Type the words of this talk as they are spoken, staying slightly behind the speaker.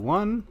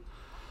One.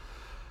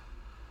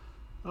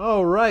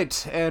 All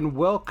right, and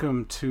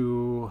welcome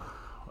to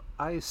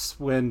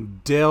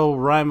Icewind Dale,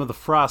 Rime of the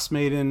Frost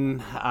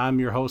Maiden. I'm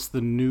your host, the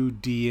new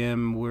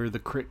DM. We're the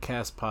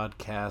Critcast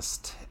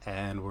podcast,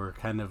 and we're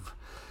kind of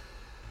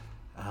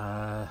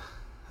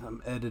I'm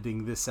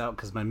editing this out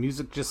because my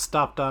music just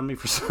stopped on me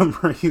for some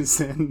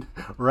reason,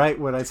 right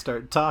when I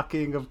start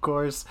talking, of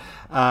course.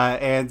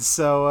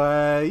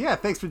 Yeah,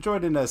 thanks for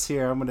joining us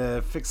here. I'm going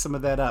to fix some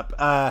of that up.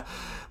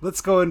 Let's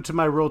go into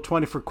my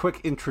Roll20 for quick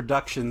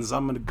introductions.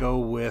 I'm going to go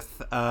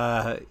with,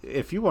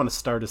 if you want to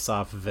start us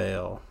off,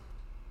 Vale.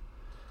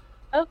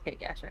 Okay,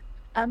 yeah, sure.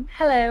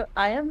 Hello.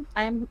 I'm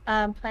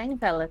playing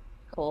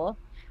Velicore.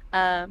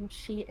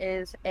 She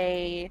is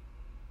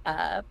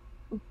uh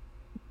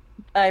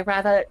a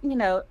rather,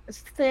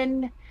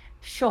 thin,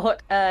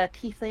 short,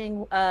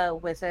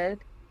 tiefling wizard.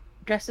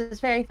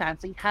 Dresses very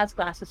fancy, has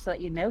glasses so that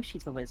you know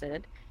she's a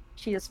wizard.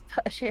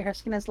 Her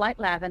skin is light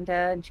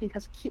lavender, and she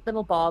has a cute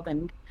little bob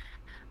and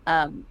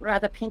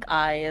rather pink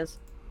eyes.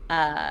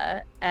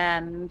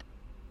 And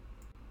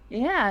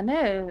yeah,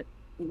 no.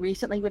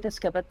 Recently, we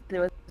discovered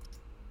there was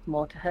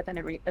more to her than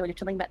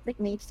originally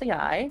meets the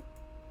eye.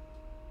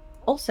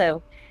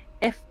 Also,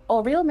 if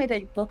Aurel made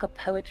a book of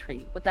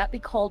poetry, would that be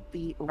called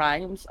The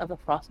Rhymes of the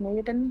Frost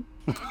Maiden?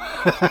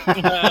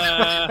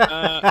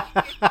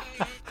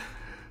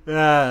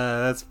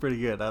 That's pretty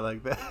good. I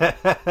like that.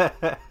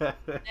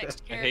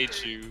 Next I character hate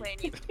we you. play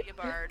needs to be a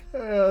bard.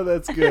 Oh,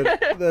 that's good.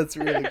 That's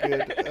really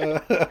good.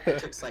 I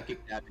took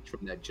psychic damage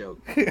from that joke.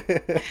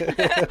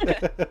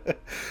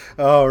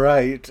 All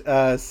right.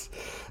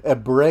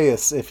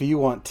 Abreus, if you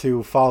want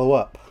to follow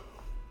up.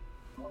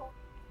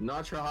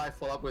 Not sure how I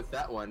follow up with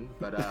that one,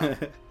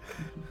 but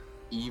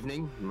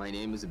evening. My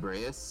name is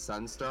Abreus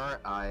Sunstar.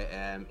 I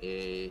am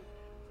a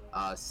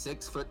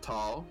 6 foot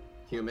tall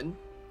human.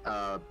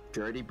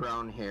 Dirty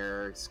brown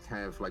hair. It's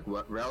kind of like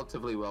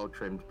relatively well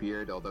trimmed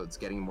beard, although it's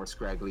getting more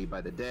scraggly by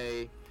the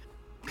day.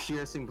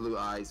 Piercing blue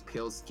eyes,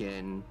 pale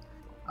skin.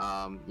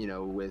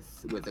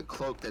 With a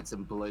cloak that's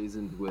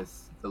emblazoned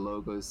with the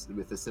logos,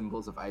 with the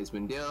symbols of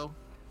Icewind Dale.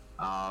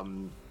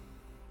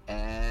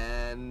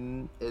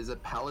 And is a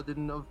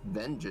paladin of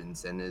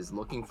vengeance and is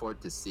looking forward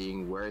to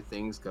seeing where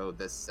things go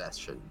this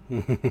session.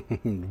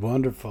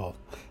 Wonderful.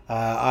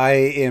 I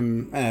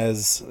am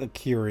as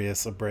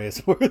curious, Abreus,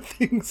 where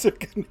things are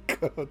going to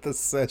go this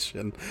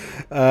session.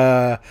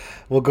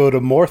 We'll go to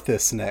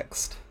Morthus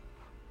next.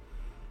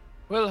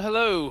 Well,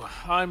 hello.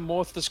 I'm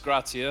Morthus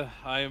Gratia.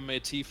 I am a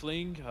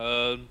tiefling.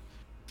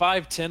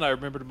 5'10", I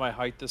remembered my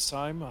height this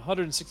time.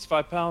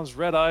 165 pounds,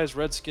 red eyes,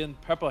 red skin,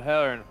 purple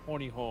hair, and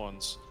horny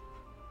horns.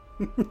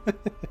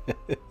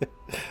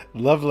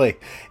 Lovely.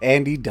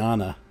 And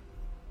Idana.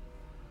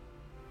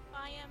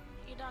 I am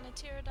Idana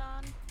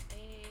Tiradon,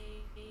 a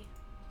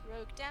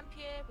rogue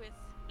dampier with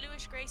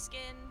bluish grey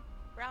skin,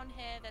 brown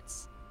hair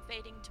that's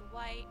fading to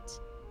white,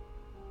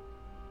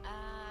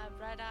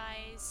 red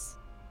eyes,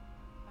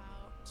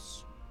 about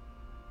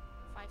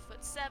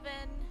 5'7",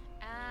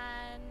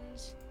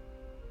 and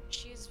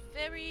she's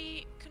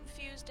very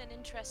confused and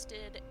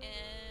interested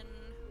in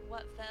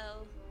what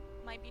Vel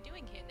might be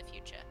doing here in the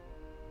future.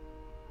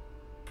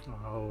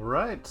 All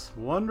right,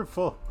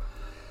 wonderful.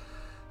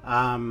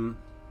 If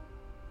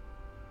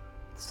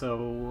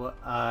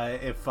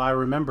I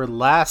remember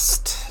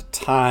last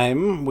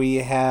time, we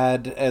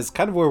had, as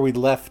kind of where we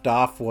left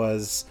off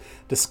was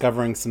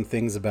discovering some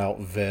things about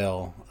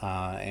Vale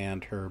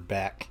and her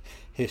back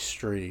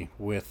history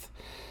with,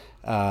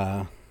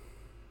 I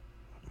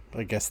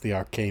guess, the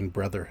Arcane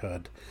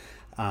Brotherhood.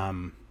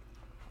 And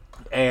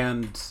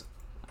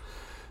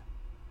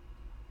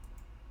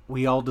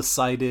we all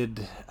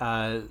decided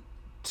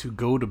to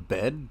go to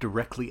bed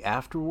directly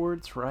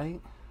afterwards,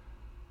 right?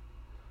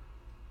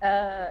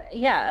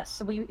 Yes,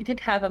 we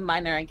did have a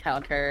minor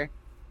encounter.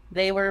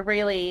 They were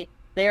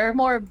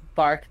more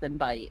bark than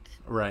bite.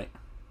 Right.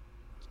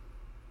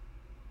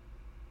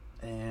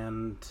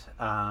 And,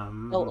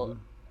 Oh,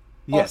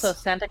 yes. Also,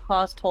 Santa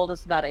Claus told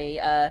us about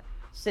a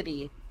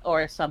city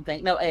or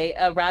something. No,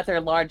 a rather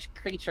large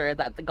creature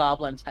that the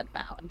goblins had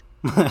found.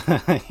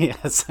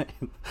 Yes.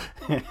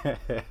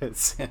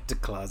 Santa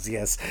Claus,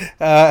 yes.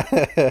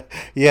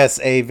 Yes,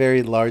 a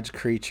very large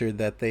creature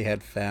that they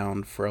had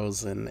found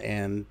frozen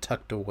and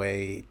tucked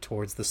away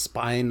towards the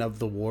spine of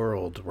the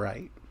world,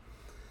 right?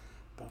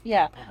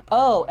 Yeah.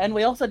 Oh, and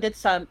we also did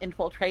some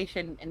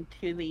infiltration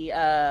into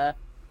the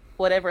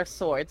whatever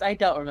swords. I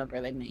don't remember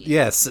the name.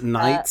 Yes,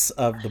 Knights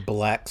of the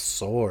Black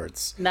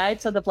Swords.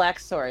 Knights of the Black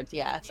Swords,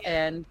 yes.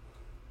 And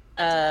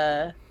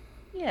uh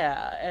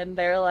yeah, and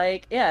they're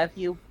like, yeah,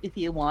 if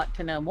you want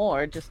to know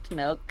more, just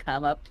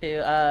come up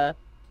to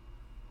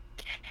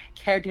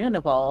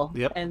Caerdunival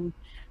Yep. and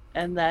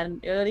then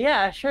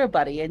yeah, sure,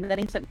 buddy. And then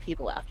he sent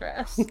people after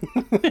us.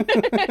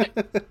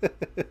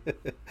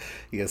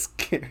 Yes,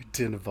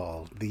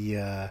 Caerdunival,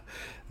 the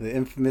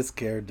infamous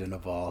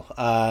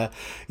Caerdunival.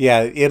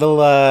 Yeah,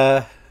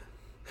 it'll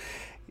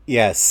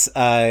Yes,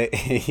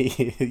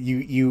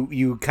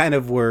 you kind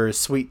of were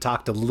sweet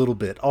talked a little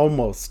bit,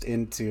 almost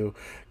into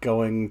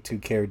going to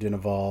Care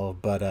Dinaval,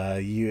 but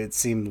it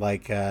seemed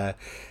like it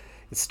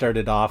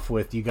started off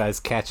with you guys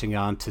catching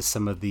on to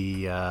some of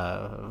the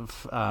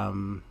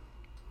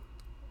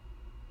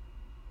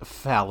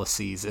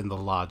fallacies in the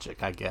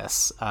logic, I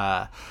guess,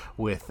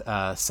 with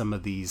some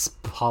of these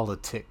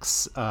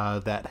politics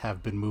that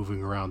have been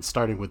moving around,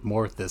 starting with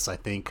Morthus, I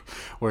think,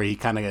 where he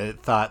kind of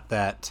thought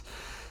that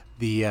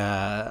the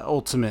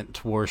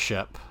ultimate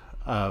worship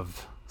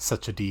of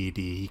such a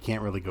deity, you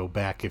can't really go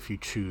back if you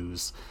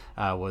choose,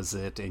 was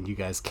it, and you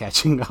guys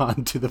catching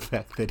on to the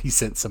fact that he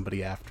sent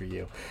somebody after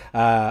you.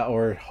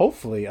 Or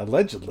hopefully,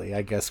 allegedly,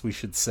 I guess we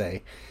should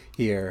say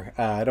here.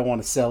 I don't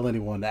want to sell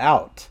anyone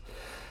out.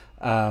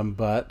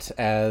 But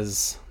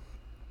as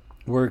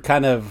we're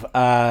kind of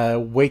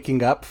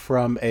waking up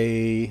from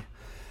a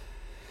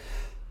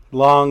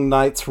long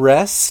night's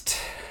rest,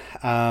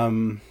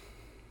 we're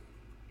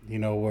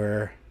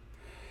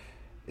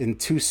in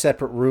two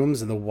separate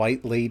rooms in the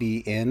White Lady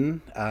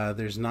Inn.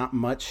 There's not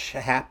much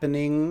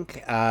happening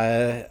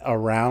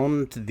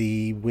around.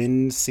 The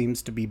wind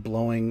seems to be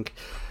blowing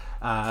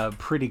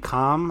pretty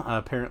calm,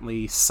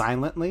 apparently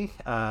silently,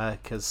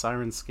 because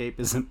Sirenscape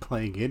isn't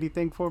playing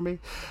anything for me.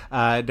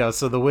 No,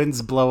 so the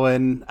wind's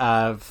blowing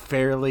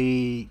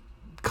fairly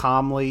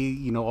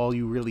calmly. All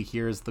you really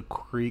hear is the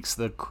creaks,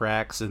 the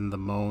cracks, and the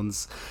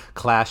moans,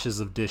 clashes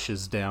of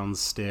dishes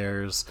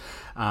downstairs.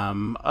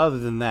 Other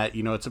than that,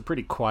 it's a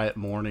pretty quiet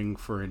morning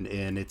for an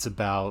inn. It's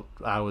about,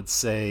 I would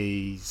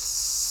say,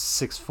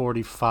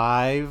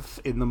 6:45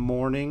 in the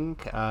morning.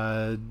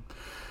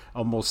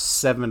 Almost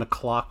 7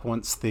 o'clock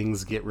once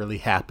things get really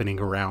happening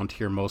around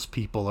here. Most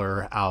people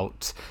are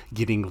out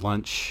getting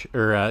lunch,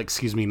 or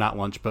not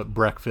lunch, but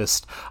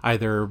breakfast,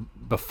 either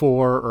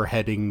before or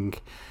heading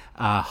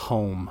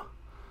home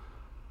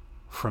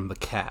from the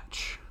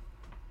catch.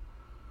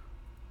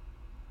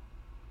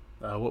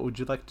 What would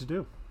you like to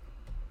do?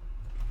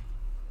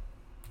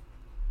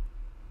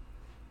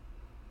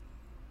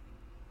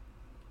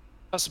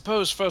 I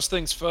suppose first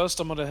things first,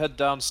 I'm gonna head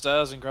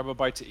downstairs and grab a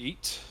bite to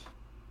eat.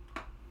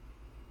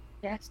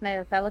 Yes,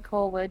 no,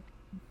 Velikor would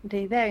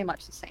do very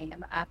much the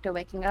same after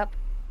waking up.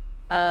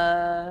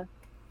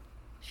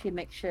 She'd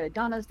make sure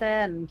Donna's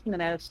there and,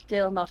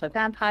 still not a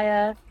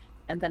vampire,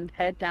 and then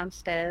head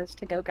downstairs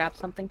to go grab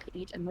something to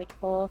eat and wait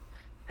for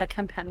her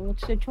companion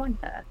to join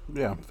her.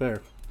 Yeah,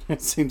 fair.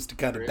 It seems to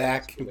kind of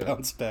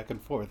bounce back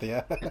and forth,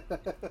 yeah.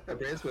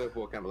 Brandis would have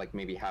woken up like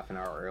maybe half an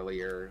hour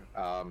earlier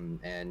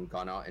and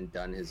gone out and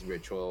done his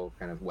ritual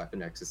kind of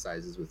weapon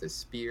exercises with his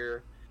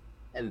spear,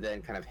 and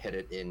then kind of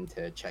headed in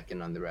to check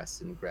in on the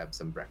rest and grab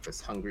some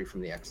breakfast, hungry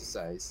from the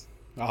exercise.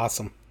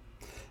 Awesome.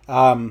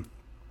 Yeah.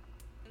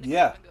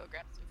 Go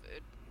grab some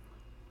food.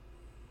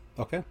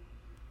 Okay.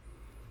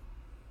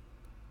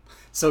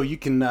 So you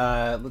can,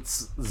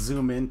 let's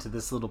zoom into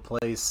this little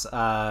place.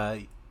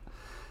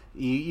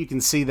 You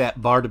can see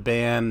that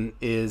Bardaban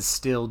is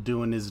still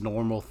doing his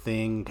normal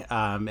thing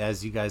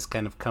as you guys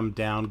kind of come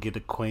down, get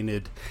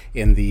acquainted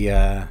in the...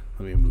 let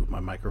me move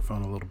my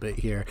microphone a little bit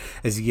here.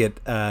 As you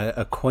get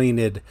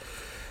acquainted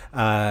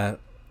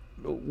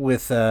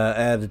with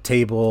at a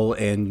table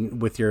and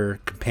with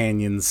your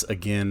companions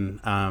again,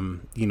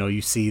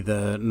 you see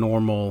the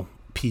normal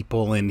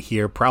people in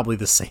here, probably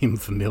the same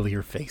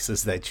familiar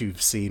faces that you've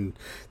seen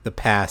the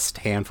past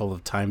handful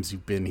of times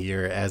you've been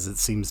here, as it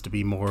seems to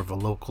be more of a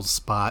local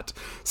spot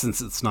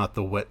since it's not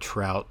the Wet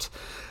Trout.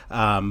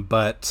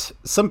 But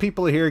some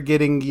people here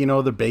getting,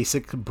 the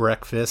basic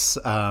breakfast.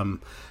 Go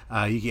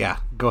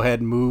ahead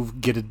and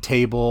move, get a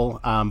table.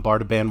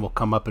 Bardaban will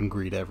come up and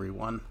greet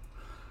everyone.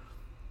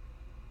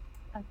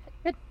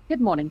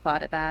 Good morning,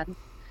 Bardaban.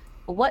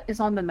 What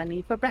is on the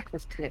menu for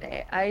breakfast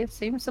today? I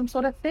assume some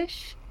sort of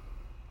fish?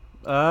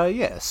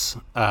 Yes.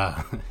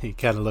 He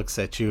kind of looks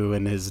at you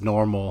in his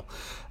normal,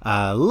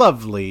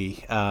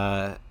 lovely,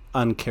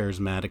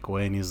 uncharismatic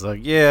way, and he's like,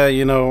 "Yeah,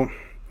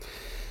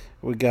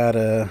 we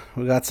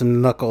got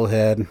some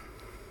knucklehead.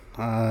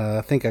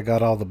 I think I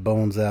got all the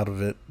bones out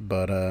of it,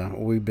 but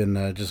we've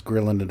been just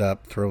grilling it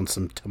up, throwing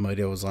some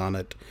tomatoes on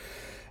it.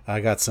 I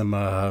got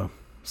some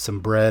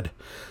bread,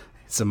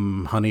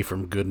 some honey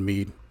from Good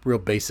Meat. Real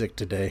basic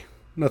today.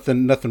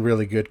 Nothing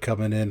really good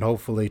coming in.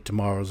 Hopefully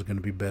tomorrow's going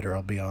to be better.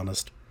 I'll be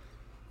honest."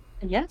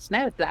 Yes,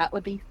 no, that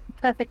would be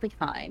perfectly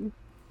fine.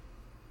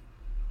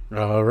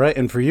 All right,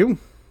 and for you?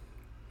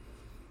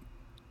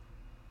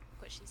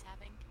 What she's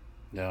having.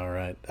 All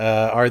right.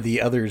 Are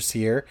the others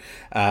here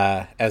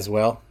as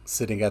well,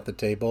 sitting at the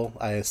table?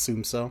 I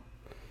assume so.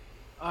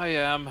 I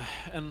am,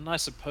 and I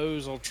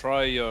suppose I'll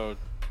try your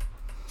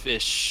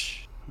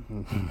fish.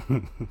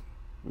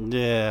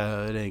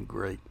 Yeah, it ain't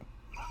great.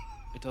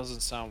 It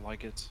doesn't sound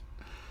like it.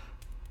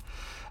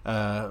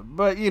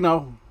 But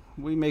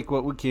we make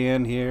what we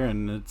can here,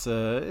 and it's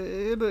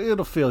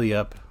it'll fill you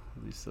up.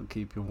 At least it'll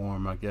keep you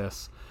warm, I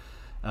guess.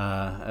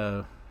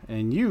 And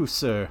you,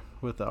 sir,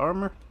 with the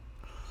armor?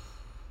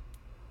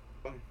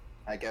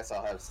 I guess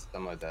I'll have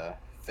some of the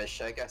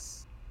fish, I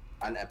guess.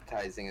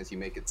 Unappetizing as you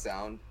make it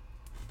sound.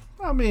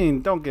 I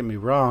mean, don't get me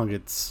wrong,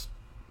 it's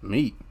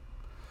meat.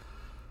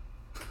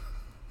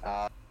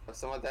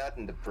 Some of that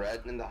and the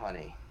bread and the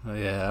honey.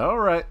 Yeah, all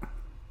right.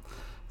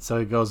 So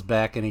he goes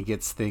back and he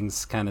gets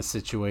things kind of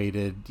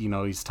situated. You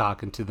know, he's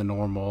talking to the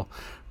normal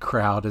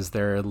crowd as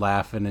they're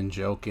laughing and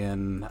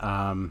joking.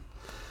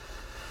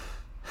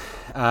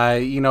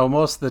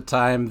 Most of the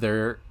time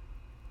they're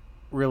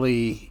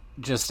really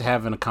just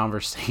having a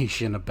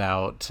conversation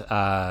about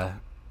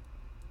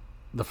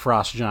the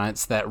frost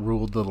giants that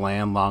ruled the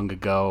land long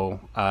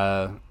ago.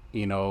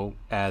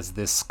 As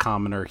this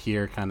commoner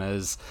here kind of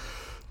is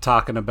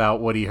talking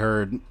about what he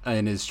heard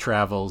in his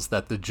travels,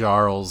 that the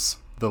Jarls,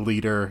 the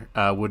leader,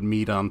 would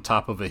meet on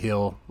top of a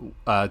hill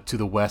to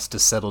the west to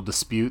settle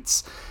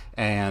disputes,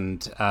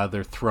 and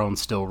their throne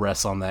still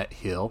rests on that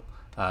hill.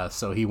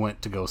 So he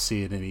went to go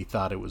see it, and he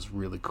thought it was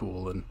really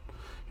cool, and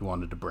he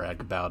wanted to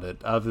brag about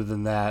it. Other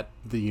than that,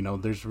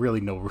 there's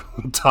really no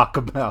room to talk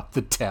about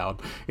the town.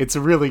 It's I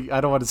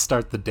don't want to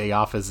start the day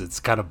off as it's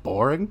kind of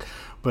boring,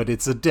 but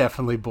it's a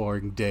definitely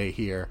boring day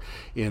here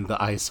in the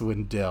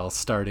Icewind Dale,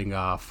 starting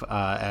off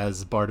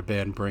as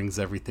Bardaban brings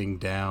everything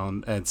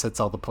down and sets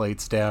all the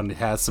plates down. He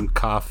has some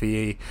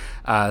coffee,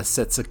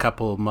 sets a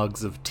couple of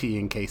mugs of tea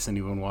in case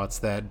anyone wants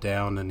that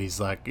down, and he's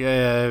like,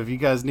 yeah, if you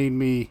guys need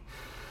me,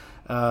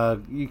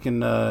 you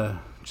can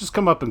just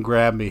come up and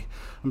grab me.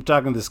 I'm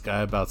talking to this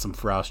guy about some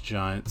frost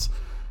giants.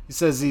 He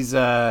says he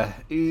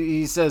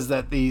says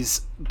that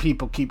these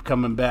people keep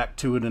coming back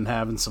to it and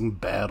having some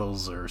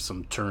battles or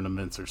some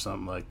tournaments or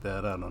something like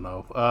that. I don't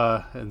know.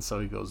 And so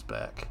he goes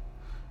back.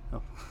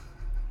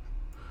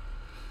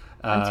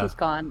 Once he's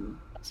gone,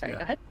 sorry, yeah.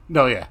 Go ahead.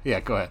 No, yeah,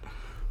 go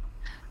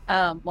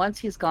ahead. Once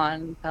he's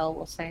gone, Belle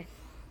will say,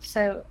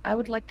 "So I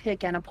would like to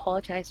again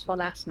apologize for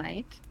last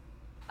night.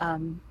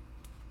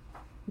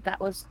 That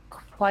was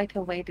quite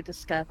a way to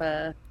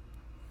discover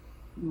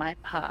my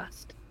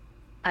past.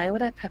 I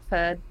would have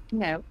preferred,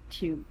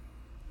 to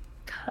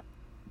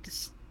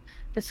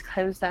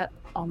disclose that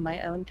on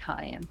my own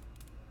time.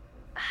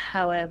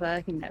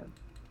 However,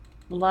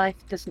 life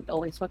doesn't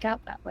always work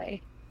out that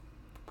way.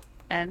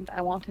 And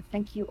I want to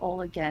thank you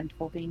all again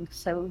for being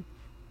so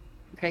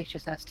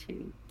gracious as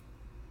to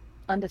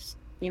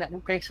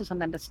gracious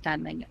and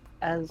understanding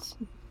as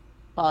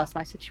far as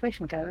my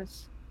situation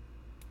goes.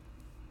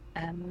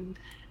 And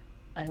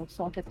I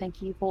also want to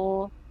thank you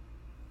for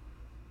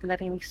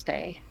letting me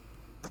stay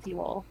with you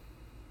all."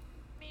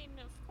 I mean,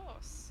 of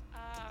course.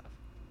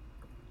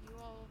 You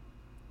all,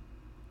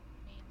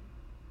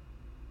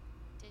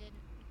 didn't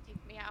kick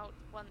me out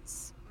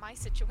once my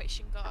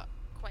situation got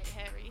quite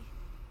hairy.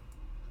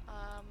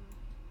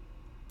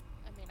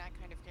 I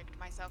kind of kicked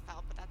myself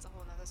out, but that's a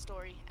whole nother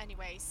story.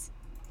 Anyways,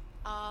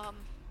 yeah,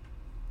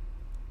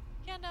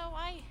 no,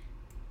 I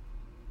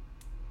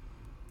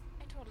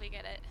totally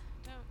get it.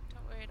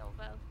 Don't worry at all,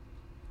 Vel.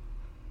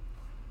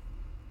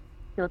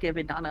 He'll give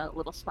Idana a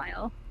little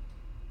smile.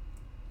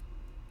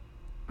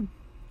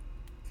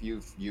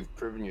 You've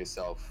proven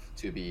yourself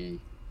to be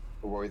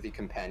a worthy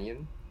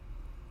companion,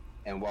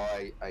 and while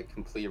I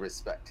completely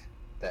respect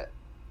that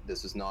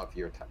this was not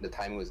the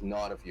time was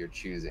not of your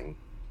choosing.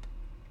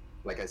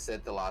 Like I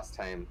said last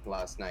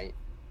night,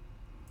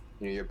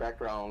 your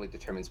background only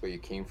determines where you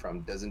came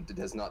from.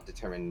 Does not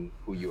determine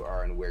who you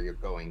are and where you're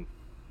going.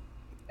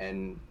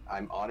 And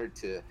I'm honored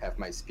to have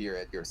my spear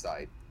at your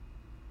side.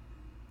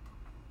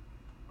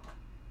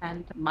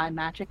 And my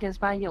magic is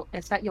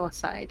at your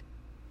side.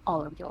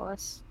 All of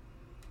yours.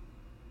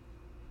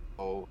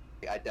 Oh,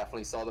 I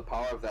definitely saw the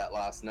power of that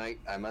last night.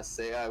 I must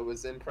say I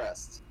was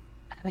impressed.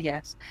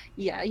 Yes.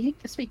 Yeah,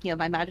 speaking of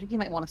my magic, you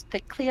might want to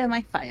stick clear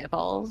my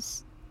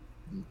fireballs.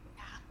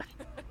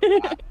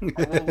 I will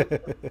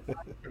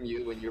look from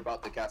you when you're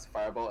about to cast a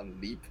fireball and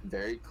leap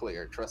very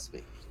clear, trust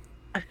me.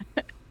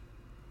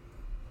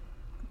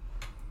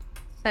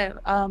 So,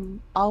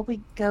 are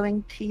we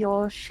going to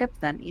your ship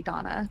then,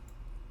 Idana?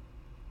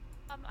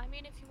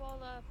 If you all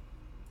are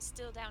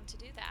still down to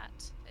do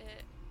that,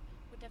 it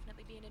would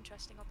definitely be an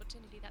interesting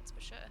opportunity, that's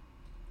for sure.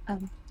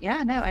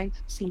 Yeah, no, I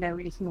see no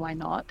reason why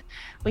not.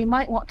 We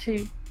might want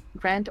to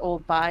rent or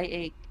buy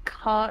a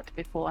cart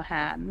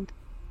beforehand.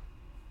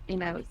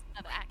 Another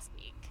axe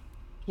beak.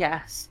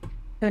 Yes.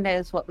 Who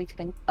knows what we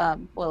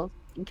will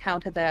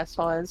encounter there as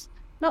far as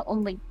not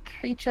only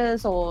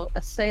creatures or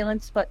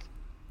assailants, but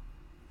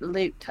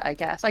loot, I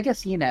guess. I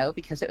guess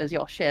because it was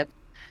your ship.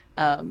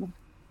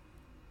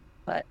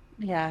 But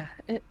yeah,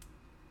 it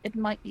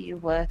might be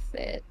worth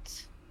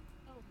it.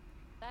 Oh,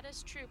 that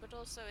is true, but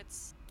also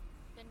it's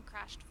been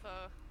crashed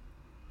for,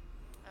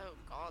 oh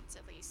gods,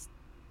 at least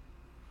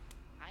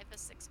 5 or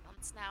 6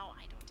 months now.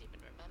 I don't even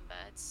remember.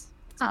 It's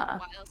been a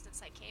while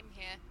since I came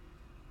here.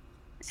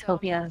 So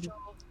I'm not sure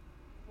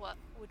what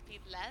would be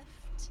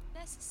left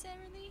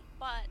necessarily,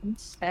 but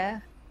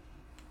yeah,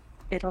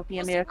 it'll be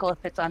a miracle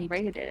if it's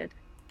unrated.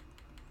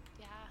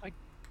 Yeah. I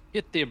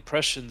get the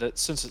impression that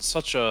since it's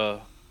such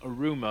a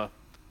rumor,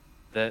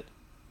 that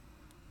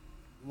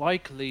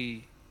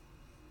likely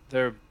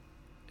it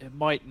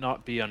might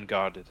not be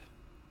unguarded.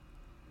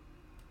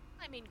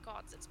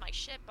 Gods, it's my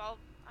ship.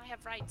 I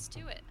have rights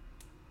to it.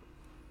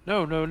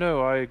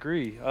 No, I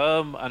agree.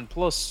 And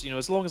plus,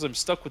 as long as I'm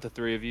stuck with the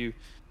three of you,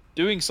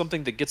 doing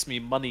something that gets me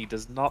money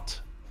does not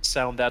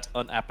sound that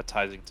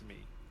unappetizing to me.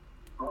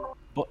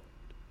 But,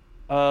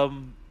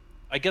 um,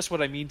 I guess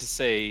what I mean to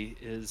say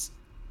is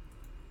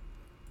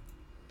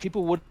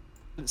people wouldn't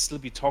still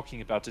be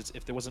talking about it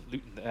if there wasn't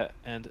loot in there,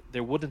 and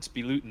there wouldn't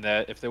be loot in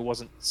there if there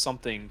wasn't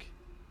something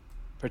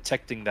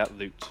protecting that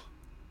loot.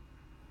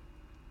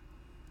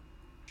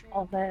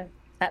 Although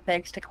that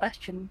begs to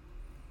question,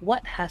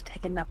 what has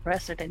taken up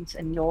residence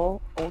in your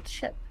old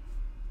ship?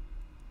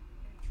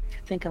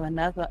 Think of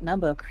another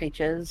number of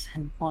creatures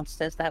and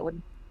monsters that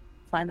would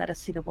find that a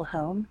suitable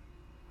home.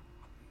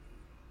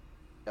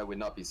 I would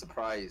not be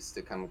surprised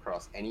to come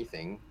across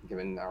anything,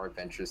 given our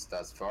adventures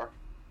thus far.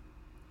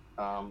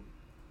 I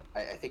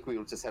think we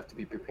will just have to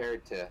be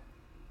prepared to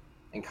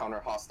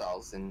encounter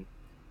hostiles, and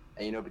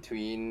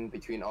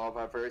between all of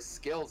our various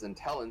skills and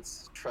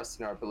talents, trust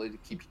in our ability to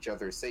keep each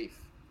other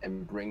safe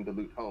and bring the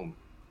loot home.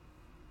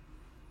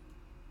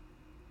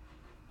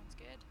 Sounds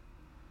good.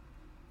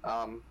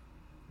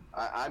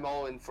 I'm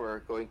all in for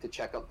going to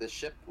check out this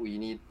ship. We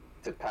need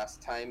to pass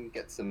time,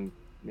 get some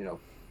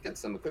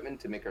equipment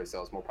to make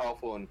ourselves more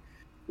powerful, and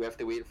we have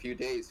to wait a few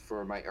days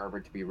for my armor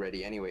to be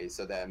ready anyway,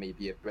 so that I may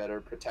be a better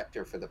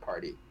protector for the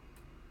party.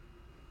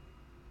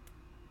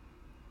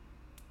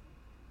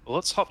 Well,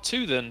 let's hop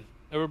to then.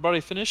 Everybody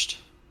finished?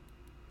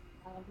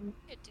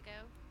 Good to go.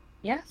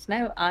 Yes,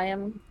 no,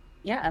 I'm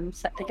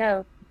set to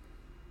go.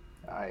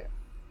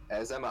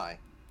 As am I.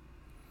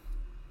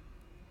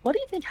 What do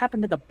you think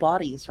happened to the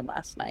bodies from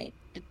last night?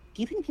 Do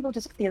you think people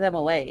just clear them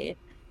away?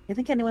 Do you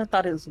think anyone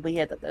thought it was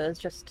weird that there was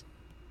just,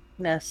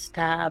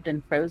 stabbed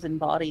and frozen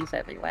bodies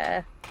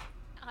everywhere?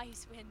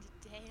 Icewind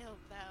Dale,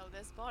 though.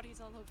 There's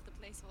bodies all over the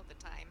place all the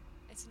time.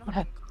 It's not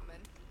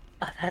uncommon.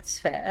 Oh, that's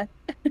fair.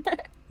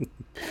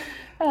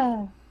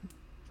 Ah.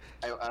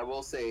 I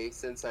will say,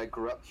 since I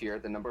grew up here,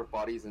 the number of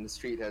bodies in the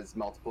street has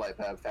multiplied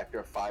by a factor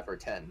of 5 or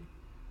 10.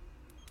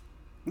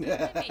 I'm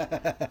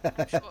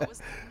sure it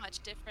was much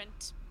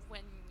different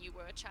when you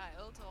were a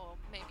child, or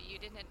maybe you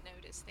didn't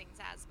notice things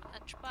as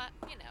much, but,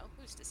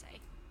 who's to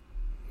say?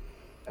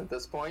 At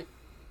this point,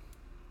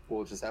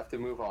 we'll just have to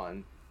move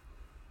on.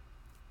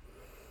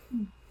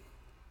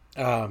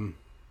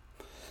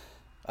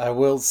 I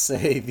will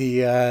say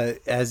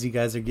as you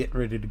guys are getting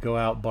ready to go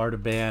out,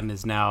 Bartaban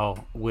is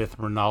now with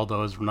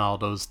Ronaldo as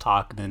Ronaldo's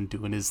talking and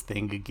doing his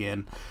thing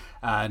again.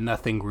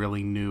 Nothing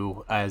really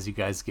new as you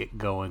guys get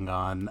going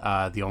on.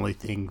 The only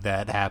thing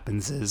that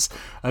happens is,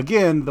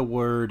 again, the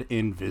word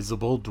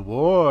invisible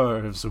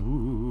dwarves.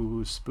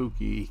 Ooh,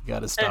 spooky.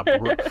 Gotta stop.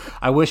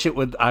 I wish it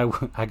would.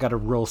 I gotta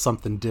roll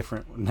something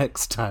different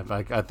next time.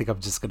 I think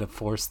I'm just gonna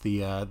force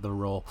the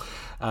roll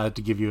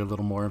to give you a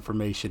little more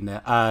information.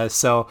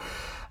 Yes,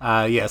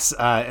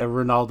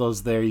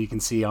 Ronaldo's there. You can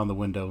see on the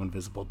window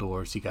invisible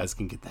doors. You guys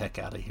can get the heck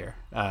out of here.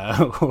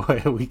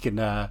 We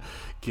can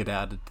get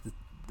out of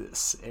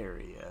this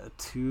area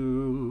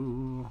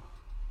to...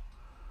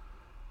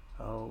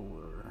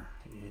 where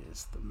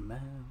is the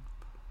map?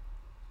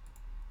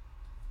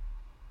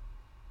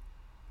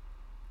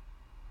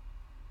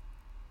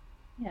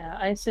 Yeah,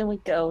 I assume we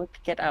go to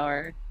get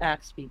our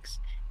axe beaks,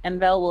 and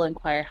Vel will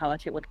inquire how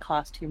much it would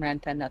cost to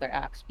rent another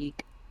axe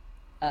beak,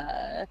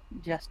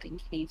 just in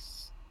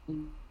case we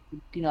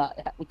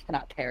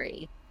cannot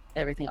carry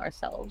everything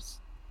ourselves.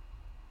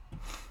 I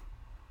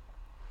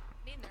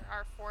mean, there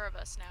are 4 of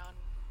us now, and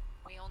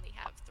we only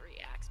have 3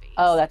 axe beaks.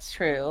 Oh, that's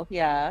true.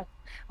 Yeah.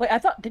 Wait,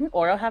 didn't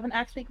Oro have an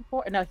axe beak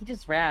before? No, he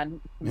just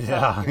ran.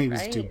 Yeah, he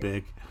was too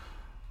big.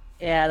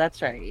 Yeah,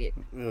 that's right.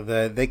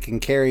 They can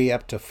carry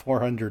up to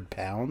 400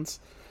 pounds.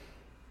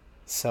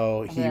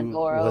 So he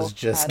was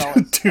just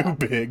too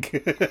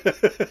big.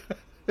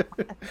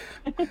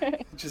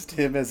 Just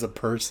him as a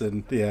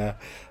person. Yeah,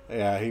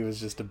 he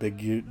was just a big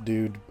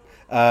dude.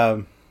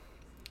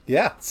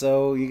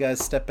 So you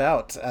guys step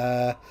out.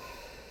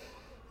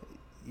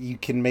 You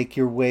can make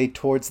your way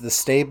towards the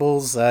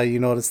stables. You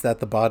notice that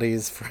the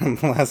bodies from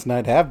last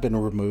night have been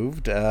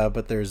removed,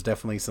 but there's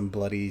definitely some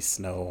bloody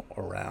snow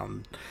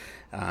around.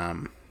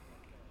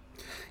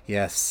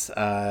 Yes.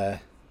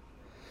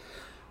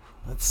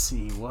 Let's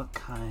see, what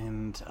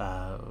kind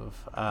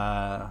of...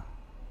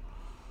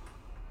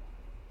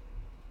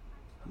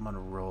 I'm going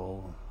to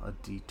roll a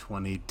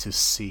D20 to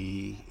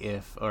see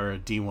or a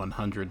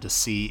D100 to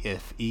see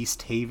if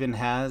East Haven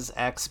has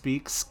axe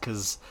beaks,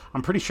 because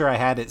I'm pretty sure I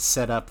had it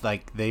set up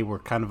like they were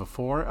kind of a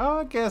 4.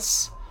 I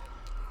guess.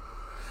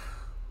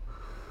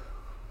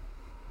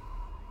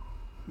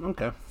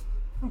 Okay.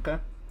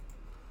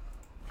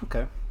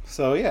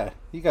 So, yeah,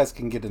 you guys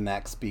can get an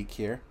axe beak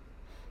here.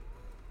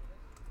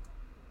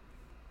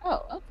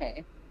 Oh,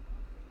 okay.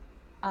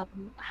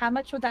 How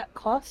much would that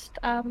cost?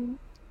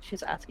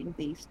 She's asking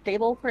the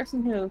stable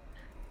person who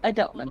I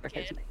don't remember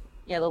his name.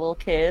 Yeah, the little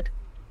kid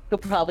who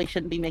probably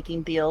shouldn't be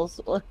making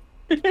deals.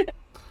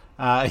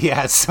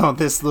 So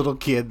this little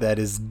kid that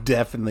is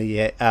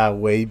definitely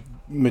way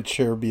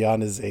mature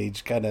beyond his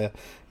age, kind of,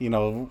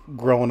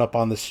 growing up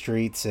on the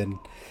streets, and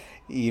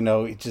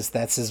just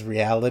that's his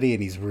reality,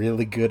 and he's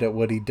really good at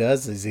what he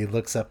does. As he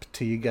looks up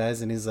to you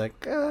guys, and he's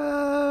like,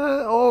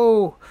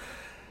 "Oh,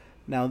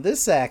 now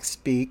this axe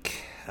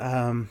speak."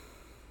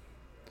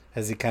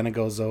 As he kind of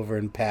goes over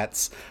and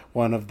pats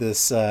one of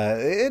this,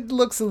 it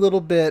looks a little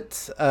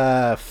bit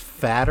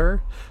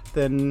fatter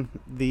than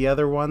the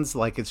other ones.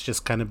 Like it's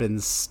just kind of been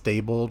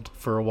stabled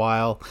for a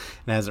while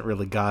and hasn't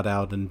really got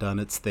out and done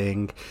its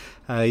thing.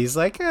 He's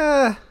like,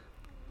 I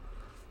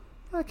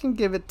can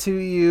give it to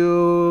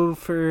you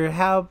for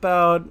how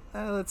about,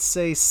 let's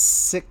say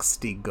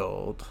 60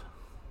 gold.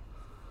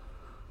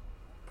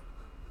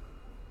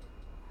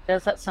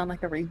 Does that sound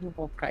like a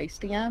reasonable price,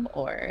 DM?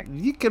 Or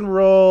You can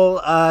roll,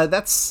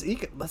 let's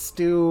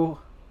do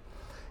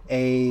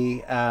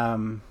a,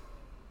 an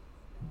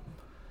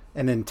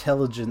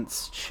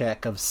intelligence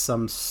check of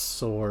some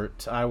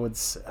sort. I would,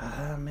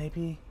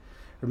 maybe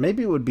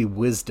it would be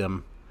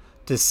wisdom.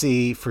 To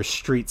see for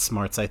street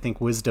smarts, I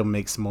think wisdom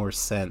makes more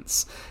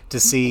sense. To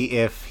see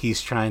if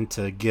he's trying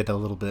to get a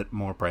little bit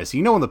more price.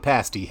 In the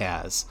past he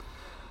has.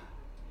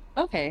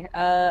 okay,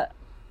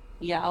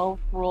 yeah, I'll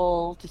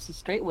roll just a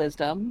straight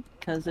wisdom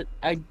because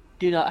I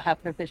do not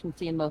have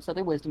proficiency in most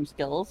other wisdom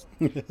skills.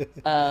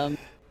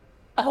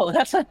 Oh,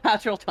 that's a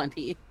natural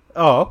 20.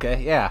 Oh,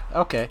 okay, yeah,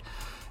 okay.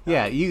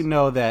 Yeah, you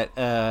know that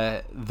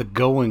the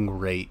going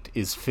rate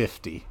is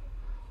 50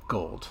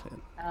 gold.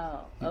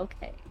 Oh,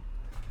 okay.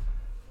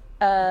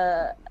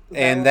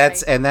 And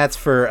that's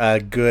for a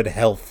good,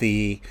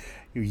 healthy,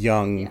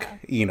 young,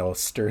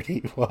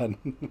 sturdy one.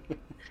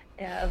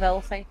 Yeah,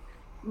 they'll say,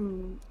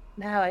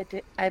 now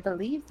I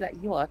believe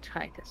that you are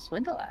trying to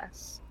swindle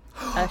us.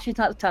 She's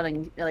not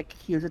telling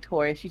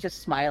accusatory. She's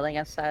just smiling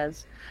and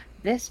says,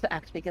 "This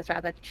Axbeak is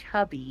rather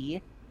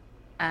chubby,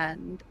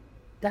 and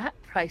that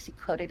price you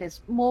quoted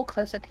is more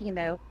closer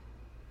to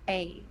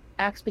a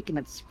Axbeak in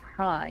its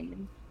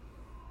prime.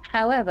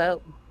 However,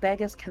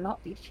 beggars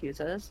cannot be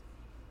choosers.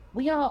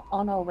 We are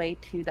on our way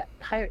to that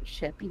pirate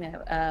ship,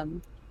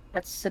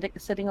 that's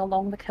sitting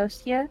along the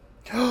coast here.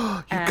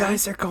 You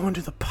guys are going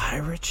to the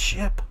pirate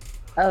ship?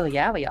 Oh,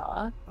 yeah, we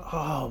are.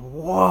 Oh,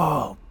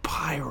 whoa,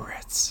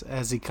 pirates.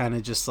 As he kind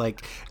of just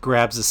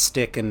grabs a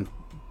stick and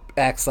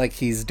acts like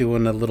he's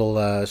doing a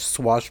little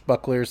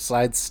swashbuckler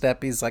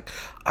sidestep. He's like,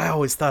 I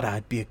always thought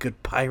I'd be a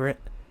good pirate.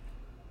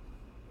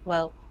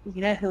 Well,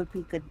 you know who would be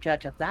a good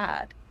judge of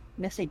that?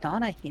 Miss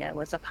Idana here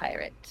was a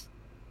pirate.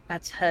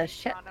 That's her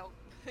ship.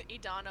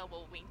 Idana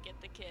will wink at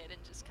the kid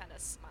and just kind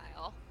of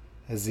smile.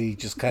 As he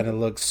just kind of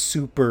looks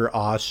super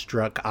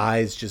awestruck,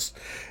 eyes just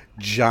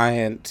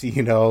giant,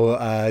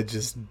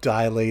 just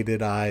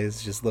dilated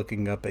eyes just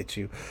looking up at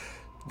you.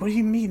 What do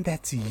you mean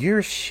that's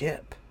your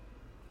ship?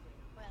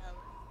 Well,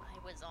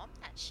 I was on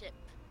that ship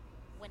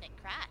when it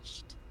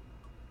crashed,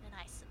 and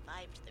I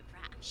survived the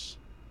crash.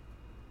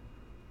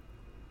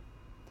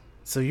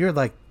 So you're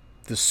like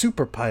the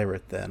super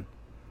pirate then?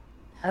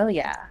 Oh,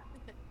 yeah.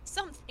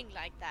 Something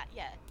like that,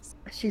 yes.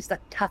 She's the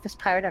toughest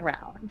pirate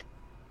around.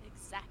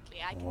 Exactly.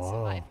 I can Whoa.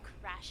 survive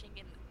crashing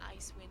in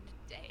Icewind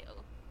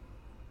Dale.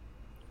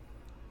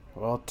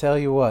 Well, I'll tell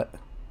you what.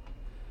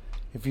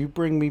 If you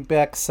bring me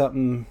back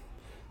something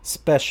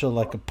special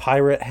like a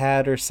pirate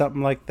hat or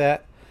something like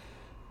that,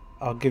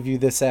 I'll give you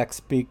this axe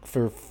beak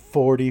for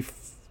 40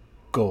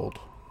 gold.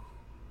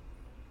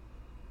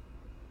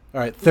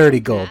 All right, 30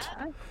 gold.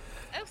 Oh,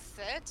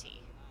 30.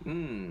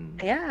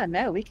 Yeah,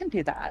 no, we can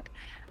do that.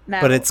 Now,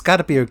 But it's got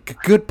to be a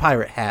good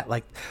pirate hat,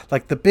 like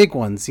the big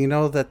ones,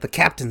 that the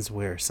captains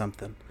wear or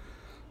something.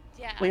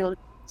 Yeah. we'll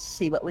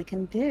see what we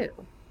can do.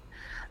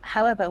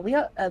 However, we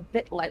are a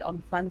bit light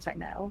on funds right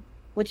now.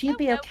 Would you Oh,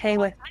 be no, okay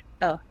no, with...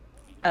 Oh,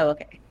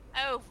 okay.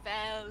 Oh,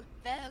 well.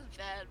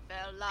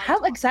 How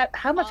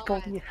much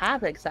gold do you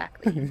have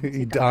exactly?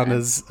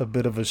 Idana's a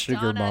bit of a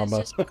sugar Donna mama.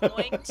 is just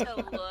going to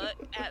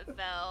look at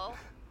Vel,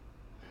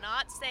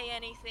 not say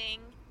anything,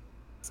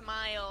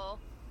 smile,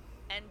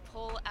 and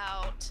pull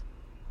out,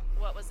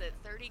 what was it,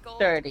 30 gold?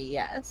 30,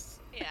 yes.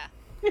 Yeah.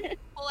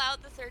 Pull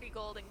out the 30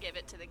 gold and give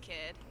it to the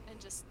kid,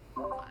 and just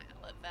smile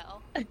at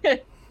Vel.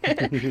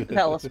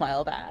 Vel will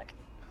smile back.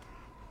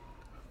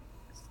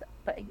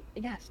 But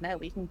yes, no,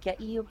 we can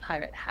get you a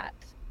pirate hat.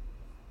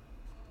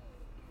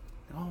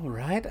 All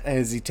right.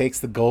 As he takes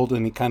the gold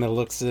and he kind of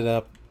looks it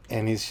up,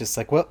 and he's just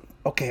like, "Well,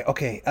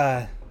 okay.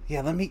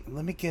 Yeah, let me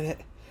get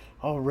it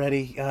all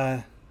ready.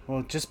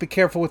 Well, just be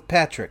careful with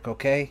Patrick,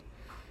 okay?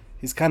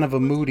 He's kind of a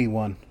moody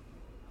one."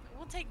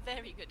 We'll take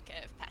very good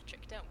care of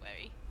Patrick, don't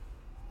worry.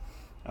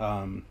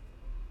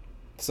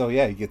 So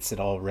yeah, he gets it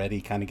all ready,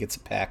 kind of gets a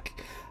pack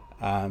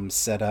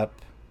set up,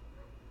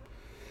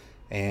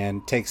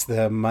 and takes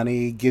the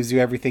money, gives you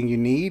everything you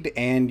need,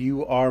 and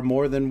you are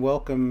more than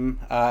welcome.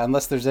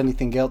 Unless there's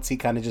anything else, he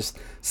kind of just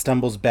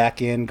stumbles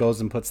back in, goes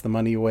and puts the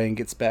money away, and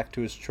gets back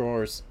to his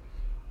chores.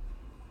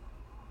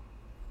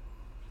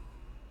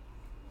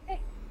 Okay,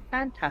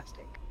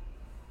 fantastic.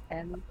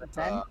 And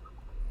then...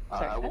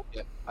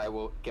 I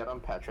will get on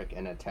Patrick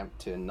and attempt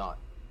to not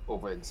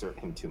overexert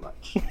him too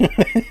much.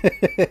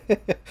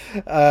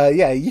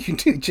 Yeah, you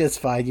do just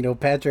fine. You know,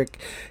 Patrick,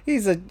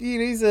 he's a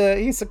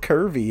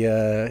curvy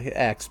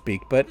axe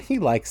beak, but he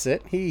likes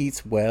it. He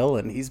eats well,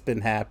 and he's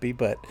been happy.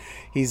 But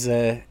he's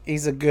a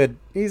good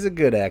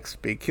axe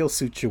beak. He'll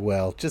suit you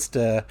well. Just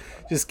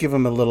give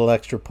him a little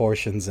extra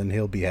portions, and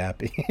he'll be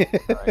happy.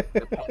 All right,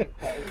 the padding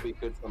will be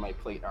good for my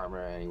plate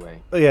armor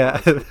anyway. Yeah.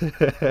 He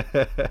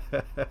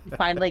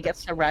finally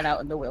gets to run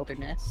out in the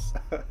wilderness.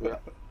 Yeah.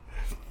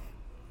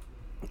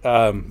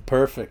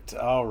 Perfect.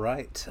 All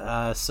right.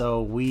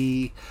 So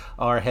we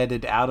are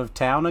headed out of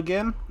town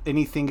again.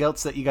 Anything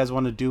else that you guys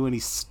want to do? Any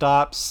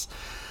stops?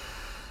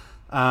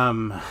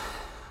 Anything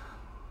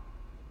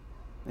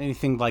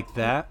like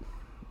that?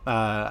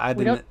 I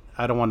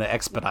don't want to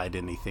expedite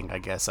anything. I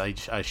guess I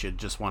should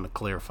just want to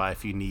clarify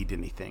if you need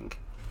anything.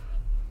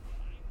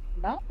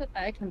 Not that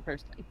I can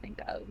personally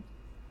think of.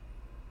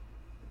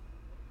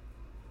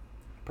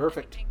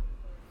 Perfect.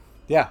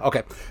 Yeah,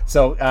 okay.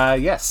 So,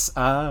 yes.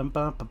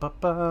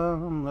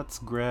 Let's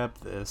grab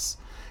this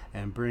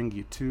and bring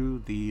you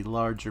to the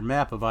larger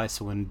map of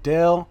Icewind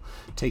Dale,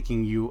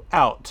 taking you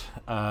out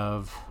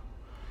of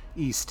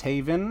East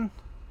Haven.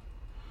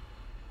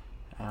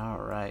 All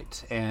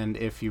right. And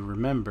if you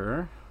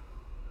remember,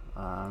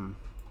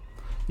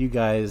 you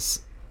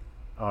guys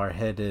are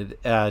headed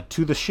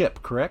to the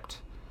ship, correct?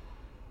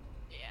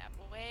 Yeah,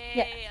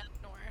 way up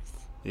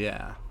north.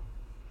 Yeah.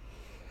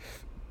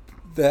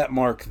 That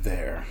mark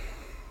there.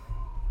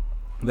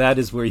 That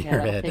is where you're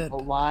that'll headed. take a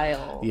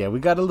while. Yeah,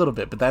 we got a little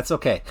bit, but that's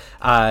okay.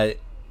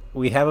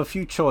 We have a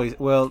few choices.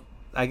 Well,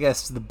 I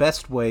guess the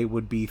best way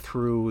would be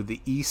through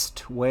the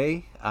east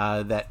way,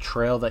 that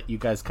trail that you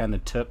guys kind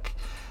of took,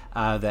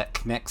 that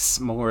connects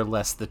more or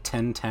less the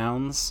 10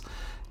 towns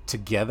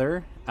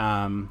together.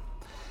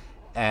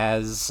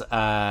 As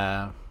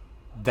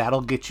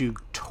that'll get you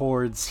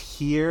towards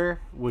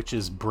here, which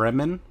is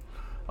Bremen.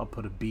 I'll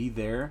put a B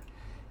there.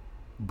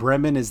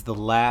 Bremen is the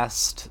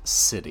last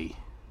city.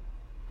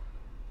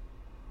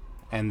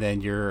 And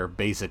then you're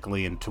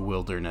basically into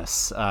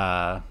wilderness,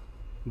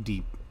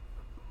 deep.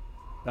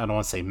 I don't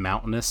want to say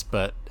mountainous,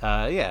 but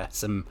yeah,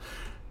 some.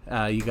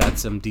 You got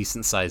some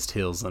decent sized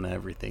hills and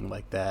everything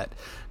like that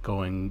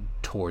going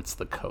towards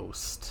the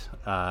coast.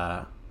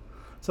 So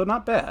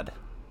not bad.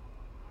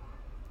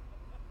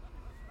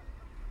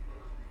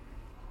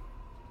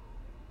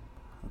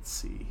 Let's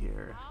see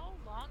here. How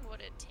long would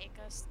it take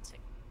us to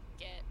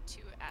get to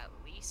at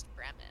least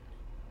Bremen?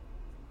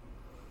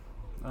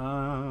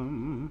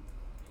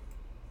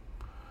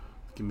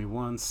 Give me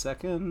 1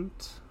 second.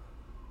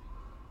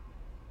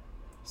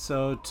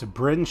 So to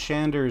Bryn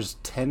Shander's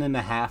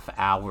 10.5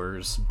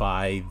 hours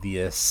by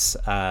this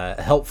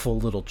helpful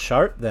little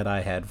chart that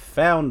I had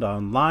found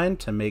online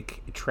to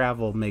make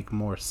travel make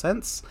more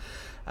sense.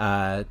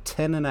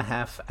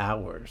 10.5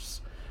 hours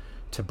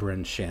to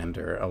Bryn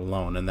Shander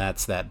alone, and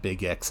that's that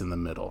big X in the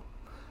middle.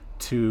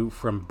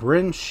 From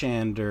Bryn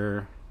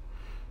Shander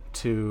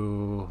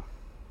to...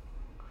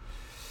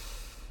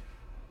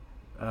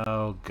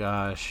 Oh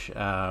gosh,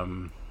 that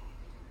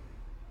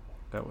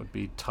would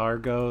be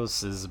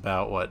Targos is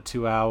about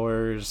 2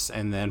 hours,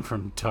 and then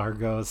from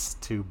Targos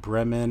to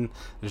Bremen,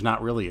 there's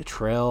not really a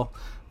trail,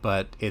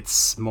 but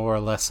it's more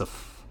or less a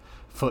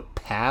foot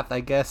path,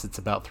 I guess. It's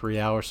about 3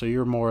 hours, so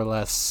you're more or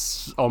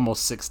less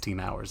almost 16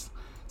 hours.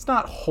 It's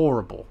not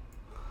horrible.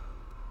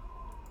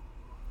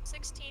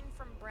 16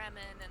 from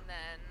Bremen, and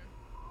then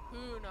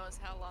who knows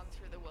how long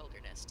through the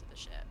wilderness to the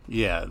ship.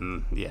 Yeah.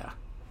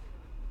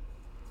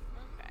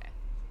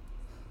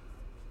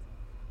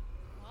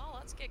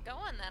 Let's get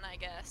going then, I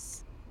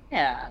guess.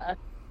 Yeah.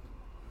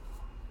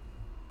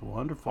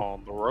 Wonderful.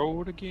 On the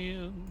road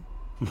again.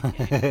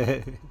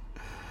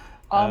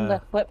 On the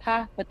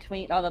footpath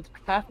between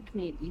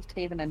East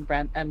Haven and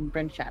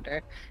Bryn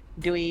Shander,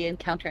 do we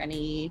encounter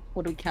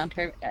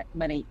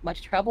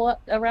much trouble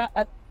around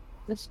at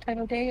this time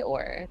of day,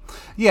 or?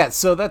 Yeah,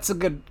 so that's a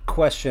good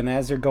question.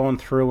 As you're going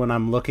through, and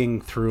I'm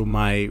looking through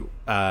my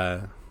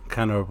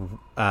kind of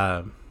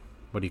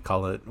what do you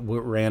call it?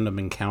 Random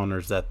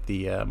encounters that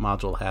the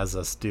module has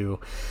us do.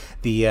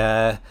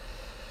 It's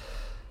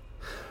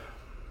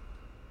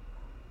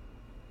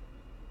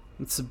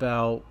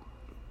about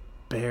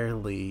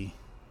barely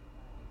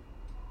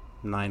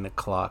 9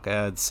 o'clock.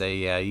 I'd say,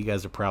 yeah, you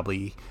guys are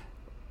probably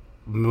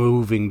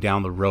moving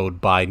down the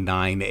road by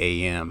 9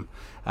 a.m.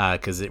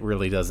 Because it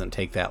really doesn't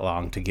take that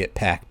long to get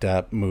packed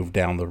up, move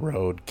down the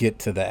road, get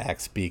to the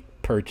Axebeak,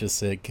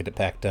 purchase it, get it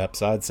packed up.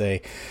 So I'd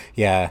say,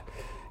 yeah,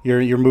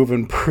 you're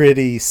moving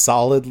pretty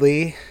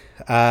solidly.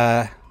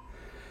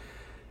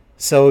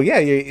 So yeah,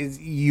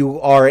 you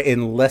are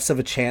in less of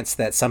a chance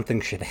that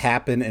something should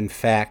happen. In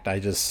fact, I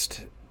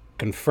just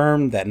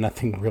confirmed that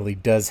nothing really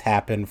does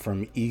happen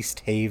from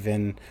East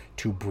Haven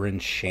to Bryn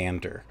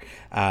Shander.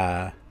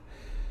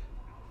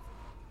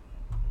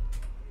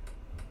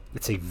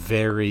 It's a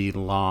very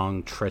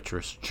long,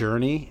 treacherous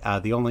journey.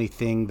 The only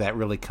thing that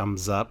really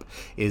comes up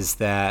is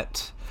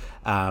that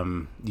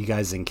you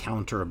guys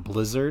encounter a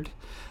blizzard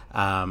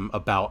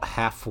about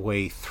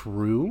halfway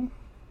through.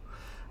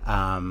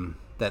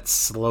 that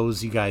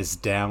slows you guys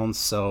down.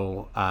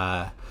 So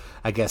I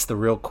guess the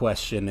real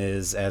question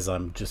is, as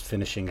I'm just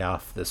finishing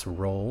off this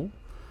roll,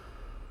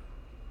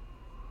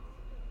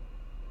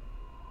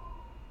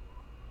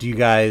 do you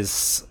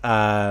guys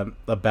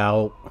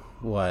about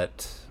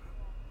what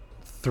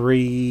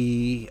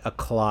 3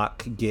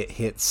 o'clock get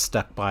hit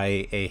stuck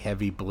by a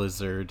heavy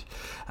blizzard?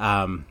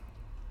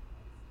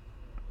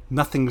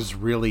 Nothing's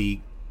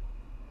really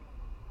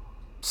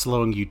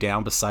slowing you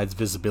down besides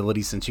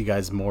visibility, since you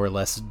guys more or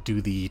less do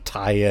the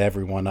tie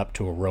everyone up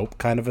to a rope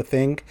kind of a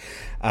thing.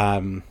 So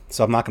I'm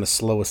not going to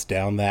slow us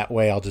down that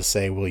way. I'll just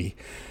say we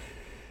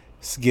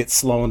get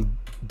slowing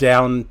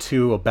down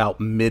to about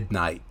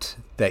midnight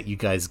that you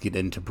guys get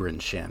into Bryn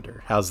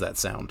Shander. How's that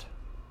sound?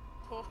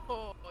 Oh,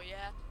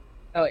 yeah.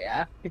 Oh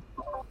yeah.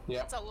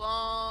 Yeah. It's a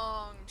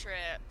long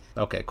trip.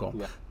 Okay, cool.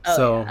 Yeah.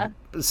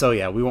 So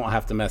yeah, we won't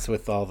have to mess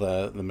with all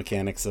the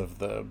mechanics of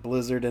the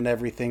blizzard and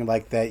everything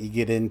like that. You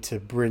get into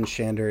Bryn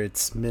Shander,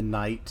 it's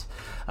midnight.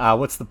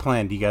 What's the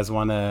plan? Do you guys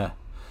want to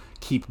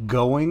keep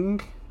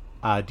going?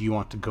 Do you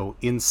want to go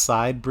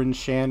inside Bryn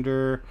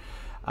Shander?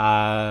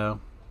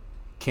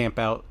 Camp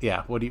out?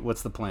 Yeah.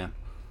 What's the plan?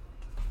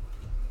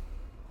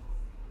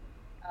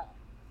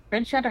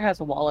 Bryn Shander has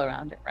a wall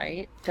around it,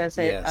 right? Does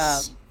it?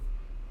 Yes.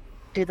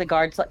 Do the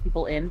guards let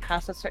people in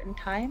past a certain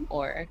time,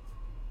 or?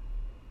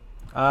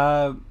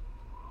 For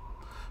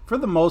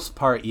the most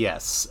part,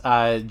 yes.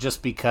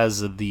 Just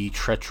because of the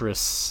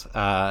treacherous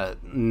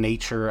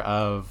nature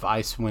of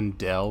Icewind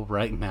Dale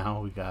right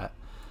now. Let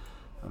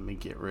me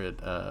get rid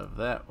of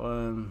that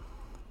one.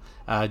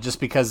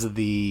 Just because of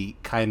the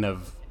kind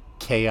of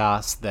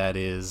chaos that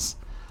is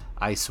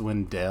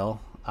Icewind Dale.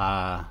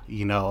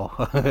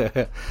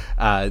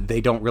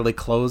 They don't really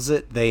close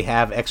it. They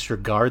have extra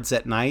guards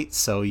at night,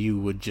 so you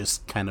would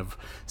just kind of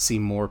see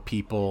more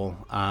people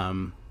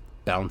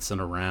bouncing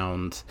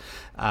around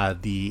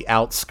the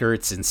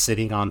outskirts and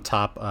sitting on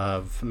top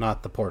of,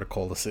 not the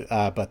portcullis,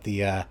 but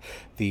the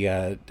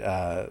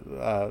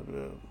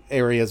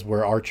areas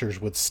where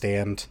archers would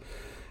stand.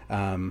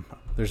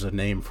 There's a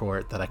name for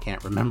it that I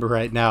can't remember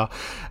right now,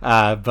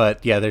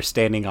 but yeah, they're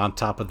standing on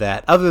top of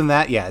that. Other than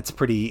that, yeah, it's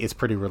pretty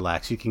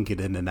relaxed. You can get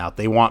in and out.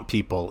 They want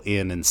people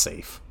in and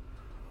safe.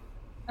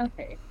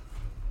 Okay.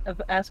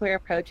 As we're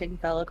approaching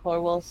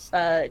Bellicor, we'll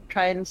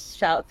try and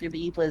shout through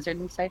the blizzard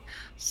and say,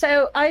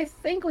 "So I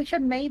think we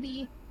should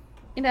maybe,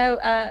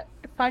 try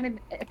and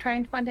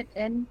find an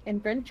inn in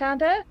Bryn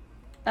Shander.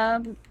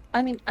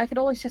 I mean, I could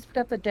always just put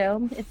up the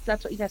dome if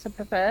that's what you guys would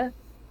prefer,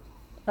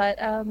 but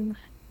I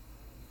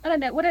don't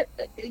know.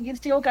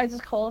 It's your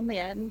guys' call in the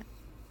end."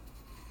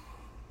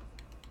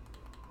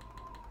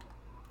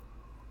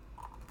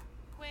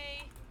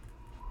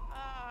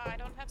 I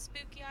don't have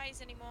spooky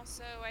eyes anymore,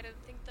 so I don't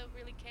think they'll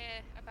really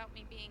care about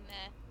me being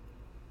there.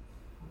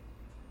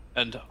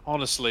 And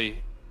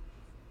honestly,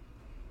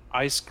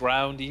 ice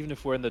ground, even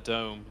if we're in the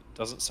dome,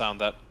 doesn't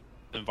sound that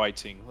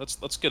inviting.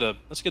 Let's get a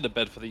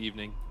bed for the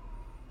evening.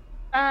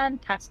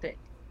 Fantastic.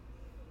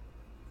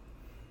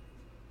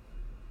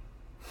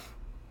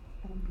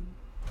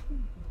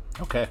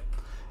 Okay.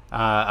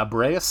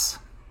 Abreus,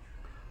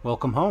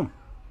 welcome home.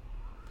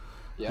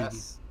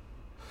 Yes.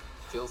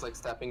 Feels like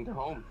stepping to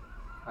home.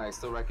 I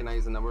still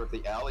recognize the number of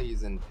the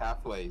alleys and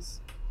pathways.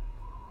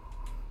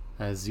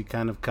 As you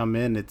kind of come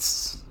in,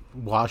 it's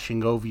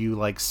washing over you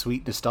like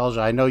sweet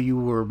nostalgia. I know you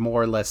were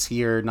more or less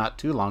here not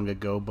too long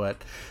ago,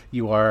 but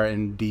you are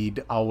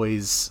indeed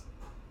always...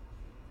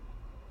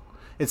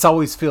 It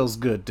always feels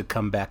good to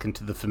come back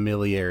into the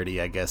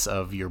familiarity, I guess,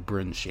 of your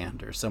Bryn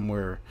Shander,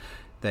 somewhere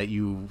that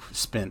you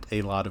spent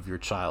a lot of your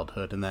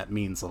childhood, and that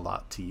means a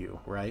lot to you,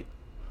 right?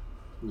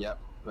 Yep.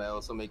 But it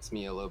also makes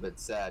me a little bit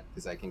sad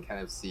because I can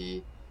kind of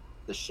see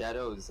the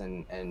shadows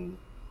and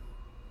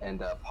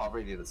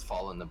poverty that's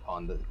fallen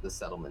upon the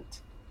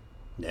settlement.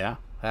 Yeah,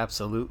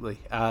 absolutely.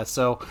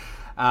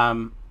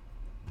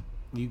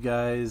 You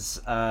guys,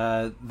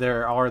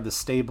 there are the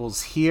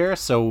stables here,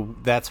 so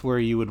that's where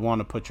you would want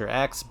to put your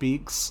axe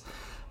beaks.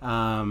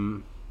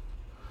 Gosh,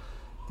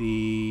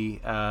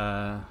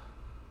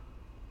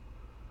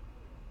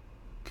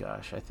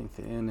 I think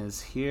the inn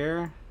is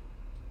here.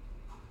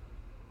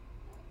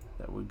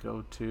 That would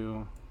go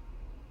to...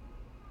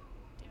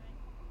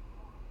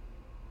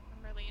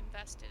 I'm really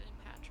invested in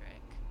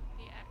Patrick,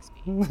 the axe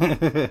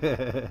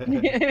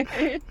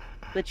beak.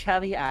 The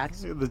chubby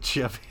axe. The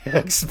chubby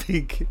axe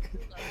beak.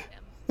 Love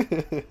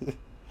him.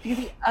 Do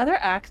the other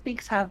axe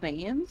beaks have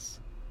names?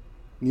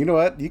 You know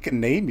what? You can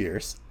name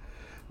yours.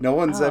 No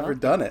one's ever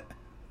done it.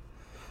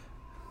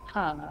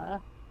 Huh.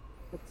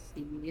 Let's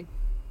see.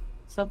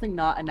 Something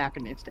not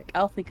anachronistic.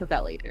 I'll think of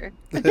that later.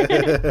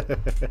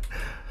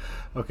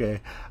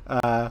 Okay.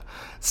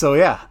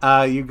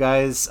 You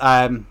guys,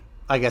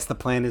 I guess the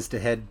plan is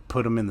to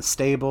put them in the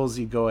stables.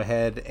 You go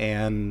ahead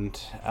and,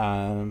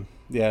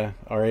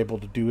 are able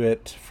to do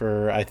it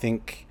for, I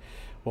think,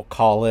 we'll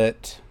call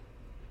it,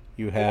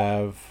 you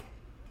have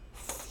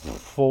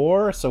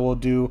 4, so we'll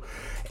do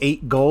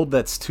 8 gold.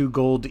 That's 2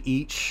 gold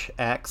each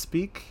axe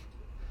beak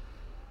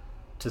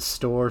to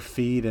store,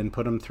 feed, and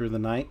put them through the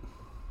night.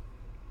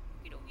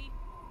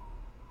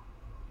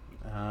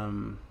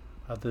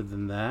 Other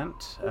than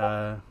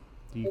that,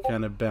 you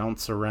kind of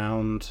bounce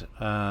around.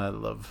 I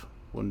love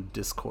when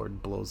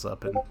Discord blows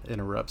up and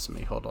interrupts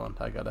me. Hold on,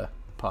 I gotta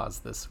pause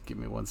this. Give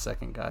me 1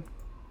 second, guys.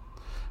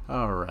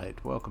 All right,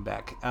 welcome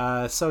back.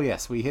 So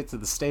yes, we hit to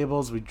the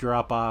stables. We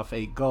drop off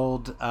 8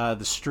 gold.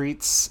 The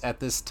streets at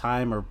this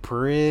time are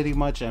pretty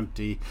much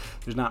empty.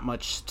 There's not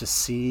much to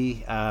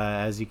see,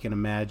 as you can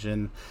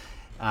imagine.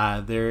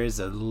 There is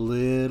a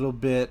little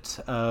bit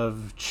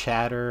of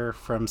chatter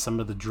from some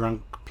of the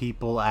drunk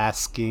people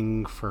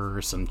asking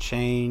for some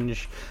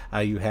change.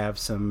 You have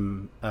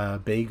some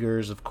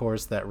beggars, of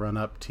course, that run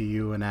up to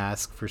you and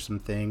ask for some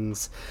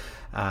things.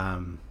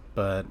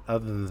 But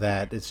other than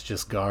that, it's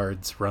just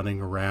guards running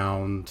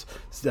around,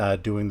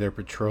 doing their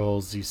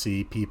patrols. You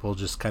see people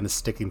just kind of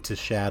sticking to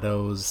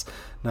shadows.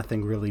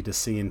 Nothing really to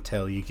see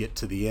until you get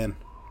to the inn.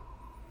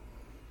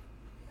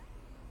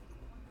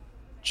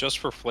 Just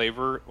for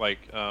flavor,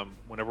 like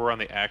whenever we're on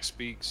the Axe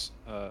Speaks,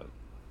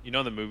 you know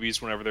in the movies,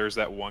 whenever there's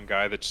that one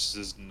guy that just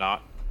does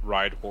not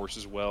ride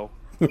horses well,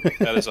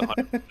 that is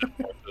 100%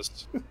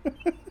 Morthus.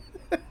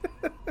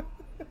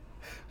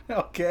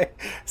 Okay,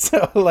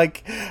 so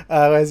like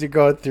as you're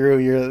going through,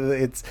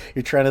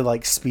 you're trying to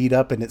like speed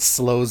up and it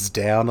slows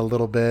down a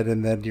little bit,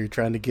 and then you're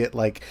trying to get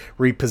like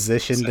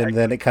repositioned, exactly. And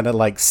then it kind of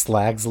like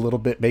slags a little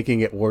bit, making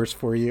it worse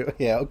for you.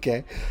 Yeah,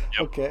 okay,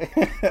 yep. Okay.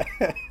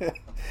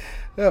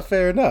 Yeah,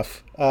 fair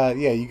enough. Yeah,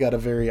 you got a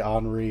very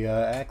ornery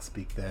axe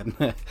speak then.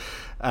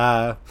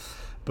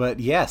 But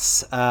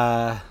yes,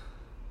 yeah,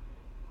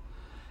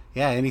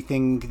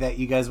 anything that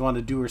you guys want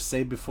to do or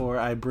say before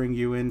I bring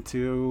you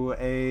into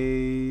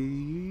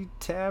a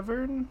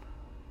tavern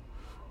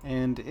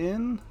and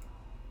inn?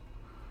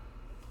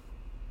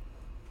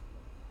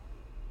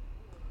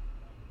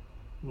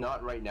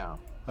 Not right now.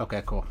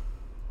 Okay, cool.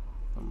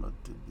 I'm going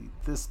to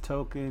delete this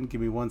token.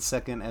 Give me 1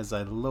 second as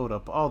I load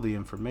up all the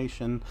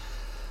information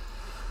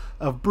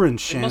of Bryn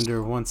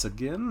Shander once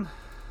again.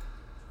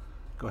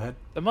 Go ahead.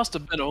 There must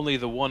have been only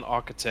the one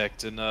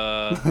architect in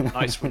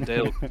Icewind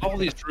Dale. All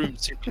these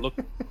rooms seem to look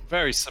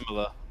very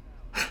similar.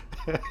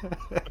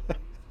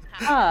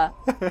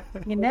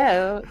 You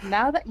know,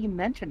 now that you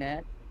mention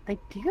it, they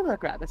do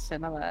look rather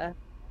similar.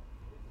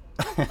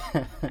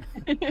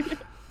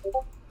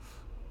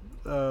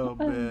 Oh,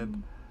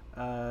 man.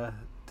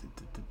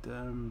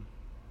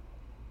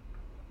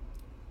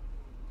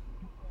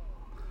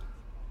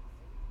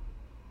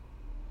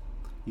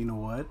 You know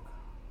what?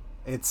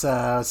 It's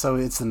so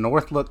it's the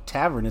Northlook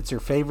Tavern. It's your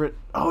favorite.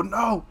 Oh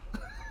no!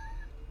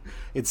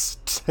 it's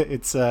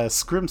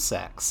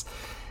Scrimsax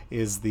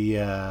is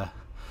the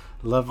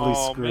lovely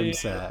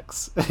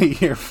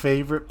Scrimsax, your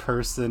favorite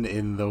person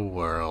in the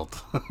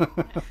world.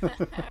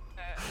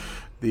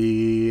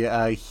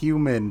 The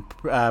human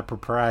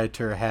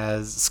proprietor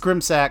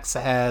Scrimsax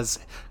has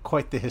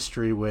quite the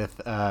history with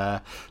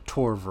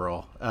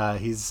Torvril.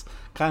 He's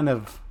kind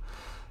of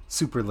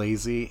super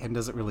lazy and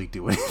doesn't really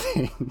do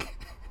anything.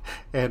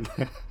 And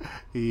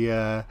he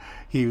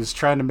was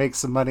trying to make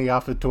some money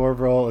off of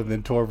Torvril, and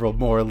then Torvril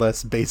more or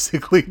less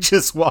basically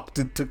just walked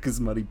and took his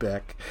money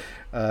back.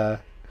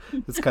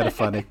 It's kind of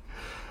funny.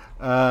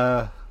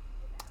 Yeah,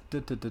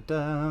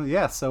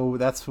 so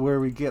that's where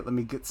we get. Let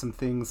me get some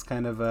things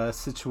kind of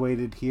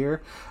situated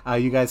here.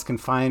 You guys can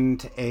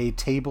find a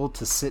table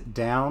to sit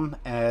down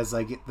as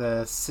I get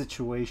the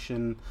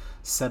situation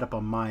set up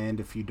on my end,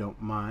 if you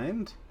don't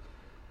mind.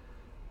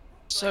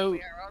 So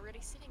we are already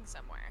sitting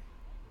somewhere.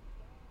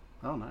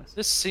 Oh, nice.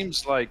 This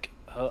seems like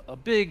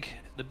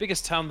the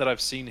biggest town that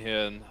I've seen here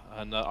in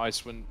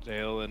Icewind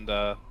Dale, and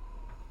I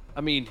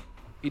mean,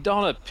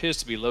 Idana appears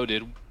to be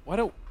loaded. Why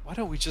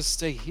don't we just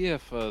stay here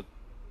for,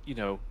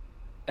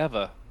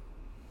 ever?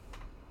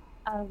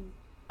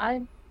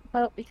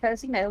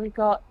 Because we've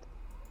got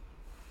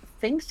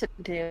things to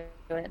do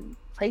and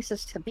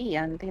places to be,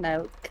 and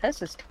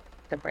curses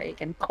to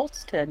break and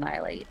cults to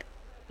annihilate.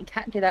 You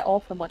can't do that all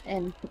from one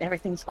end.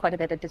 Everything's quite a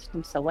bit of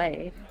distance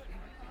away.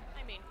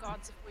 I mean,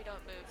 gods, if we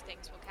don't move,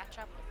 things will catch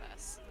up with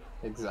us.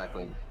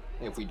 Exactly.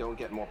 If we don't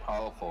get more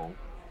powerful,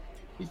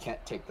 we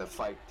can't take the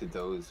fight to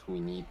those we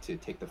need to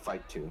take the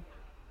fight to.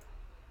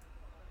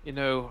 I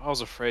was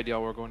afraid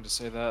y'all were going to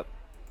say that.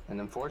 And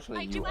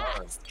unfortunately, you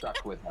are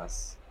stuck with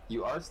us.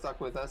 You are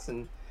stuck with us,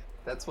 and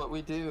that's what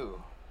we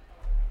do.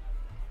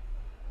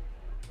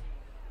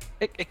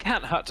 It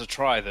can't hurt to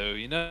try, though,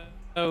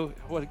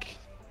 What?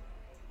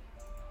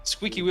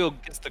 Squeaky wheel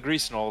gets the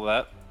grease and all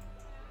that.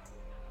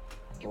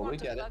 If you want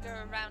to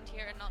bugger around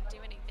here and not do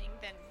anything,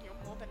 then you're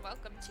more than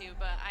welcome to,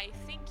 but I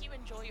think you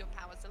enjoy your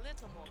powers a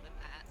little more than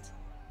that.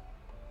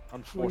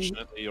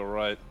 Unfortunately, you're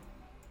right.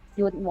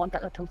 You wouldn't want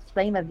that little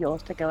flame of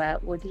yours to go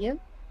out, would you?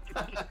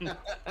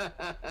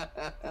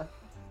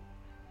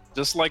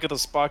 Just like the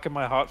spark in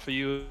my heart for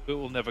you, it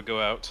will never go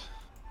out.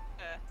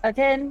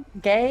 Again,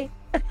 gay.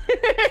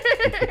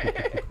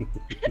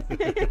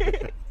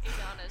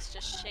 Idana's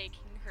just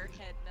shaking her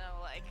head no,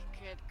 like,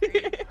 good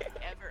grief,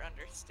 ever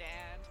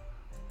understand.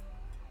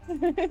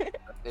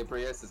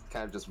 Abrius is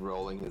kind of just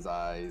rolling his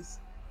eyes.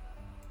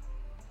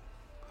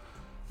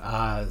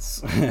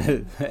 As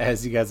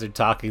you guys are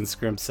talking,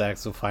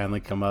 Scrimsax will finally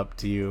come up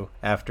to you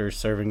after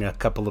serving a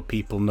couple of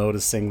people,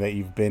 noticing that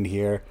you've been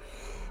here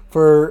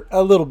for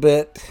a little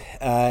bit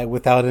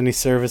without any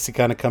service. He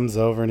kind of comes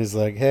over and he's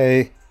like,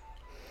 "Hey,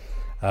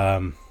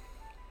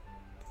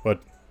 what?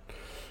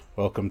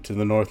 Welcome to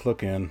the North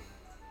Look Inn.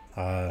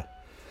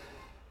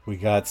 We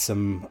got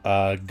some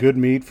good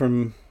meat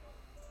from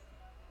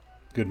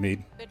Good Meat.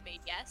 Good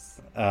meat, yes.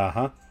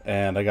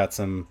 And I got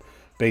some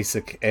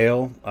basic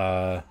ale.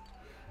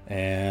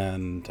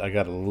 And I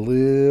got a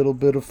little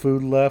bit of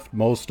food left.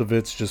 Most of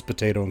it's just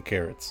potato and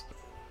carrots.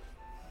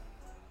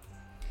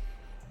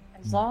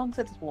 As long as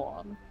it's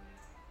warm.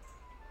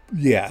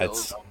 Yeah, So-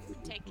 it's.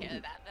 Take care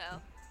of that,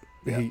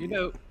 though. You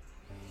know,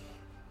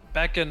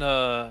 back in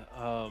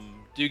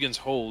Dugan's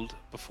Hold,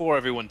 before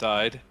everyone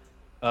died,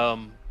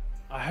 I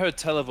heard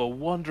tell of a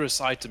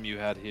wondrous item you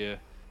had here.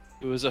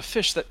 It was a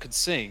fish that could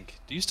sing.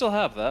 Do you still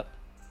have that?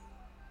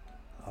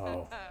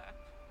 Oh.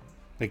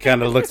 He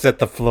kind of looks at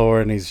the floor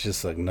and he's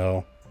just like,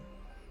 no.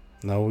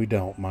 No, we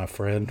don't, my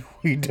friend.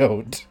 We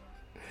don't.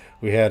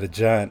 We had a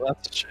giant. Well,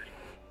 that's a shame.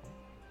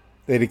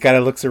 Then he kind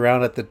of looks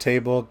around at the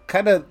table,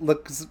 kind of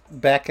looks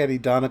back at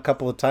Idana a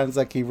couple of times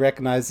like he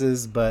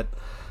recognizes, but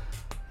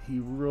he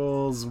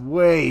rolls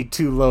way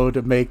too low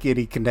to make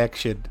any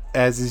connection.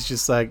 As he's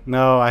just like,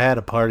 no, I had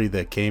a party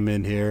that came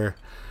in here.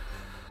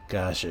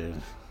 Gosh,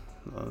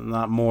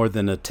 not more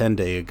than a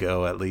 10-day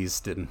ago at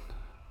least, and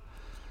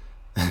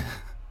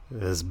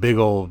this big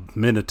old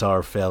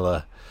Minotaur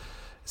fella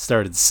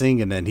started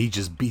singing and he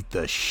just beat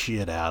the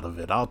shit out of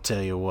it. I'll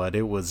tell you what,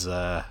 it was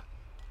a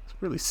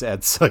really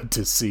sad sight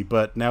to see.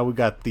 But now we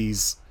got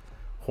these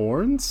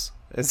horns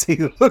as he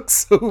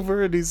looks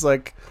over and he's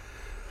like,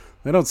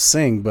 they don't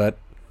sing, but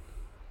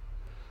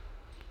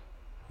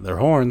they're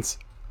horns.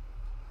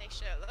 They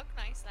sure look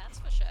nice, that's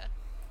for sure.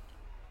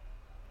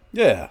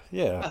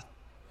 Yeah.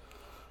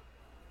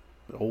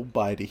 Old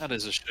Bitey. That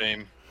is a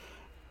shame.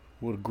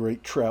 What a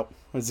great trout.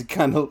 As he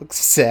kind of looks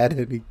sad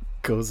and he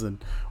goes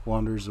and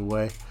wanders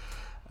away,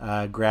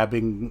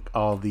 grabbing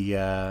all the.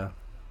 Oh,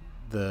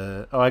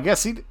 I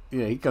guess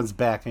he comes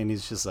back and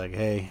he's just like,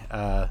 hey,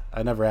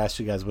 I never asked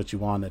you guys what you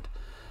wanted.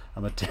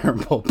 I'm a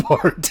terrible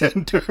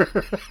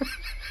bartender.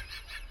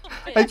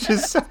 I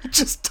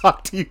just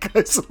talked to you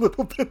guys a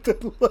little bit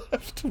then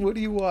left. What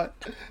do you want?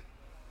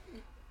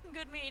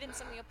 Good meat and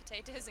some of your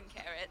potatoes and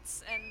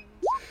carrots, and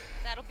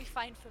that'll be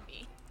fine for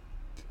me.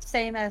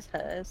 Same as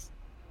hers.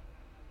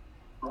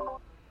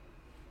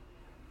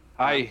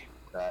 Hi.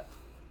 That.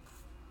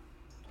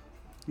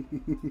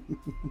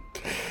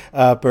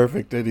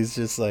 Perfect. And he's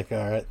just like,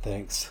 all right,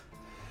 thanks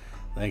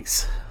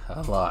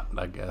a lot,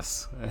 I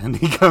guess. And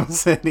he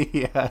comes in,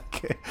 he kind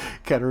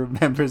of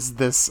remembers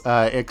this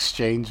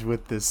exchange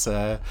with this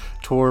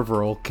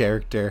Torval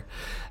character.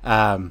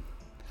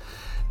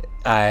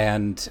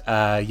 And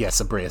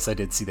yes, Abreus, I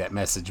did see that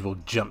message. We'll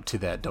jump to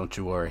that, don't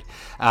you worry.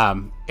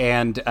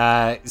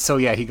 So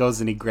yeah, he goes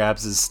and he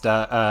grabs his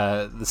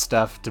the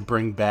stuff to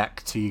bring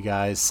back to you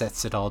guys,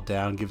 sets it all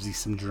down, gives you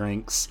some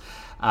drinks.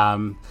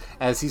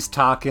 As he's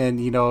talking,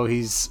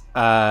 he's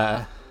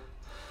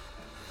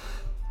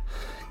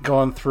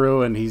going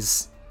through and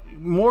he's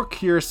more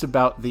curious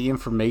about the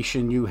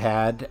information you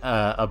had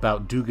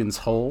about Dugan's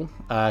Hole,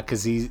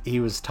 because he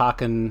was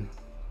talking.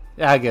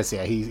 I guess,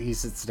 yeah, he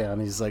sits down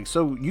and he's like,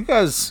 so you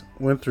guys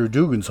went through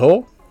Dugan's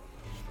Hole?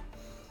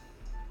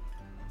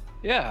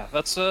 Yeah,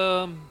 that's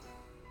not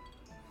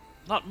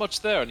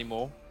much there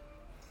anymore.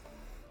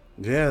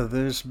 Yeah,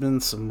 there's been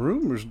some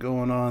rumors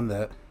going on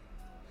that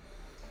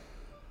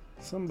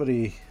some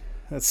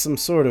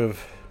sort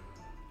of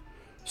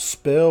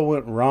spell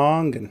went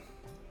wrong and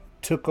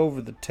took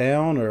over the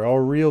town, or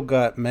Aurel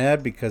got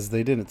mad because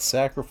they didn't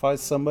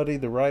sacrifice somebody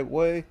the right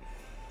way.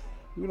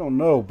 We don't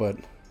know, but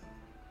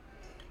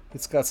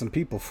it's got some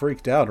people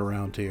freaked out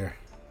around here.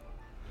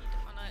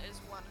 Idana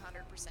is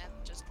 100%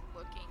 just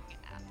looking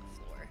at the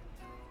floor.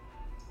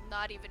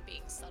 Not even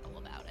being subtle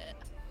about it.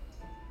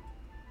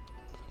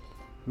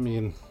 I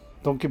mean,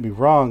 don't get me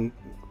wrong,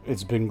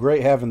 it's been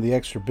great having the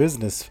extra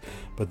business,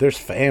 but there's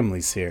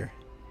families here.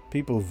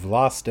 People have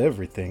lost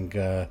everything.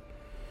 For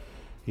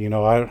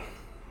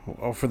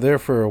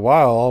a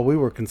while, all we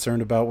were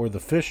concerned about were the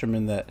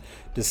fishermen that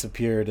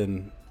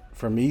disappeared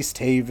from East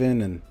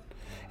Haven,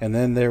 and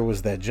then there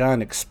was that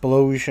giant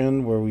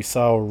explosion where we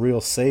saw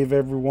Aurel save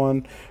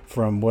everyone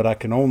from what I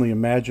can only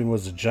imagine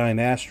was a giant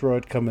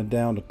asteroid coming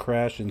down to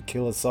crash and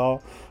kill us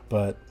all.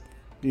 But,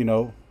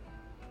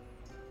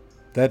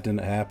 that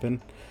didn't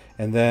happen.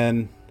 And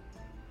then,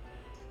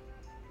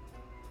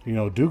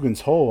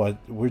 Dugan's Hole,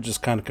 we're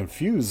just kind of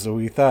confused. So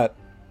we thought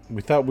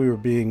we were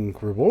being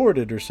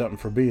rewarded or something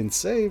for being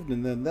saved,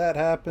 and then that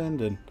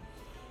happened, and,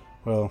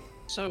 well...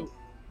 So,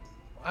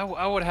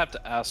 I would have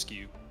to ask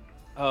you,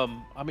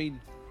 I mean,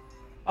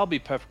 I'll be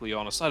perfectly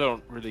honest, I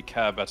don't really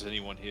care about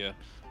anyone here,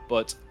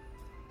 but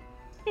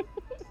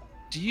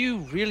do you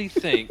really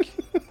think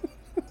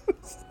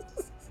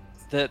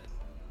that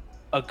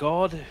a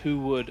god who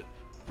would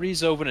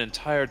freeze over an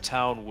entire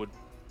town would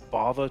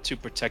bother to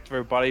protect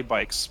everybody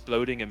by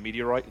exploding a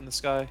meteorite in the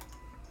sky?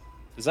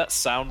 Does that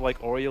sound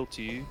like Oriel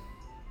to you?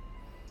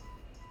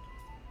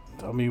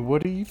 I mean,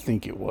 what do you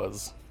think it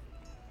was?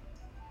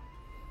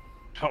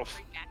 Oh,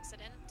 Freak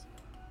accident.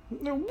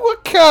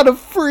 What kind of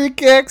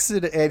freak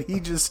accident? And he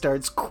just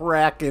starts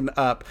cracking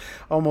up,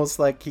 almost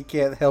like he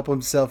can't help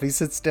himself. He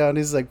sits down.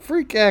 He's like,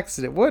 "Freak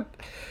accident? What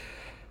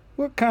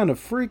kind of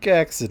freak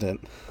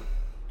accident?"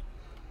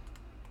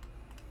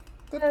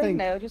 That You thing.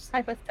 know, just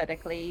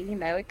hypothetically,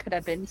 it could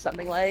have been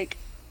something like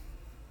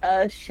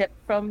a ship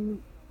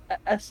from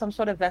some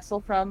sort of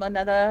vessel from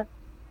another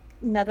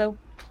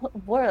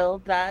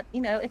world that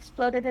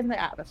exploded in the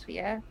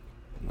atmosphere.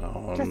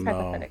 Oh Just no.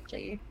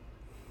 hypothetically.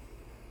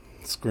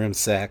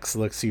 Scrimsax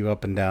looks you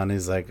up and down.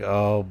 He's like,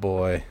 "Oh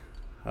boy,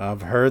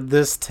 I've heard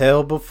this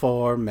tale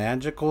before.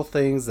 Magical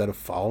things that have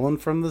fallen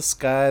from the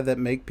sky that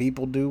make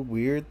people do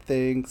weird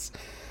things.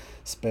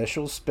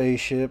 Special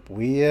spaceship.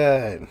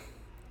 I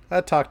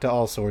talked to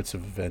all sorts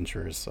of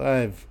adventurers.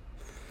 I've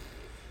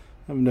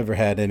never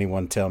had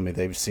anyone tell me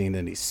they've seen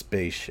any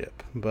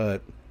spaceship,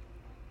 but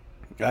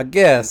I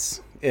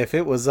guess if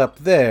it was up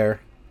there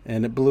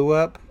and it blew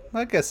up,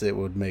 I guess it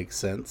would make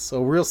sense.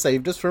 So Real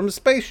saved us from a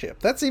spaceship.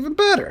 That's even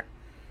better."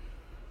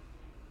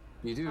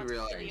 You do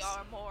realize. Really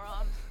are a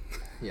moron.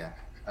 Yeah,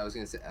 I was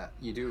gonna say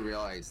you do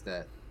realize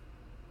that,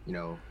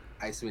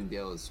 Icewind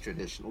Dale is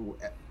traditional.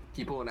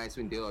 People in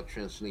Icewind Dale are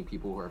traditionally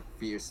people who are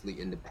fiercely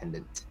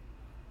independent,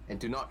 and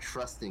do not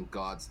trust in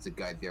gods to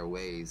guide their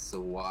ways. So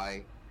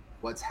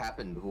what's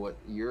happened? What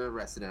you're a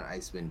resident of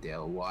Icewind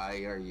Dale?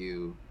 Why are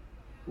you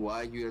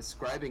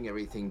ascribing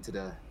everything to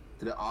the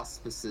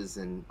auspices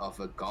of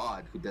a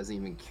god who doesn't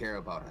even care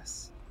about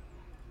us?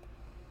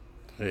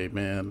 Hey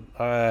man,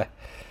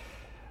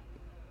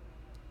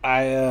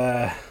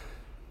 I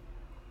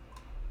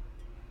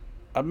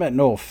meant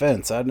no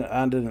offense. I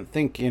didn't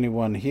think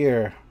anyone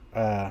here.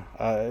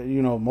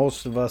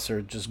 Most of us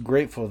are just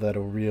grateful that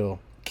Oriel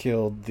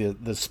killed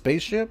the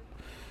spaceship.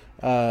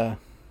 But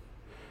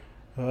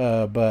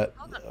Hold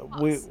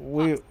on, we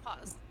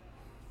pause.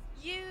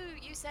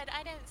 You said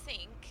I don't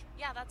think.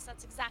 Yeah, that's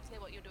exactly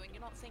what you're doing.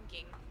 You're not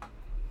thinking.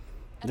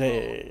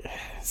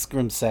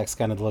 Scrimsax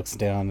kind of looks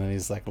down and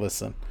he's like,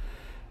 "Listen,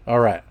 all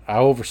right, I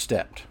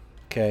overstepped.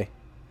 Okay.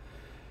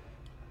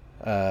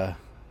 I've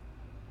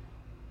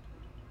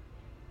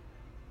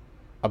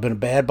been a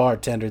bad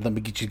bartender. Let me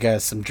get you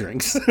guys some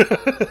drinks."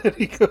 And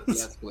he goes,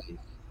 Yes, please.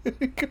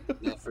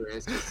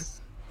 Nepharius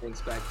just thinks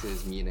back to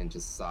his meat and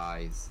just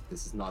sighs.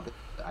 This is not the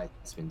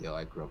Icewind Dale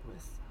I grew up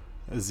with.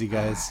 as he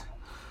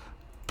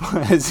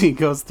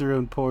goes through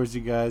and pours you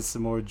guys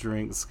some more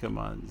drinks. Come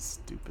on, you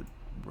stupid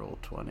roll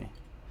 20. I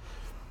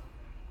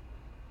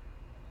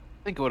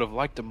think I would have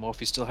liked him more if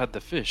he still had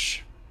the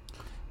fish.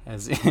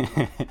 As he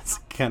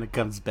kind of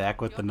comes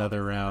back with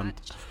another round.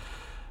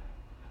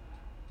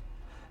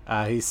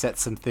 He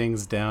sets some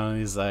things down and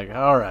he's like,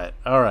 all right.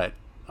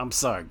 I'm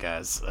sorry,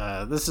 guys.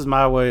 This is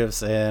my way of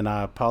saying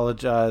I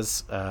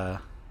apologize. I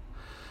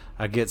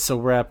get so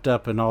wrapped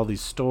up in all these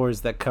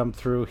stories that come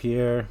through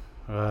here.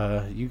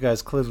 You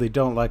guys clearly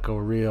don't like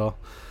Oriel.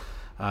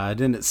 I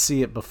didn't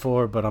see it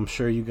before, but I'm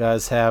sure you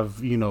guys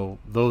have,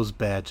 those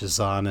badges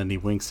on. And he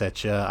winks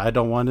at you. I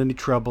don't want any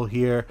trouble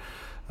here.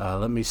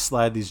 Let me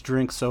slide these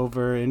drinks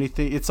over.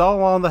 Anything. It's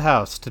all on the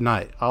house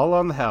tonight. All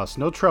on the house.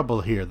 No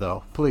trouble here,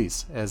 though.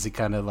 Please. As he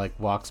kind of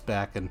walks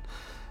back and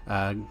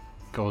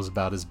goes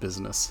about his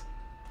business.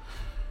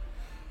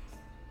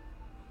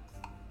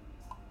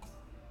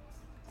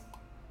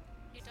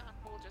 Idana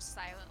will just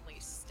silently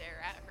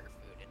stare at her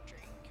food and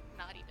drink,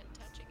 not even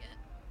touching it.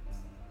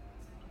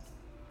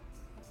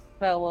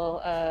 Vel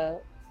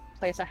will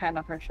place a hand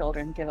on her shoulder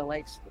and give a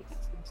light squeeze.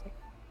 And say,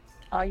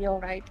 "Are you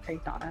alright,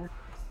 Idana?"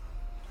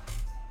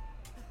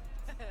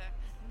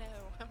 No,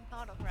 I'm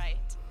not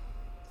alright.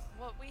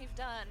 What we've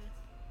done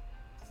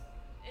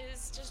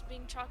is just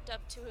being chalked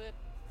up to a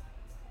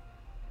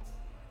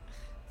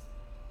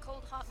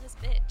cold, heartless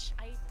bitch.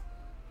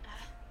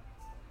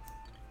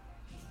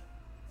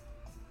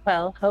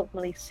 Well,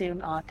 hopefully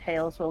soon our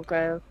tails will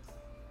grow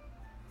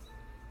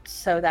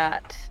so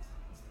that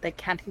they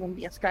can't even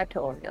be ascribed to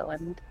Oriel,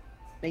 and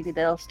maybe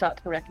they'll start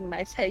to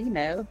recognize, hey,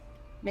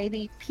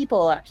 maybe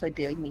people are actually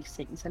doing these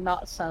things and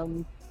not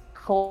some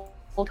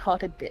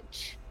cold-hearted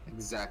bitch.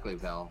 Exactly,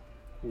 Val.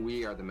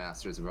 We are the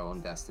masters of our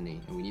own destiny,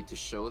 and we need to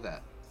show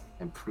that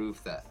and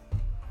prove that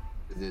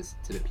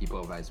to the people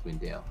of Icewind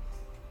Dale.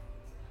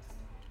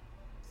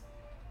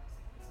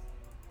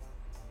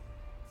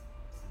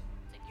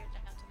 Figured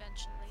it out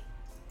eventually.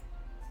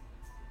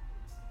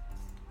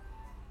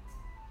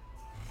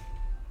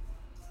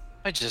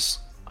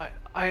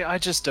 I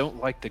just don't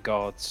like the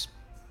gods.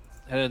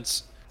 And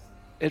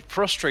it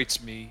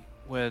frustrates me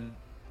when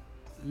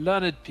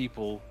learned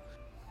people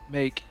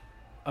make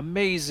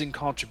amazing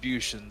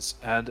contributions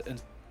and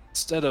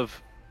instead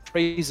of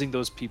praising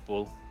those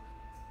people,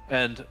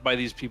 and by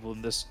these people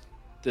in this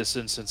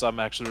instance I'm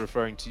actually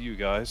referring to you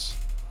guys,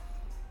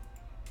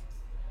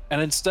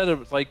 and instead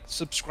of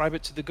subscribe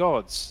it to the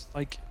gods,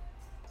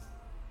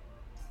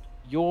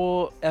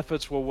 your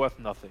efforts were worth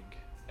nothing,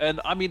 And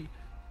I mean,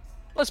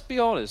 let's be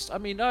honest. I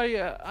mean,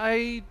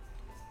 I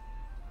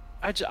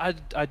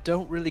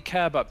don't really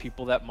care about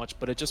people that much,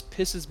 but it just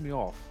pisses me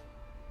off.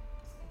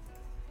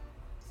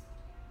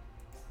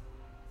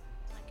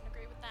 I can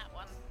agree with that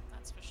one.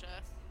 That's for sure.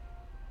 And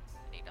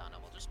Idana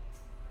will just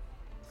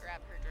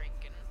grab her drink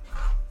and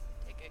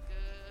take a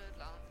good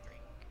long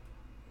drink.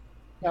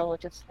 They'll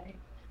just say,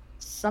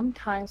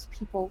 sometimes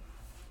people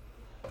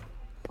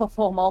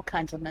perform all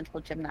kinds of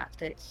mental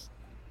gymnastics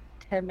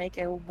to make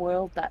a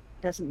world that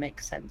doesn't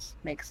make sense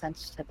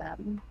to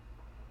them.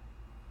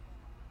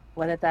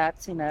 Whether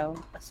that's,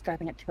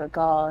 ascribing it to a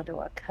god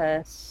or a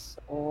curse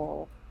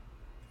or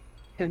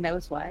who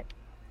knows what.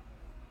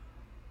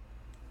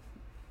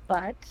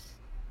 But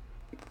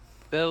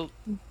Bill,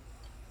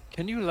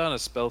 can you learn a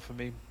spell for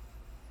me?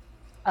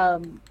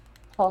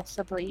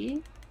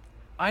 possibly.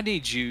 I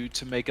need you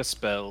to make a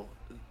spell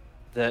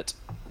that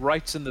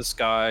writes in the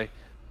sky,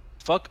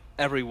 fuck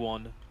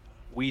everyone,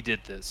 we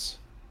did this.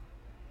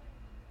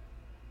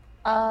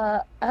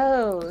 Oh,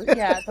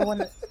 yeah, the one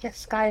that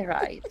just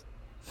skywrite.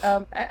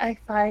 If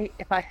I,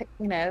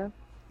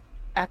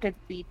 after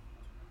we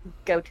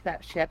go to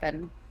that ship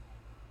and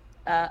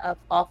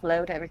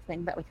offload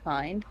everything that we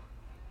find,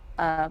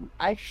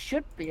 I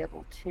should be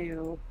able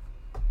to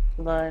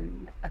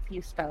learn a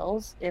few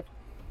spells if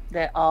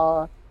there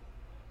are,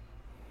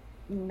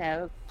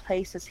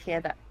 places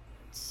here that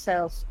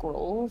sell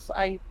scrolls.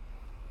 I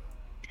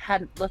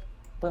hadn't looked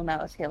when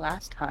I was here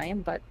last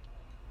time, but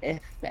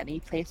if any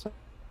place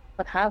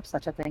would have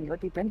such a thing, it would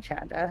be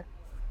Brimchanda.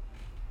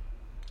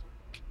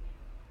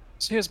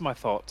 So here's my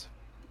thought.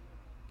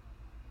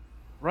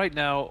 Right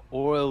now,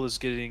 Oil is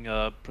getting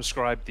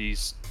prescribed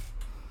these,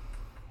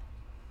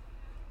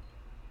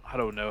 I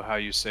don't know how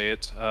you say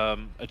it,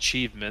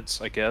 achievements,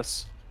 I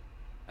guess.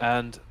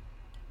 And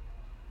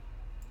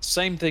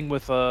same thing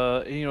with,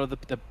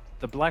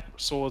 the Black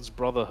Swords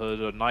Brotherhood,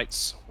 or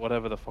Knights,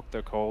 whatever the fuck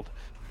they're called.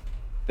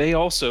 They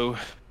also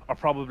are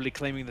probably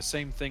claiming the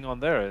same thing on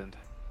their end.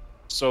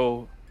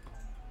 So,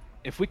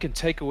 if we can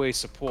take away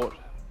support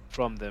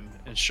from them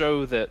and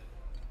show that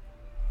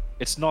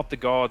it's not the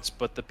gods,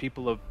 but the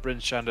people of Bryn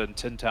Shanda and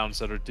Tin Towns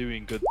that are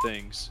doing good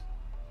things,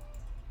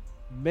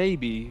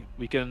 maybe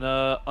we can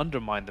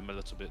undermine them a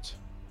little bit.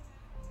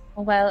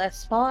 Well,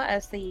 as far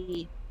as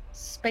the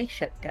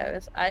spaceship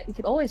goes, you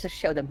could always just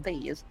show them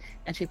these,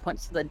 and she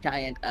points to the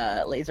giant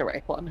laser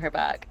rifle on her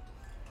back.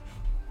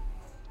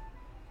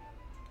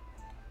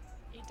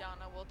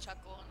 Idana will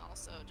chuckle and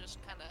also just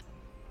kind of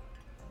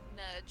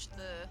nudge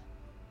the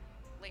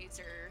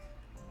laser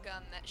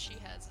gun that she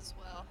has as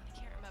well. I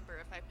can't remember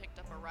if I picked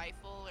up a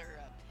rifle or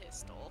a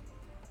pistol.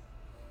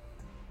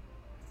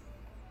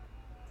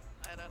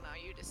 I don't know.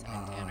 You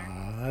decide,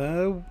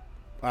 Tanner.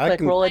 I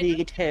can roll a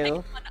Pick D2.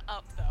 one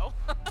up though.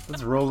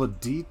 Let's roll a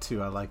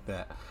D2. I like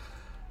that.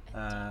 A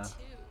D2.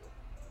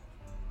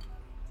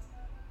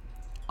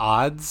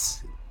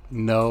 Odds,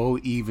 no.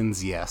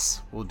 Evens,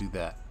 yes. We'll do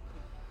that.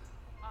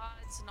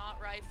 Odds, not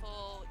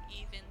rifle.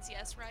 Evens,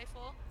 yes,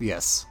 rifle.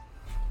 Yes.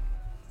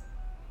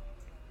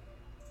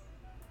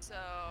 So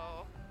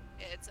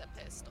it's a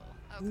pistol.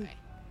 Okay.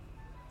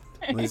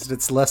 At least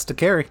it's less to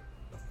carry.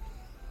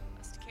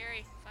 Less to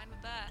carry. Fine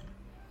with that.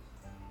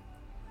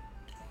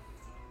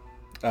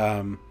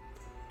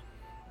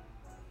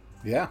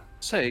 Yeah.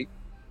 Say,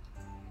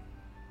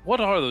 what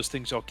are those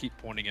things y'all keep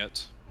pointing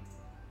at?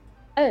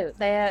 Oh,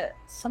 they're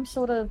some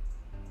sort of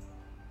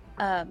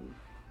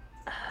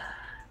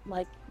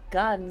like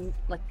gun,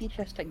 like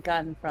futuristic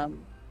gun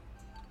from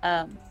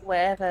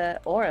wherever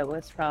Aura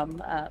was from.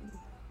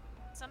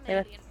 Some They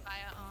were- alien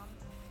firearm.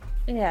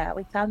 Yeah,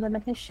 we found them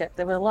in his ship.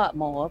 There were a lot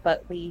more,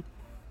 but we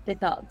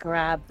did not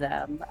grab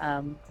them.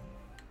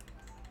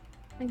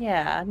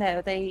 Yeah,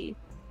 no, they're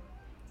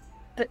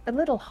a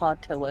little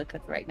hard to work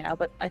with right now,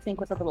 but I think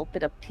with a little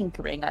bit of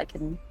tinkering, I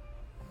can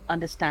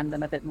understand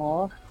them a bit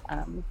more.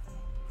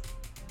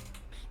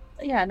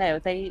 Yeah, no,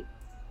 they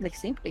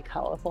seem to be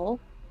powerful.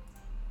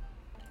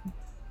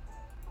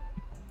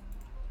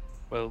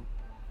 Well,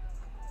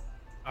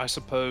 I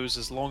suppose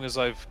as long as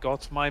I've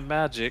got my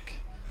magic,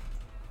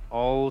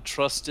 I'll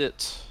trust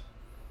it.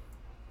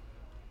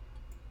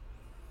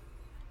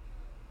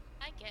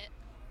 I get.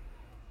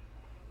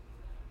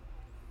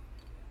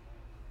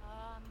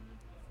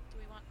 Do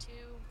we want to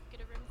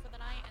get a room for the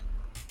night and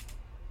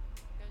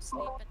go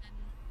sleep and then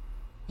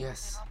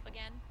Yes. head off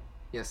again?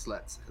 Yes,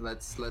 let's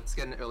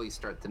get an early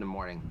start to the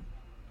morning.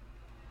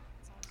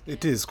 Sounds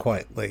It good. is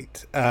quite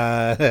late.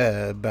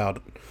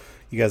 About,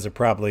 you guys are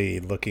probably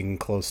looking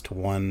close to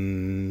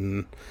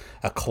 1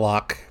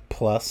 o'clock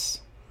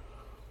plus.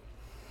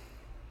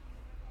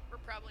 We're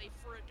probably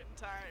friggin'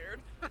 tired.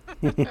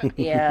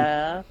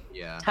 Yeah,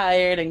 Yeah.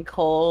 tired and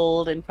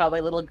cold, and probably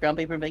a little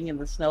grumpy from being in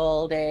the snow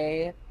all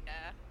day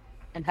Yeah.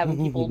 and having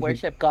people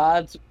worship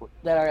gods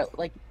that are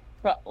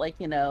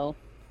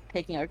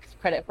taking our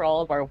credit for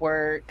all of our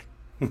work.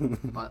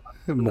 On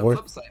the More.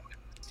 flip side,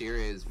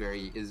 Mysteria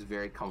is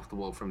very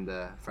comfortable from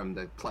the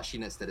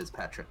plushiness that is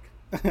Patrick.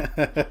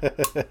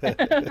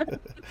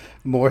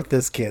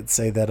 Morthus can't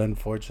say that,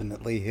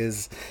 unfortunately.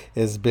 His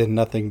has been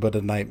nothing but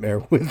a nightmare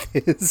with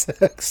his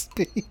axe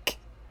speak.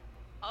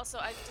 Also,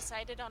 I've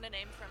decided on a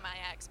name for my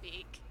axe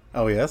beak.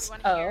 Oh, yes? You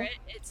want to hear Oh. it?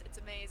 It's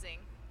amazing.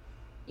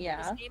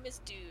 Yeah, His name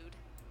is Dude.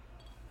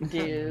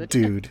 dude.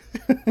 Dude.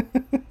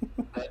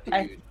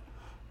 Dude.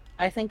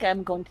 I think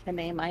I'm going to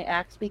name my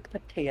axe beak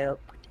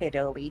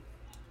Potatoey.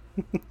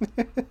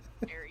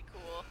 Very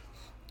cool.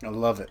 I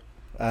love it.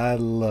 I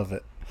love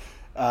it.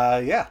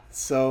 Yeah,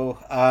 so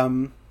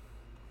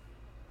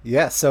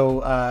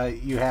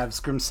you have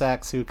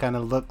Scrimsax, who kind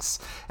of looks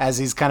as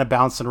he's kind of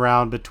bouncing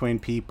around between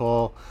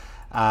people,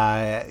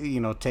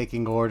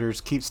 taking orders,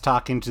 keeps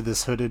talking to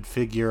this hooded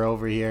figure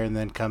over here, and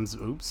then comes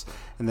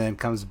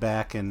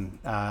back and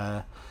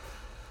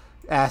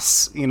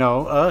asks,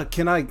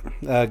 can I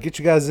get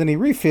you guys any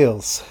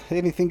refills?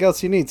 Anything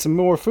else you need? Some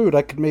more food?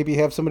 I could maybe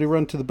have somebody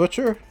run to the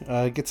butcher,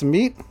 get some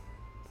meat.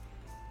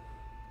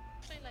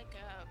 Actually, like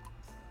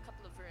a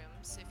couple of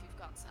rooms if you've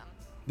got some.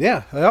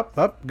 Yeah, yep,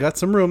 got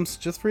some rooms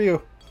just for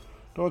you.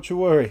 Don't you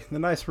worry. The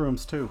nice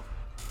rooms, too.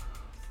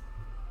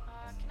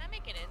 Can I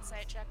make an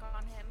insight check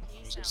on him?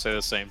 He sounds Say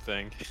the same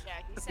thing. Yeah,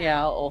 he sounds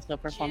Yeah, I'll also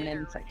perform an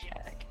jittery. insight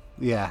check.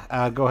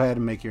 Yeah, go ahead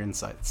and make your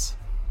insights.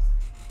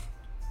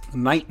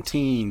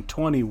 19,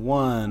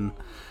 21,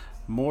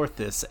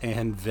 Morthus,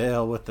 and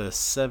Vale with a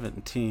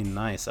 17.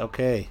 Nice,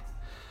 okay.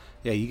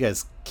 Yeah, you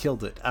guys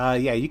killed it.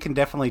 Yeah, you can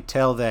definitely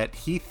tell that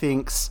he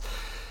thinks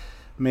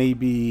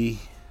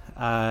maybe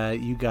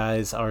you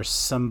guys are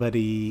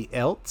somebody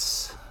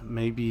else,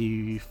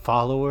 maybe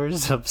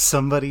followers of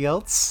somebody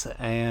else,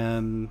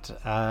 and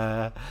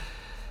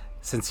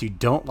since you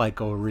don't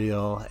like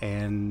O'Reilly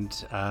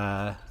and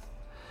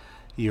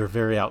you're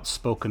very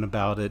outspoken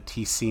about it,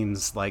 he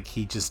seems like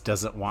he just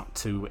doesn't want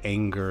to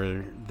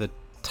anger the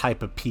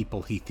type of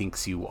people he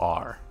thinks you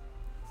are.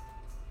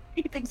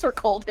 He thinks we're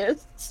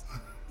cultists.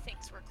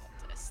 Thinks we're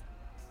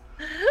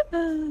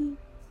cultists.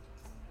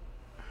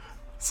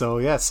 So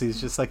yes,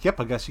 he's just like, "Yep,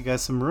 I got you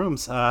guys some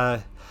rooms."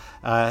 And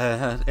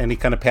he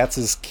kind of pats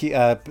his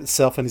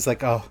self, and he's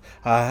like, "Oh,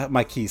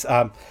 my keys.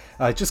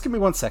 Just give me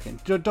 1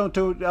 second.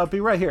 Don't. I'll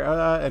be right here."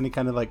 And he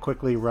kind of like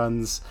quickly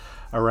runs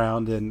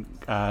around and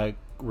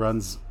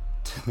runs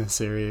to this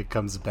area,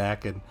 comes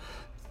back and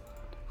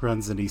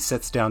runs, and he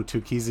sets down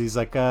 2 keys. He's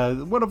like,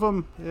 "One of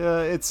them,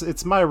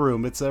 it's my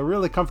room. It's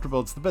really comfortable.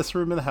 It's the best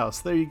room in the house.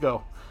 There you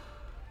go."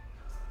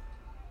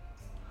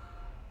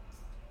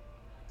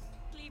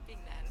 Sleeping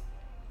then.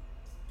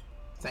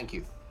 Thank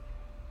you.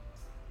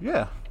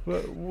 Yeah.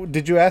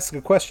 Did you ask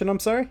a question? I'm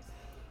sorry.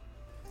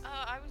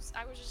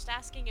 I was just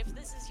asking if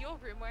this is your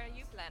room. Where are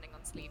you planning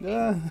on sleeping?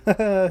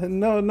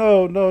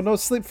 No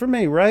sleep for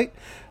me, right?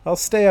 I'll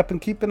stay up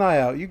and keep an eye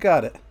out. You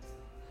got it.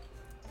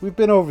 We've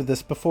been over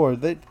this before.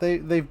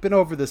 They've been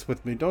over this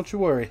with me. Don't you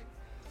worry.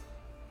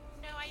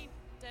 No, I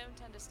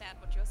don't understand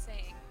what you're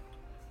saying.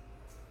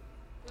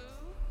 Who?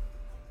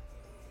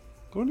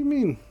 What do you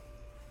mean?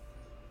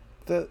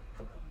 The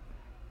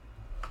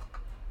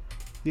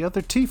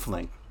other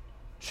tiefling.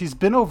 She's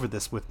been over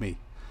this with me.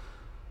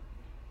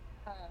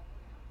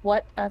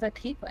 What other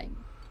tiefling?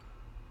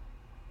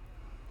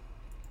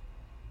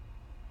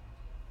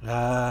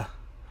 And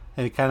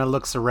he kind of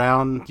looks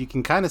around. You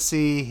can kind of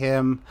see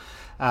him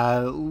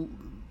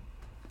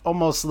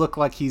almost look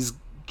like he's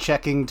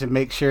checking to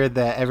make sure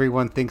that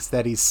everyone thinks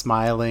that he's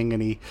smiling,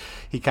 and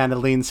he kind of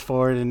leans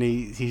forward, and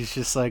he's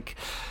just like,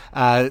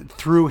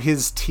 through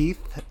his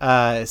teeth,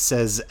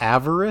 says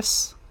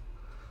avarice.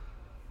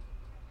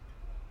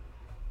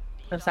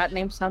 Does that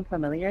name sound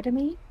familiar to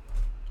me?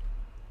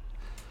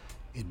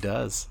 It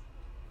does.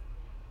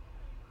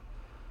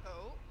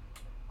 Oh.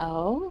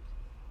 Oh?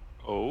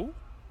 Oh?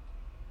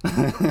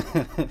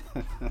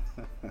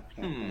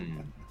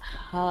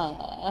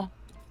 Huh.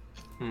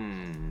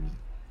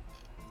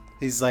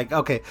 He's like,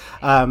 okay,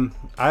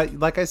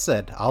 like I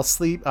said, I'll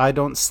sleep. I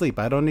don't sleep.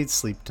 I don't need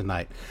sleep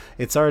tonight.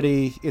 It's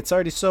already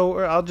so.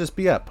 I'll just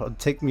be up. I'll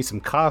take me some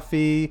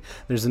coffee.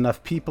 There's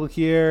enough people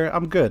here.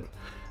 I'm good.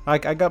 I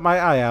got my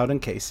eye out in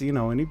case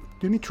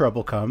any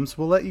trouble comes.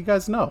 We'll let you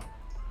guys know.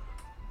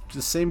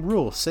 Just same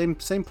rule, same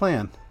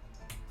plan.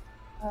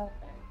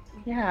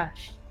 Yeah,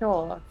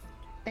 sure.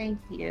 Thank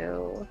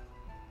you.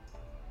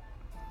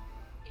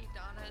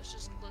 Idana is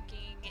just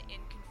looking in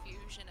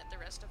confusion at the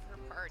rest of her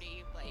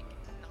party, like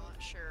not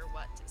sure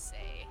what to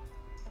say.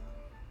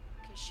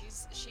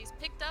 Cause she's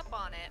picked up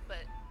on it,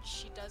 but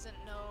she doesn't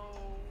know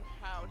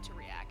how to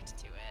react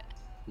to it.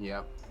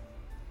 Yep.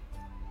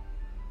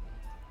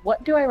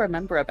 What do I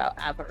remember about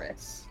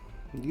avarice?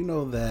 You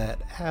know that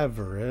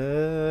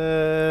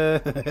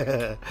avarice.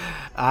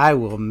 I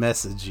will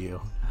message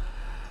you.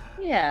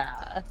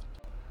 Yeah.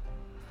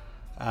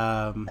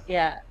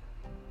 Yeah.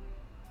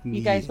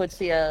 You guys would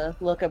see a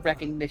look of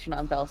recognition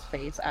on Belle's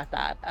face at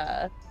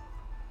that,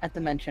 at the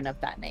mention of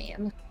that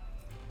name.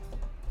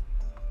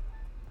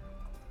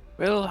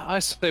 Well, I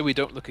say we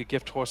don't look a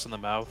gift horse in the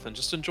mouth and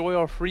just enjoy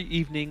our free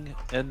evening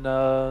in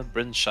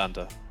Bryn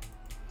Shanda.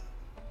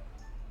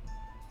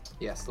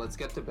 Yes, let's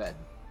get to bed.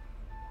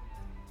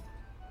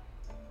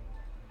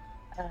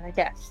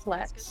 Yes, Let's go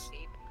let's.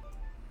 sleep.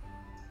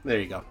 There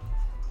you go.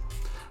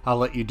 I'll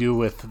let you do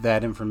with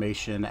that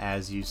information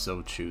as you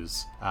so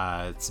choose.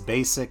 It's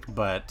basic,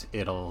 but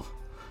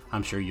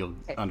I'm sure you'll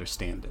Okay.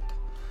 understand it.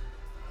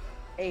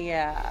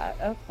 Yeah,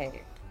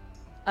 okay.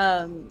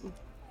 Um,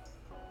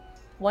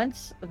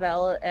 Once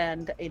Vel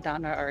and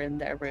Idana are in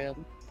their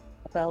room,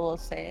 Vel will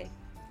say,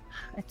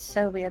 "It's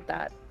so weird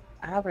that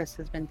Avarice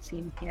has been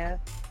seen here.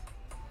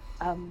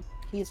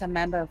 He's a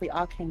member of the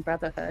Arcane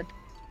Brotherhood.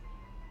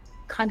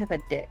 Kind of a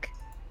dick.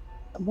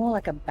 More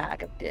like a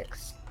bag of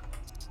dicks."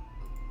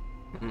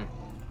 Hmm. Okay.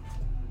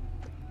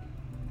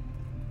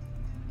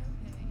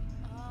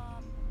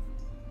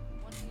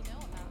 What do you know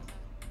about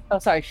her? Oh,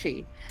 sorry,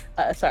 she.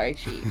 Sorry,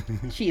 she.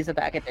 She's a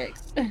bag of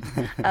dicks.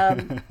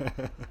 Um,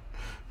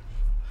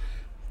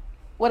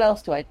 what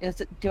else do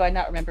I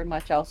not remember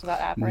much else about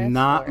Avarice,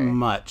 Not or?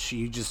 much.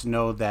 You just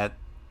know that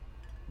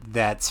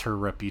that's her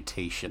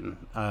reputation.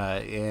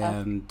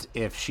 And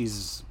if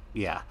she's,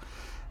 yeah.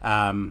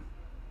 Um,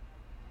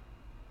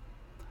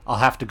 I'll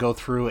have to go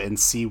through and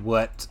see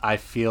what I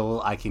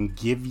feel I can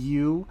give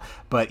you.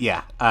 But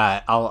yeah,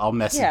 I'll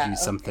message Yeah, you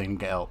okay.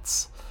 something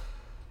else.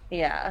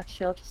 Yeah,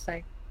 she'll just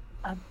say,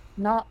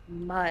 not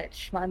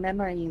much. My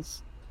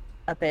memory's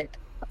a bit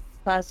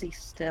fuzzy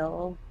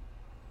still.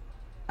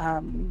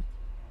 Um,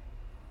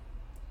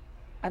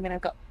 I mean,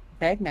 I've got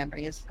vague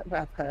memories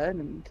of her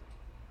and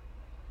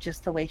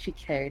just the way she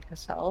carried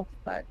herself,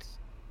 but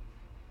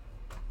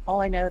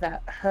all I know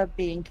that her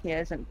being here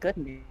isn't good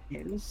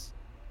news.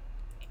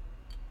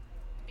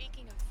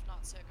 Speaking of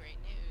not so great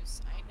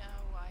news, I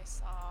know I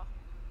saw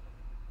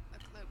a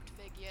cloaked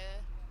figure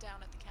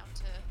down at the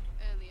counter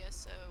earlier,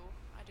 so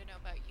I don't know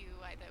about you.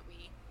 Either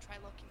we try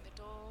locking the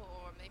door,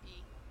 or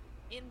maybe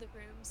in the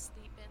room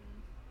sleep in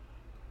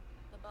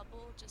the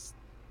bubble, just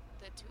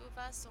the two of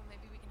us, or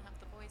maybe we can have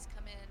the boys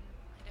come in.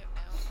 I don't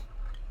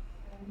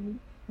know.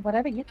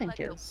 Whatever you I feel think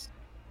like is.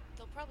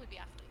 they'll probably be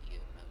after you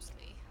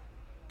mostly.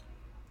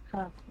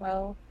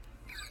 Well,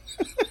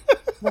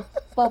 the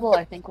bubble,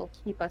 I think, will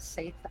keep us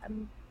safe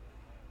then.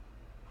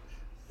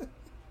 Alright,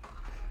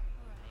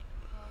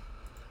 well,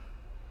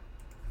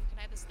 we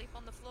can either sleep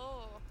on the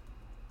floor or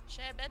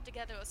share a bed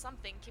together or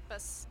something, keep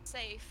us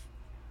safe.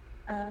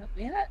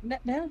 Yeah,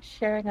 no,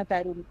 sharing a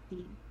bed wouldn't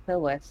be the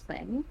worst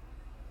thing.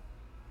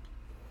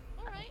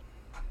 Alright.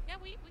 Yeah,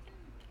 we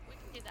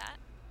can do that.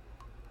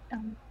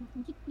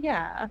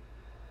 Yeah.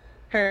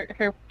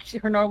 Her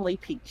normally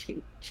pink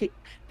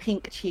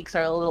cheeks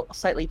are a little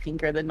slightly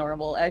pinker than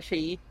normal as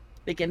she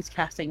begins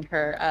casting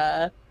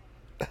her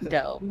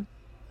dome.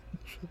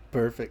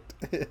 Perfect.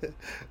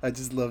 I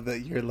just love that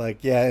you're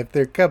like, yeah, if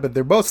they're coming,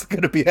 they're mostly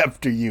going to be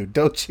after you,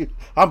 don't you?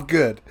 I'm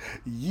good.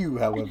 You,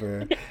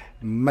 however,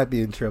 might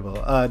be in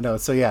trouble. No,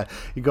 so yeah,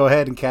 you go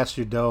ahead and cast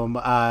your dome.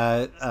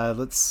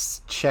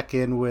 Let's check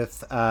in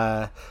with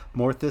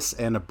Morthus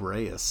and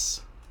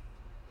Abreus.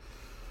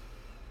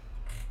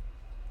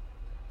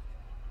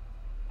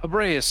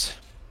 Abreus,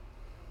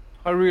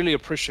 I really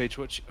appreciate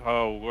what you...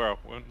 Oh, well,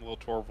 went a little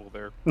Torval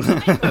there.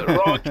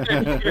 Wrong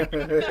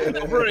character.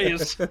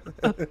 Abreus.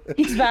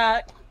 He's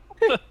back.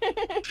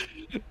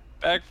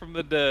 Back from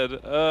the dead.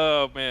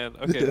 Oh, man.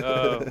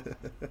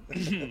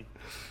 Okay.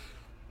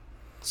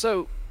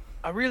 So,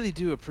 I really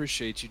do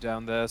appreciate you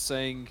down there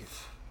saying,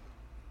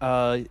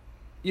 fuck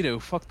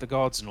the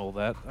gods and all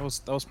that. That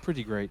was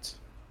pretty great.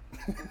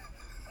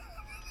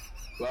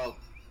 Well,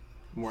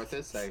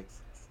 Morthus,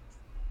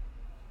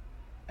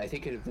 I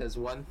think if there's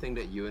one thing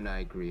that you and I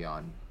agree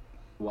on,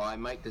 while I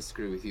might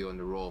disagree with you on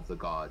the role of the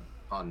god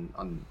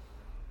on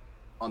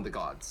the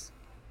gods,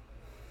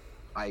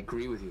 I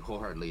agree with you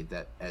wholeheartedly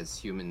that as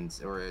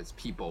humans or as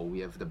people, we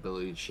have the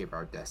ability to shape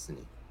our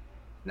destiny.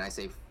 And I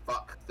say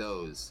fuck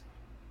those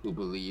who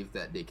believe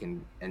that they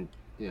can and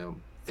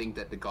think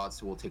that the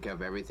gods will take care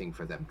of everything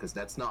for them, because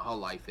that's not how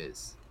life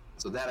is.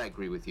 So that I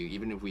agree with you,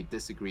 even if we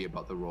disagree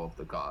about the role of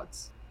the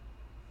gods.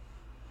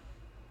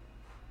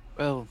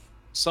 Well,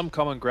 some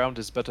common ground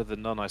is better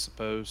than none, I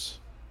suppose.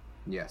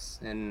 Yes,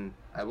 and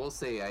I will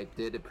say I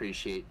did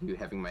appreciate you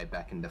having my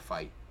back in the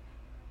fight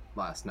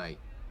last night.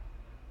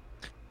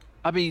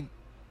 I mean,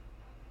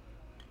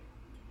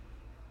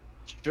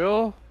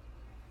 sure.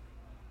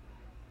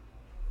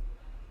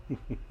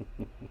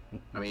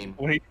 I mean,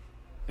 Wait.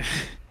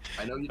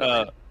 I know you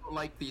don't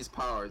like these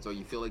powers, or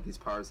you feel like these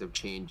powers have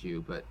changed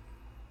you, but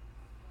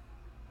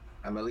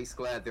I'm at least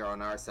glad they're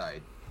on our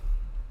side.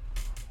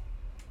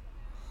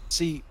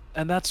 See,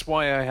 and that's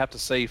why I have to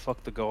say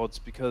fuck the gods,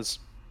 because,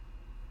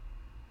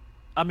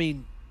 I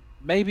mean,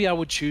 maybe I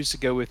would choose to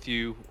go with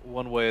you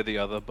one way or the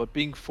other, but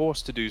being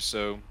forced to do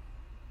so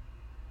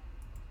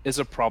is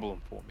a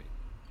problem for me.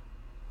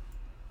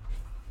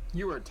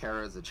 You were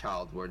Terra as a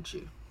child, weren't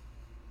you?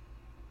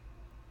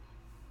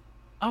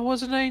 I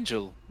was an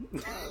angel.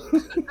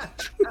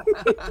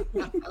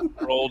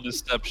 Roll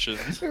deception.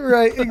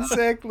 Right,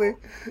 exactly.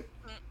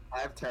 I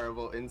have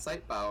terrible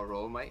insight, but I'll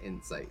roll my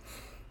insight.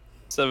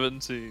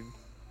 17.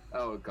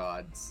 Oh,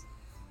 gods.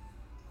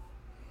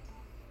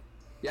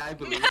 Yeah, I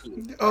believe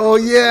you. Oh,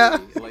 yeah.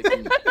 Like,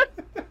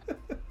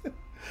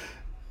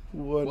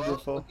 Well,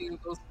 Wonderful. looking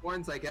at those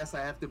horns, I guess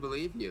I have to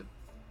believe you.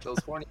 Those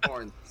horny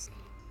horns.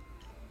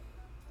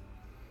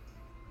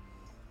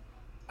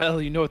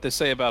 Well, you know what they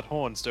say about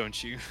horns,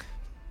 don't you?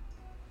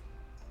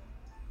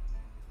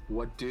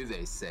 What do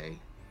they say,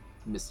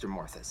 Mr.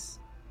 Morthus?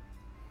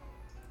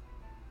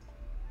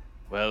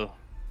 Well,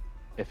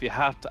 if you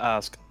have to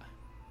ask,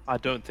 I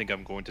don't think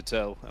I'm going to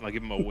tell. And I'll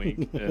give him a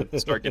wink and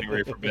start getting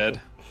ready for bed.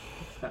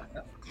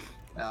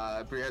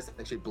 Brias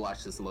actually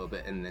blushes a little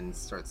bit and then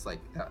starts like,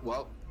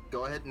 well,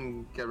 go ahead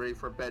and get ready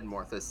for bed,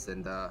 Morthus,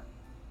 and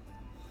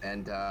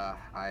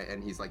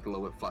he's like a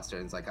little bit flustered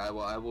and he's like, I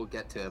will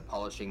get to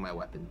polishing my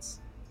weapons.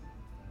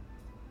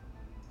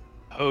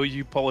 Oh,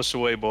 you polish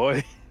away,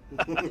 boy.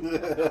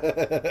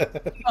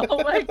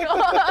 Oh my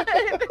god!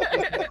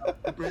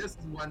 Brias is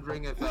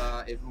wondering if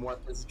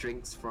Morthus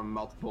drinks from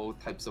multiple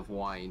types of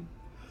wine.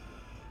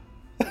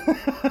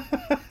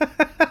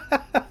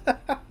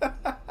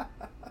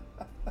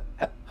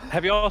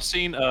 Have you all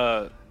seen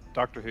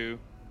Doctor Who?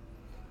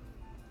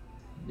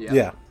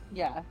 Yeah.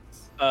 Yeah.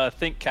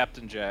 Think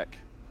Captain Jack.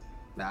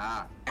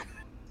 Nah.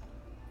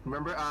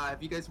 Remember,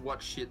 have you guys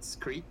watched Schitt's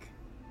Creek?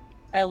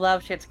 I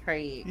love Schitt's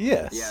Creek.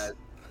 Yes. Yeah,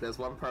 there's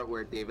one part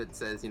where David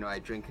says, I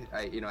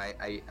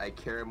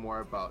care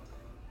more about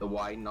the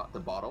wine, not the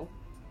bottle,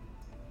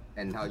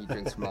 and how he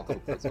drinks from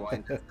multiple types of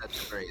wine.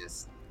 That's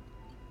Brias.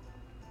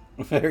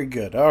 Very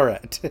good. All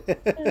right.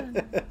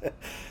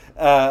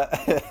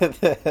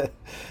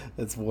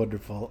 That's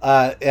wonderful.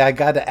 I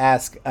got to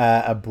ask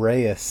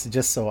Abreus,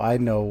 just so I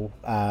know,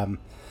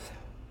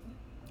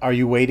 are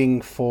you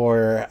waiting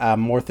for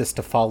Morthus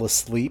to fall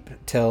asleep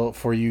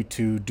for you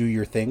to do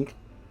your thing?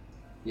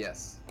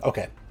 Yes.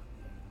 Okay.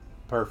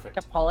 Perfect.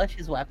 To polish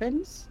his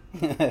weapons?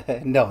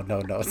 No.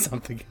 It's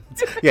something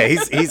else. Yeah,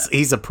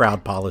 he's a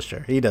proud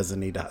polisher. He doesn't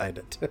need to hide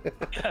it.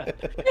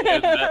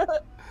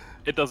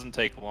 It doesn't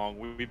take long.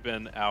 We've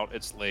been out.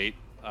 It's late.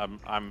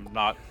 I'm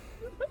not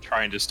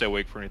trying to stay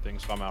awake for anything,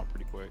 so I'm out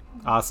pretty quick.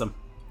 Awesome.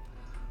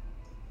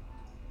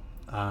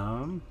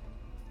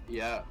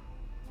 Yeah.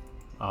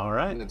 All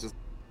right. And it just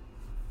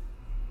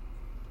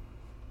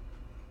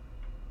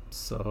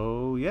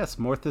So, yes,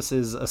 Morthus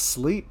is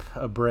asleep,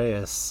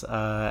 Abreus,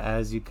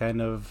 as you kind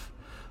of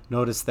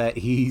notice that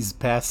he's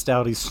passed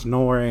out. He's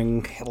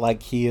snoring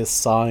like he is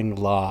sawing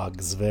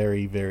logs,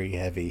 very, very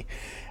heavy,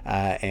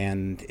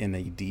 and in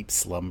a deep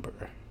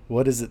slumber.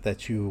 What is it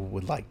that you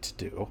would like to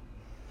do?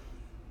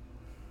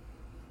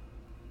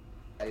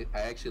 I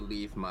actually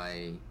leave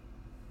my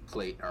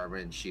plate armor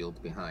and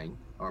shield behind,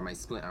 or my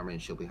splint armor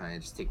and shield behind. I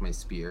just take my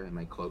spear and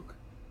my cloak.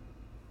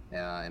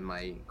 And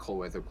my cold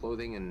weather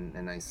clothing,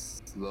 and I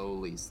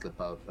slowly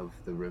slip out of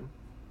the room.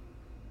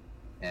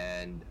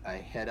 And I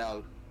head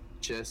out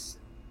just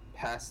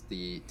past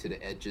to the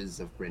edges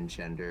of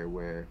Brinchender,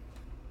 where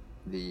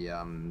the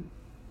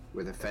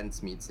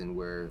fence meets and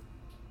where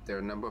there are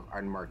a number of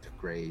unmarked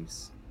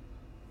graves.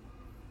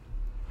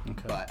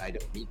 Okay. But I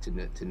don't need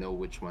to know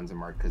which ones are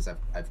marked because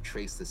I've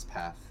traced this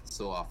path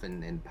so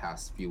often in the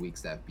past few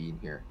weeks that I've been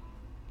here.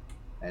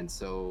 And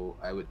so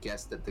I would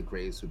guess that the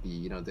graves would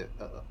be,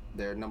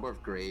 there are a number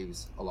of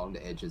graves along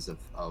the edges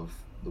of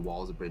the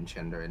walls of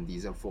Brinchender, and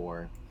these are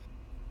for,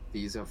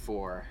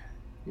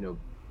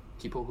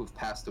 people who've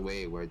passed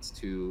away who are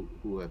too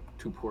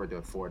poor to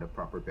afford a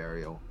proper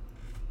burial.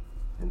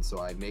 And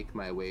so I make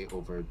my way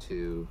over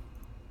to,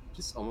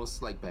 just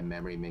almost like by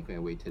memory, make my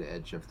way to the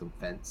edge of the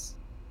fence.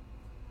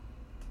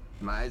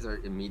 My eyes are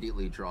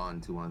immediately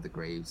drawn to one of the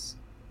graves,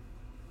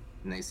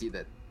 and I see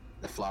that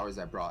the flowers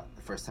I brought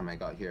the first time I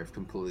got here have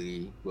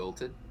completely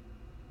wilted.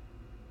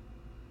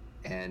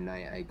 And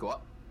I go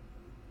up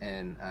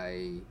and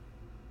I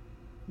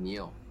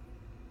kneel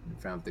in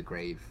front of the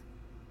grave.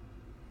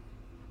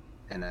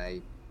 And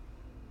I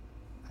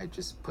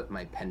just put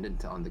my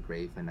pendant on the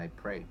grave and I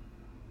pray.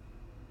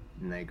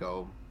 And I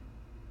go,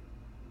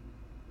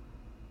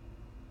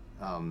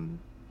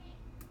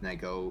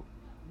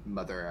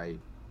 Mother, I'm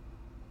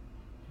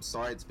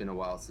sorry it's been a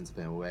while since I've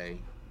been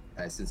away.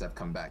 Since I've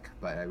come back,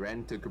 but I ran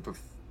into a group of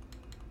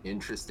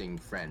interesting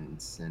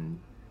friends, and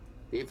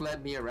they've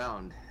led me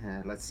around.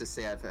 Let's just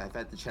say I've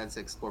had the chance to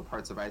explore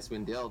parts of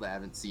Icewind Dale that I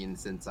haven't seen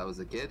since I was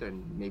a kid,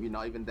 and maybe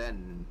not even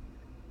then.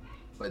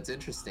 But it's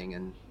interesting,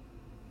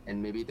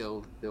 and maybe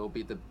they'll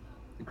be the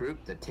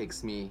group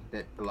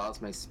that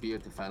allows my spear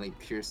to finally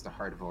pierce the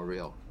heart of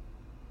Auril.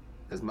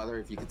 Because Mother,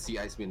 if you could see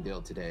Icewind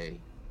Dale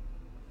today,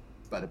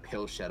 but a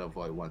pale shadow of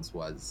what it once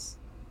was.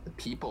 The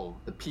people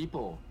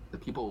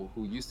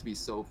who used to be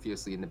so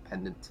fiercely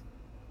independent,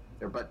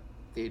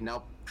 they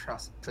now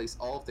place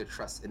all of their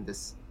trust in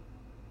this.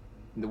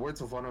 In the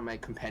words of one of my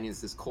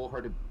companions, this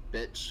cold-hearted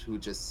bitch who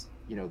just,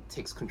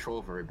 takes control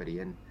of everybody,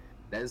 and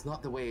that is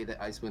not the way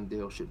that Icewind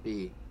Dale should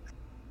be.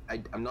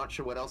 I'm not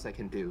sure what else I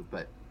can do,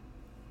 but,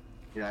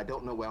 I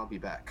don't know when I'll be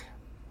back.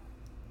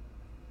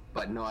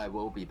 But no, I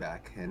will be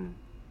back, and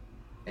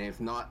if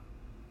not,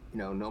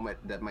 know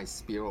that my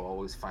spear will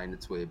always find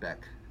its way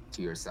back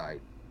to your side.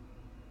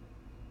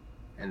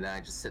 And then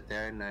I just sit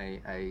there and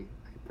I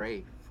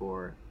pray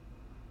for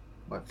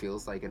what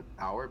feels like an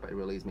hour, but it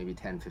really is maybe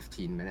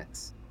 10-15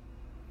 minutes.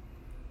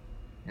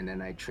 and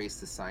then I trace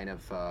the sign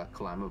of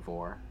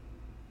Calamivore,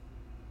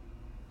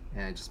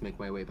 and I just make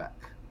my way back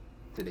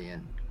to the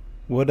inn.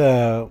 What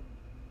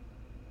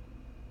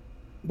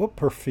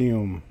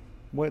perfume,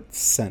 what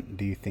scent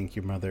do you think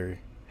your mother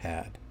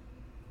had?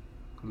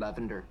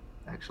 Lavender,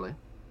 actually.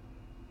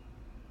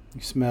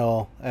 You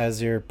smell,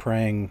 as you're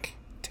praying,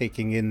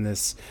 taking in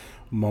this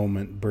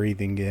moment,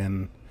 breathing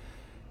in,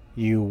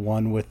 you,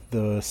 one with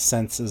the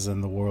senses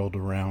and the world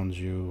around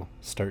you,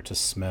 start to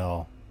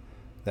smell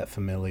that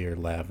familiar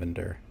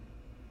lavender.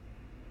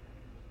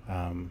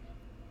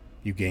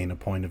 You gain a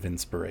point of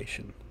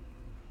inspiration.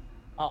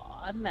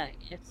 Aw,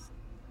 nice.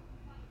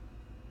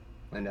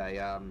 And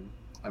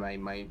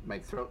my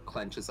throat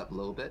clenches up a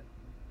little bit,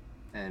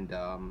 and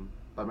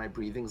but my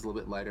breathing's a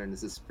little bit lighter, and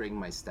this is spring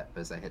my step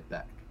as I head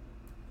back.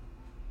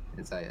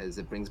 As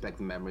it brings back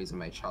the memories of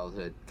my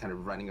childhood, kind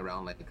of running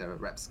around like a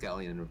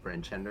rapscallion and a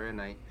Brenchender,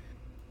 and I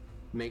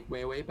make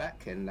my way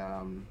back and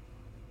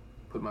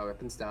put my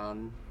weapons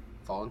down,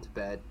 fall into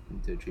bed,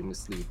 into a dream of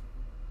sleep.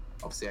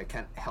 Obviously, I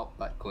can't help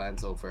but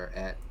glance over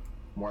at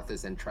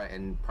Morthus and try,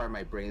 and part of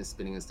my brain is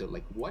spinning as though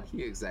like what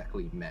he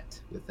exactly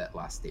meant with that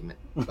last statement.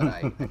 But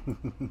I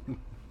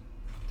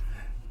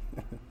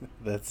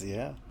That's,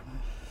 yeah.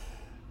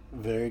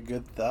 Very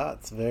good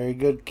thoughts. Very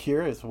good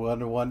cures.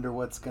 Wonder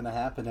what's going to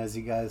happen as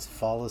you guys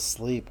fall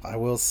asleep. I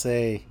will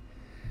say,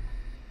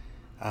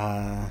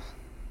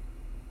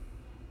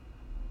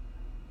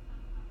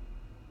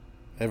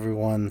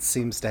 everyone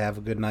seems to have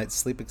a good night's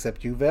sleep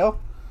except you, Vale.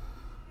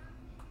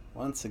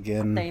 Once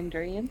again, Same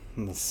dream.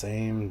 the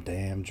same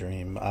damn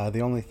dream.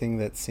 The only thing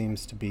that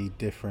seems to be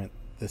different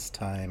this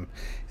time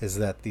is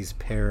that these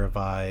pair of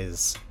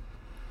eyes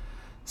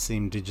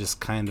seem to just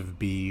kind of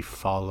be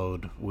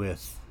followed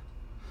with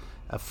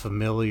a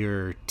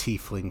familiar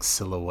tiefling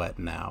silhouette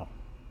now.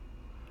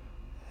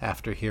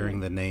 After hearing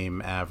the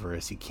name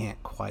Avarice, you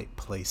can't quite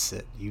place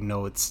it. You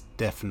know it's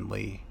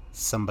definitely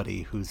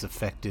somebody who's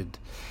affected,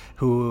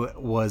 who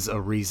was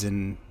a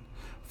reason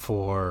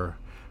for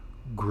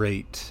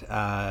great,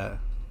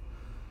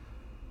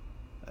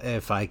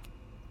 if I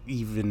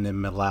even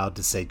am allowed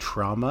to say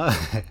trauma,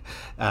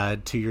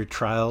 to your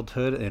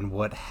childhood and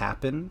what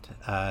happened.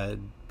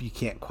 You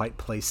can't quite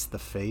place the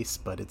face,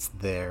 but it's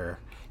there.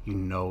 You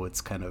know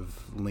it's kind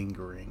of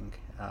lingering.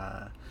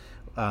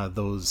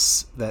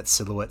 That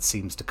silhouette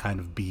seems to kind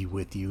of be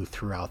with you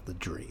throughout the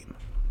dream.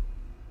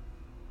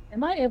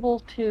 Am I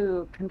able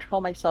to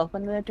control myself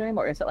in the dream,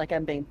 or is it like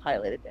I'm being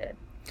piloted in?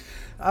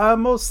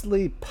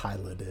 Mostly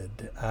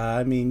piloted.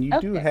 I mean, you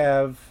do Okay.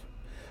 have.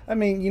 I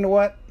mean, you know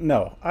what?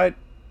 No,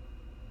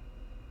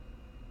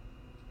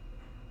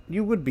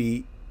 You would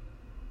be.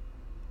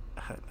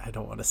 I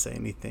don't want to say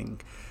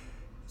anything.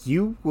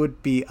 You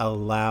would be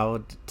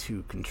allowed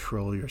to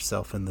control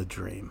yourself in the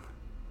dream.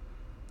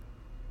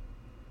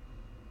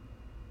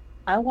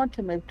 I want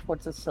to move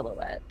towards the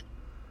silhouette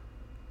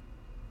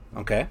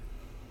Okay.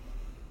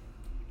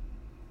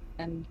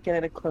 and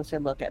get a closer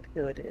look at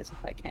who it is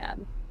if I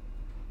can.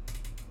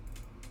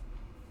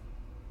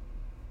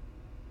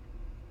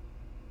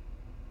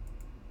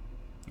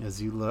 As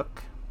you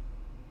look,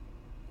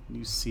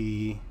 you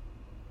see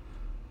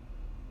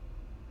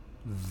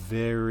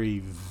very,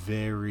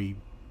 very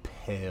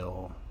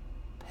pale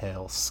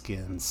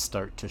skins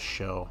start to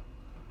show.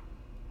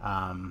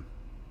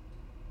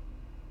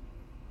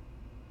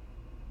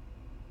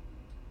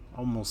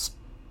 Almost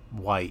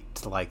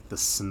white, like the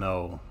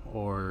snow,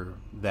 or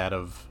that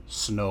of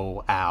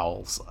snow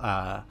owls.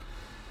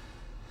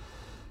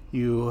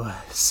 You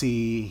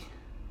see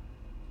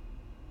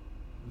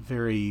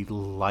very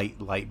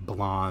light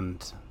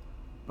blonde,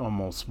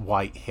 almost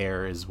white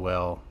hair as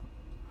well,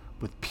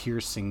 with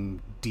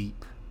piercing,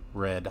 deep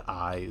red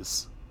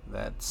eyes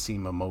that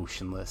seem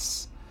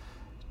emotionless,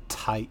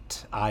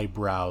 tight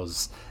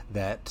eyebrows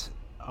that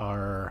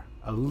are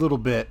a little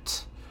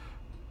bit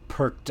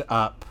perked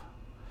up,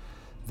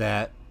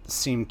 that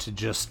seem to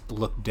just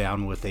look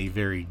down with a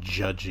very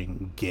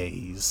judging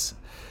gaze.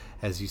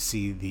 As you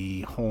see,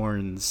 the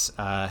horns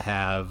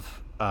have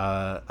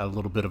a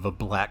little bit of a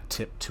black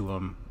tip to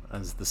them,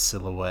 as the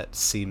silhouette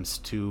seems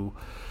to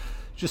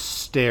just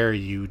stare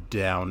you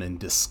down in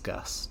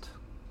disgust.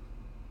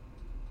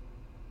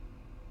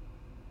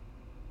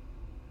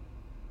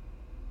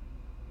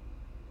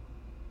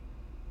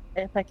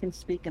 If I can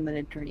speak in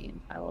the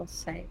dream, I will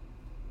say,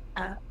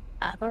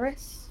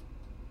 Avarice?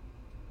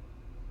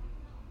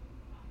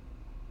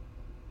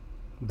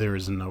 There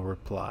is no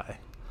reply.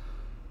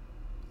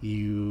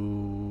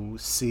 You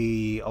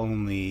see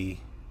only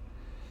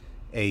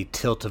a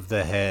tilt of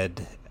the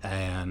head,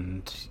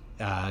 and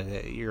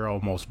you're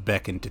almost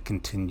beckoned to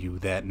continue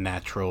that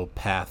natural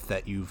path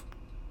that you've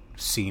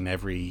seen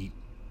every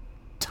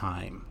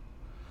time.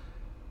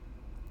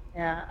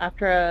 Yeah,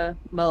 after a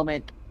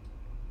moment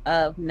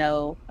of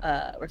no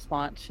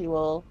response, she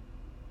will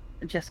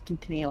just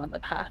continue on the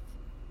path.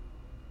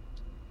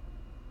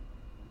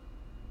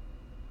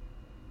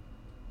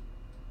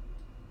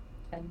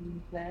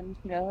 And then,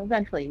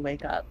 eventually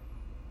wake up.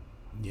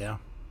 Yeah.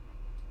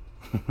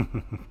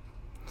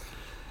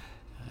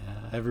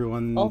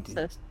 Everyone.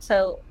 Also,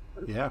 so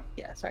Yeah.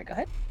 Yeah, sorry, go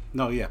ahead.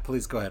 No, yeah,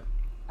 please go ahead.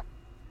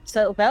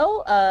 So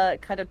Belle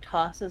kind of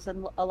tosses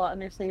in a lot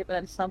in her sleep, and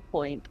at some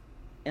point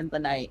in the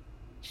night,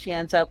 she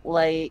ends up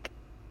like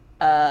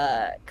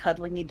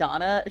cuddling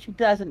Idana. She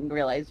doesn't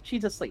realize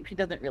she's asleep. She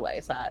doesn't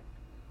realize that.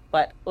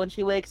 But when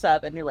she wakes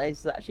up and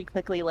realizes that, she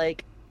quickly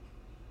like,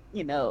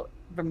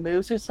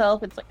 removes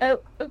herself. It's like, oh,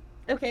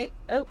 okay,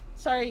 oh,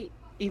 sorry.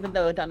 Even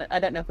though Idana, I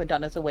don't know if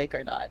Idana's awake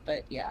or not,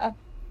 but yeah.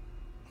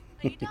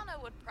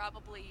 Idana would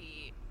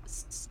probably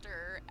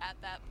stir at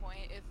that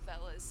point if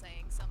Vela is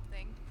saying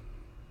something.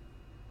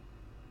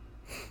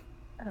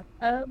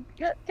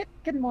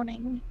 Good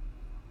morning.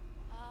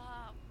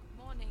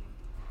 Morning.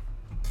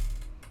 Did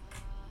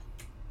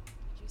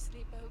you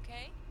sleep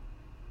okay?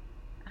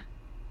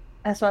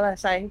 As well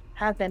as I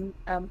have been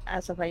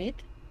as of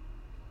late.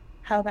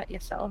 How about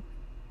yourself?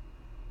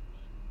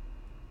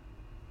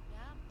 Yeah,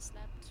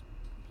 slept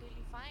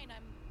completely fine.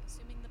 I'm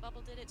assuming the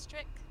bubble did its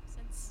trick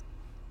since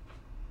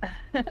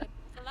we're both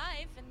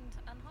alive and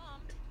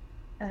unharmed.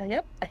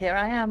 Yep, here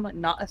I am,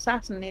 not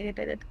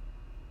assassinated.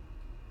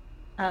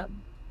 Thank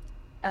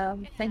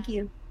Yeah.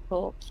 you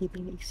for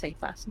keeping me safe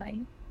last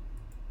night.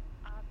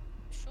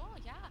 Sure,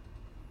 yeah.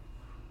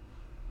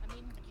 I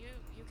mean, you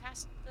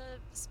cast the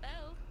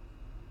spell.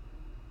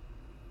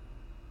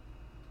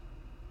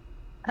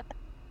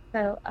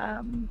 So,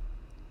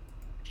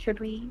 should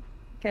we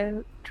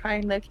go try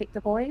and locate the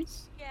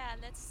boys? Yeah,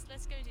 let's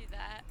go do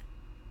that.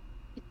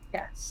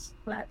 Yes,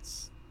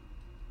 let's.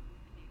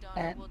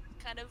 Idana will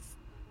kind of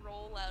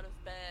roll out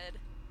of bed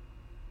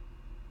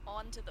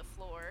onto the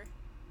floor.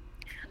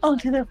 Just,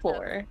 Onto the kind of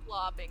floor.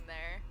 flopping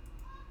there.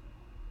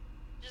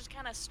 Just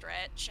kind of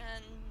stretch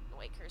and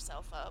wake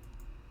herself up.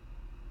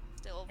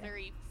 Still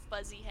very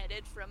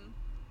fuzzy-headed from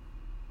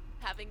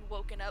having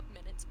woken up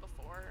minutes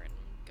before and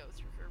go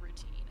through her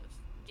routine of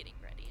getting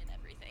ready and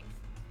everything.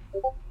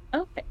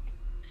 Okay.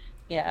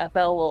 Yeah,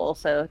 Belle will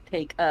also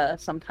take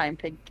some time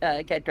to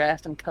get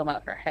dressed and comb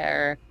out her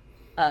hair,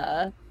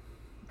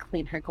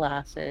 clean her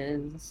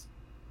glasses,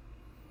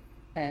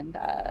 and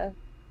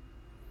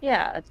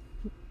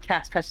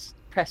cast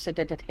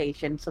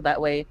prestidigitation so that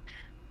way,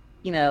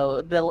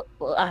 the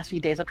last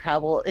few days of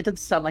travel, it doesn't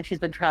sound like she's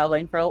been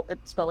traveling it felt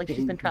like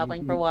she's been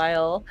traveling for a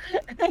while.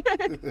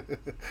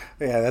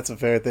 Yeah, that's a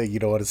fair thing. You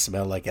don't want to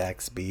smell like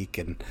axe beak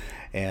and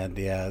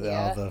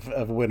Yeah. all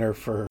the winter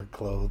fur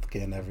clothes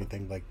and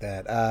everything like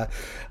that.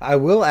 I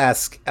will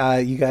ask,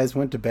 you guys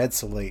went to bed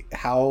so late.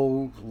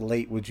 How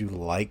late would you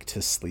like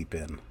to sleep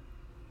in?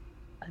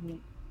 I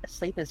mean,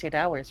 sleep is 8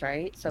 hours,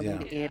 right? So Yeah.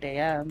 maybe 8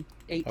 a.m.,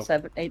 8, Oh.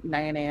 7, 8,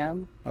 9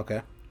 a.m.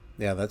 Okay.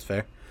 Yeah, that's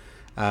fair.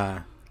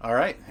 All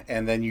right,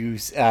 and then you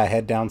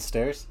head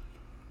downstairs.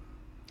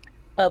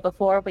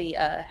 Before we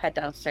head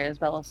downstairs,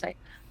 Bella will say,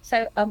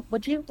 so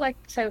would you like,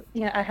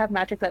 I have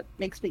magic that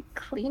makes me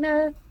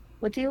cleaner.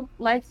 Would you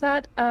like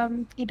that,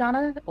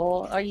 Idana?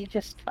 Or are you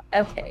just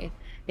okay?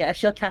 Yeah,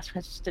 she'll cast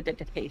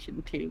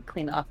prestidigitation to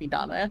clean off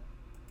Idana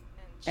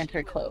and she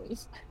her will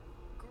clothes.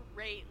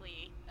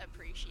 greatly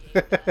appreciate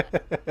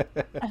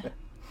that.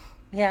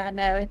 Yeah,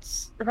 no,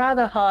 it's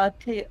rather hard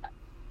to.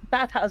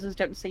 Bathhouses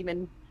don't seem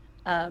in,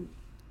 um,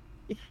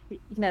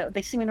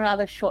 they seem in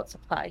rather short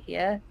supply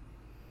here.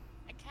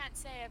 I can't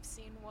say I've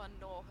seen one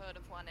nor heard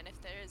of one, and if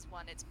there is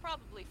one, it's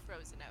probably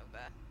frozen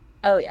over.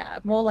 Oh yeah,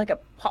 more like a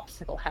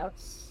popsicle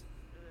house.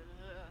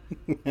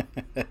 Ugh. No,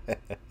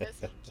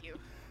 thank you.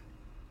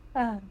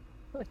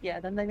 Yeah,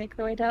 then they make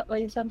their way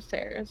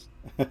downstairs.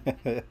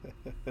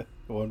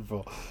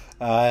 Wonderful.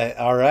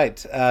 All right,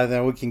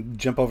 then we can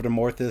jump over to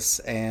Morthus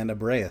and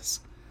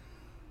Abreus.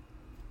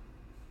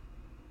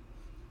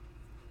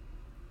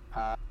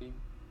 I,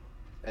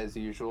 as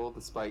usual,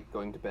 despite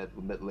going to bed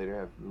a bit later,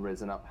 have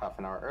risen up half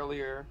an hour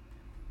earlier.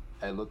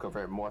 I look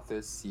over at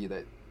Morthus, see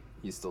that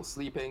he's still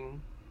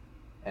sleeping,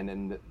 and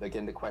then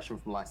again the question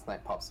from last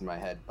night pops in my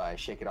head, but I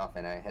shake it off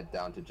and I head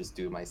down to just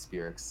do my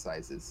spear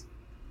exercises.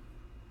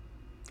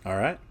 All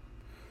right.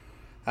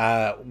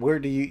 Where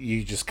do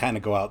you just kind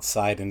of go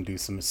outside and do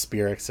some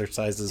spear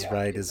exercises, Yeah,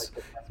 right? it's Is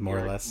like more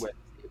or less.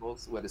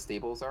 where the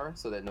stables are,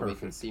 so that nobody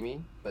can Perfect. see me.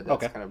 But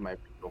that's Okay. kind of my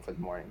ritual for the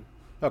morning.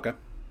 Okay.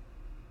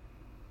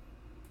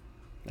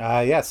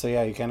 So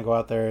you kind of go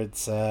out there.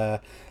 It's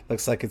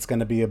looks like it's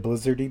gonna be a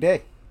blizzardy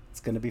day. It's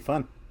gonna be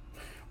fun.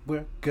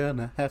 We're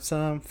gonna have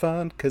some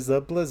fun because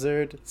the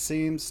blizzard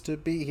seems to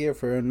be here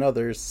for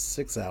another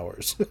 6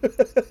 hours.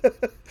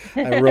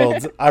 I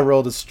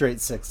rolled a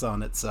straight 6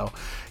 on it, so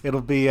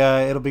it'll be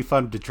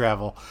fun to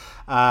travel.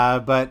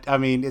 But I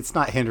mean, it's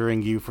not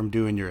hindering you from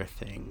doing your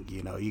thing.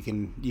 You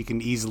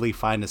can easily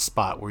find a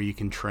spot where you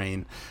can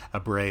train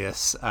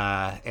Abreus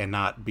and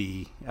not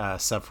be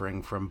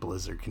suffering from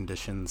blizzard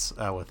conditions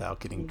without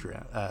getting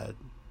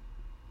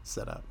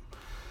set up.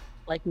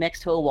 Like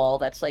next to a wall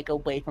that's like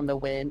away from the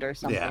wind or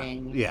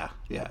something. Yeah.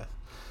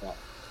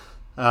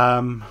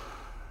 And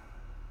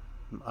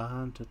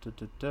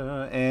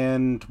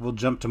we'll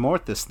jump to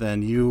Morthus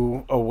then.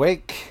 You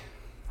awake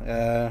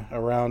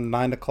around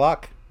 9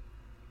 o'clock.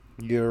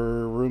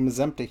 Your room is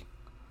empty.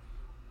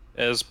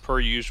 As per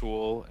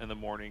usual in the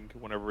morning,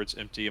 whenever it's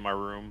empty in my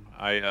room,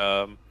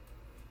 I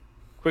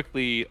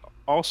quickly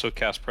also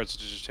cast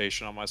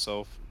prestidigitation on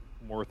myself.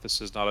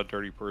 Morthus is not a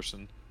dirty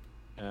person,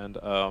 and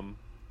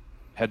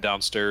head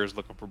downstairs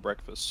looking for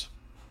breakfast.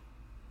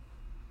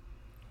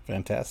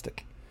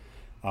 Fantastic.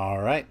 All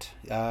right.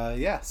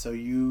 So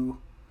you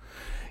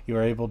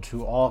are able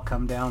to all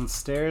come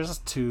downstairs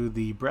to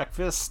the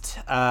breakfast.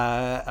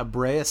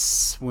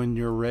 Abreus, when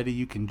you're ready,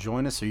 you can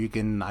join us, or you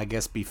can, I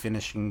guess, be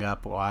finishing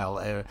up while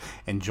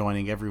and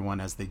joining everyone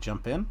as they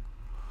jump in.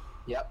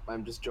 Yep,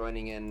 I'm just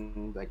joining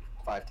in like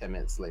 5-10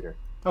 minutes later.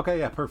 Okay,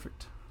 yeah,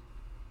 perfect.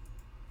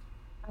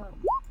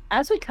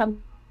 As we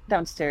come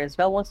downstairs,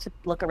 Vel wants to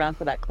look around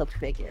for that cloaked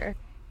figure.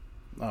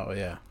 Oh,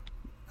 yeah.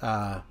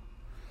 Are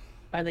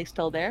they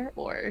still there,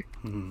 or?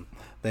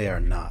 They are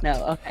not.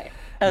 No, okay.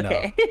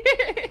 Okay.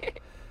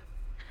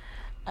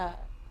 No.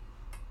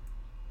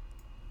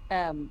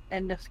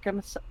 And if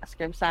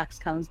Scrimsax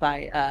comes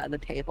by the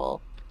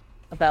table,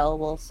 Vel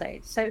will say,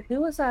 "So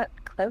who was that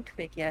cloaked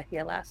figure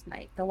here last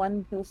night? The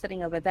one who was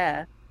sitting over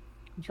there?"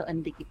 And she'll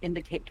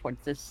indicate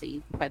towards this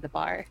seat by the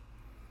bar.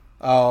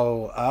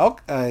 Oh,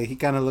 he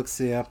kind of looks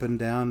you up and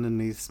down,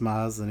 and he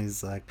smiles, and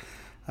he's like,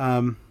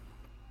 well,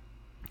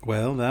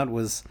 that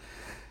was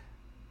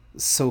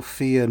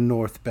Sophia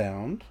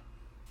Northbound.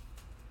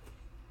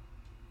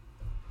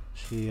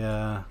 She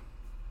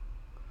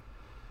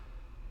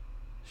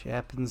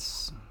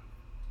happens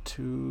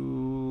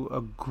to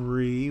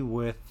agree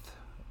with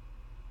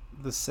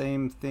the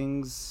same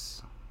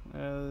things,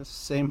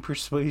 same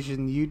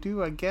persuasion you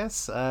do, I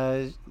guess.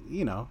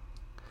 You know.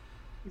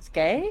 He's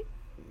gay?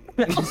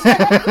 Idana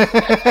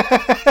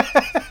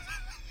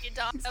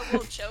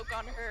will choke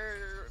on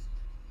her.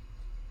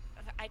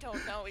 I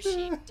don't know.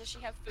 Does she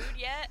have food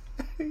yet?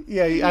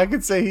 Yeah, I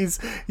could say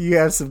you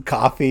have some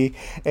coffee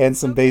and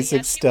some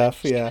basic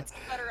stuff. She Yeah. would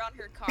butter on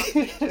her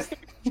coffee and just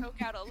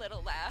choke out a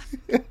little laugh.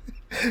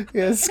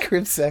 Yeah,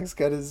 Scrimsax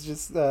kind of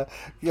just,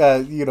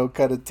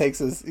 kind of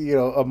takes us,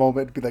 a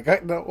moment to be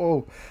like,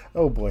 no,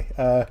 oh boy,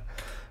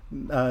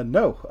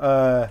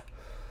 no,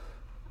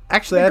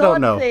 actually, I don't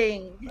know.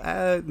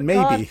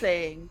 Maybe.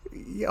 Thing.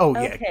 Oh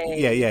Okay.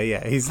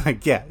 yeah. He's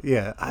like, yeah,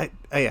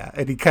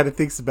 and he kind of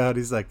thinks about it.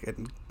 He's like,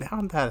 now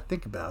I'm trying to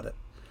think about it.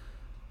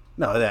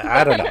 No,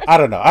 I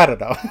don't know.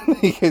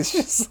 It's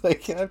just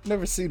like, I've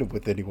never seen him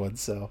with anyone,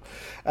 so,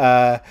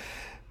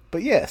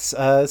 but yes,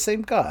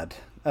 same god.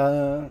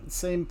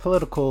 Same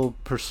political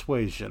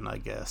persuasion, I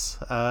guess.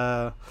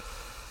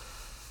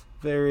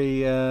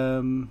 Very,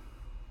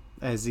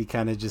 as he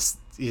kind of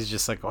he's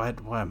just like, why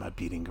am I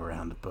beating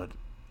around the book?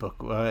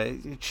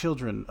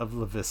 Children of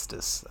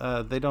Levistus.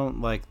 They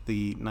don't like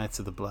the Knights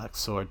of the Black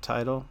Sword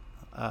title.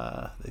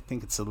 They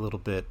think it's a little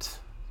bit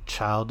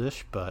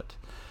childish, but,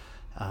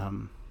 I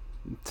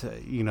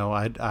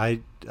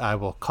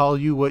will call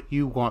you what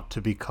you want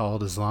to be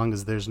called as long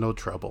as there's no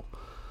trouble.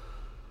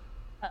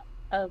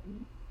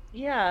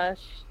 Yeah,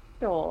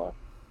 sure.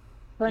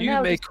 But You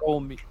may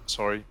call me...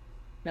 Sorry.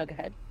 No, go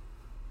ahead.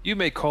 You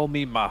may call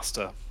me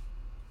Master.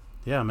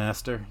 Yeah,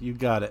 Master, you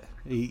got it.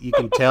 You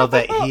can tell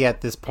that he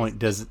at this point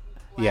doesn't...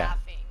 Yeah.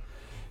 Laughing.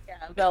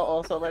 Yeah, Vel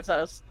also lets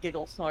us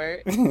giggle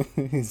snort.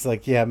 He's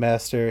like, yeah,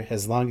 Master,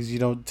 as long as you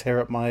don't tear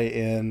up my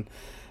inn,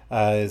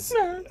 I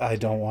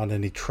don't want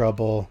any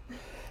trouble.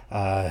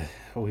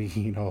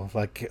 We,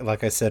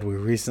 like I said, we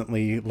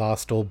recently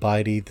lost old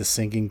Bitey, the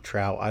singing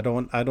trout. I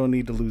don't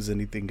need to lose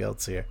anything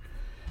else here.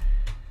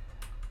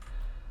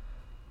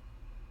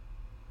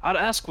 I'd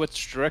ask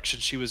which direction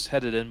she was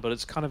headed in, but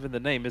it's kind of in the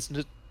name, isn't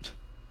it?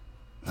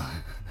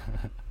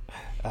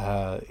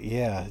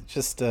 Yeah,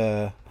 just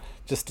a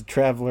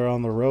traveler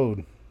on the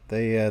road.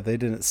 They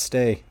didn't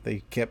stay.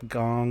 They kept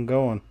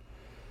going.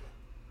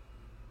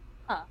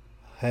 Huh.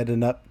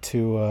 Heading up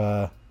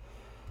to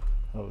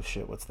oh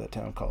shit, what's that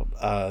town called?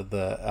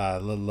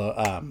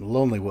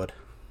 Lonelywood.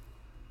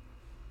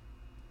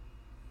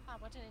 Ah,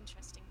 what an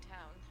interesting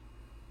town.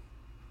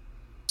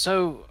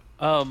 So,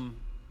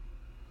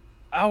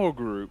 our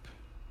group,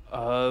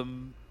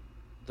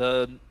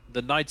 the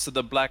Knights of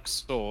the Black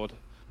Sword,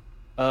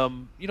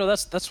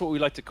 that's what we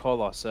like to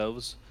call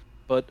ourselves,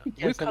 but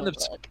we're kind of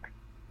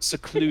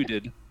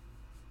secluded.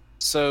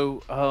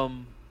 So,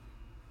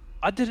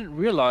 I didn't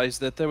realize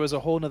that there was a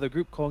whole other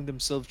group calling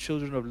themselves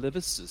Children of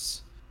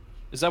Levistus.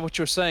 Is that what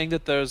you're saying,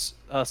 that there's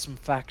some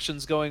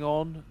factions going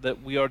on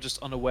that we are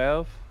just unaware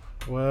of?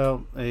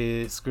 Well,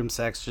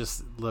 Scrimsax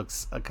just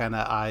looks, kind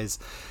of eyes,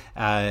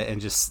 and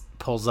just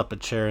pulls up a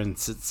chair and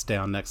sits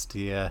down next to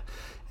you.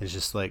 It's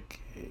just like,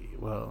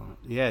 well,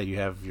 yeah, you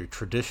have your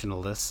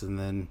traditionalists, and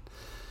then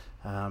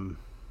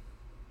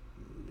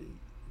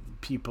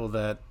people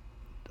that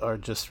are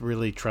just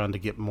really trying to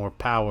get more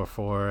power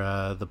for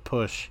the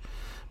push.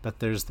 But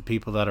there's the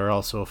people that are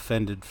also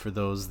offended for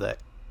those that,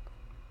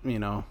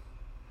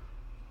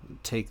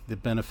 take the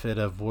benefit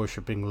of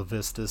worshiping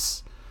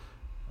Levistus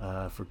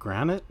for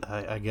granted,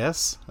 I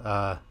guess.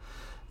 The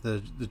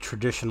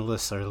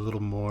traditionalists are a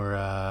little more,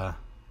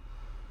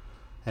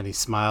 and he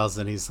smiles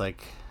and he's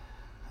like,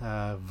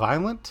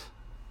 violent.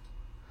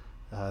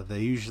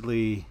 They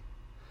usually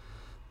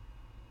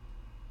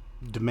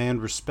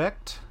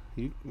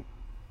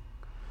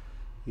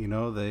You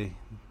know, they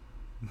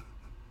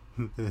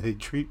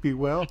treat me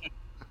well.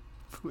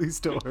 Please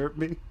don't hurt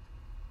me.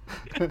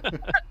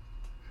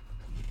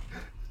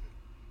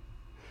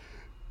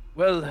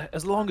 Well,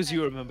 as long as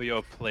you remember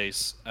your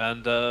place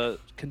and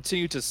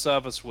continue to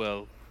serve us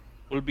well,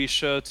 we'll be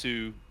sure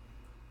to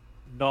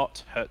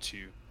not hurt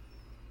you.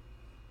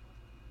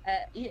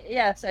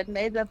 Yes, and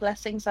may the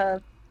blessings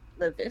of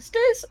the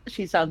vistas,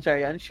 she sounds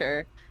very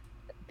unsure,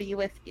 be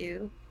with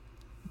you,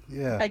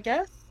 Yeah, I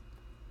guess.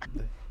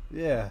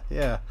 yeah.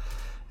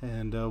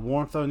 And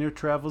warmth on your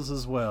travels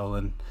as well.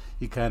 And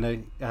he kind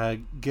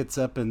of gets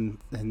up and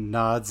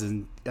nods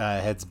and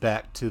heads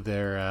back to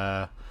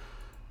their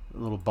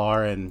little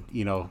bar, and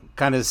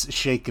kind of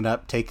shaken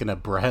up, taking a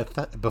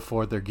breath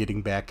before they're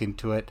getting back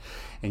into it.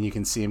 And you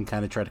can see him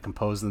kind of try to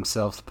compose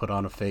themselves, put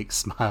on a fake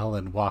smile,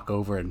 and walk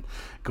over and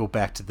go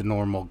back to the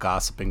normal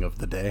gossiping of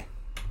the day.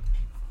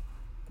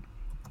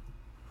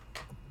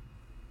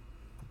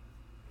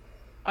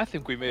 I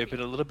think we may have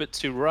been a little bit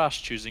too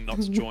rash choosing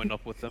not to join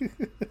up with them.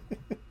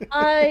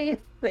 I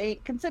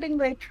think, considering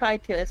they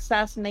tried to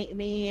assassinate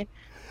me,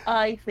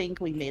 I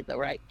think we made the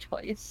right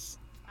choice.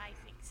 I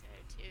think so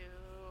too.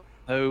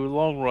 No,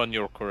 long run,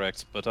 you're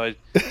correct, but it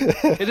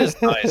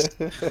is nice.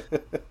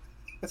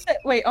 So,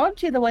 wait,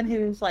 aren't you the one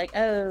who's like,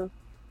 oh,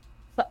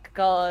 fuck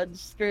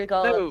gods, screw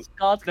gods,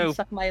 gods can no.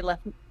 suck my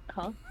left...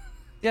 Huh?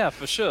 Yeah,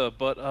 for sure,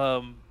 but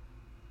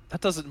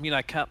that doesn't mean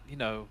I can't,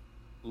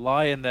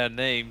 lie in their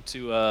name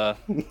to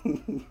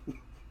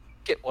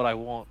get what I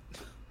want.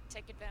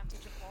 Take advantage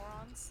of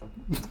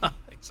morons.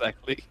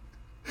 Exactly.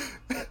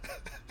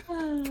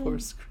 Poor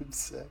scrim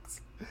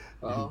sex.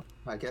 Well,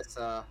 I guess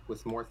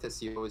with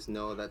Morthus, you always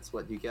know that's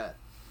what you get.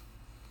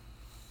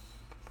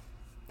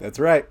 That's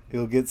right.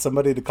 He'll get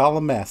somebody to call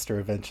him master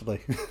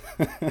eventually.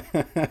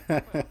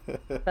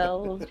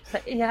 Well,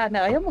 yeah,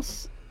 no, I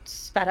almost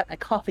spat out my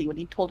coffee when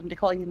he told him to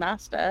call you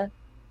master.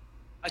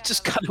 I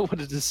just kind of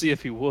wanted to see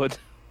if he would.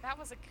 That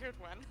was a good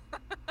one.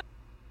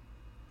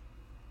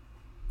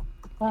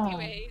 Wow.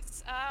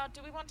 Anyways,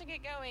 do we want to get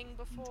going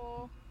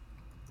before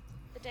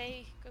the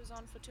day goes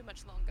on for too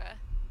much longer?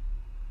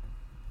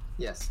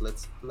 Yes,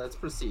 let's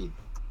proceed.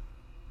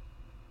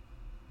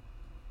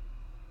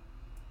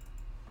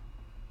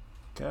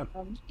 Okay.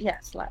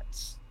 Yes,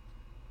 let's.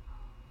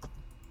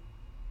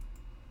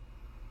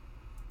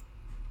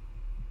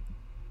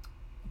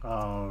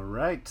 All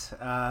right.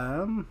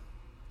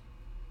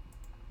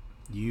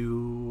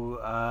 You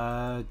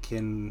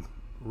can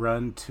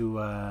run to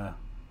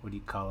what do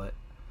you call it?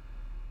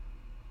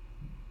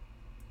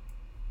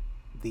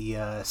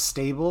 The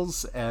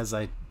stables as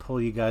I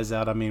pull you guys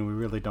out. I mean, we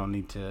really don't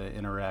need to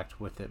interact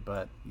with it,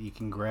 but you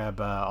can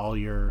grab all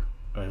your.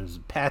 It was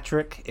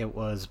Patrick. It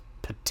was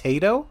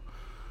Potato.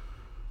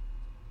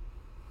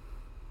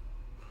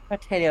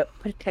 Potato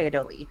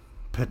leaf.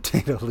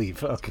 Potato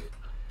leaf. Okay.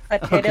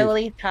 Potato Okay.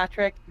 leaf,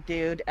 Patrick,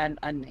 dude, and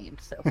unnamed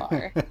so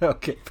far.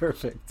 Okay,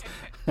 perfect.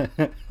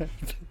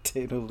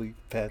 Potato leaf,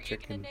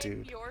 Patrick, Are you and gonna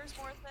name dude. yours,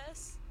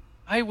 Morthus?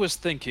 I was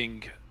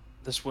thinking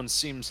this one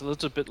seems a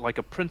little bit like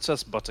a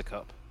Princess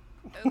Buttercup.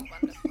 Oh,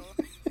 wonderful.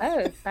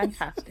 Oh,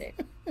 fantastic.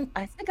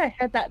 I think I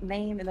heard that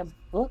name in a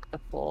book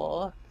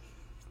before.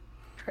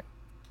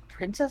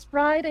 Princess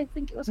Bride, I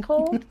think it was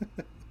called.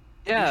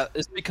 Yeah,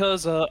 it's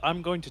because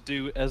I'm going to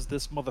do as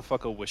this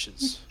motherfucker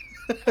wishes.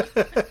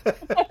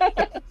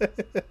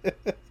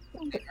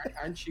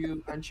 Aren't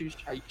you?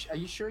 Are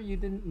you sure you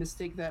didn't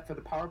mistake that for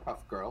the Powerpuff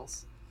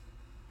Girls?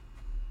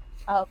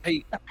 Oh,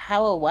 Hey. the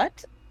power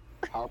what?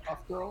 Powerpuff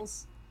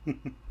Girls?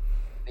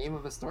 Name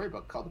of a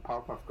storybook called the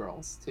Powerpuff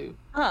Girls too.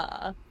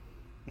 Ah,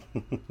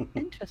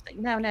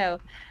 interesting. No.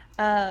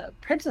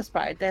 Princess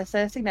Bride. There's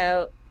this,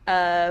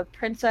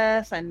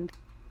 princess, and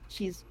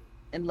she's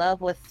in love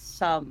with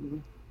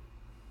some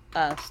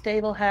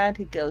stable hand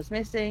who goes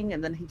missing,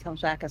 and then he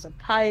comes back as a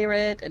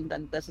pirate, and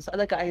then there's this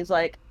other guy who's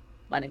like,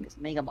 my name is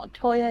Mega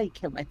Montoya, he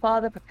killed my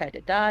father, prepared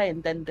to die,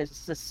 and then there's a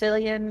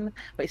Sicilian,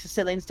 wait,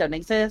 Sicilians don't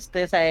exist,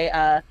 there's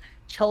a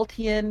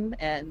Choltian,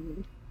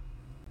 and...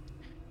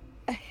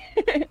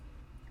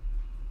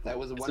 That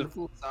was a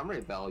wonderful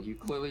summary, Belle. You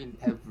clearly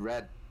have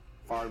read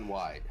far and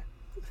wide.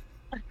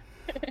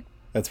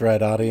 That's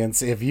right,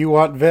 audience. If you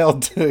want Vale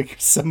to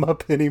sum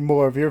up any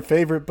more of your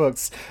favorite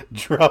books,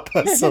 drop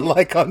us a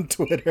like on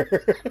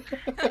Twitter.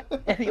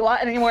 If you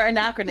want any more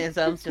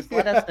anachronisms, just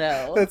let us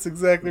know. That's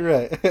exactly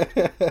right.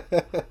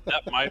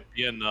 That might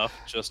be enough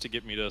just to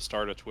get me to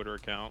start a Twitter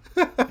account.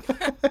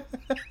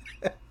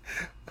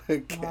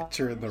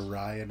 Catcher in the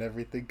Rye and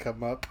everything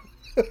come up.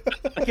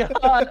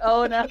 God,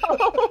 oh no.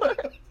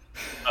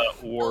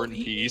 War and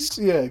Peace.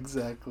 Yeah,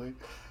 exactly.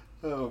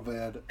 Oh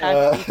man.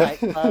 That's the Fight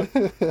Club.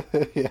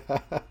 Yeah.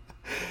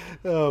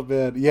 Oh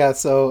man. Yeah.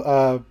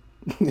 So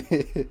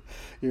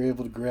you're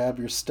able to grab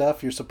your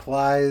stuff, your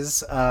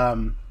supplies.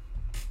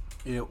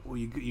 You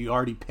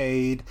already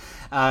paid.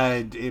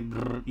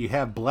 You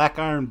have black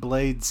iron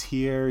blades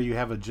here. You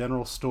have a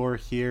general store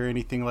here.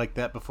 Anything like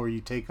that before you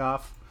take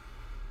off?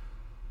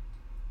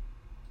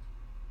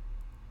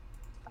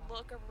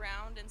 Look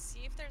around and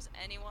see if there's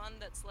anyone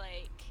that's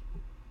like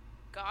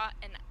got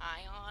an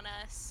eye on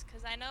us?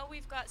 Because I know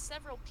we've got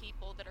several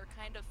people that are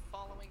kind of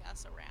following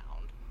us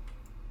around.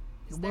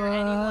 Is there What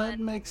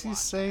anyone makes you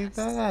watching say us?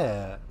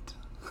 that?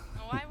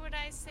 Why would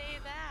I say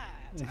that?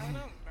 I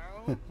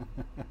don't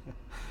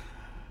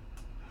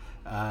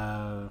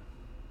know.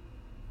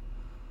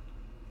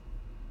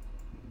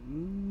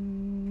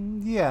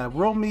 Yeah,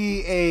 roll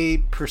me a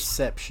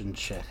perception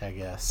check, I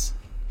guess.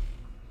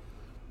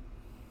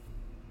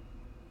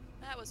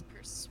 That was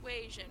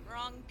persuasion.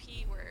 Wrong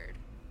P word.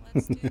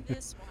 Let's do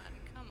this one.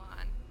 Come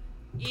on.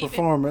 Even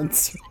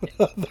Performance worse.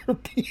 with other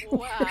people.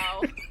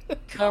 Wow.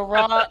 The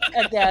wrong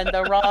again.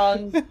 The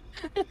wrong.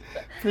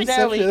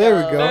 Perception. There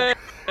we go.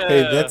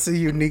 Hey, that's a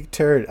unique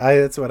turn.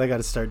 That's what I got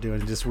to start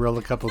doing. Just roll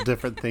a couple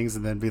different things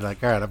and then be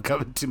like, all right, I'm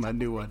coming to my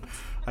new one.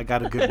 I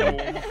got a good one.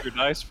 Roll your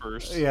dice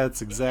first. Yeah,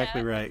 that's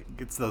exactly right.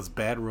 Gets those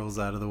bad rolls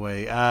out of the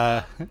way.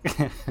 Yeah,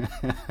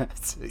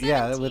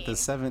 with the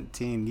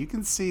 17, you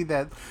can see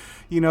that,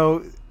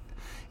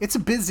 it's a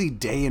busy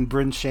day in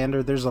Bryn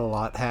Shander. There's a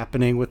lot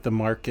happening with the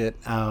market.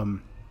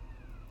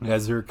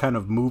 As they're kind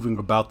of moving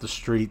about the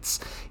streets,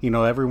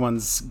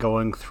 everyone's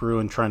going through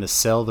and trying to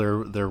sell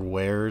their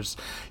wares.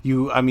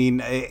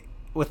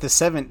 With the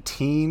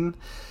 17,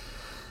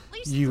 At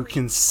least you three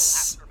can people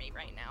after me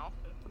right now.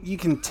 you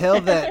can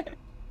tell that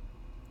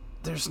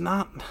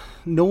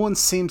no one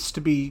seems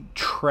to be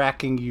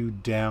tracking you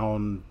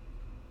down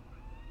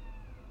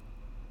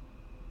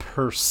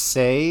per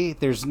se.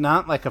 There's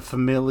not like a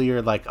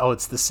familiar, like, oh,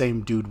 it's the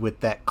same dude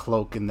with that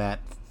cloak and that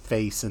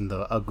face and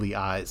the ugly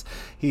eyes.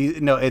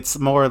 It's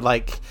more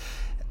like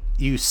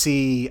you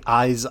see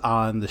eyes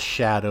on the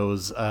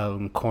shadows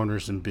of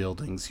corners and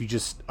buildings. You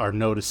just are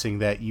noticing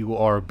that you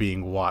are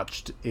being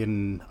watched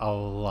in a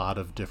lot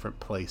of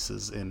different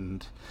places,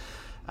 and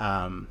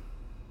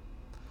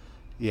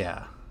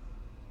yeah.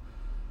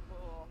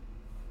 Cool.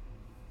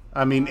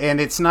 And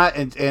it's not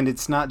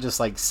just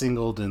like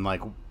singled and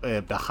like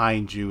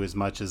behind you as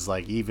much as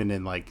like even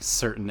in like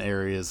certain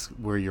areas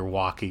where you're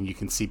walking, you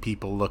can see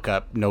people look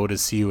up,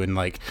 notice you, and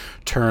like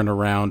turn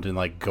around and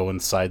like go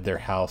inside their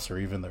house or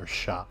even their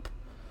shop.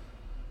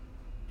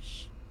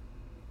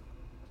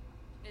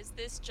 Is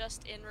this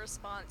just in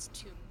response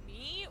to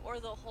me or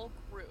the whole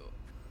group?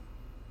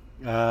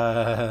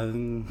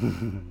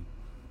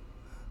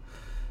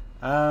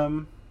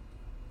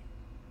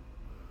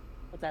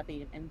 Would that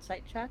be an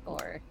insight check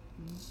or?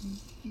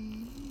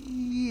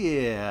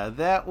 Yeah,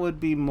 that would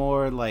be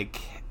more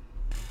like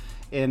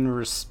in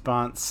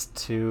response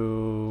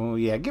to.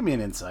 Yeah, give me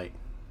an insight.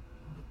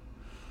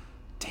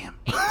 Damn.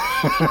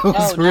 I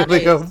was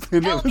really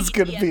hoping it was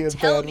going to be a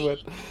bad one.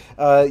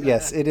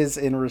 Yes, it is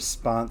in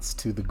response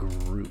to the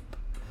group.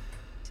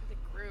 To the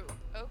group.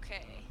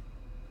 Okay.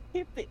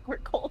 You think we're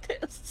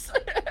cultists?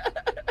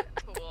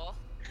 Cool.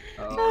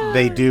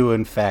 They do,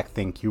 in fact,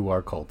 think you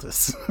are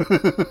cultists.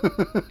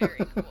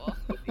 Very cool.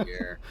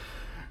 Here.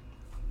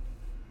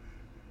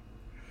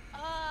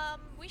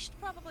 We should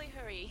probably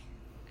hurry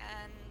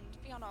and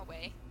be on our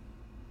way.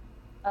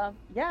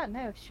 Yeah,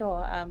 no,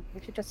 sure.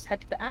 We should just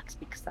head to the Axe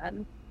Peaks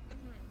then.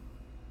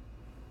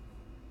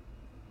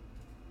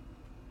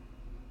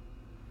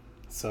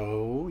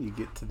 So you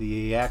get to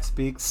the Axe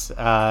Peaks.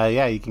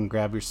 Yeah, you can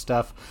grab your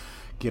stuff,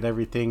 get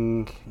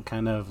everything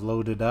kind of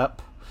loaded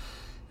up,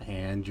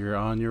 and you're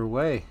on your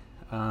way.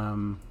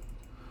 So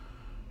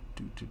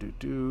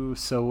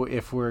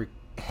if we're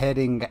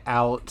heading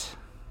out,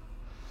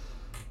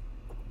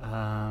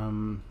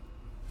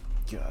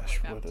 gosh,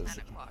 About what is 10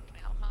 it? o'clock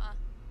now, huh?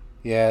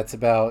 Yeah, it's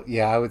about,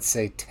 I would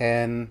say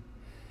 10.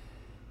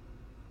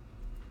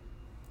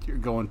 You're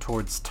going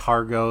towards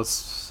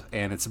Targos,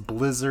 and it's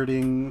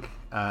blizzarding.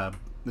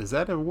 Is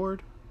that a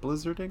word?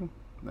 Blizzarding?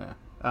 Yeah.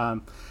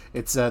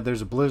 It's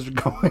there's a blizzard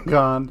going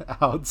on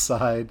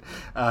outside.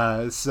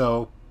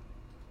 So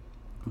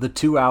the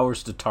 2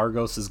 hours to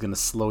Targos is going to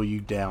slow you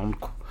down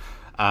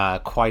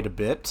quite a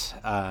bit.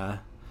 More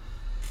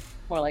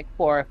like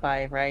 4 or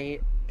 5,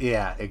 right?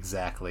 Yeah,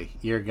 exactly.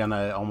 You're going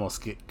to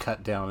almost get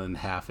cut down in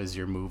half as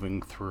you're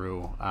moving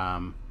through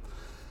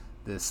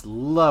this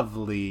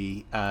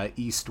lovely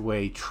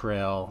Eastway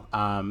trail.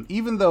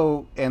 Even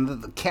though, and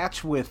the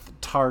catch with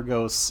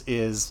Targos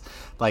is,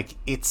 like,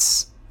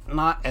 it's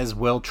not as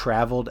well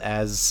traveled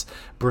as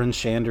Bryn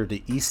Shander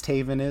to East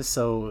Haven is,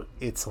 so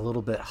it's a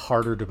little bit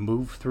harder to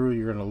move through.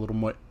 You're in a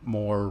little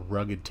more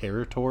rugged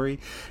territory.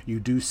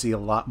 You do see a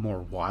lot more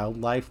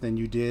wildlife than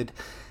you did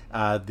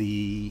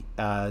the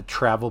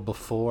travel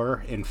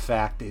before. In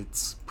fact,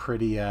 it's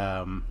pretty,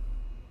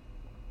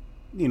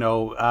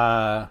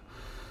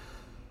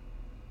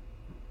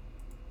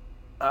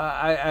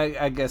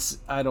 I guess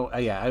I don't.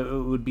 Yeah, it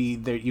would be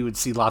there. You would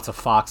see lots of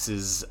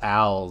foxes,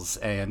 owls,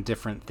 and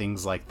different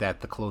things like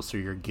that. The closer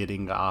you're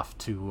getting off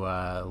to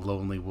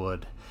Lonely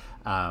Wood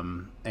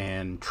and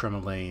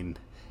Tremolane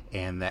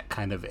and that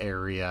kind of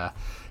area,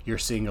 you're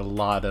seeing a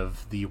lot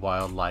of the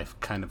wildlife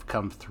kind of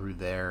come through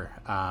there.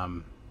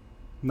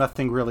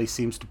 Nothing really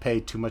seems to pay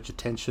too much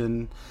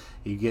attention.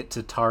 You get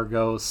to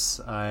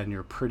Targos, and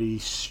you're pretty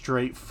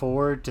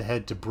straightforward to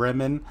head to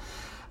Bremen.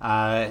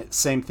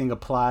 Same thing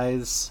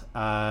applies.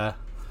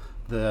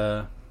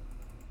 The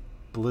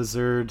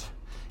blizzard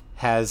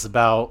has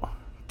about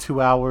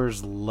 2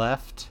 hours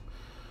left.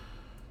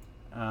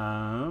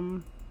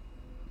 And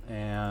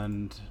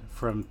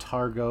from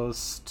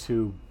Targos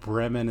to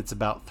Bremen, it's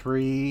about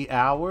 3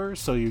 hours.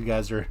 So you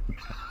guys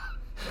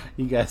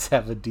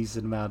have a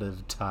decent amount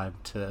of time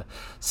to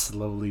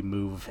slowly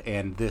move.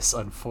 And this,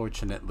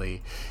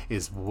 unfortunately,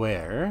 is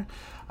where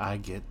I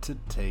get to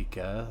take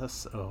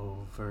us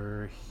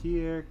over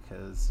here,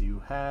 because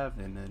you have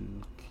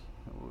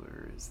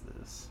where is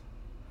this?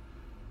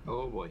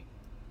 Oh boy.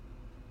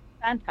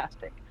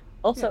 Fantastic.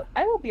 Also,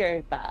 I will be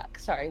right back.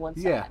 Sorry, one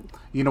second. Yeah.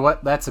 You know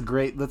what? That's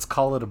let's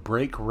call it a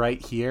break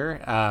right here.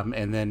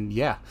 And then,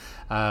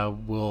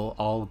 we'll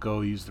all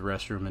go use the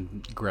restroom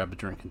and grab a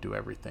drink and do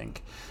everything.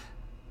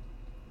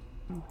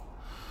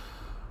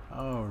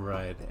 All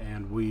right.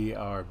 And we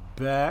are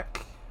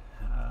back.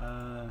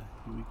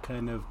 We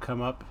kind of come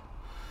up.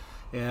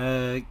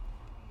 This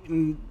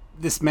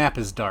map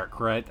is dark,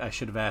 right? I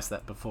should have asked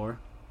that before.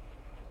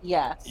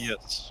 Yes.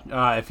 Yes.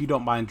 If you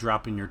don't mind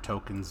dropping your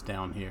tokens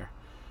down here.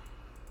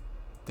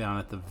 Down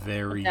at the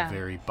very,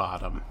 very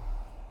bottom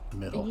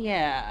middle.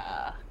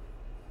 Yeah.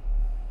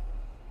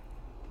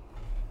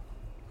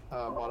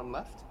 Bottom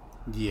left?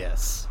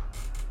 Yes.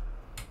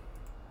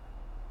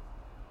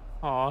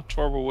 Aw,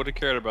 Torval would have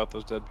cared about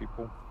those dead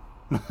people.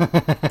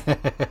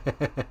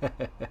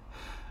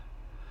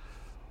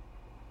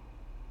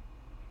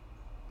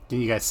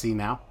 Can you guys see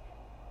now?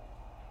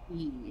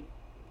 Yeah.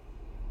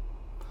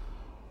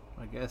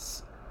 I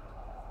guess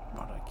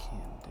what I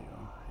can do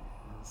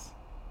is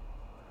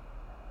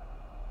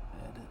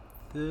edit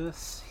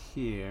this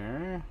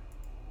here.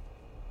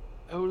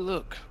 Oh,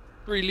 look.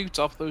 3 loot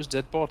off those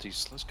dead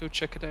bodies. Let's go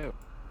check it out.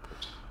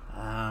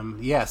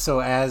 So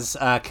as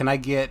can I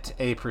get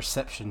a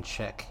perception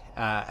check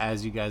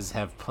as you guys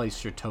have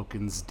placed your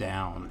tokens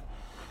down?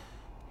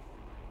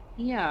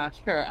 Yeah,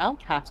 sure. I'll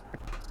cast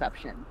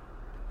perception.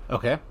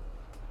 Okay.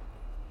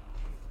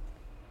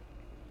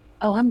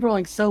 Oh, I'm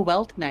rolling so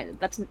well tonight.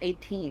 That's an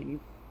 18.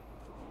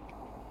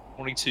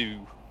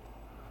 22.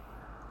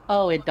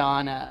 Oh,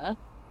 Idana.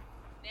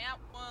 Nat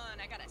 1,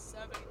 I got a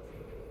 7.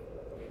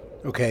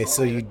 Okay,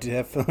 so you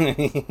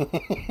definitely...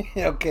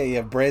 Okay,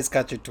 yeah, Bray's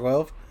got your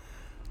 12.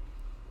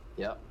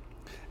 Yep.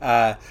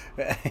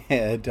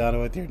 Donna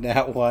with your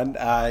nat 1.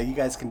 You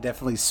guys can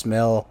definitely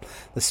smell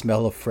the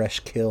smell of fresh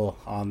kill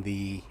on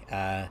the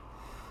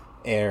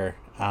air.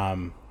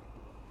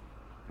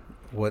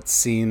 What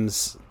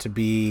seems to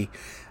be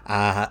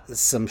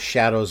some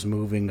shadows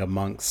moving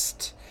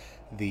amongst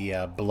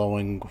the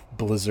blowing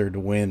blizzard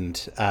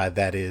wind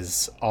that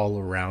is all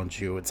around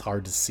you. It's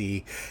hard to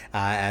see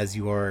as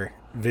your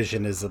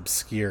vision is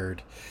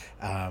obscured.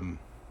 You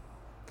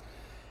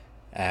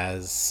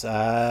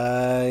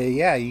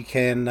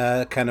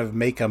can kind of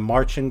make a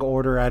marching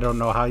order. I don't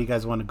know how you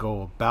guys want to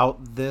go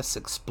about this,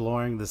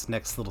 exploring this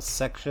next little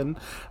section,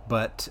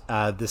 but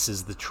this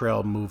is the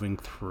trail moving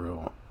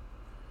through.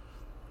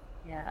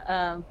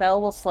 Yeah,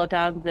 Belle will slow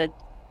down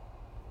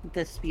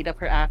the speed of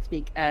her axe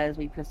beak as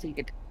we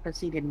proceeded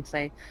and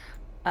say,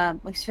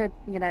 we should,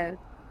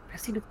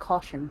 proceed with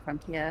caution from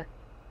here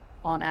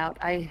on out.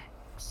 I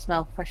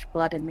smell fresh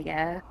blood in the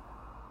air.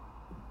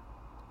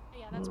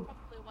 Yeah, that's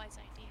probably a wise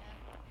idea.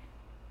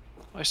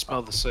 I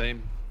smell the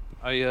same.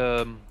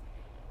 I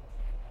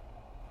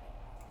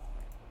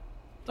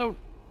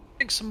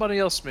think somebody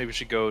else maybe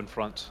should go in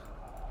front.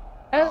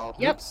 Oh,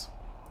 yep.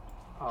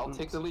 I'll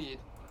take the lead.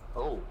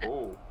 Oh.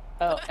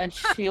 Oh, and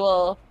she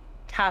will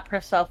tap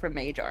herself for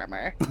mage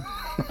armor.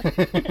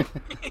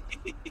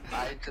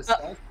 I just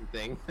saw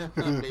something.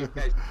 Maybe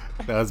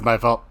That was my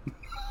fault.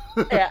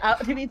 Yeah,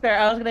 to be fair,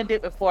 I was gonna do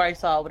it before I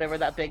saw whatever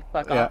that big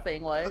fuck off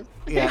thing was.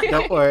 Yeah,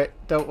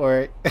 don't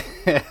worry.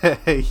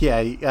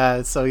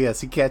 So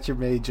yes, you catch your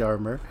mage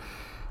armor.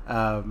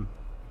 A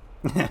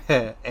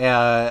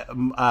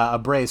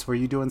brace, were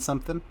you doing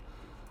something?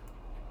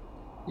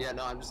 Yeah,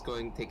 no, I'm just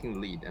taking the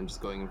lead. I'm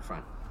just going in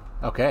front.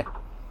 Okay.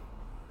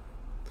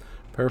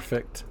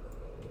 Perfect.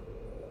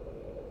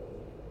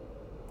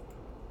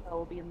 I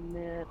will be in the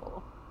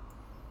middle.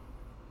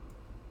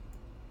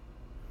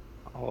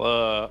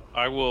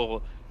 I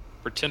will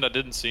pretend I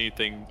didn't see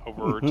anything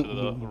over to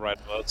the right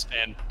of us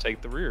and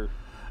take the rear.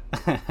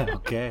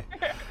 Okay.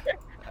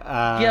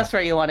 Just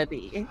where you want to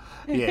be.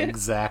 Yeah,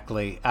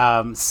 exactly.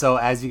 So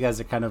as you guys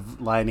are kind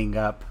of lining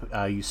up,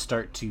 you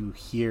start to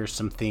hear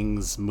some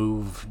things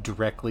move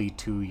directly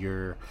to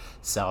your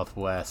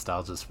southwest.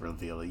 I'll just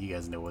reveal it. You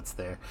guys know what's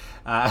there.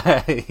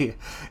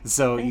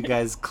 So you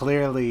guys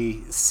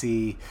clearly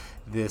see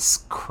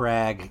this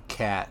crag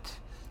cat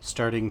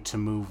starting to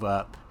move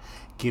up,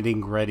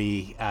 getting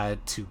ready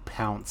to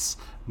pounce,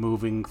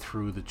 moving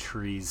through the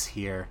trees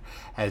here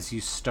as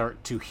you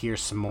start to hear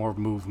some more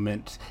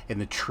movement in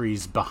the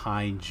trees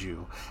behind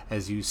you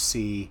as you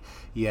see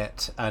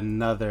yet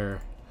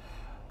another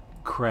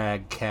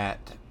crag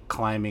cat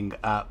climbing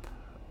up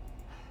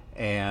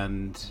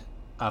and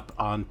up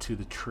onto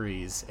the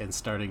trees and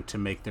starting to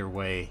make their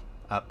way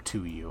up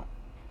to you.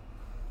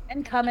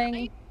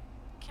 Incoming.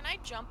 can I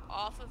jump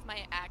off of my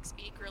axe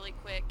beak really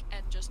quick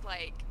and just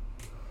like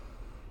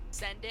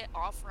send it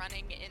off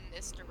running in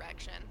this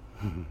direction?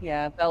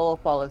 Yeah, Belle will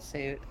follow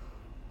suit.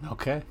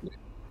 Okay.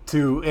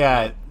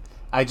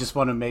 I just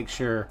want to make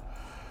sure.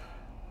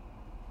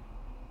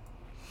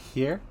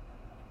 Here?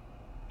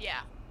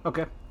 Yeah,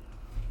 Okay.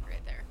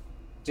 right there.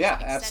 Yeah,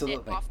 Like, absolutely.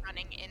 Send it off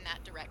running in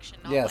that direction.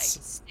 Not Yes.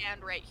 like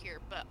stand right here,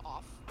 but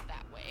off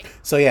that way.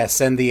 So yeah,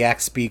 send the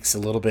axe beaks a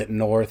little bit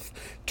north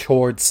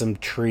towards some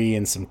tree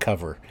and some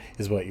cover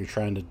is what you're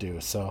trying to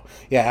do. So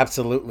yeah,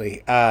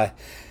 absolutely.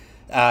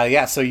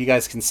 Yeah, so you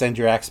guys can send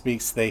your axe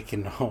beaks. They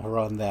can all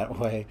run that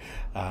way.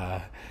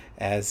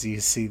 As you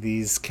see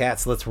these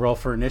cats, let's roll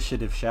for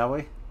initiative, shall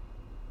we?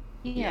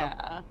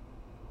 Yeah.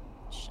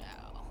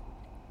 Shall.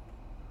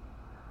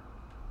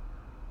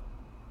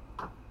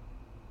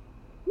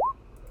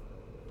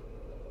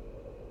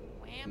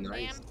 Wham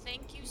Nice. bam,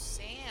 thank you,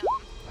 Sam.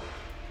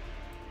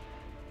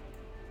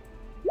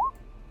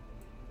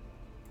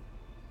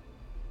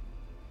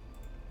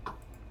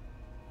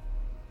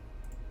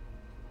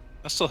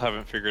 I still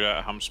haven't figured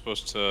out how I'm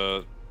supposed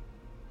to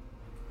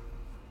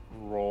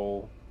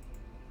roll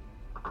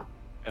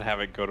and have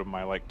it go to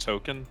my like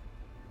token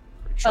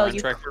or charge you-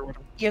 tracker or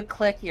whatever. You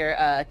click your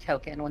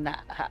token when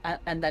that,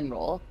 and then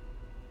roll.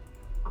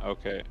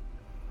 Okay,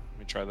 let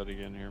me try that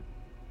again here.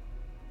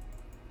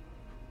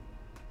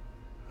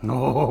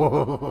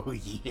 Oh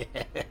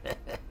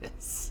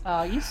yes.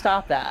 Oh, you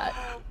stop that.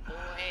 Oh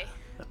boy.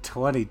 A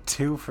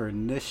 22 for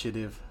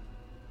initiative.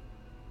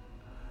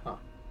 Huh.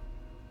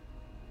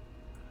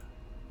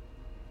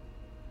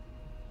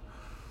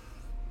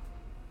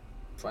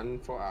 Fun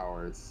for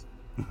hours.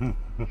 Here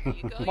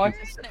you go. More- You're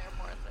in there,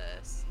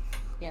 Morthus.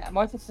 Yeah,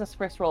 Morthus'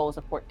 first roll was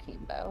a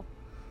 14, though.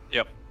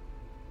 Yep.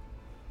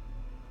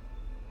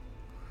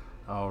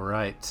 All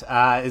right.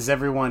 Is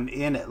everyone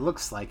in? It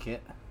looks like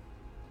it.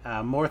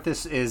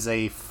 Morthus is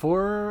a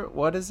 4.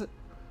 What is it?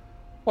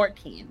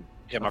 14.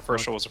 Yeah, my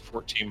first roll was a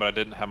 14, but I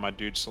didn't have my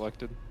dude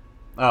selected.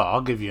 Oh,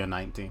 I'll give you a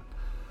 19.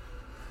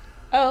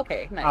 Oh,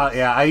 okay, nice.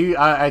 Yeah,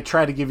 I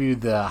try to give you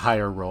the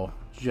higher roll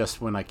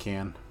just when I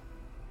can.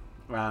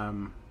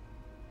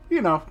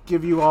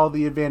 Give you all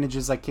the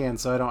advantages I can,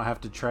 so I don't have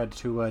to try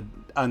to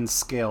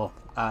unscale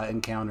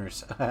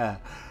encounters.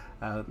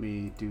 Let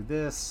me do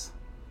this.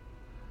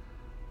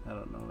 I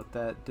don't know what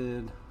that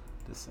did.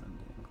 Descending.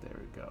 There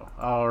we go.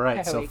 All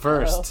right. There So we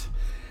first,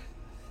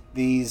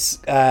 these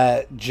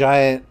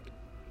giant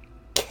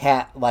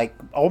cat,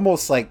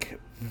 almost like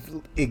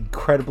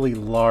incredibly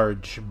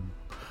large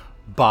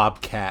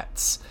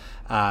bobcats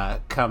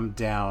come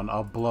down.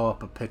 I'll blow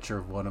up a picture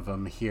of one of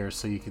them here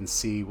so you can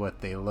see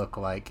what they look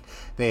like.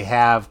 They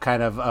have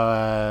kind of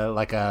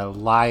like a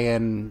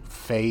lion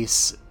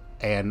face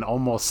and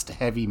almost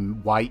heavy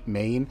white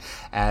mane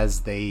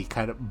as they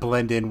kind of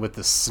blend in with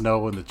the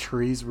snow and the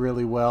trees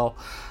really well.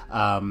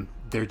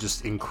 They're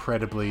just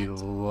incredibly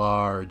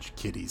large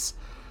kitties.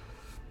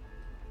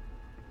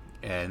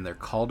 And they're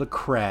called a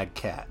crag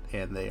cat,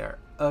 and they are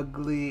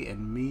ugly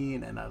and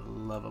mean, and I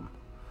love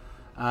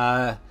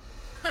them.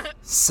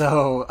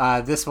 So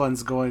this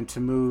one's going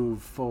to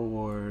move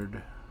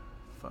forward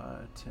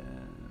 5, 10.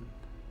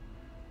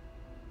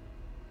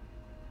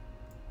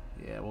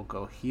 Yeah, we'll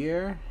go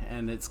here,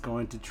 and it's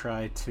going to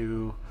try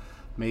to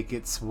make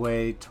its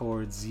way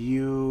towards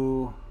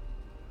you.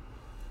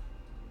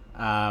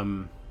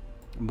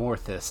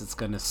 Morthus, it's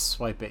going to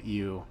swipe at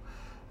you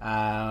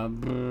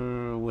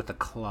with a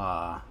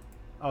claw.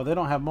 Oh, they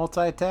don't have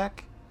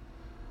multi-attack?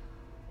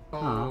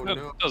 Oh, That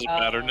no. doesn't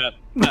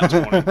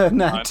matter.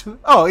 Not 20.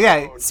 Oh,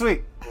 yeah,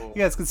 sweet. You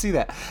guys can see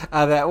that.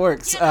 That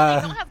works. Yeah, no,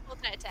 they don't have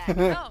multi-attack.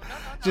 No.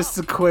 Just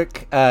a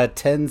quick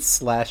 10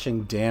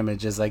 slashing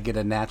damage as I get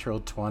a natural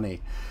 20.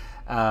 It's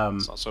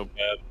not so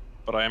bad,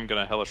 but I am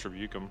gonna hellish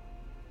rebuke him.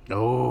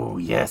 Oh,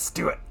 yes,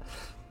 do it.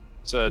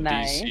 It's a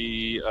Nice.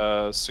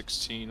 DC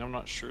 16. I'm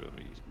not sure. Let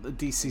me... The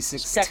DC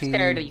 16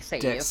 Dexterity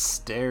save.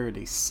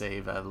 Dexterity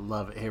save. I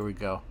love it. Here we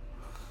go.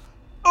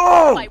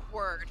 Oh Oh! my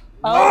word.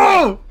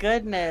 Oh, my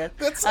goodness.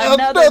 That's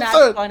Another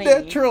nat 20.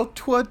 natural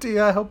 20.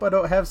 I hope I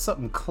don't have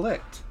something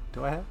clicked.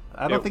 Do I have?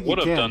 I don't think you would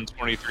have can. done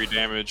 23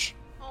 damage.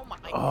 Oh my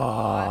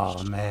Oh,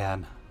 gosh.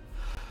 man.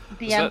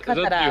 DM, cut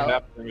that do out.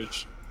 half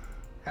damage.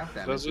 Half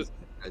damage Does it? is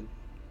good.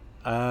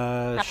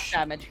 Half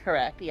damage,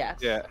 correct, yes.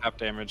 Yeah, half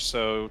damage.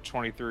 So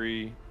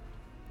 23.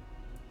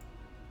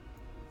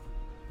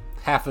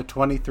 half of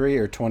 23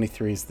 or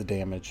 23 is the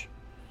damage?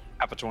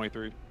 Half of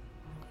 23.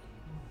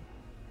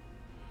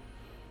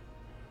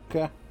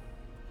 Okay.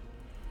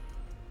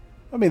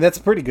 I mean, that's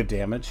pretty good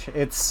damage.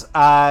 It's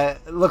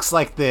looks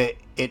like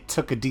it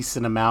took a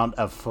decent amount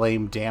of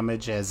flame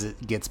damage as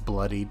it gets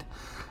bloodied.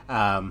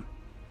 Yeah.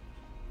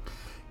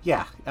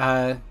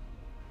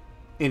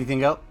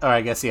 Anything else? Or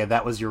I guess, yeah,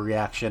 that was your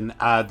reaction.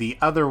 The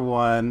other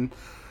one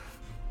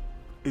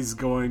is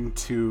going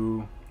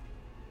to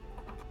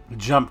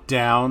jump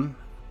down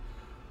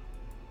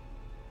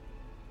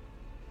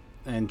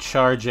and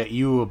charge at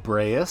you,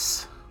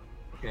 Abreus.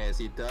 Okay, as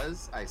he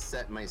does, I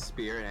set my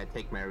spear and I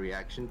take my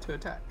reaction to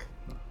attack.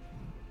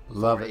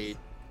 Love For it.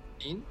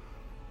 18.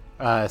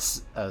 A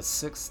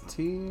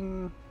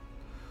 16.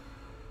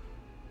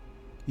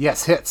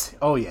 Yes, hits.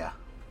 Oh yeah,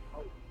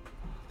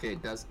 Okay,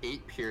 it does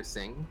 8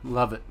 piercing,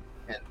 love it.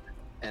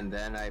 and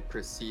then I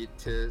proceed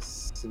to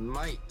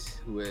smite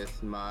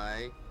with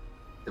my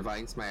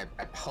divine smite.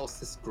 I pulse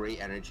this gray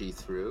energy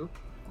through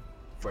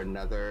for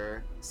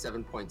another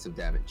 7 points of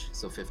damage,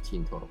 so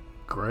 15 total.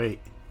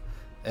 Great,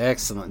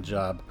 excellent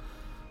job.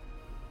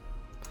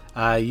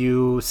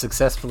 You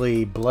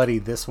successfully bloody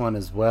this one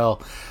as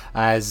well,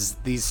 as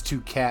these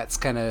two cats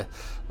kind of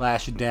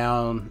lash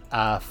down,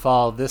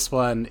 fall. This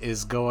one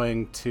is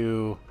going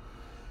to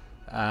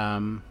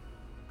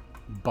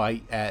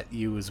bite at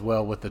you as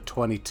well with the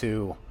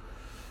 22.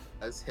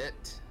 Does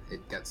hit.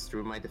 It gets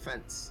through my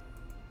defense.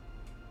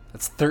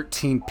 That's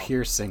 13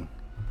 piercing.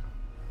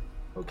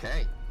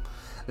 Okay.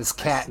 This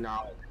I cat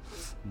snarl.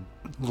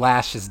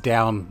 lashes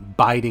down,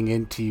 biting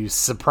into you,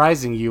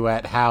 surprising you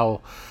at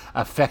how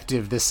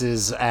effective this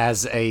is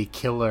as a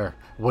killer.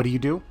 What do you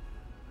do?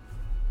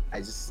 I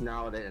just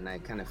snarled it and I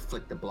kind of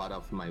flicked the blood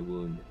off my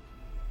wound.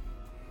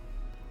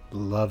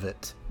 Love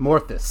it.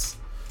 Morthus.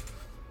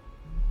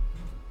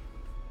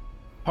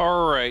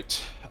 All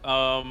right.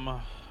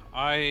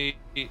 I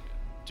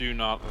do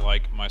not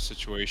like my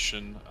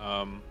situation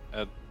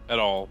at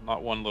all.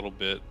 Not one little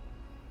bit.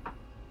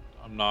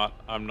 I'm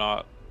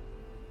not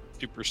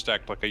super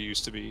stacked like I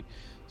used to be.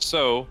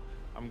 So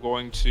I'm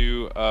going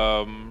to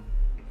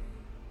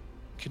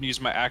can use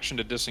my action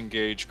to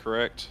disengage,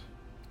 correct?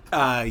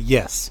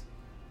 Yes.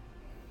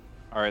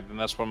 All right, then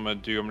that's what I'm gonna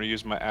do. I'm gonna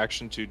use my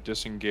action to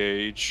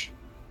disengage,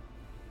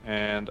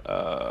 and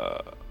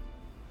let's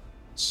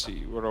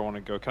see, where do I want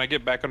to go? Can I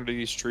get back under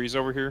these trees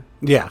over here?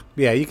 Yeah,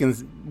 you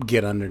can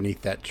get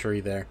underneath that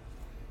tree there.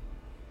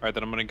 All right,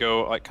 then I'm gonna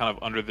go like kind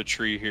of under the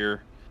tree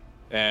here,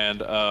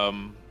 and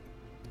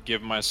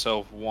give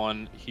myself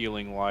 1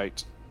 healing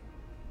light.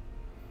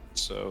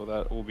 So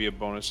that will be a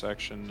bonus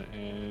action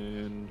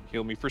and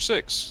heal me for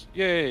 6.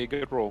 Yay,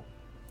 good roll.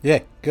 Yeah,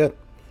 good.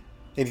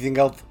 Anything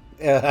else?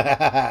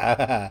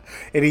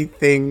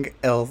 Anything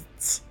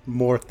else?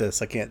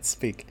 Morthus, I can't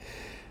speak.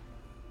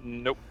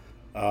 Nope.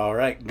 All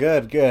right,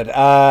 good.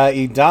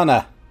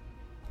 Idana.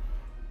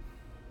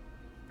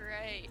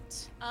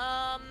 Right.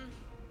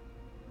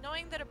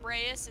 Knowing that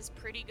Abreus is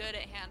pretty good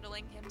at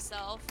handling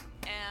himself,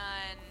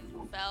 and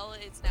Bell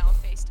is now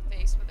face to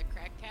face with a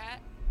crack cat,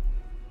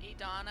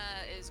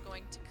 Idana is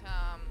going to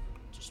come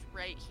just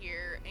right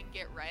here and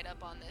get right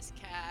up on this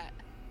cat.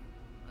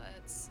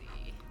 Let's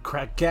see.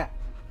 Crack cat.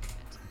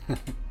 And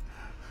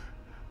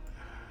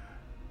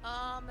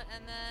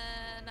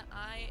then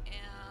I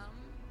am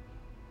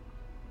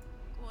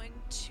going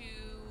to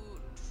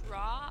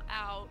draw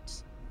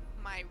out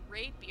my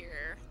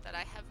rapier that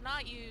I have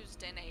not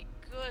used in a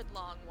good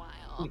long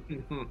while,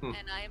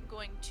 and I am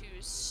going to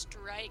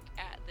strike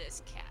at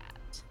this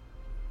cat.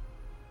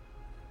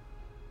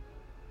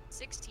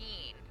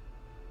 16.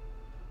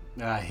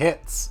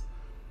 Hits.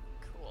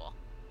 Cool.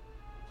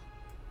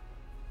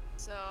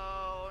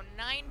 So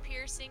 9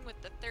 piercing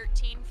with the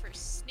 13 for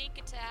sneak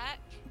attack.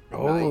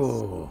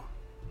 Oh.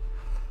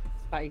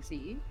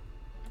 Spicy.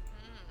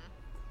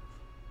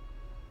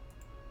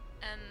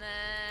 And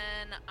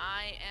then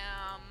I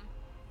am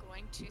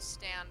going to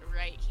stand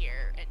right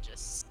here and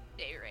just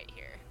stay right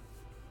here.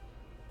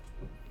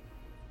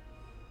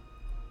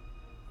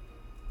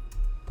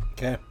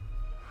 Okay.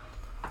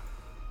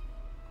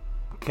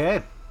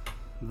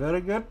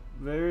 Very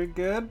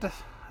good.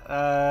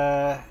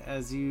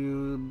 As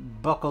you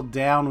buckle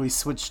down, we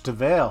switch to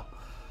Vale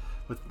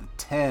with the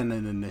 10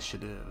 in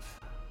initiative.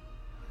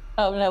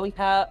 Oh no, we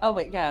have. Oh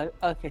wait, yeah.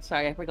 Okay,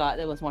 sorry, I forgot.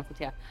 There was more for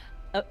yeah.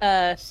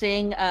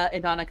 Seeing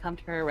Idana come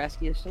to her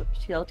rescue,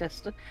 she'll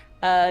just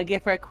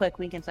give her a quick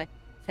wink and say,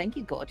 "Thank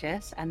you,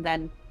 gorgeous," and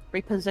then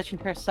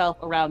reposition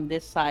herself around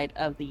this side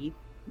of the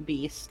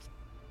beast,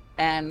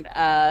 and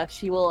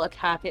she will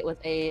attack it with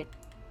a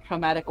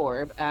traumatic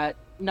orb at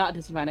not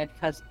disadvantage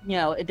because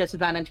it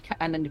disadvantage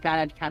and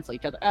advantage cancel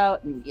each other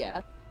out, and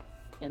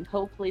and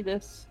hopefully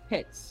this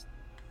hits.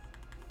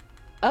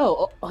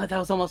 Oh, that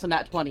was almost a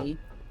nat 20,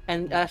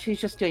 and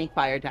she's just doing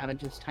fire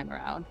damage this time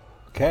around.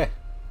 Okay.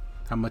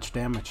 How much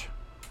damage?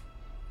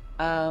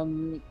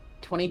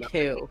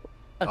 22.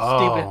 A Oh,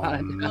 stupid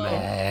one.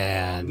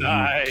 man.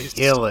 Nice. You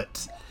kill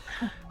it.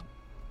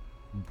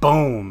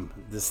 Boom.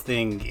 This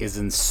thing is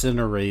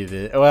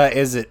incinerated. Well,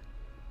 is it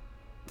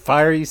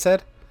fire, you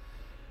said?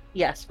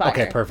 Yes, fire.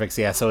 Okay, perfect.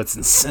 Yeah, so it's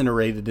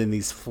incinerated in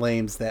these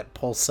flames that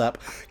pulse up,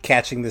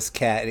 catching this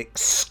cat. It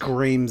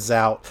screams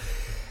out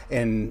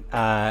in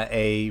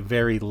a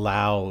very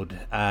loud,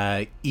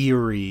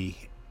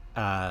 eerie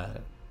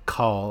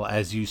call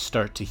as you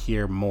start to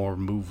hear more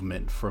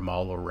movement from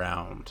all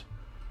around.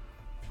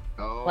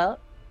 Oh, Well,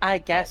 I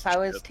guess I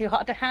was too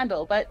hot to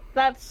handle, but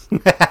that's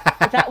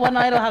that one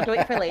I'll have to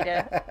wait for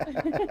later.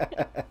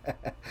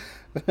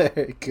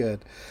 Very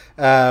good.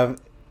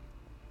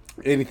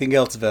 Anything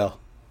else, Vel?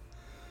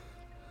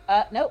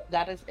 Nope,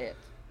 that is it.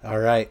 All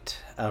right,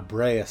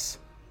 Breus.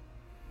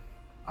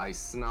 I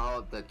snarl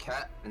at the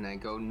cat and I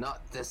go,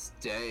 "Not this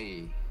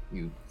day,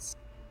 you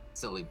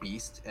silly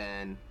beast!"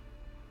 And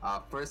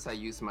First, I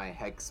use my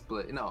hex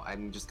split. No,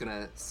 I'm just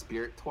gonna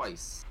spirit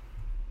twice.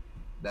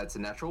 That's a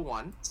natural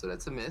 1, so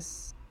that's a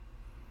miss.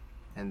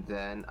 And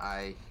then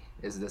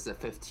is this a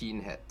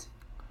 15 hit?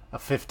 A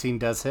 15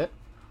 does hit.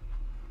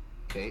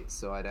 Okay,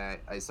 so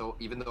so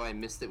even though I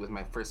missed it with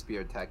my first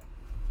spear attack,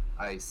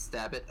 I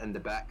stab it in the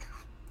back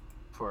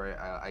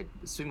I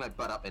swing my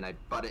butt up and I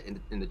butt it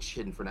in the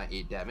chin for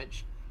 8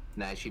 damage.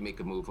 And I actually make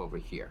a move over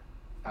here.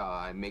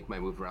 I make my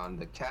move around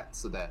the cat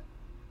so that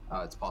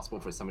it's possible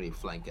for somebody to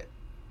flank it.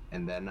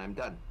 And then I'm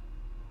done.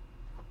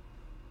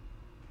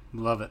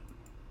 Love it.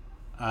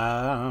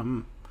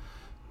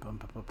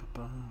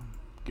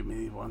 Give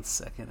me 1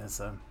 second as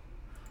I'm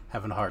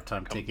having a hard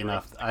time taking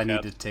off. I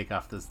need to take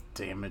off this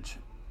damage.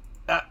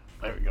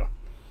 There we go.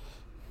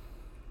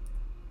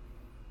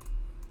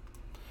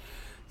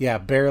 Yeah,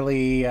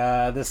 barely.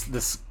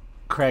 This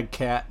Craig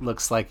cat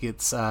looks like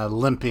it's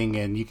limping,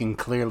 and you can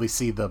clearly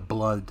see the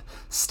blood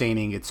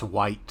staining its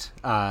white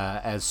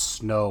as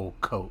snow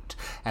coat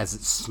as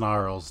it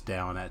snarls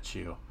down at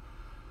you.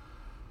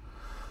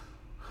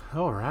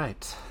 All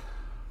right.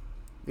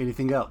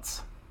 Anything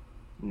else?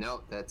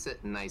 No, that's it.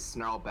 And I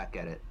snarl back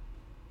at it.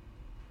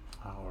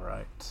 All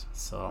right.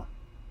 So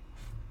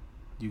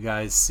you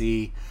guys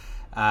see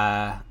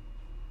what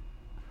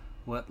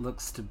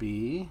looks to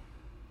be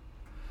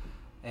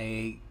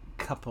a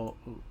couple.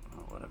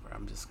 Whatever.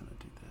 I'm just gonna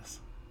do this.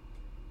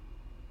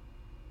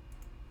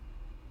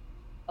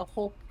 A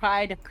whole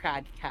pride of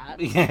crad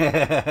cats.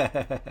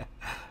 Yeah.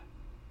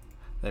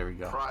 There we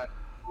go.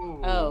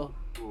 Ooh. Oh.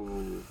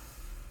 Ooh.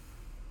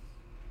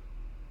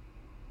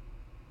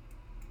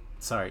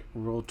 Sorry,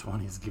 roll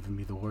 20 is giving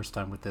me the worst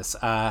time with this.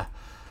 Oh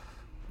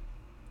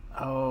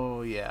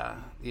yeah.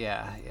 Those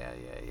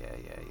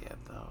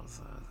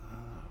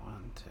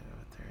 1, 2,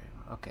 3.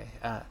 Okay.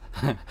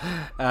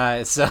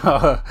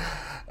 So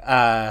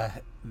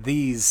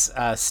these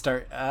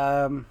start.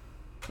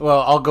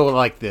 Well, I'll go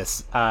like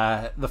this.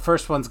 The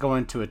first one's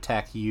going to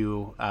attack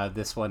you.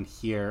 This one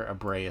here,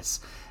 Abreus,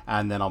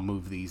 and then I'll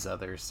move these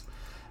others.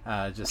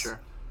 Just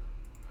sure.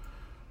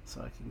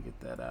 So I can get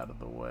that out of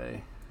the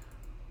way.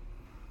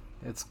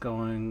 It's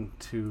going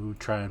to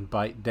try and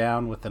bite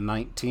down with a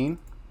 19.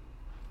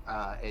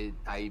 It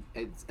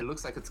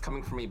looks like it's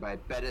coming for me, but I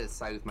bet it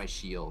aside with my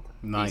shield.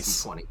 Nice.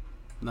 AC 20.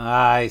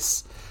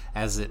 Nice.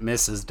 As it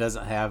misses,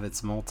 doesn't have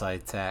its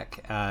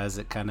multi-attack. As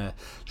it kind of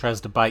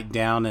tries to bite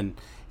down and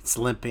it's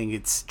limping,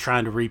 it's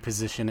trying to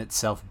reposition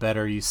itself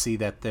better. You see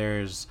that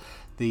there's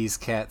these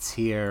cats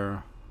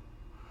here.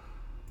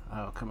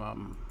 Oh, come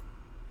on.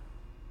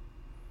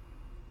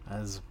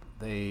 As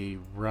they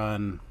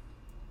run.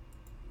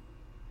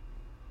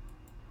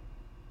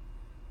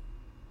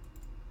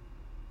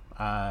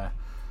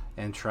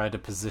 And try to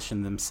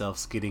position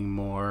themselves getting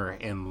more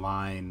in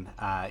line.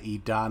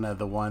 Idana,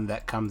 the one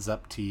that comes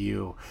up to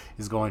you,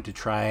 is going to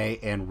try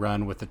and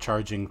run with a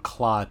charging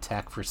claw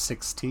attack for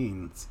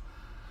 16s.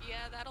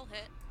 Yeah, that'll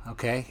hit.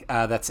 Okay,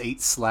 that's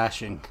 8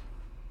 slashing.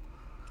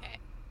 Okay.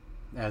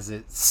 As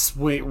it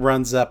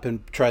runs up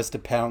and tries to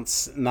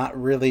pounce,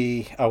 not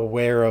really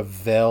aware of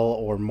Vel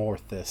or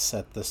Morthus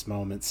at this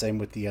moment. Same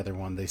with the other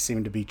one. They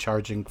seem to be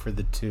charging for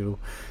the two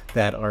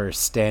that are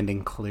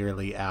standing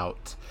clearly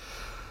out.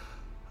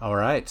 All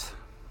right.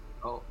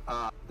 Oh,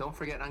 don't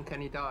forget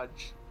Uncanny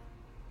Dodge.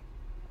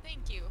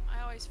 Thank you.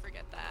 I always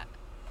forget that.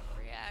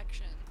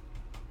 Reaction.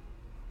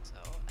 So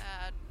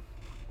add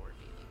 4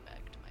 healing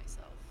back to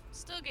myself.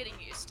 Still getting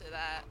used to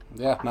that.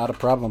 Yeah, not a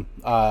problem.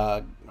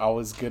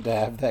 Always good to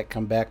have that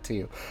come back to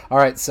you. All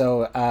right,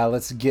 so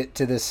let's get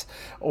to this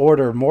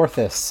order.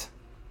 Morthus.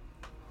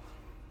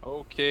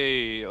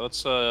 Okay,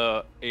 let's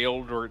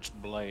Eldritch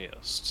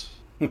Blast.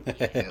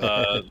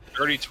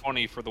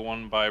 30-20 for the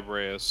one by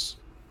Breus.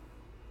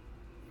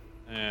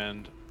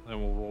 And then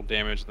we'll roll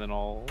damage, then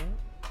I'll...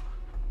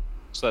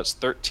 So that's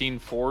 13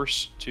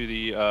 force to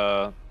the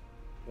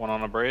one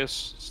on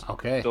Abreus.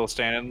 Okay. Still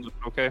standing,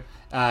 okay?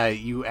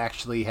 You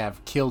actually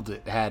have killed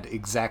it. Had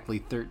exactly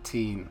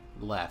 13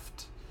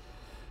 left.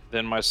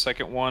 Then my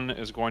second one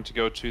is going to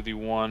go to the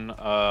one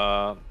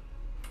on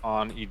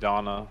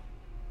Idana.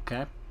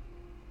 Okay.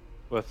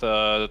 With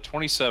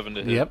 27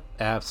 to hit. Yep,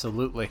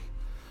 absolutely.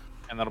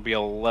 And that'll be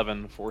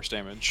 11 force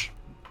damage.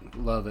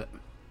 Love it.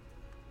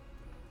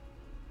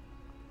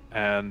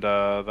 And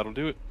that'll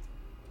do it.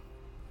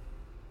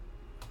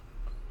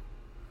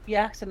 You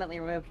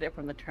accidentally removed it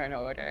from the turn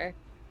order.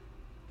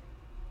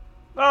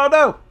 Oh,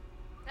 no!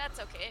 That's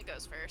okay, it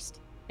goes first.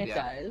 It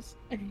Yeah. does.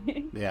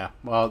 Yeah,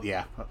 well,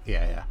 yeah.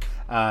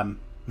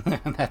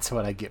 That's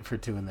what I get for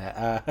doing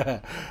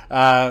that.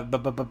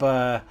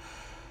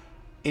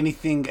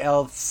 Anything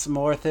else,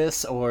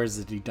 Morthus, or is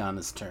it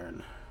Idana's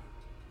turn?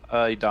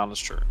 Idana's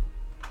turn.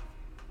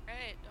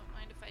 Alright, don't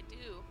mind if I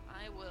do.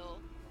 I will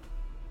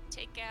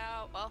take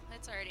out... Well,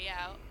 it's already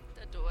out.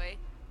 The doy.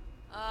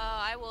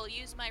 I will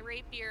use my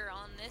rapier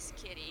on this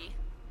kitty.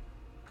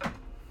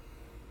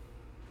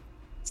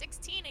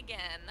 16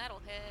 again. That'll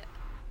hit.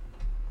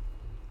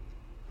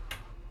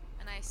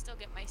 And I still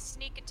get my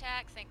sneak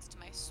attack thanks to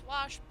my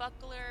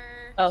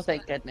swashbuckler. Oh, So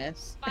thank that's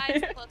goodness.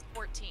 5 plus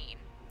 14.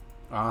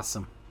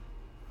 Awesome.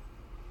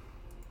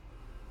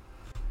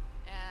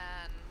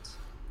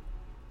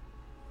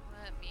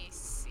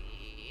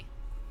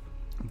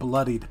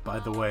 bloodied, by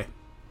the way.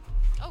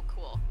 Oh,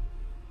 cool.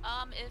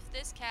 If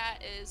this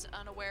cat is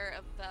unaware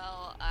of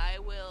Vel, I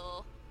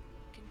will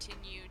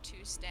continue to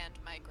stand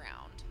my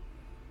ground.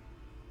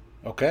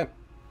 Okay.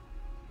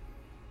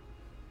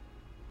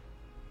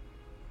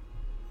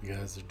 You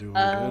guys are doing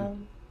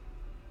good.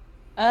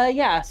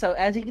 Yeah, so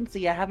as you can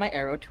see, I have my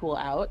arrow tool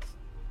out.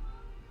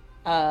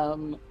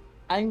 I'm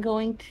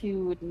going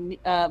to,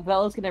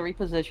 Bella's going to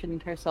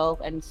reposition herself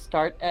and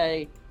start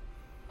a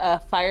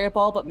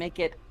fireball, but make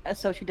it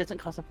so she doesn't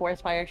cause a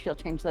forest fire. She'll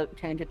change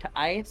it to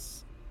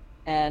ice.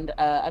 And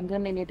I'm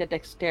going to need a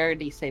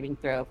dexterity saving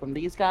throw from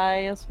these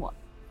guys.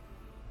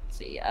 Let's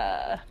see,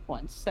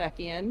 1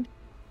 second.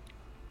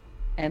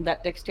 And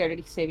that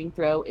dexterity saving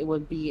throw, it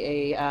would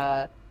be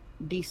a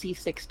DC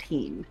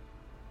 16.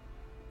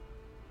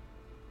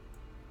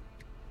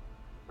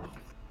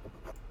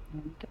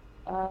 And,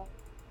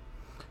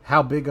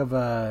 How big of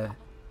a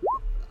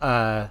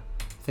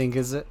thing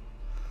is it?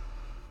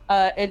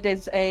 it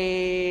is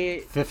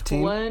a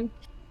 15? one.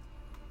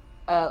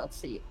 Let's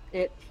see.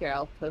 Here,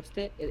 I'll post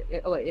it.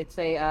 It's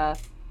a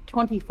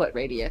 20-foot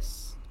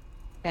radius,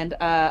 and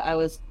I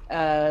was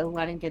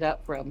lining it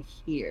up from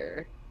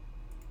here.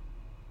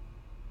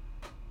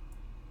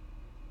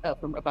 Oh,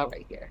 from about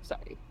right here.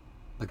 Sorry.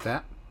 Like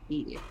that?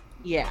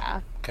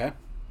 Yeah. Okay.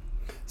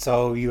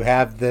 So you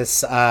have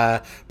this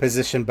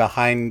position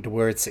behind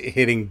where it's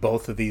hitting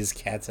both of these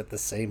cats at the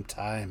same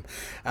time.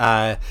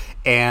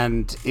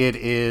 And it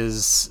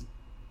is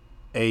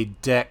a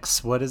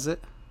dex, what is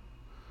it?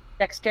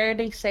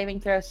 Dexterity saving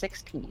throw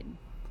 16.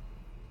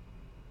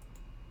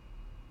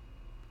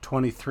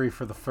 23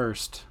 for the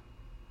first.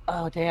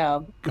 Oh,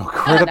 damn. A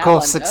critical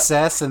one,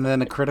 success and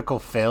then a critical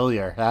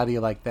failure. How do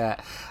you like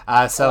that?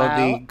 So Wow.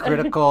 the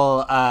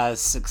critical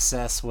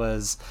success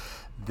was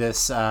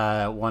this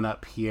one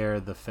up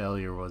here. The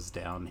failure was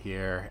down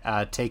here.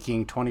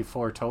 Taking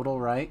 24 total,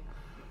 right?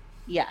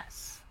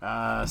 Yes.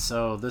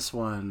 So this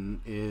one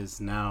is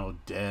now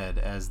dead,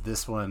 as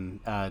this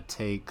one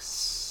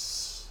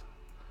takes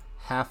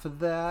half of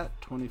that.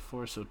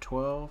 24, so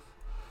 12.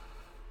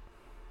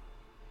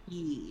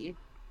 Yeah.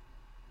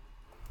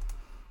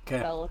 Okay.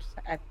 So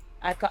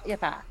I've got your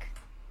back.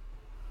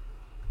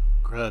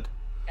 Good.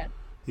 Yeah.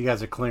 You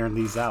guys are clearing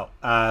these out.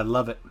 I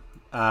love it.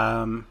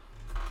 And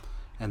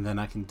then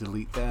I can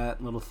delete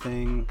that little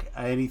thing.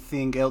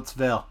 Anything else,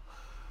 Vel?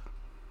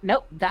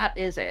 Nope, that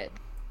is it.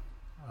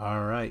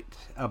 All right.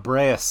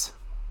 Abreus.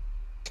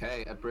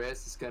 Okay,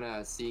 Abreus is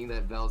gonna, seeing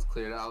that Vel's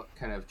cleared out,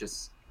 kind of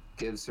just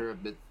gives her a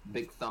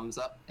big thumbs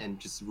up and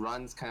just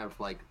runs kind of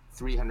like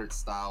 300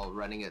 style,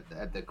 running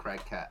at the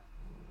crag cat.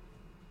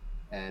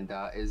 And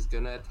is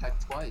gonna attack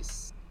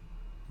twice.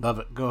 Love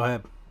it. Go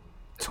ahead.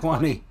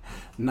 20.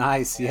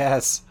 Nice,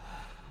 yes.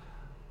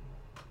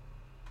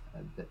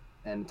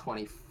 And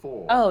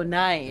 24. Oh,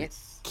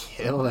 nice.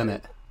 Killing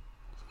it.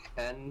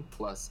 10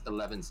 plus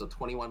 11, so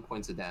 21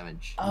 points of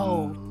damage.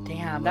 Oh,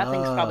 damn. That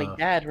thing's probably Love.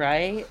 dead,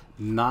 right?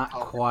 Not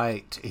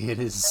quite. It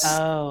is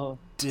Oh.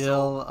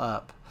 still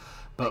up,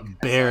 but Like,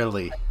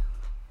 barely.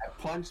 I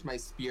plunge my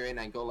spear in,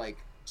 I go like,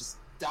 just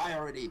die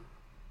already.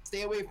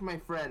 Stay away from my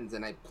friends,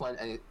 and I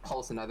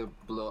pulse another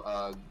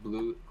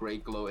blue-gray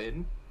glow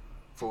in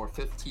for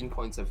 15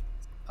 points of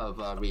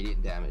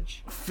radiant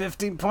damage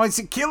 15 points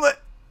to kill it.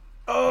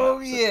 Oh,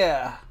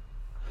 yeah.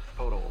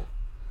 total.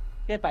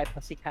 Goodbye,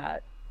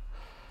 pussycat.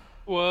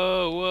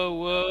 Whoa, whoa,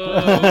 whoa.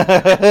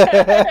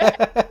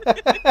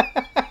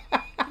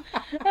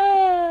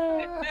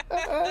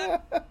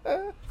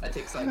 I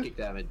take psychic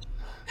damage.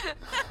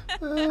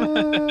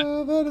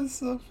 That is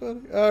so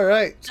funny. All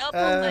right. Double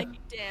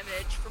psychic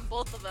damage from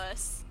both of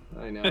us.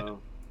 I know.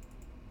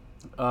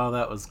 Oh,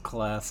 that was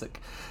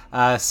classic.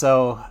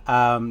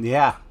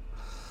 Yeah.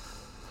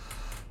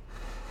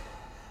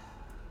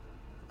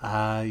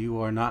 You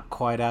are not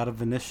quite out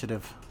of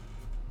initiative.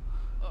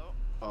 Oh.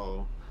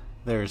 Oh.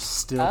 There's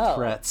still Oh.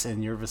 threats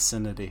in your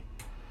vicinity.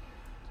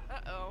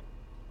 Uh-oh.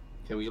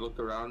 Can we look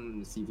around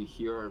and see if we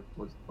hear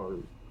or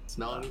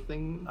smell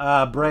anything?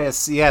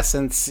 Breus, yeah,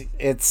 since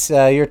it's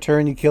your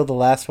turn, you killed the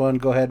last one.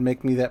 Go ahead and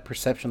make me that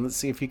perception. Let's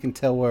see if you can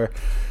tell where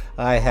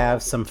I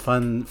have some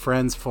fun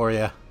friends for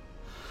you.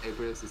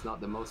 Abreus is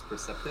not the most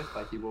perceptive,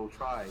 but he will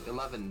try.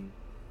 11.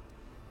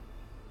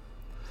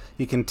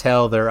 You can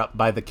tell they're up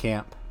by the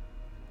camp.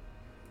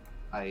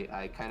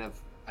 I kind of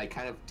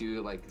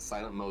do like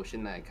silent motion,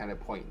 and I kind of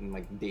point in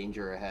like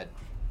danger ahead.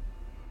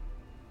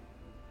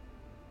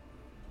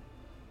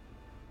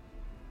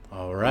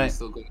 All Are we right.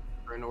 still going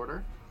in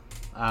order?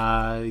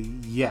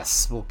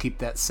 Yes, we'll keep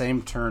that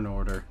same turn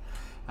order.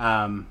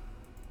 The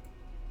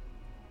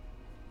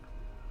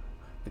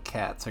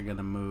cats are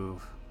gonna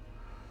move.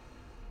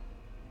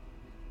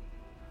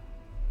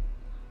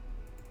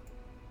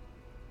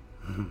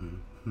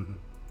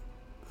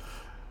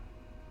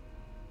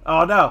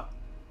 Oh no!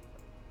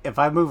 If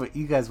I move it,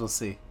 you guys will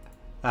see.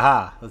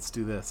 Aha! Let's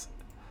do this.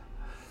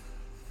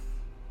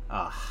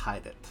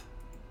 Hide it.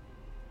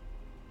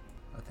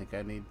 I think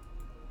I need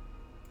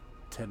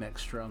 10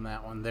 extra on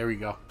that one. There we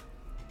go.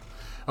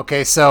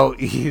 Okay, so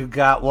you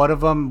got one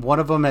of them. One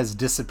of them has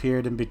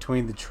disappeared in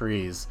between the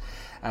trees.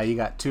 You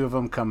got two of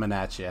them coming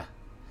at you.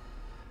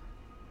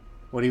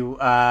 What do you?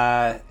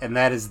 And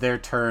that is their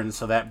turn.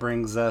 So that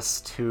brings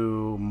us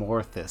to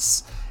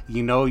Morthus.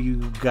 You know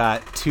you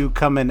got two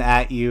coming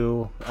at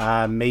you.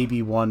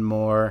 Maybe one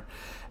more.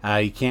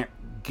 You can't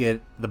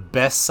get the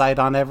best sight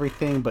on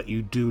everything, but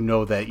you do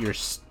know that you're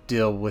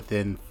still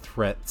within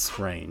threat's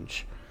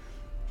range.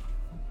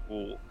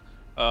 Cool.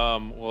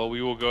 Well,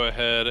 we will go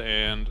ahead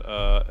and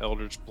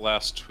Eldritch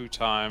Blast 2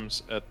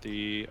 times at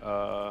the,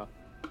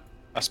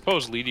 I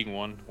suppose, leading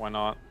one. Why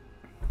not?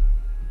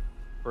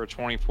 For a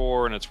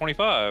 24 and a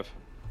 25.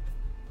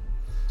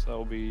 So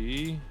that'll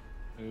be...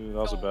 Ooh, that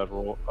was a bad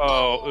roll.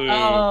 Oh, ooh.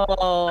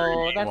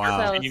 Oh, that's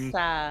Wow. so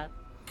sad.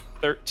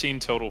 13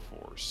 total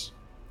force.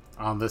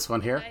 On this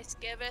one here? Dice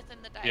giveth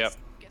and the dice Yep.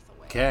 giveth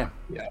away. Okay.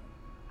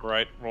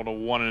 Right, rolled a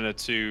 1 and a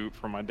 2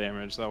 for my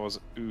damage. That was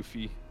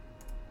oofy.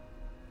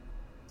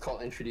 It's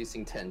called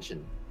introducing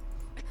tension.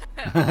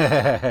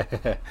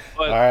 But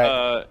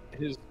Alright.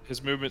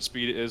 his movement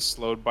speed is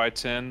slowed by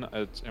 10.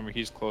 I mean,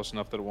 he's close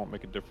enough that it won't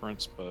make a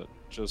difference, but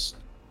just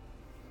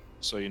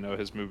so you know,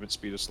 his movement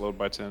speed is slowed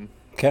by 10.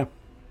 Okay.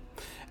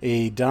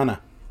 Idana.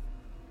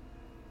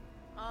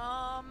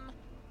 I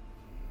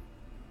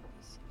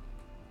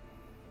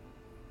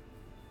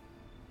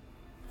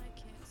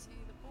can't see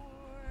the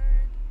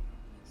board.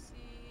 Let me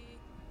see.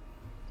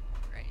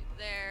 Right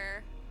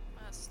there.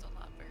 That's still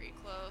not very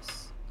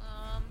close.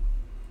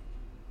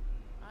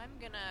 I'm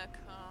gonna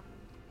come.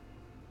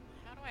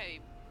 How do I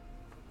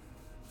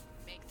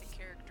make the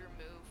character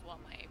move while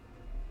my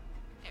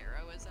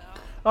arrow is out?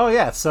 Oh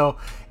yeah, so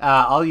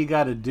all you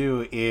got to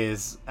do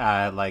is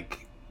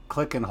like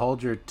click and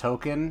hold your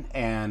token,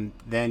 and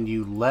then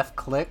you left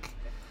click.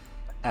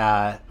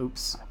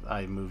 Oops,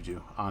 I moved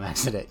you on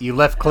accident. You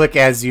left click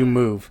as you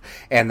move,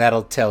 and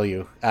that'll tell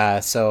you.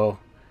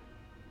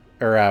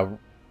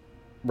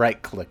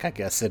 Right click, I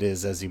guess it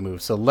is, as you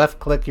move. So left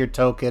click your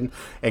token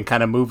and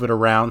kind of move it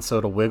around so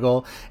it'll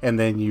wiggle, and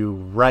then you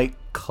right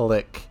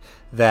click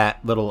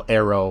that little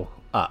arrow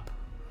up.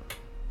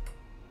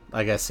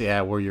 I guess,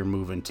 yeah, where you're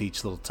moving to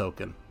each little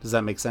token. Does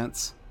that make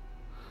sense?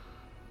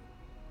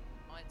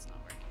 Oh, it's not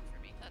working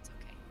for me. That's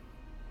okay.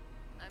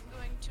 I'm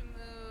going to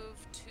move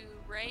to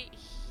right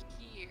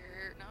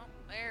here. No,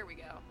 there we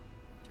go.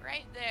 To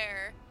right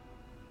there.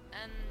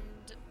 And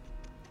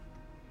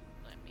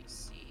let me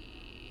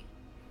see.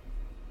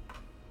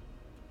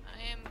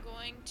 I am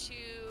going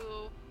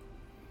to...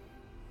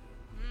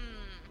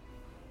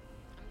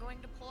 I'm going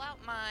to pull out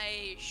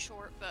my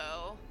short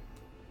bow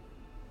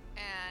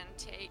and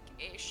take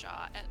a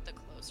shot at the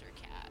closer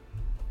cat.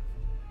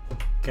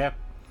 Okay.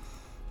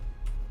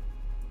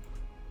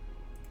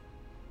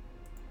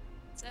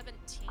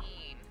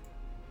 17.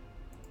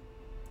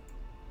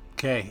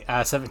 Okay,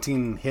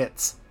 17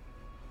 hits.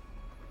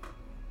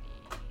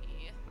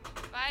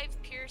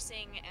 5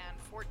 piercing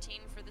and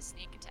 14 for the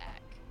sneak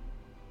attack.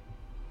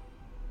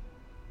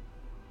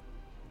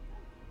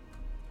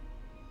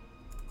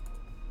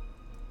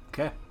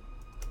 Okay.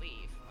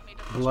 Leave. Let me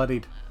double check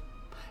Bloodied. on that.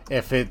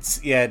 If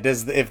it's, yeah,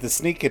 if the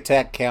sneak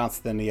attack counts,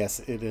 then yes,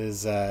 it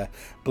is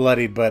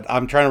bloodied. But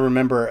I'm trying to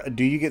remember,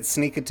 do you get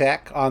sneak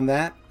attack on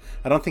that?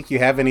 I don't think you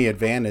have any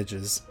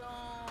advantages.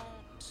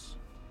 Don't.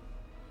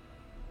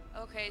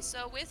 Okay,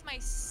 so with my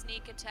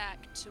sneak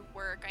attack to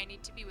work, I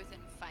need to be within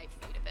 5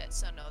 feet of it.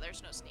 So no,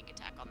 there's no sneak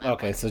attack on that.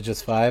 Okay, one. so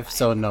just 5?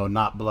 So no,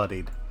 not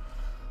bloodied.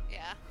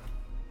 Yeah.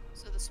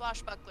 So the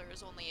swashbuckler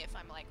is only if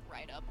I'm like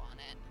right up on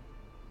it.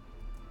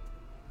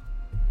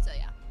 So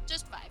yeah,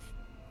 just 5.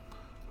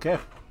 Okay.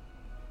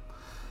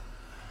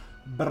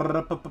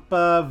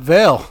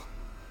 Vale.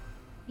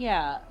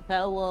 Yeah,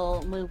 Vel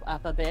will move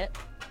up a bit,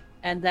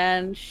 and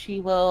then she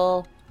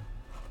will,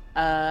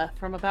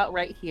 from about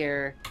right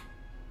here,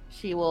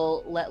 she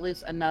will let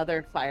loose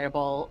another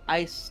fireball,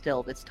 ice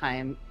still this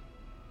time.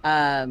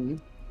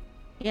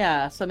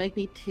 Yeah, so make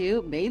me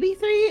 2, maybe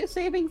 3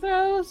 saving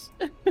throws.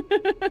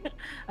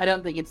 I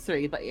don't think it's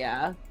 3, but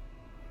yeah.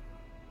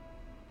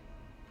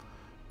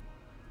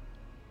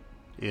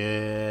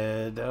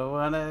 Yeah, don't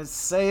want to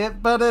say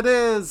it, but it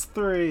is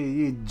 3.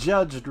 You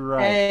judged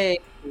right.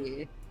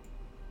 Hey.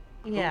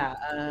 Yeah,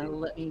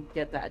 let me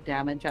get that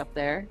damage up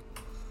there.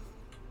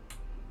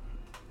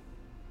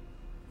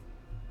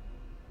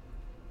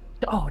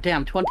 Oh,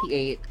 damn,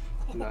 28.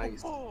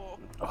 Nice.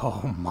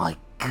 Oh my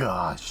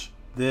gosh.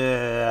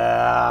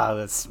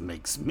 This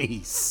makes me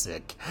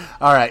sick.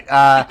 All right.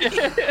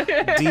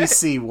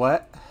 DC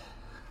what?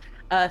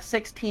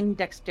 16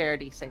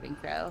 dexterity saving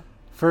throw.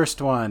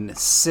 First one,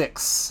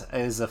 6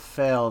 is a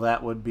fail.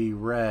 That would be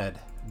red.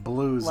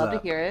 Blue's Love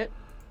up. to hear it.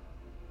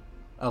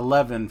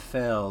 11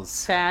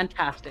 fails.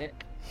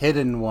 Fantastic.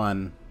 Hidden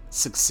one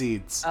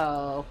succeeds.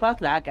 Oh, fuck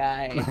that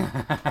guy.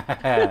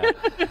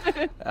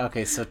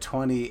 Okay, so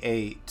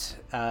 28.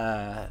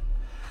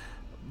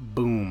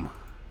 Boom.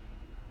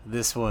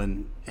 This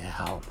one,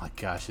 oh my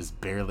gosh, is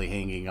barely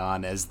hanging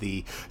on as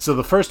the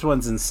first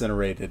one's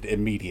incinerated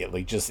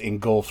immediately, just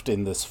engulfed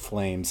in this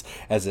flames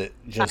as it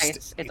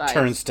just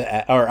turns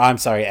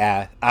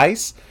to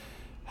ice.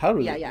 How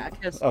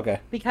do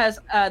because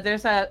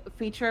there's a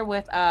feature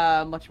with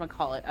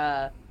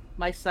whatchamacallit,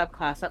 my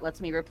subclass that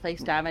lets me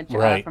replace damage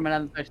from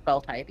another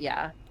spell type.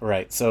 Yeah.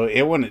 Right. So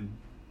it wouldn't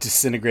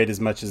disintegrate as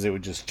much as it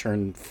would just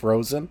turn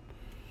frozen.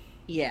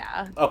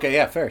 Yeah. Okay,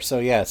 yeah, fair.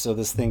 So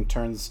this thing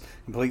turns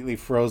completely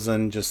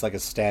frozen, just like a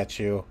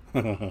statue.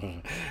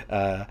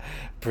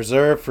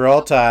 Preserved for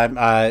all time.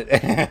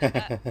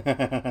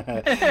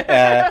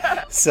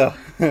 So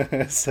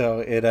it's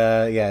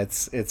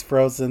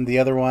frozen. The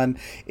other one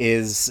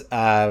is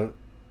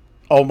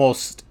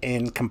almost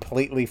and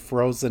completely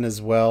frozen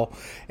as well,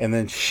 and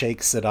then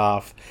shakes it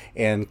off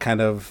and kind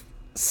of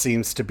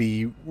seems to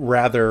be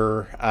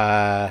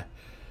rather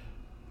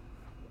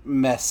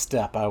messed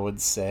up, I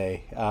would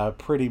say.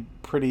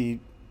 Pretty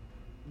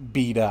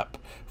beat up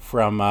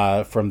from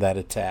that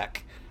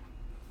attack.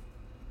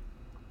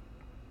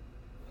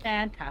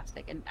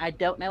 Fantastic. And I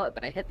don't know it,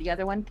 but I hit the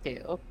other one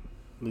too.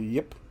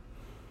 Yep.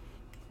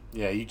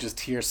 Yeah, you just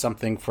hear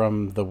something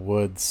from the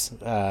woods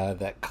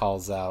that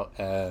calls out.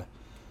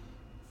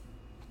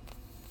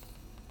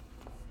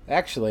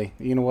 Actually,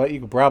 you know what? You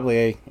could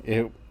probably,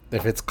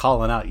 if it's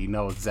calling out, you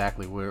know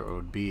exactly where it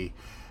would be.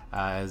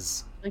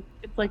 It's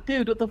like,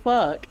 dude, what the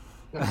fuck?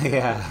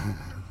 Yeah.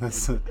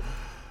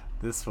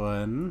 This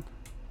one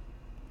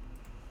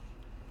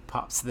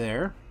pops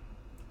there.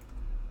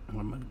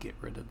 I'm going to get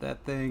rid of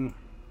that thing.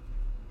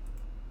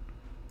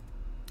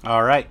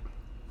 All right.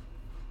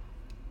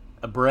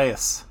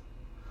 Abreus.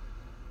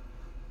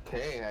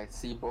 Okay, I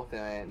see both,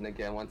 and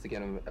again, once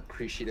again, I'm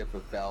appreciative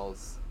of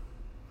Vel's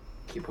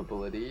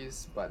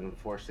capabilities, but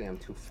unfortunately I'm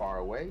too far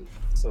away.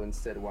 So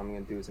instead, what I'm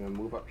going to do is I'm going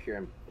to move up here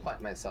and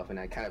plant myself, and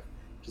I kind of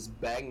just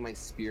bang my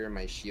spear and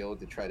my shield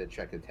to try to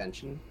attract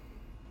attention.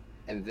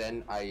 And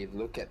then I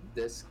look at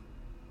this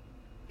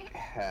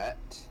cat.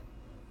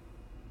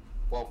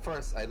 Well,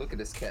 first I look at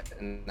this cat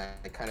and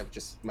I kind of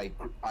just, my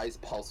eyes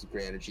pulse with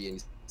gray energy, and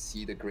you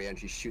see the gray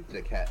energy shoot to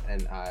the cat,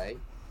 and I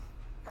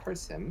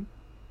curse him.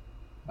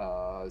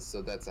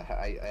 So that's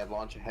I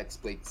launch a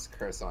Hexblade's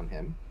curse on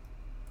him.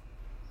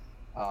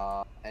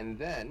 And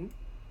then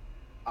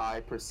I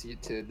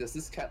proceed to, does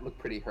this cat look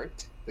pretty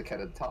hurt? The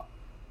cat at the top?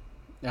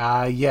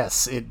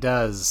 Yes, it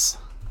does.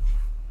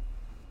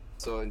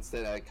 So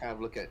instead, I kind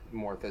of look at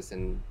Morthus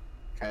and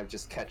kind of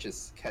just catch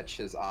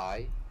his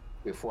eye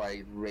before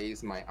I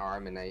raise my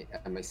arm and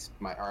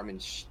my arm and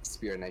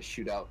spear, and I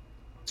shoot out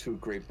 2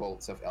 great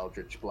bolts of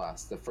Eldritch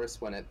Blast. The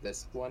first one at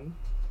this one,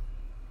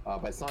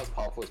 but it's not as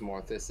powerful as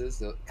Morthus's.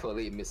 So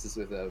clearly, it misses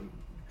with a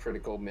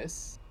critical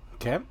miss.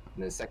 Okay. And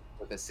the second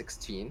with a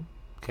 16.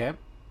 Okay.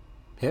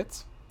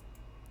 Hits.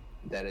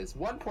 That is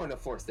 1 point of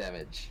force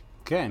damage.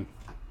 Okay.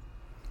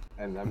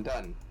 And I'm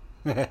done.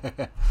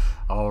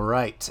 All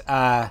right.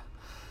 The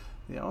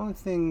only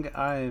thing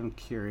I am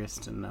curious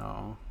to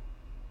know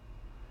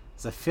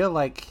is I feel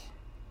like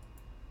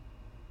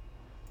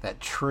that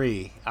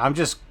tree. I'm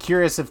just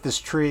curious if this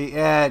tree.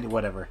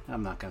 Whatever. I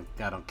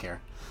don't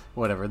care.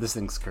 Whatever. This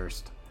thing's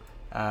cursed.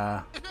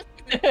 Yeah.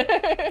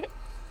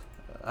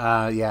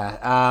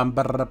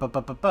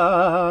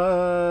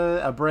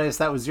 Abreus,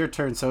 that was your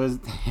turn, so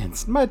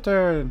it's my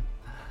turn.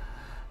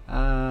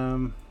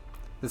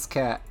 This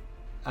cat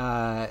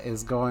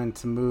is going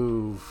to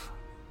move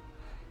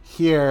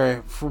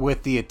here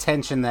with the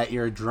attention that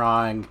you're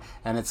drawing,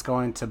 and it's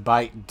going to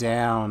bite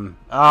down.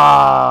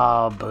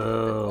 Oh,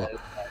 boo.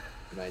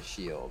 My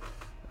shield.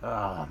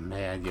 Oh,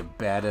 man, you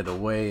batted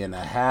away in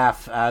a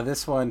half.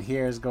 This one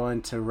here is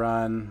going to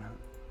run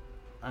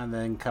and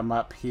then come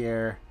up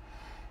here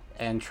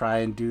and try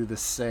and do the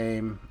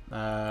same.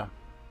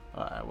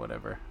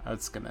 Whatever.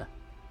 It's gonna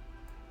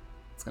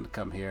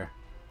come here.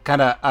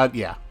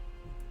 Yeah.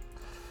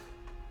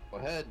 Go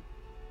ahead.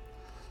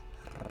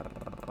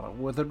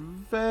 With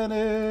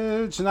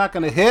advantage. Not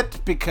gonna hit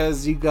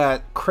because you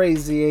got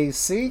crazy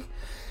AC.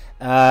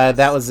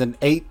 That was an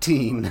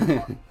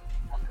 18.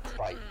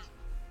 Right.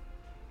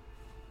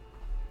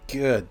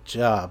 Good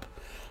job.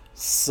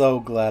 So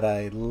glad.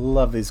 I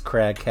love these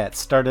crag cats.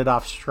 Started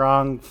off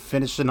strong,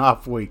 finishing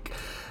off weak.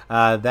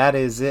 That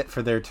is it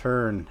for their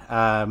turn.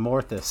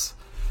 Morthus.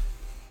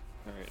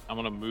 Alright, I'm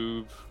gonna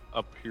move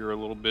up here a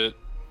little bit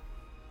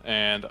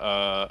and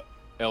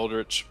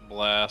Eldritch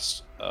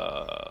Blast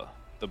the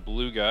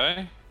blue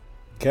guy.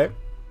 Okay.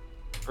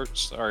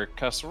 Sorry,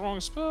 cast the wrong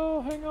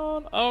spell. Hang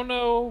on. Oh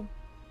no.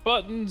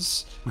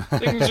 Buttons.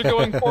 Things are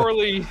going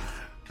poorly.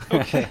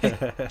 Okay.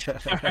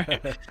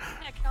 Alright.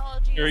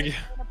 Technology Here we is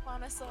go.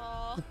 upon us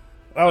all.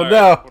 Oh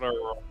no. What I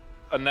roll?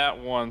 A nat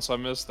 1, so I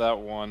missed that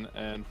one,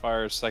 and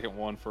fire a second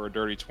one for a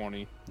dirty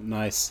 20.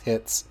 Nice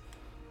hits.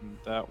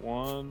 That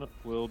one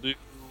will do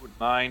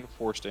 9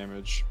 force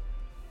damage.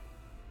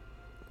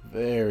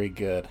 Very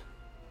good.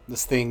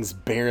 This thing's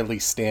barely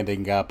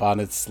standing up on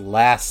its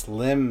last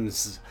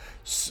limbs,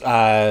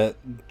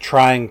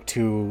 trying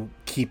to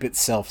keep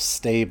itself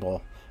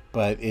stable.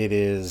 but it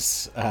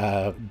is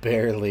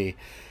barely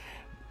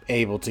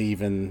able to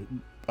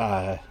even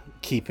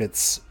keep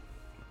its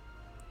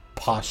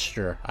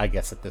posture, I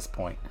guess, at this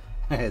point.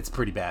 It's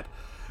pretty bad.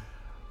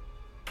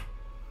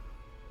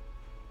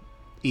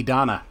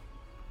 Idana.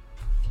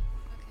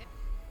 Okay.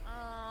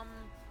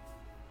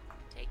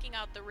 Taking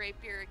out the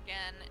rapier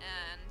again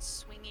and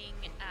swinging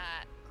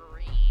at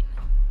green.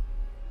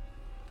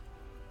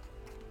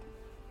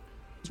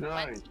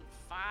 9. 25.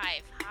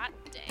 Hot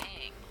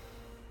dang.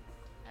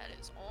 That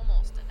is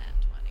almost a nat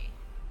 20.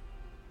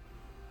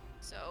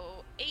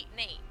 So 8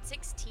 and 8.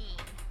 16.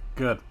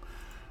 Good.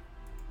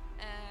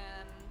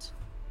 And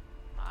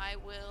I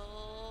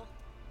will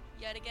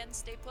yet again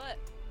stay put.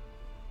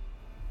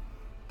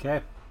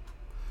 Okay.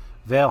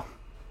 Vale.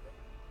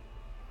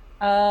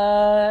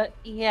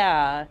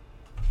 Yeah.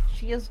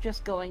 She is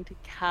just going to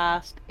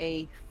cast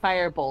a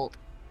firebolt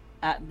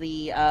at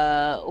the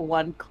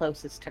one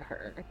closest to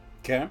her.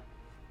 Okay.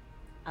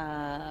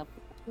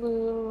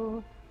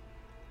 Blue.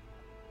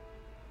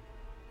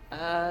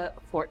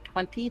 For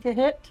 20 to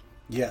hit.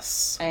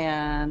 Yes.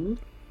 And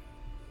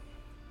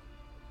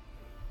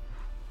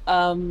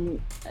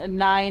 9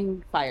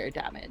 fire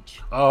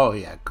damage. Oh,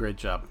 yeah. Great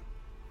job.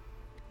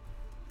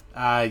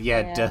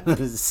 It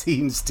does,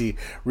 seems to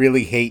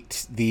really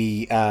hate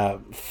the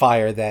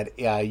fire that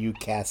you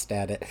cast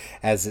at it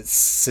as it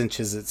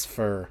cinches its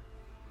fur.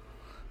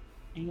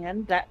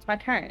 And that's my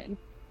turn.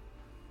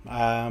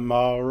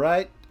 All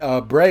right.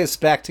 Brace,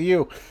 back to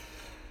you.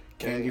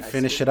 Can Okay, you I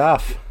finish see. it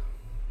off?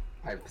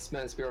 I spin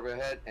a spear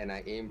overhead and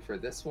I aim for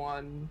this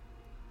one.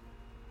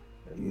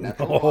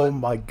 Natural Oh one,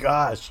 my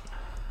gosh.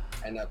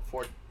 and a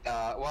 4.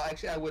 Well,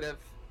 actually, I would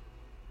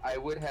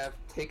have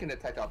taken the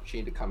attack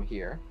opportunity to come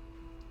here.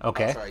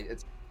 Okay. Sorry,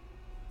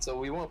 so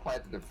we won't apply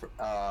it to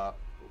the.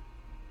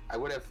 I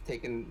would have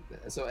taken.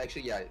 So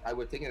actually, yeah, I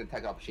would have taken an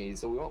attack opportunity.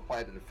 So we won't apply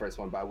it to the first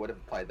one, but I would have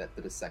applied that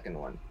to the second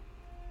one.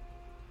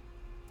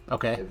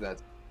 Okay. If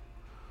that's.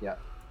 Yeah.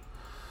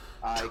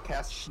 I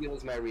cast shield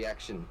as my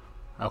reaction.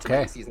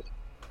 Okay. Season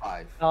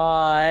 5.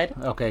 God.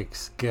 Okay.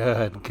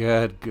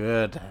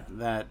 Good.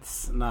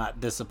 That's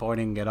not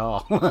disappointing at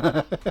all.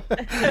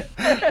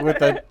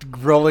 With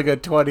rolling a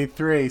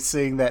 23,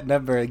 seeing that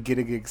number and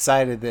getting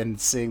excited and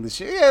seeing the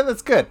shit. Yeah,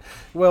 that's good.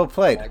 Well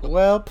played.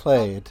 Well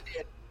played.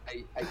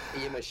 I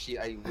aim a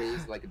shield. I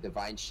raise like a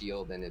divine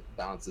shield, and it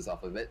bounces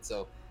off of it.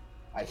 So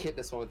I hit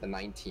this one with a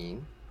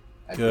 19.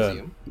 I Good.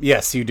 presume.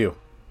 Yes, you do.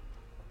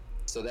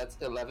 So that's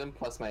 11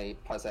 plus I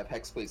have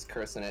Hexblade's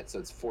curse in it, so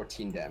it's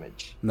 14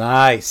 damage.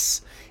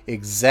 Nice.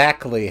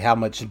 Exactly how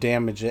much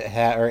damage it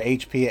had or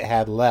HP it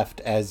had left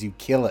as you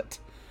kill it.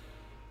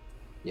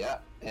 Yeah,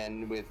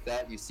 and with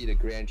that, you see the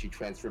gray energy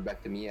transfer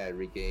back to me. I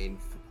regain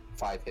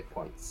 5 hit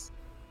points.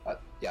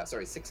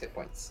 6 hit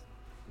points.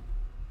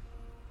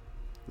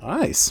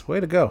 Nice. Way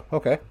to go.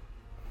 Okay.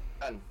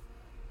 Done.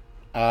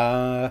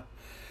 All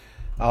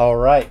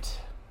right.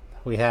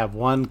 We have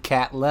one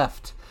cat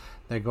left.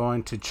 They're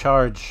going to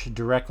charge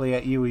directly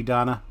at you,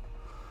 Idana.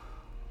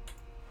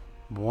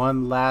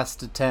 One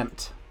last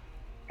attempt.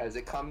 As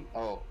it come,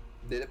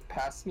 did it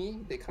pass me?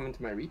 Did it come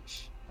into my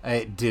reach?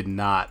 It did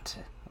not.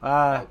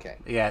 Okay.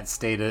 Yeah, it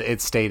stayed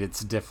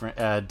its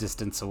different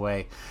distance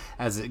away.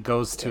 As it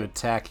goes to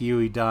attack you,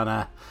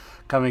 Idana,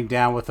 coming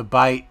down with a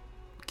bite.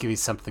 Give me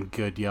something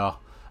good, y'all.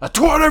 A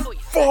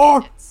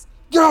 24!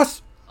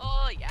 Yes!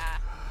 Oh, yeah.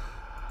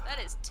 That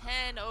is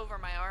 10 over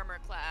my armor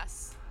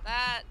class.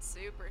 That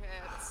super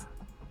hits.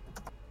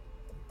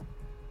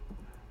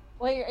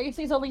 Wait, are you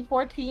saying it's only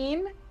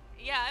 14?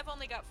 Yeah, I've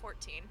only got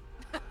 14.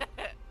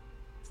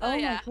 So Oh my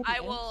yeah, I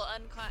goodness. will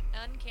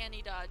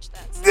uncanny dodge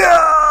that.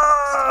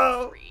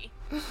 No!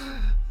 3.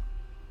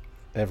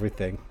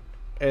 Everything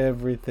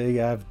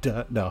I've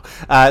done. No.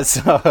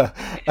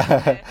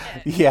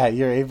 Yeah,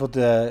 you're able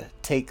to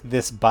take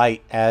this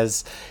bite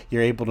as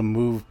you're able to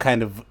move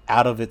kind of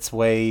out of its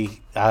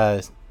way,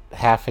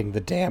 halving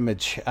the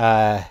damage.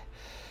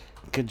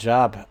 Good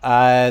job.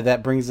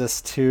 That brings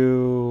us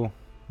to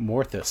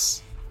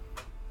Morthus.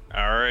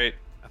 All right.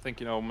 I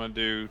think I'm gonna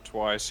do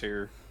twice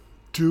here.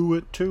 Do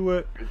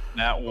it.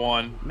 Nat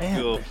 1.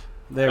 Man, Ugh.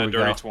 there we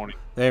dirty go. 20.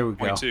 There we go.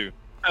 22.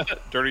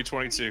 Dirty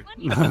 22.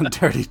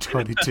 Dirty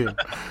 22. With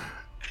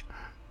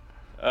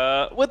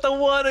the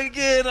 1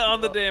 again on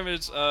the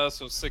damage.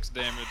 So 6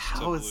 damage to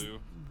How is blue.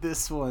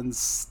 this one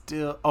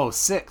still... Oh,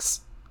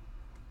 6.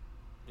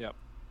 Yep.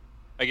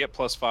 I get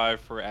 +5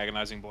 for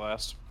agonizing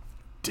blast.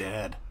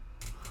 Dead.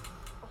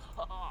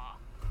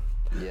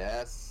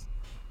 Yes.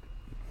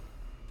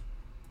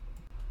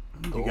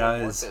 You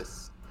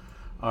guys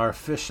are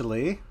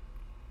officially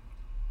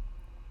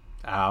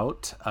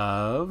out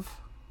of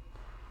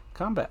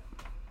combat.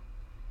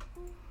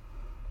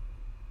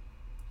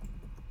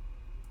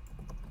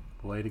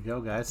 Way to go,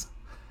 guys.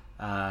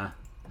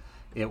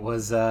 It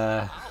was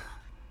that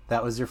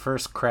was your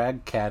first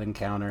crag cat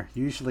encounter.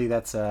 Usually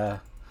that's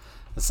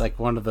like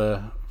one of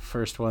the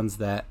first ones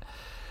that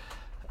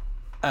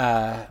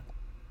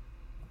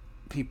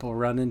people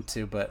run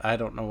into, but I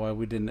don't know why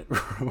we didn't.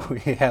 We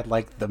had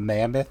like the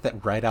mammoth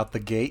that right out the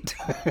gate.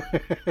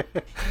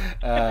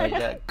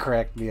 That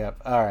cracked me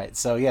up. All right,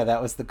 so yeah,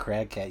 that was the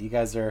crag cat. You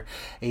guys are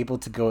able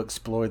to go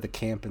explore the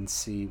camp and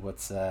see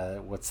what's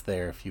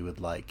there if you would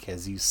like.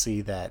 As you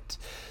see that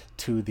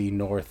to the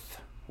north,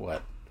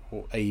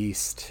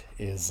 east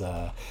is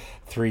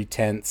 3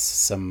 tents,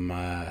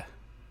 some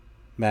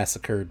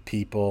massacred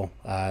people,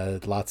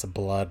 lots of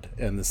blood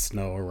and the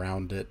snow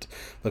around it.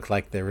 Looked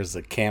like there was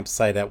a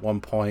campsite at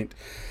one point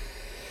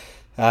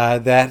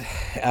that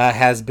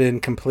has been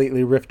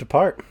completely ripped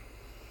apart.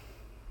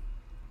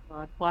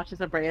 God, watches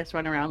Abreus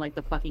run around like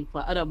the fucking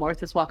Flash. Oh no,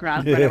 Mortis walking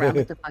around, run around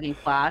like the fucking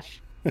Flash.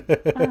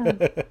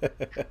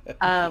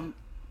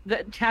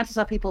 The chances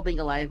of people being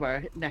alive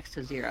are next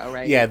to zero,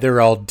 right? Yeah, they're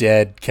all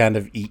dead, kind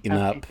of eaten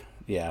up.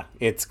 Yeah,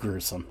 it's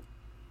gruesome.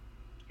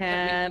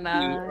 Can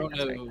Oh,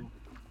 no.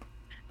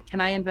 Can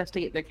I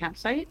investigate their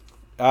campsite?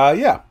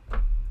 Yeah.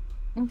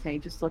 Okay,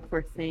 just look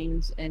for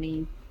things,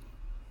 who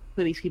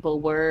these people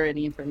were,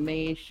 any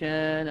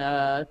information.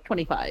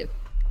 25.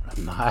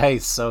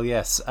 Nice. So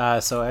yes.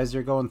 So as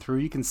you're going through,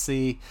 you can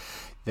see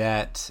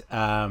that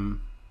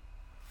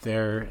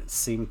there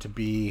seemed to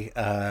be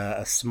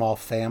a small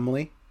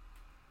family.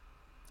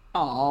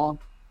 Aw. Oh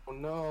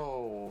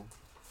no.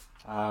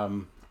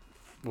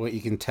 What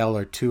you can tell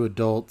are 2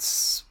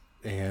 adults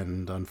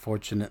and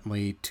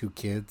unfortunately 2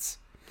 kids.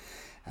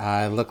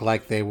 It looked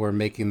like they were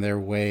making their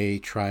way,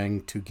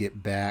 trying to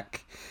get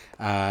back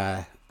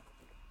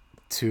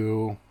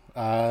to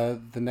the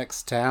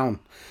next town.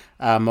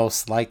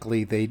 Most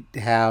likely they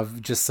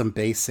have just some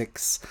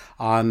basics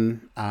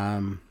on,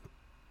 the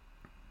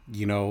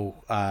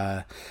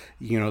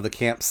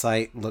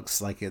campsite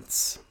looks like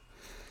it's,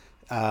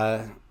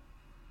 I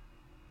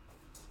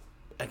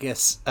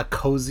guess, a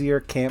cozier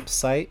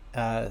campsite.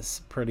 It's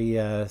pretty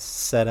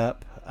set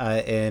up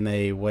in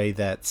a way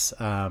that's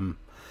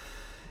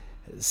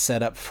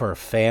set up for a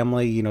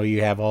family.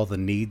 You have all the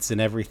needs and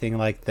everything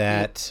like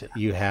that.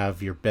 You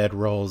have your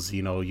bedrolls.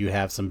 You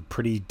have some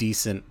pretty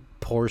decent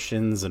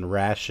portions and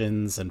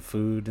rations and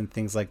food and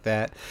things like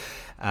that.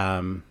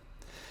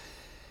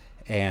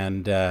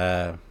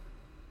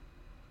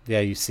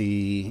 You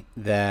see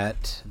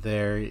that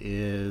there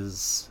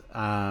is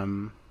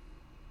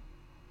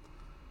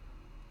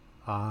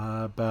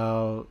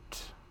about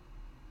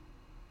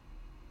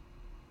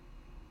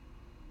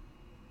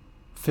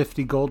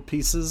 50 gold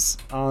pieces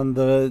on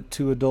the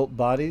 2 adult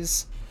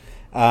bodies.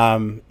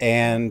 And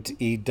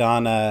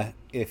Idana,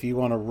 if you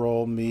want to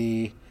roll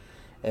me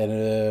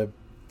an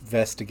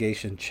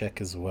investigation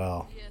check as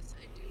well. Yes,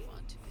 I do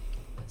want to make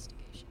an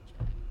investigation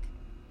check.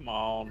 Come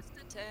on.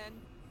 Just a 10.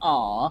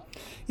 Aw.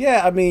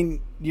 Yeah, I mean,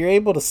 you're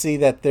able to see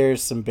that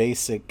there's some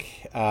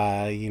basic,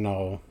 I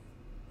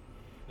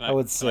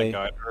would say.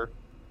 Can I guide her?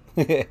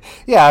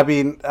 Yeah, I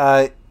mean,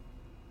 yeah,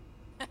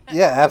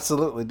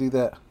 absolutely, do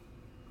that.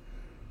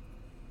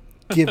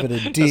 Give it a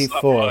That's not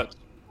D4. much.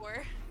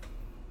 4.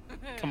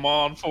 Come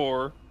on,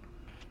 4.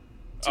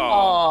 Oh,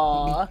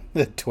 Aw.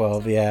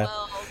 12, yeah.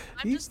 Well,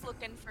 I'm just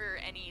looking for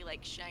any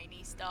like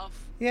shiny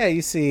stuff. Yeah,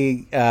 you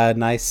see a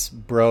nice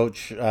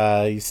brooch.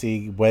 You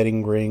see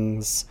wedding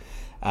rings.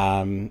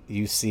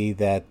 You see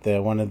that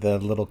one of the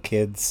little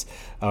kids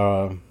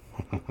around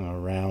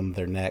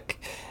their neck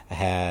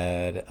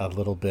had a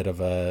little bit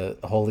of a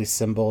holy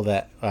symbol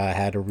that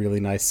had a really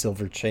nice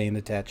silver chain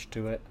attached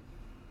to it.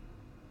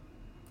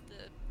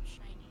 The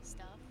shiny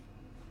stuff.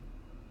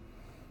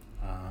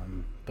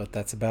 But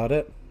that's about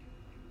it.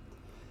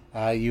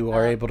 You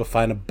are able to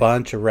find a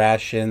bunch of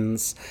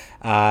rations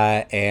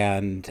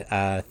and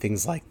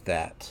things like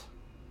that.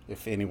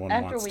 If anyone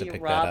After wants to we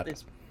pick that rob up.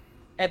 this,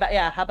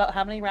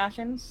 how many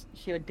rations?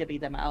 She would divvy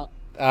them out.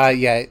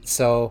 Yeah,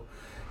 so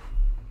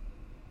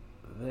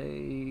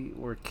they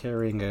were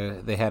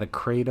carrying they had a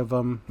crate of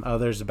them.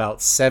 There's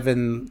about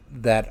 7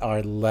 that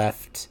are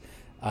left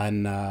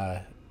torn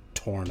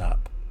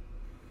up.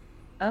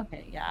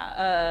 Okay,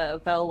 yeah.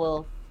 Vel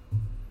will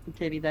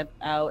divvy them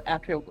out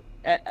after,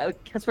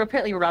 because we're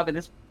apparently robbing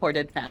this poor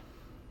dead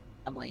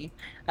family.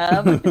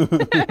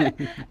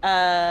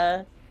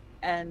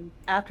 And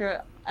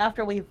after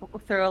we've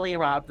thoroughly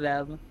robbed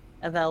them,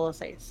 Vel will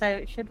say,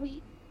 "So should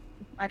we?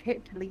 I'd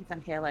hate to leave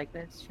them here like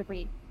this. Should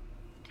we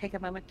take a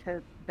moment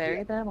to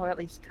bury them, or at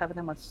least cover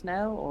them with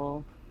snow,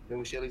 or?" Then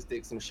we should at least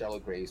dig some shallow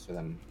graves for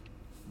them.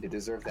 They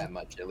deserve that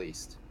much, at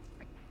least.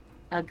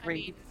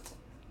 Agreed.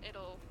 I mean,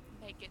 it'll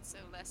make it so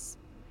less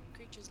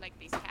creatures like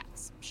these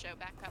cats show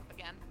back up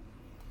again.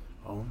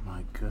 Oh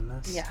my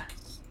goodness.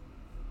 Yes.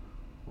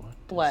 What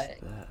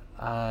is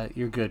that?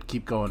 You're good.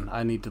 Keep going.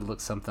 I need to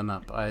look something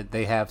up.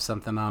 They have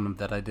something on them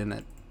that I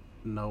didn't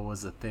know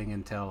was a thing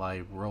until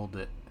I rolled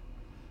it.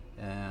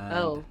 And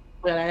Oh,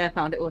 but I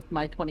found it with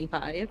my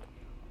 25.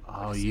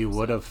 Oh, you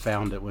would have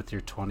found it with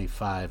your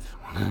 25.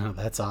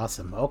 That's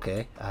awesome.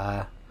 Okay.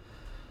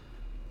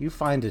 You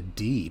find a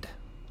deed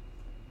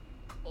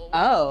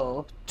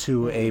Oh.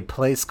 to a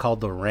place called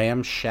the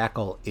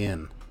Ramshackle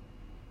Inn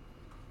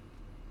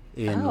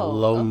in Oh.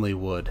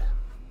 Lonelywood.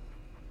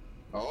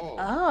 Oh, Oh.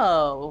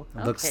 Oh,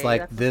 It looks okay,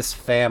 like that's- this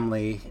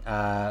family,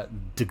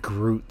 de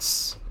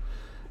Groots,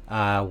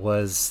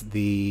 was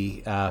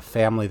the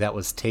family that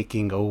was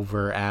taking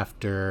over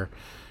after,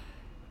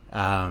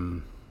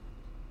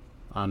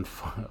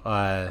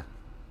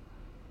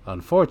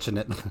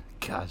 unfortunately,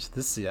 gosh,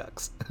 this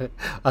sucks.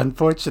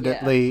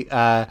 Unfortunately,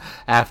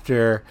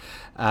 after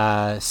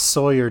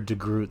Sawyer de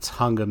Groots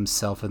hung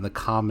himself in the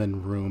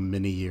common room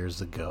many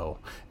years ago,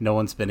 no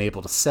one's been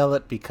able to sell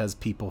it because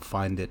people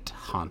find it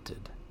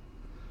haunted.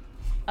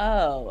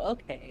 Oh,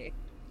 okay.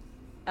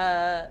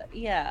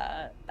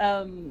 Yeah.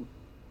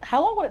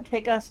 How long would it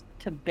take us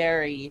to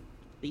bury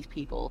these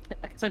people?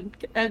 'Cause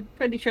I'm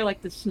pretty sure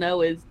like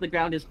the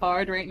ground is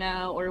hard right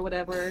now or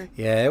whatever.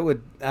 Yeah, it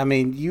would. I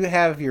mean, you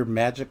have your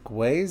magic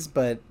ways,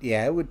 but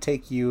yeah, it would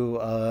take you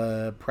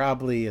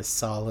probably a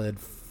solid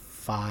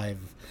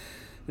 5.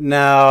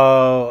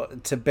 No,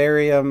 to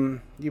bury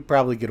them, you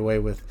probably get away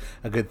with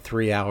a good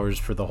 3 hours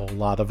for the whole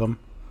lot of them.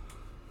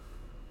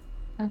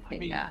 Okay,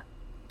 mean- yeah.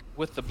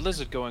 With the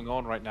blizzard going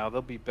on right now,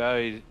 they'll be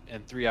buried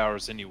in 3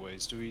 hours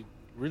anyways. Do we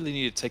really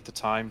need to take the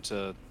time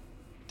to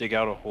dig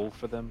out a hole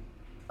for them?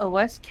 A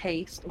worst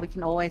case, we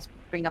can always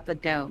bring up the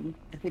dome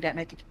if we don't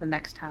make it to the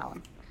next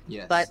town.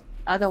 Yes. But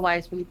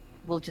otherwise, we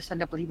will just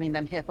end up leaving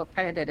them here for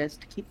predators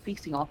to keep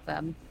feasting off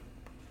them.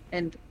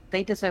 And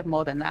they deserve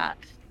more than that.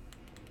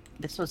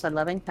 This was a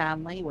loving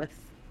family with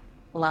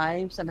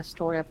lives and a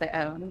story of their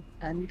own,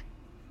 and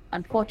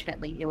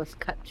unfortunately, it was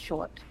cut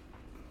short.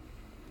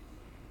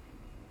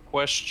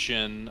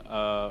 Question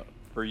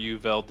for you,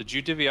 Vel. Did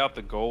you divvy out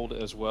the gold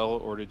as well,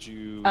 or did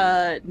you?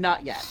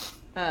 Not yet.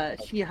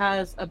 She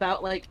has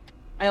about like.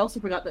 I also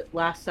forgot that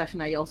last session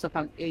I also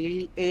found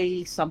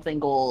 80 something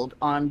gold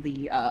on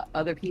the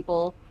other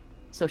people,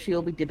 so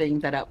she'll be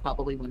divvying that out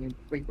probably when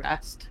we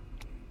rest.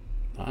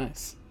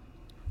 Nice.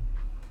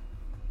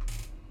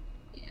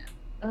 Yeah.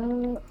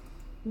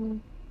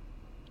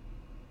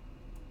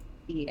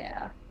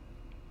 Yeah.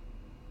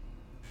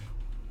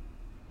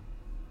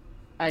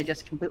 I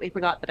just completely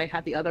forgot that I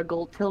had the other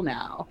gold till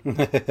now.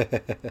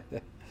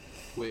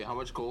 Wait, how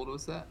much gold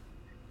was that?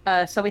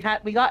 So we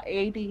got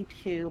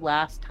 82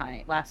 last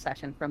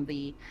session from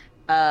the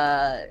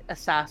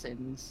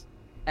assassins,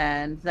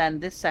 and then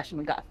this session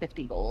we got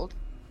 50 gold.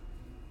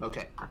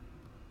 Okay.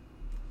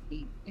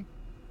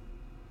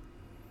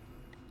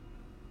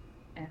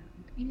 And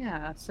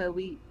yeah, so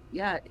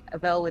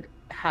Abel would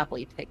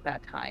happily take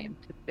that time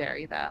to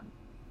bury them.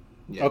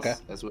 Yes, Okay.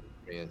 That's what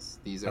it is.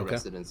 These are Okay.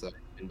 residents of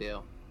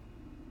Dale.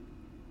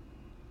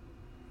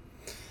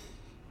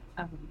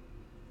 I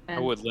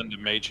And would lend a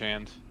mage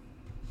hand.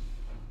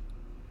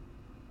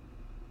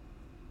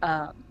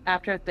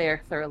 after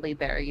they're thoroughly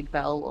buried,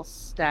 Belle will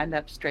stand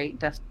up straight,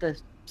 dust the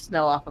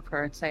snow off of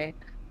her, and say,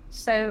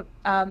 "So,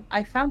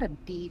 I found a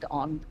deed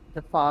on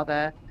the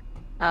father.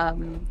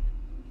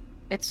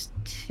 It's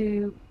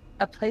to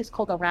a place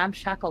called the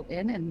Ramshackle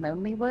Inn in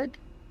Lonelywood.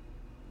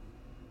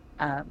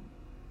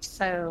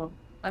 So,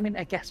 I mean,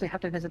 I guess we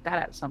have to visit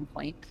that at some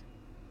point."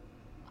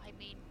 I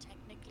mean,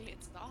 technically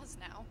it's ours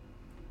now.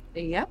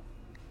 Yep.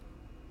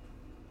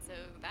 So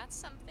that's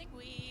something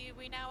we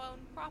now own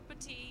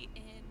property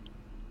in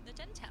the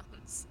 10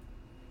 towns.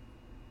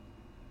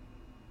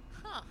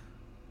 Huh.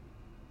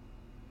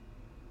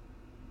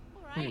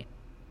 Alright.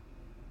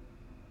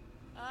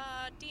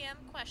 DM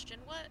question,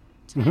 what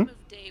time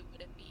of day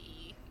would it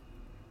be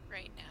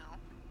right now?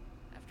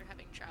 After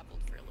having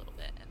traveled for a little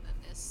bit and then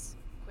this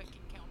quick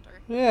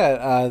encounter.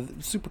 Yeah,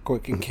 super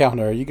quick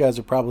encounter. You guys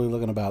are probably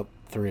looking about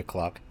 3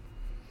 o'clock.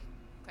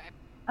 Okay.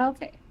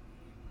 Okay.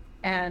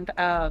 And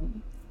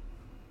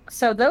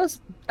so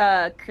those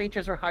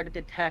creatures were hard to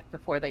detect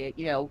before they,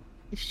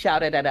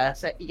 shouted at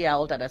us,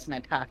 yelled at us, and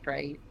attacked,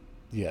 right?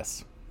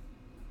 Yes.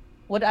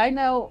 Would I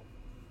know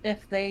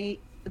if their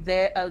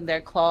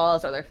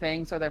claws or their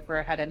fangs or their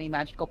fur had any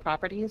magical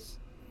properties?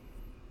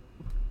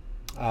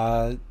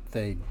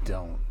 They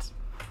don't.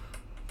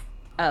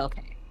 Oh,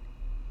 okay.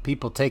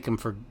 People take them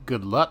for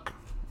good luck.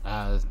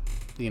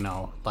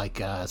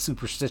 Like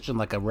superstition,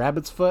 like a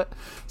rabbit's foot.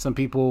 Some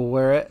people will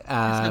wear it. It's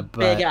a but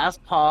big ass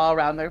paw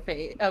around their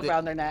face,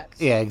 around their necks.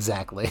 yeah,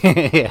 exactly.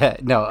 Yeah,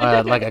 no,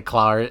 like a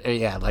claw.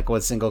 Yeah, like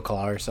one single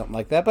claw or something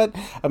like that. But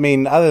I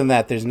mean, other than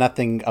that, there's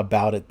nothing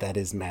about it that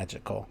is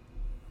magical.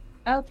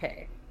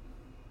 Okay.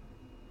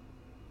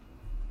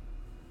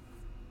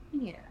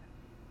 Yeah.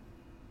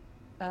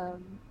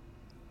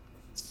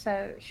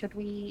 So should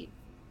we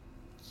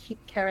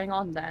keep carrying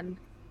on then?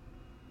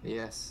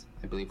 Yes,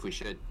 I believe we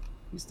should.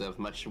 We still have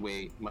much of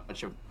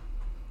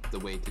the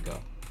way to go.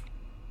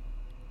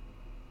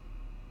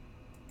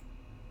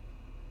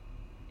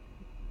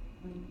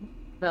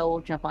 Belle will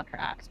jump on her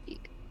axe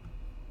beak.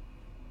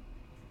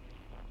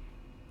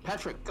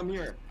 Patrick, come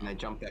here. And I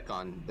jump back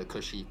on the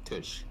cushy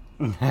tush.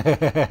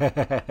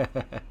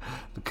 The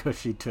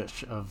cushy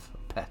tush of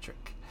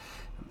Patrick.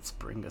 Let's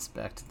bring us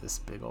back to this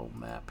big old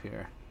map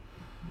here.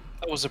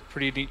 That was a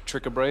pretty neat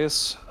trick,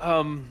 Abreus.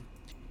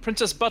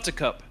 Princess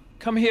Buttercup,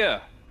 come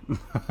here.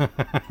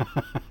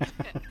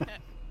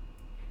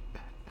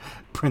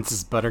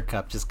 Princess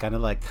Buttercup just kind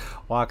of like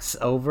walks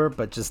over,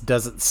 but just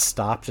doesn't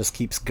stop, just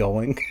keeps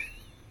going.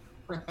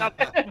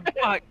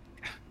 Fuck.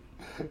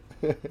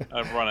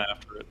 I run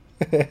after it.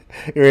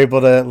 You're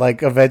able to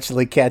like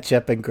eventually catch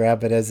up and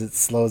grab it as it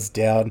slows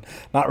down.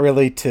 Not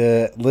really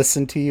to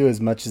listen to you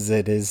as much as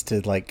it is to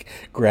like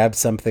grab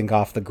something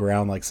off the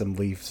ground, like some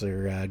leaves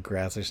or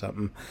grass or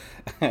something,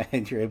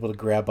 and you're able to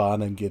grab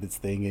on and get its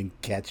thing and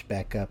catch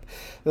back up.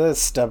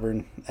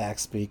 Stubborn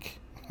axe beak.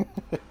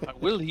 I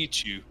will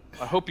eat you.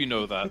 I hope you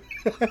know that.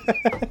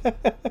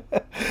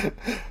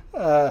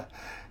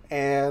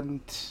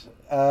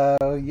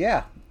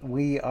 Yeah,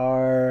 we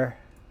are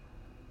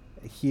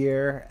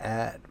here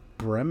at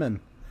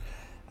Bremen.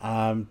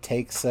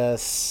 Takes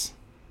us,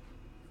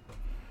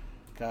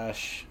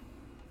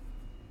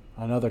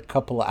 another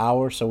couple of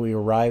hours, so we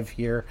arrive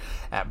here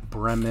at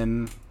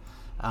Bremen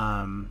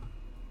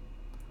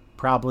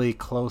probably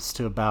close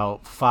to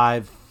about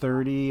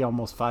 5:30,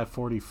 almost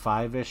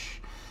 5:45ish.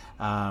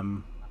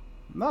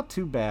 Not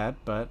too bad,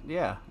 but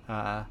yeah.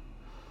 Let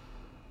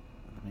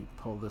me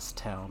pull this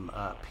town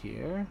up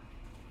here.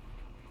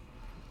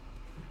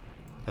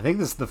 I think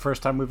this is the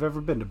first time we've ever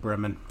been to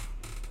Bremen.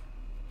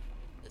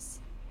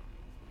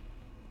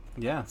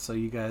 Yeah, so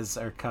you guys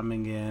are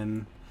coming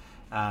in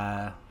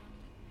down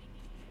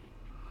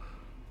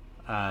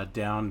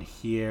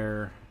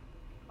here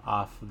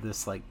off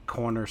this like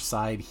corner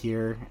side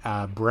here.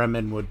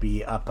 Bremen would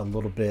be up a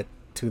little bit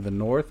to the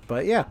north,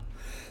 but yeah,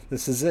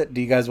 this is it.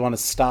 Do you guys want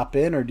to stop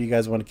in or do you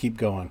guys want to keep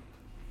going?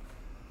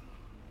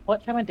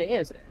 What time of day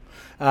is it?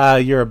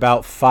 You're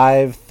about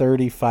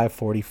 5:30,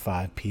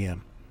 5:45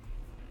 p.m.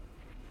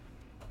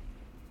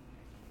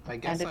 I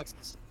guess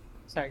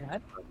Sorry, go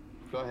ahead.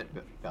 Go ahead,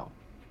 Belle.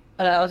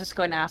 I was just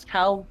going to ask,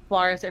 how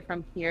far is it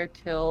from here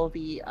till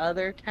the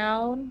other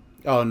town?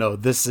 Oh, no,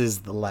 this is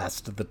the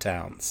last of the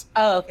towns.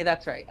 Oh, okay,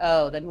 that's right.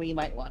 Oh, then we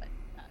might want it.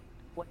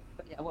 What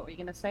were you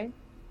going to say?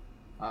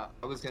 I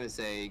was going to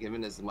say,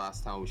 given this is the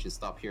last town, we should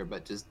stop here,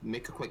 but just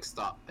make a quick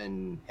stop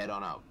and head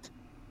on out.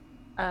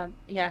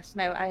 Yes,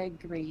 no, I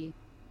agree.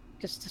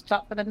 Just to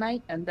stop for the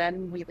night, and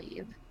then we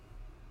leave.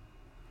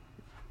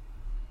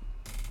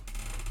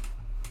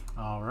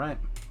 All right.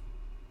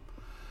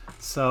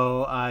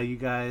 So you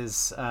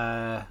guys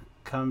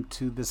come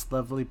to this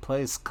lovely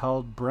place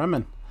called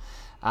Bremen.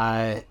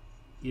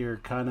 You're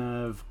kind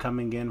of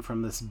coming in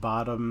from this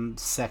bottom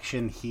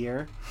section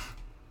here.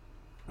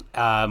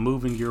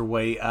 Moving your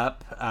way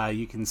up,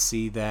 you can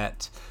see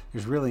that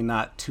there's really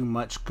not too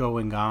much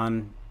going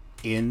on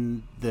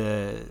in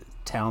the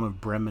town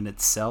of Bremen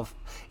itself.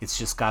 It's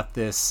just got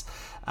this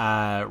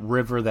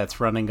river that's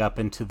running up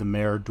into the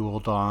Mare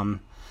Dualdon.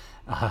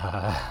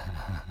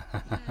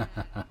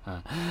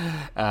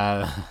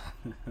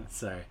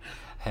 Sorry,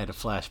 I had a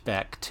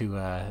flashback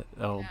to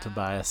old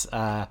Tobias.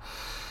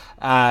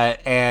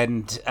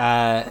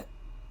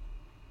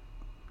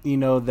 You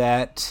know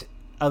that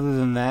other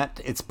than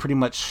that, it's pretty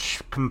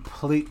much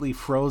completely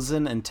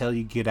frozen until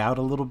you get out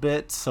a little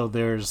bit. So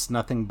there's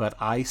nothing but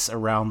ice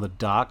around the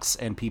docks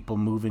and people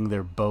moving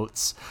their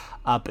boats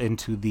up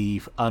into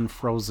the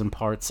unfrozen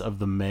parts of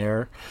the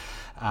Mare.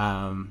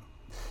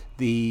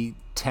 The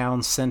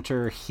town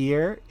center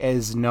here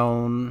is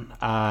known,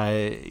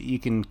 you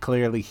can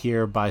clearly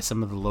hear by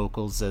some of the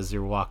locals as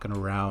you're walking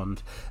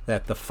around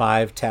that the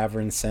Five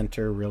Tavern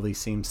Center really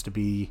seems to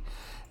be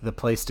the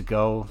place to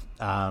go.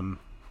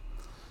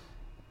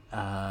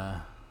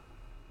 There's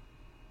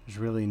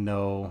really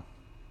no...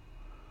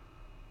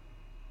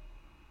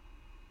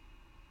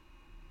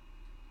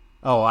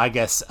 Oh, I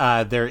guess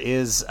there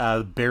is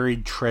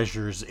Buried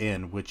Treasures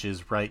Inn, which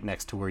is right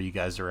next to where you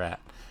guys are at.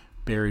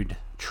 Buried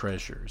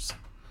Treasures.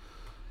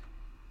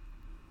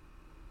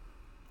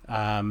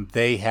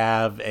 They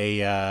have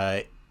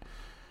a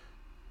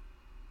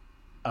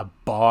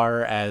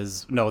bar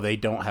as... No, they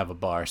don't have a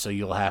bar, so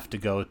you'll have to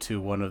go to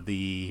one of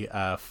the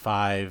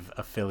 5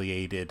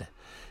 affiliated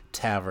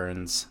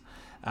taverns.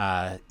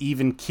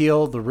 Even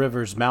Keel, the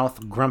River's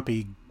Mouth,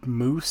 Grumpy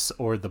Moose,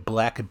 or the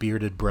Black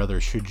Bearded Brother,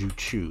 should you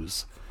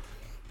choose.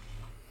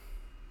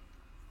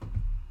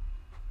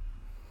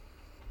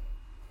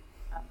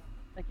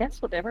 I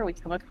guess whatever we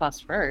come across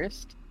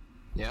first.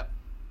 Yeah.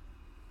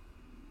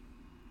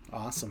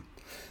 Awesome.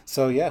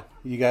 So yeah,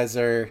 you guys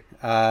are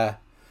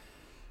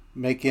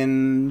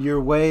making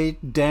your way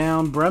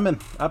down Bremen,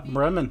 up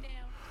Bremen.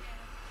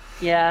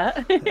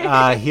 Yeah.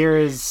 Here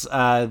is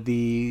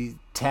the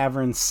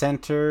tavern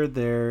center.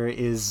 There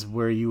is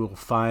where you will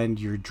find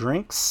your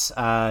drinks,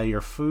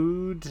 your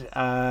food.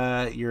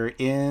 Your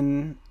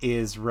inn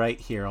is right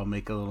here. I'll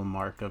make a little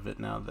mark of it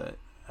now that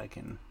I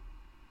can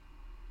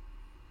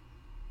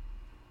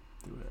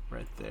do it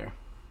right there.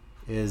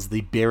 Is the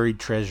Buried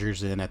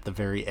Treasures Inn at the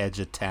very edge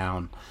of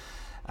town.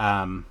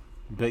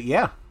 But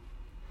yeah.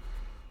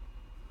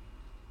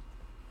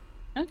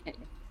 Okay.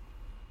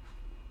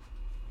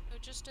 So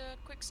just a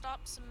quick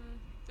stop, some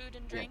food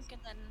and drink, and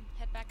then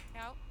head back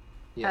out?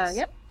 Yes.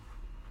 Yep.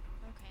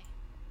 Okay.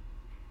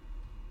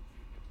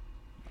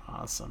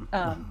 Awesome.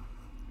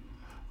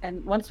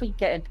 And once we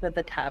get into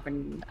the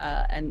tavern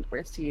and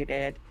we're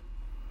seated,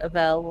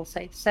 Vel will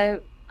say,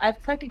 so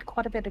I've collected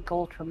quite a bit of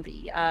gold from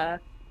the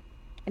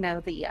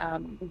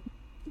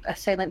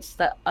assailants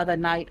the other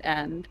night,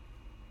 and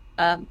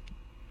um,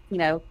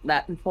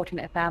 that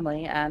unfortunate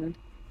family, and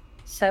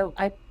so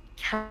I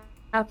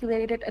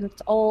calculated, and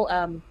it's all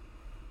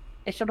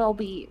it should all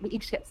be, we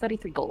each get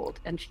 33 gold,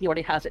 and she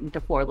already has it into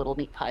 4 little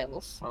neat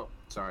piles. Oh,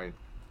 sorry.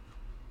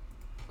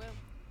 Well,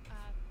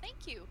 thank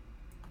you.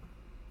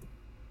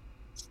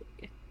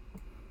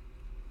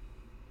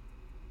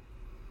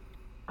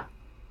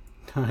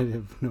 I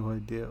have no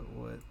idea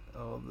what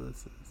all this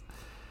is.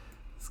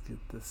 Let's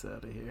get this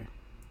out of here.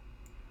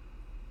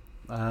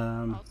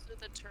 Also,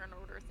 the turn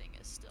order thing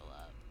is still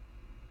up.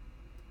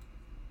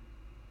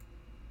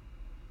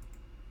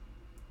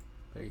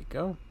 There you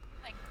go.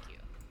 Thank you.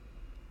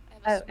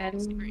 I have a small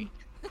and screen.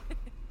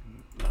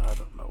 I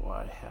don't know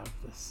why I have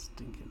this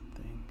stinking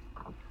thing.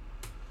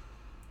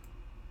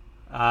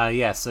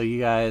 Yeah, so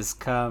you guys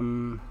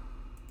come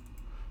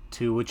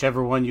to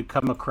whichever one you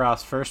come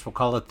across first. We'll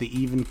call it the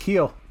even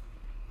keel.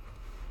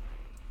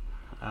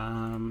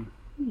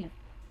 Yeah.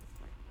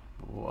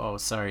 Whoa,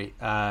 sorry.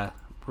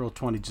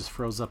 Roll20 just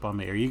froze up on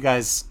me. Are you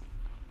guys...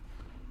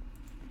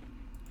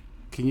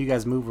 Can you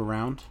guys move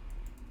around?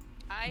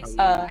 I see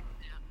Uh, back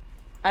now.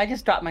 I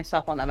just dropped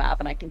myself on the map,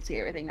 and I can see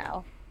everything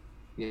now.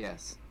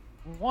 Yes.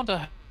 I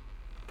wonder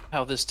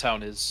how this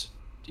town is.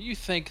 Do you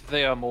think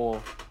they are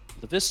more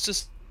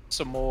Levistus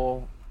or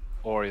more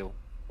Oriel?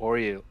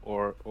 Oriel?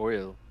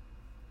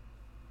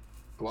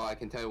 Well, I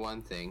can tell you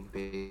one thing,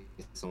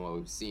 based on what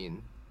we've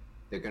seen.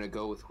 They're gonna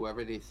go with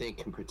whoever they think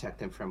can protect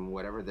them from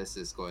whatever this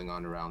is going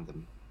on around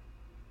them.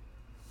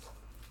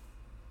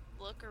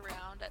 Look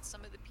around at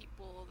some of the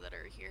people that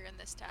are here in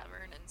this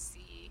tavern and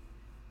see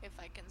if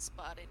I can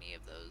spot any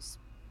of those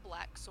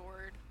black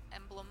sword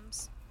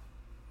emblems.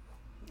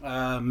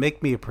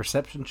 Make me a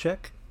perception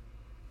check.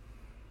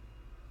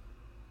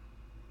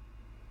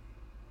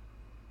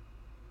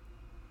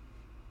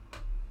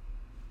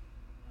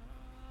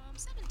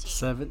 17.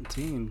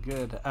 17,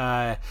 good.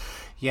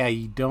 Yeah,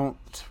 you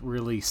don't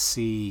really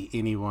see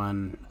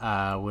anyone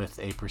with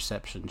a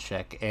perception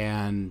check,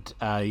 and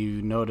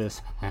you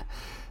notice...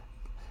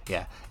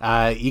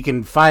 yeah, you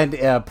can find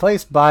a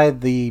place by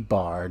the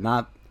bar,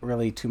 not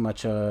really too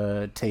much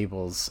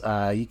tables.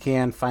 You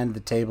can find the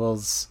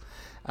tables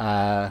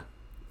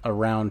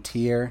around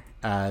here.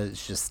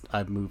 It's just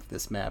I've moved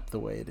this map the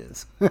way it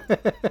is.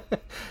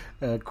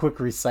 A quick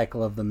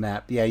recycle of the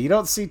map. Yeah, you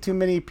don't see too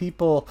many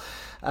people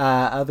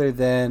other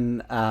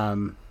than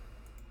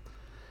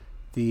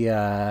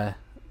the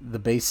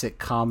basic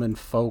common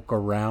folk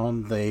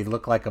around. They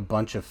look like a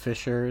bunch of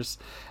fishermen,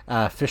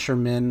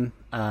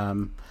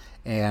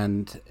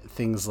 and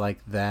things like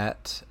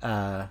that.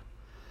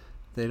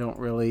 They don't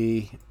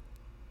really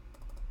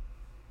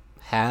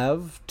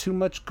have too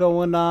much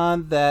going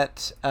on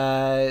that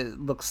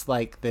looks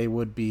like they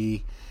would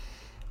be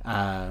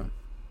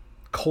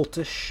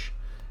cultish,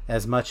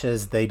 as much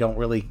as they don't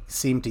really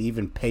seem to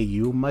even pay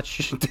you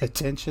much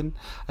attention,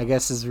 I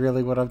guess is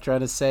really what I'm trying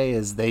to say,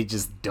 is they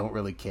just don't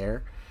really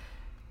care.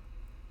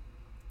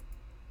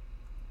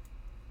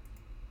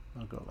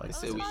 I'll go like Well,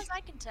 say as we- far as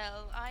I can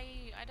tell, I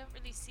don't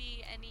really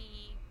see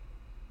any,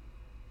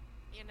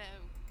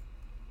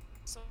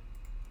 sword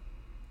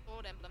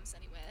emblems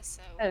anywhere,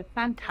 so... Oh,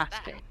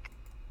 fantastic.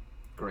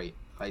 Great.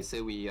 I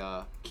say we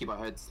keep our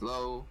heads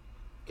low,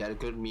 get a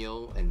good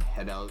meal, and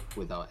head out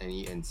without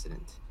any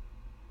incident.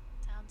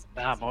 Sounds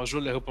Damn, amazing. I was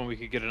really hoping we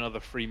could get another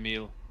free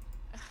meal.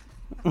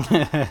 We'll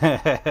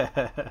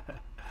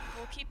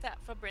keep that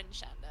for Bryn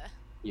Shander.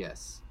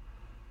 Yes.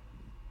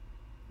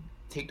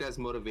 Take that as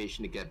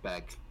motivation to get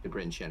back to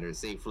Bryn Shander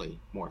safely,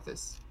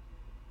 Morthus.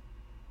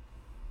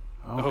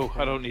 Oh,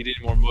 I don't need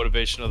any more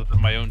motivation other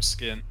than my own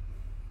skin.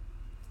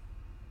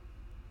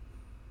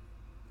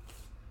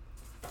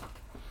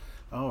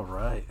 All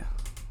right.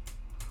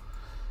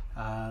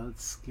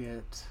 Let's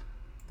get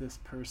this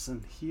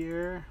person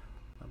here.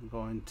 I'm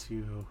going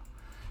to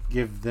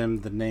give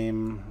them the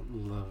name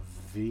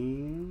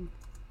Levine.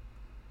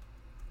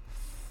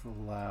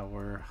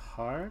 Flower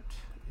Heart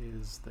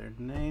is their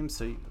name.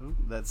 So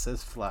that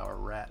says Flower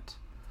Rat.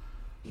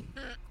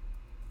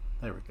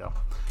 There we go.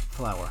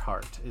 Flower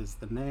Heart is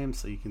the name,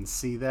 so you can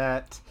see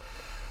that.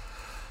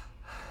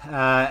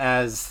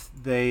 As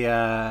they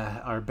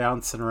are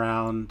bouncing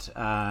around,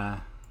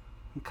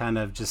 kind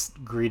of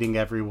just greeting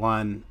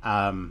everyone,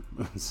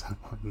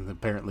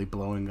 apparently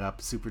blowing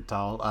up super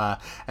tall,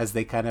 as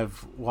they kind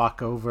of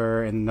walk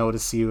over and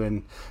notice you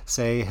and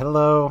say,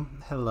 hello.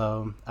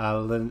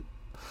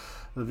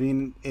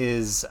 Levine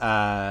is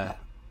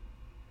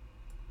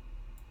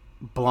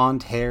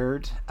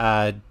blonde-haired,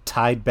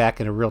 tied back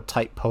in a real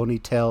tight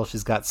ponytail.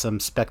 She's got some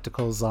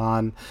spectacles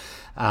on,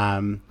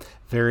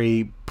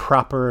 very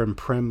proper and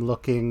prim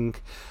looking,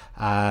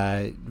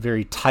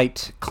 very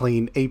tight,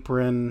 clean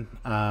apron,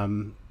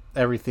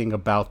 everything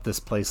about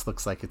this place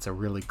looks like it's a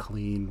really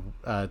clean,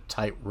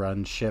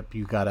 tight-run ship.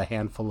 You got a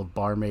handful of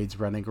barmaids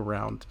running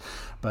around,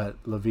 but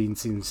Levine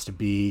seems to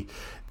be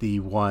the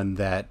one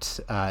that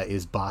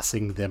is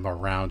bossing them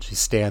around. She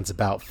stands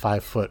about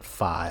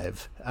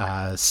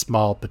 5'5",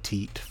 small,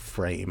 petite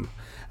frame.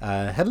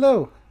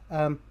 Hello,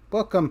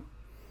 welcome.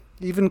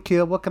 Even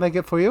keel. What can I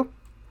get for you?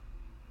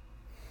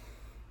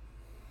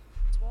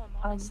 It's warm,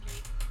 honestly.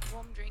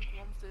 Warm drink,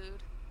 warm food.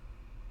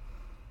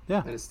 Yeah.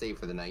 I'm gonna stay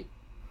for the night.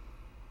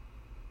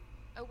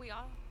 Oh, we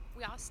are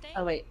staying?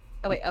 Oh wait.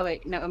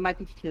 No, it might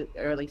be too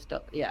early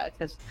still. Yeah,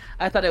 because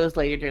I thought it was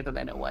later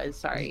than it was.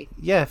 Sorry.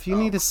 Yeah, if you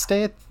need to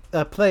stay at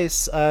a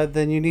place,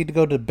 then you need to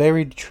go to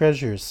Buried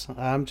Treasures.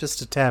 I'm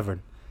just a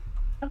tavern.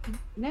 Okay.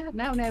 No.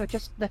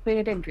 Just the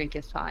food and drink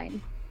is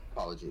fine.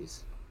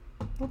 Apologies.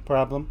 No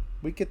problem.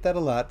 We get that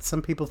a lot.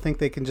 Some people think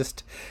they can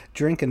just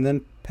drink and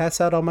then pass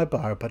out on my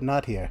bar, but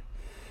not here.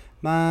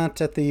 Not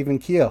at the Even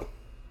Keel.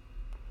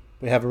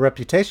 We have a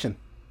reputation.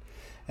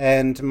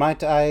 And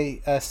might I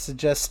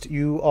suggest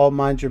you all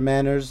mind your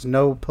manners?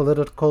 No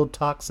political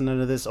talks,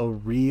 none of this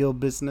real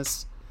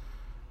business.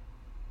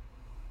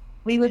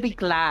 We would be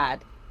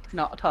glad to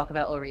not talk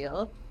about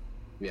Oriel.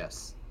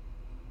 Yes.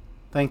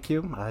 Thank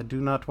you. I do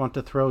not want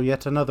to throw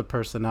yet another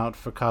person out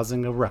for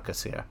causing a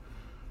ruckus here.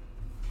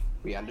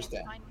 We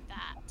understand. I'm fine with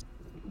that.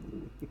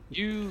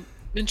 You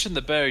mentioned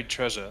the buried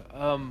treasure.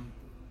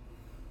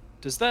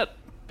 Does that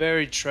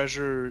buried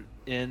treasure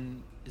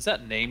is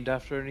that named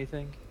after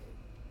anything?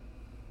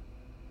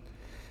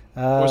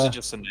 Or is it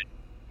just a name?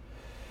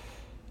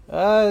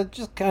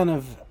 Just kind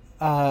of,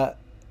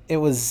 it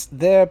was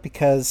there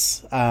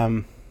because,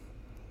 back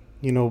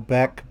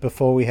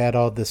before we had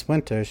all this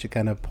winter, she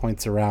kind of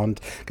points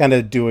around, kind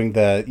of doing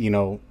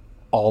the,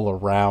 all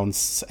around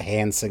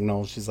hand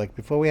signal. She's like,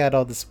 before we had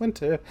all this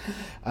winter,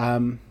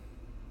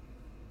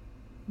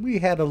 we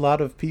had a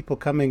lot of people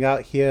coming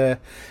out here,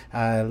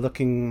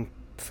 looking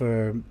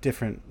for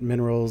different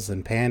minerals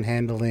and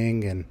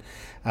panhandling and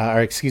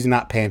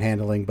not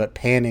panhandling, but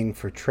panning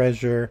for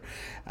treasure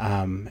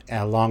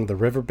along the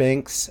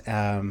riverbanks,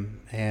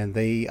 and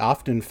they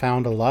often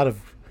found a lot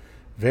of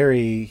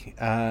very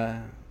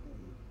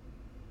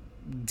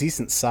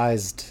decent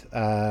sized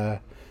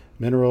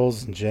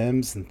minerals and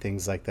gems and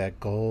things like that,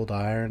 gold,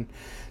 iron,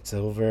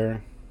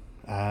 silver.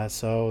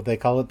 So they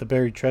call it the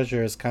buried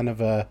treasure as kind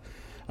of a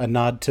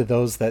nod to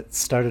those that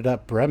started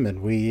up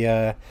Bremen. We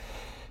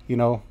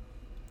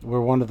we're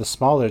one of the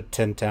smaller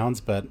 10 towns,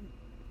 but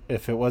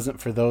if it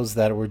wasn't for those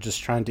that were just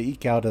trying to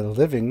eke out a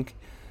living,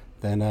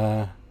 then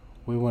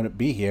we wouldn't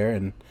be here.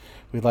 And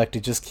we'd like to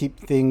just keep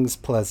things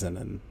pleasant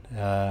and,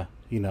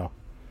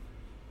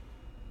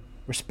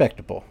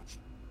 respectable.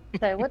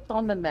 So what's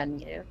on the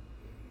menu?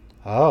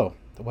 Oh,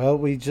 well,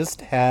 we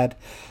just had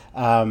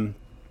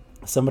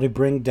somebody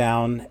bring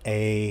down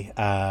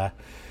a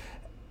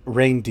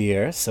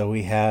reindeer, so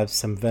we have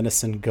some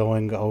venison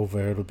going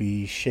over. It'll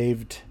be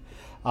shaved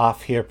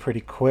off here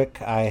pretty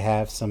quick. I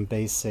have some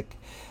basic,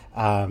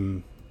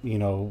 root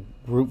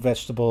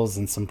vegetables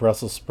and some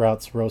Brussels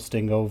sprouts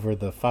roasting over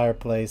the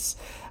fireplace.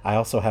 I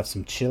also have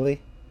some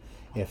chili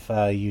if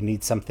you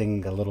need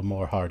something a little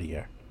more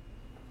heartier.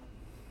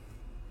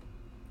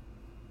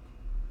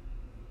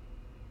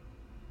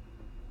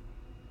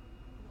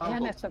 Yeah,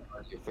 no, so-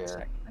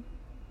 Fair.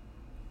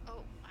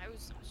 Oh, I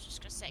was just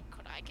gonna say,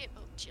 could I get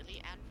both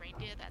chili and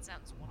reindeer? That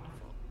sounds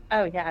wonderful.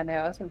 Oh yeah, no,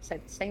 I was going to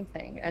say the same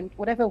thing. And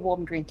whatever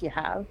warm drink you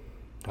have.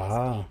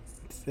 Ah,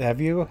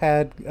 have you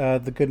had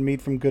the good mead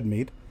from Good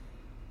Mead?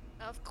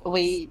 Of course.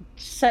 We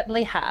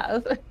certainly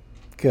have.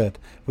 Good.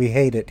 We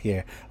hate it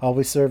here. All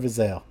we serve is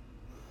ale.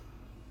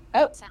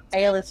 Oh, Sounds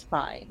ale good. is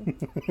fine.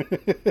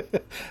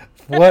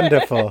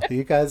 Wonderful.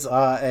 You guys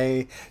are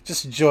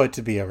just a joy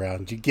to be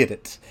around. You get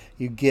it.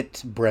 You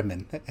get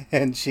Bremen.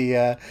 And she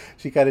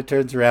kind of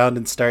turns around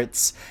and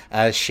starts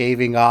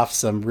shaving off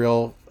some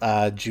real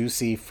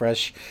juicy,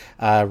 fresh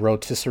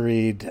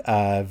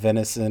rotisseried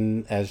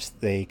venison as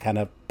they kind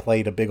of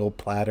plate a big old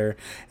platter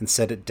and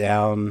set it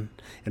down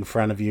in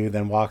front of you,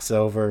 then walks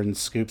over and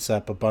scoops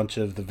up a bunch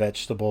of the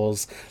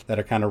vegetables that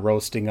are kind of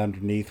roasting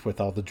underneath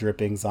with all the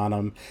drippings on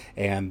them,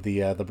 and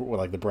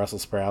the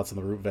Brussels sprouts and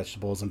the root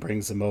vegetables, and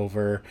brings them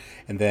over,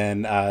 and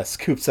then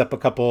scoops up a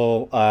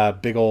couple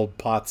big old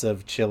pots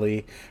of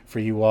chili for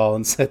you all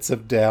and sets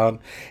them down,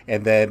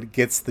 and then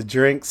gets the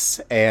drinks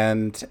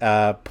and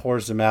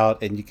pours them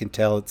out, and you can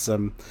tell it's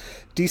some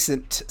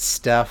decent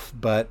stuff,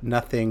 but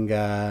nothing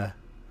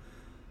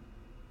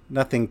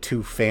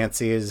too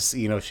fancy. As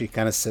she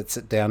kind of sits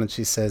it down and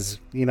she says,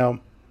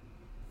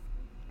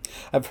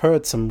 I've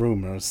heard some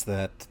rumors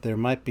that there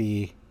might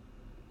be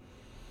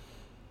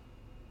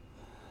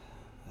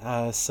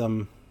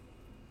some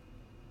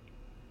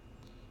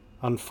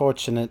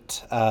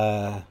unfortunate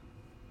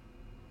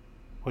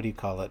what do you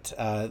call it,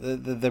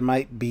 there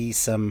might be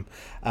some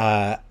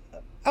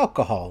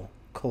alcohol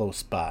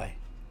close by.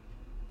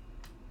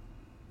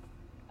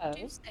 Oh.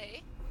 Do you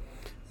say?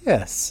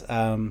 Yes.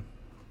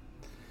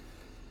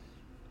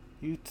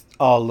 You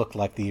all look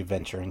like the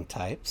adventuring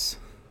types.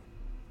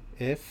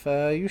 if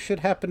you should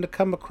happen to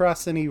come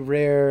across any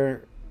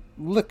rare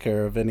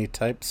liquor of any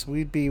types,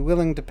 we'd be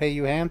willing to pay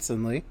you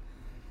handsomely.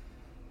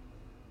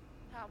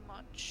 How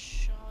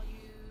much are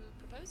you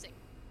proposing?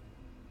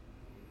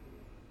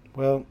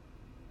 Well,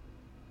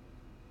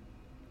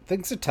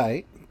 things are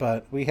tight,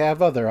 but we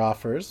have other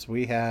offers.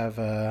 We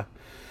have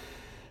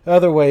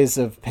other ways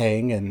of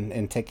paying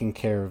and taking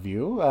care of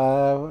you.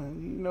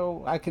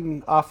 I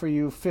can offer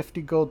you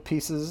 50 gold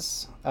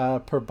pieces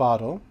per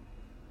bottle,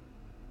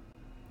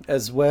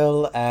 as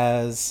well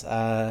as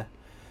a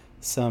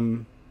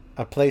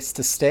place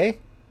to stay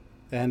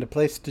and a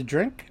place to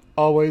drink,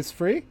 always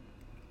free.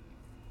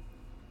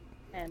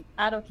 And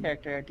out of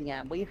character,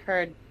 DM, we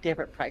heard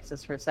different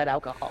prices for said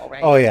alcohol,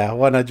 right? Oh yeah,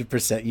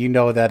 100%. You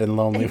know that in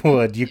Lonely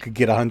Wood, you could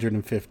get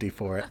 150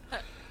 for it.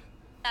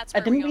 That's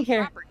where didn't we we own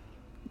hear- property.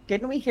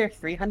 Didn't we hear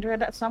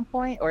 300 at some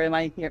point, or am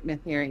I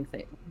mishearing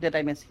things? Did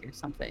I mishear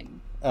something?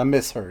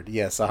 Misheard.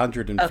 Yes,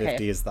 150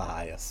 Okay. is the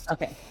highest.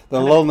 Okay. The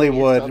 150 Lonely is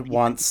Wood still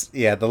wants,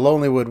 the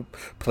Lonely Wood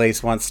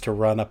place wants to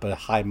run up a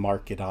high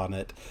market on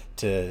it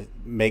to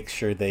make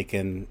sure they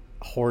can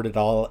hoard it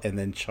all and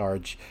then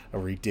charge a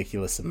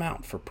ridiculous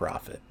amount for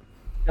profit.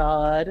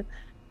 God.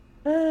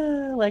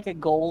 Like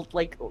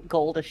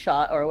gold a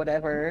shot or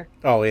whatever.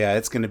 Oh yeah,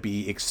 it's going to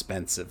be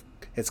expensive.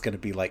 It's going to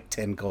be like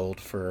 10 gold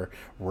for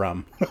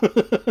rum.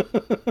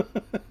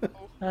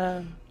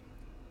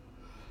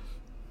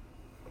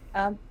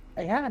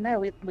 Yeah,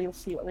 no, we'll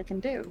see what we can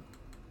do.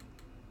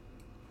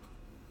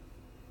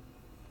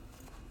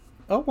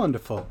 Oh,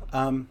 wonderful.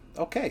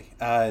 Okay.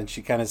 And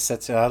she kind of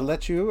sets, I'll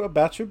let you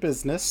about your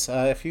business.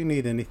 If you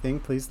need anything,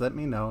 please let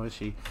me know. As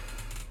she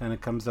kind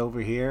of comes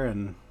over here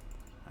and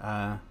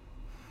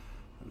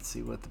let's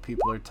see what the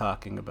people are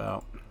talking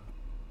about.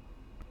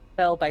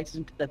 Belle bites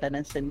into the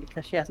venison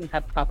because she hasn't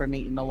had proper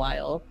meat in a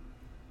while.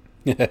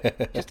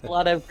 Just a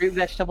lot of root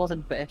vegetables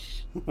and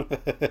fish.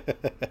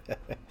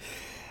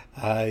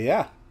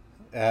 Yeah.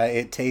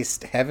 It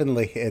tastes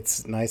heavenly.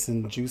 It's nice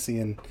and juicy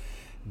and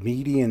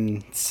meaty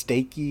and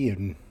steaky,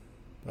 and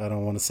I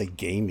don't want to say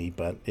gamey,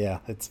 but yeah,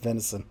 it's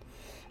venison.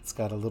 It's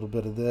got a little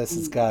bit of this.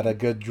 It's got a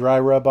good dry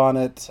rub on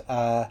it.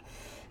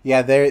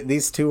 Yeah,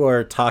 these two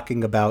are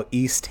talking about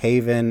East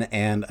Haven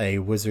and a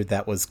wizard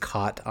that was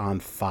caught on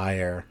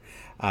fire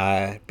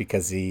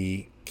because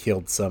he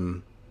killed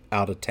some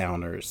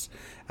out-of-towners.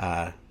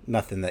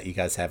 Nothing that you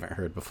guys haven't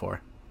heard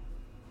before.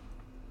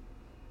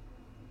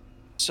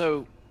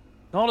 So,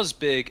 not as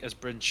big as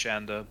Bryn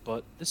Shanda,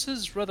 but this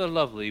is rather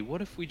lovely.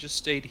 What if we just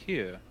stayed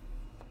here?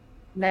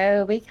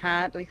 No, we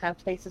can't. We have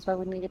places where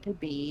we need it to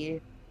be.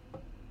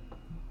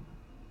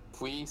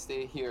 If we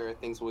stay here,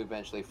 things will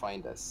eventually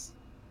find us.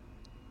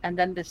 And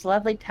then this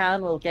lovely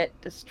town will get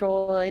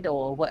destroyed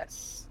or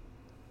worse.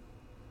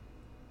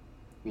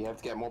 We have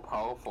to get more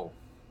powerful.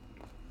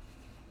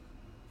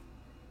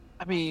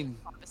 I mean,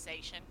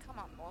 Conversation. Come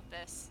on,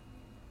 Morpheus.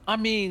 I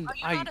mean,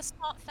 Are you not a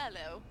smart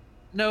fellow?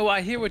 No,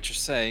 I hear what you're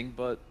saying,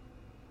 but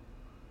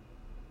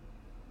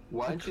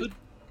Why we don't you could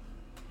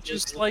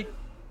just like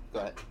go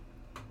ahead?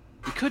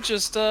 we could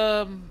just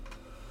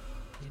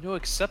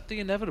accept the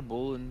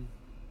inevitable and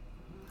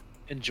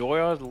enjoy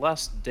our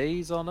last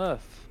days on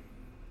Earth.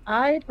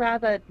 I'd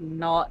rather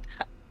not,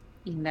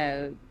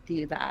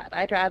 do that.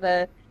 I'd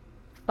rather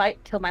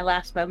fight till my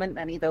last moment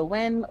and either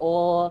win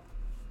or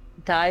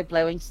die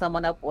blowing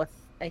someone up with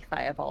a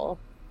fireball.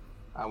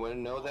 I want to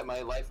know that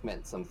my life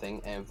meant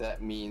something, and if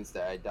that means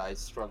that I die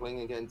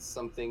struggling against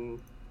something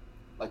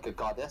like a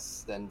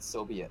goddess, then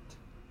so be it.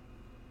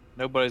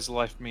 Nobody's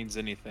life means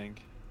anything.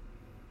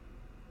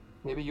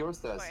 Maybe yours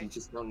does, Right. you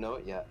just don't know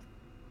it yet.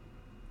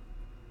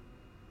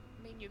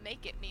 I mean, you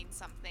make it mean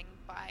something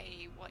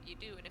by what you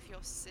do, and if you're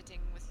sitting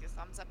with your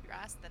thumbs up your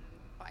ass, then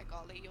by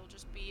golly, you'll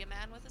just be a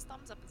man with his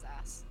thumbs up his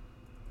ass.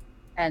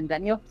 And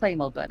then your flame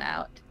will burn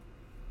out.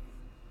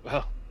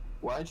 Well,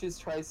 Why don't you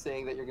just try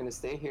saying that you're going to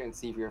stay here and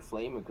see if your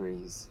flame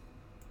agrees?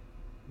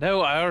 no,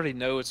 I already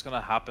know it's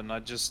gonna happen.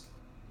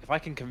 If I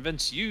can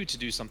convince you to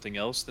do something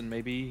else, then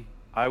maybe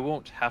I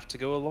won't have to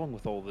go along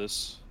with all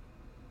this.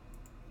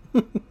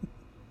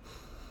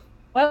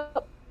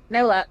 Well,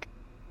 no luck.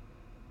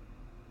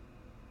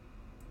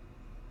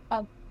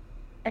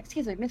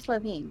 Excuse me, Miss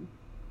Levine.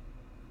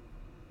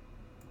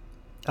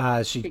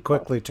 She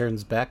quickly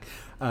turns back.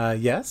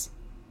 Yes?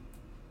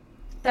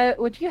 So,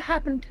 would you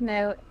happen to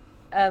know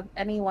of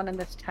anyone in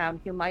this town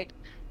who might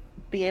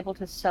be able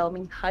to sell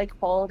me high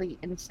quality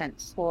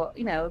incense for,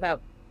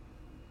 about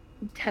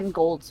 10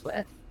 golds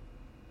worth?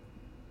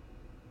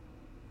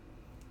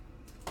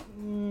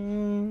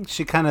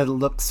 She kind of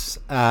looks,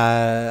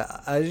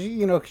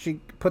 she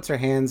puts her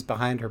hands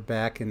behind her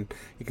back, and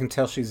you can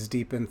tell she's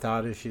deep in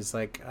thought as she's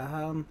like,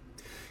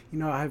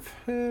 I've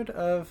heard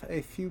of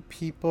a few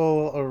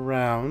people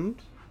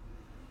around.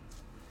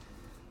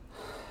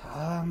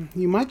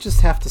 You might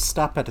just have to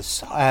stop at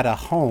a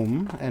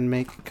home and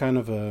make kind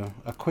of a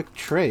quick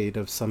trade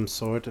of some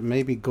sort.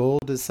 Maybe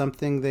gold is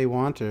something they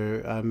want,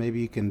 or maybe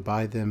you can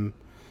buy them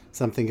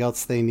something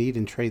else they need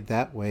and trade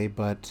that way.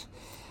 But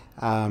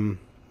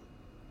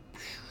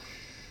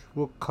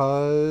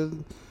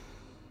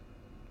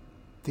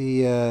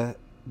The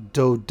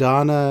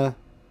Dodana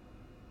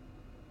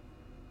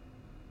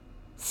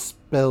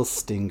spell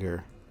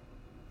stinger.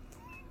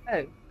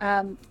 Oh,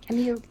 can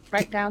you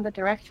write down the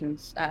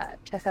directions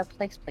to her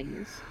place,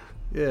 please?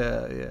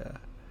 Yeah.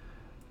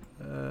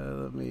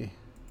 Let me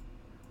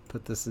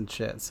put this in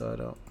chat so I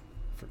don't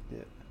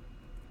forget.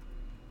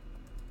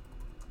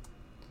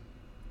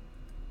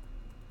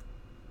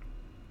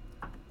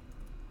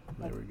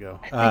 There we go.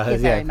 Thank you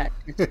very much.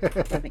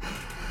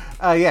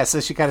 Yeah, so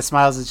she kind of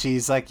smiles and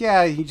she's like,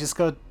 yeah, you just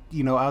go,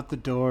 out the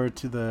door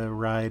to the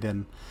right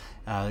and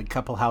a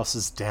couple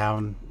houses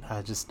down,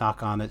 just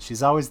knock on it.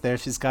 She's always there.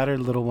 She's got her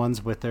little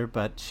ones with her,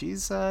 but she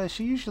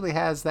usually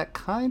has that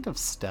kind of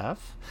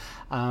stuff.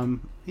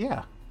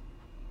 Yeah,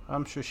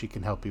 I'm sure she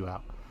can help you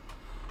out.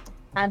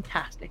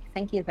 Fantastic.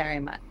 Thank you very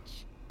much.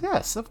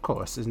 Yes, of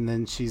course. And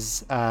then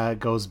she's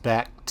goes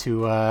back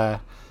to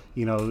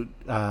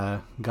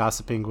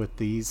gossiping with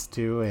these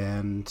two,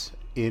 and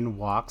in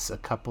walks a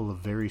couple of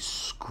very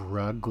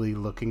scruggly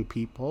looking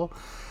people.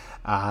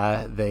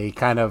 They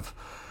kind of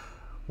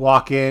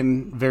walk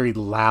in very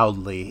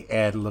loudly,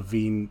 and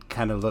Levine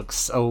kind of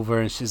looks over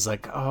and she's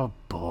like, oh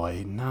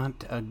boy,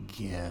 not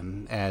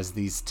again, as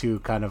these two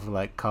kind of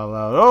like call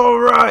out, all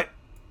right,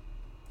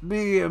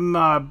 me and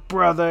my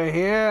brother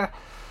here,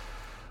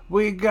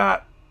 we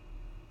got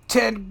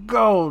 10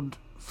 gold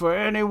for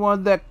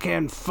anyone that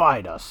can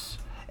fight us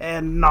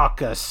and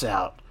knock us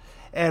out.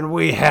 And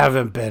we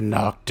haven't been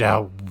knocked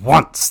out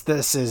once.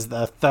 This is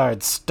the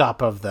third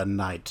stop of the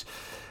night.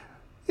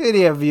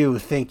 Any of you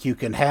think you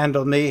can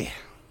handle me?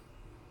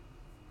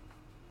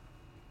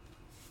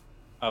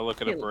 I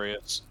look at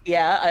Abraeus.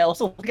 Yeah, I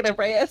also look at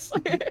Abraeus.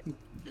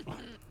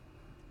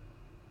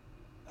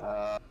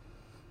 I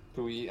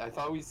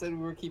thought we said we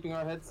were keeping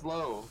our heads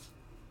low.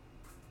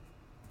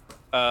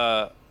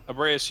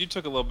 Abraeus, you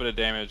took a little bit of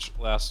damage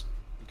last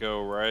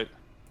go, right?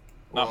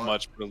 Not Well,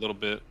 much, but a little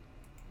bit.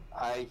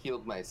 I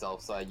healed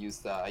myself, so I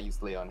used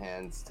lay on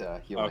hands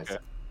to heal Okay.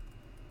 myself.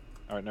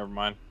 All right, never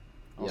mind.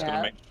 I was Yeah.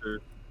 gonna make sure.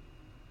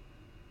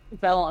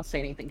 Belle won't say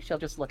anything. She'll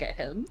just look at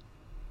him.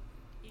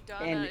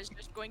 Idana And- is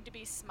just going to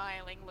be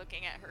smiling,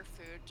 looking at her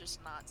food,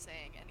 just not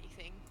saying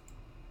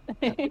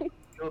anything.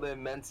 Feel the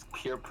immense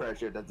peer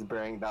pressure that's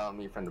bearing down on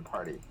me from the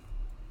party.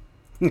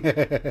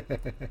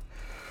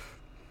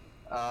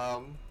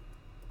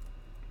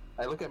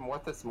 I look at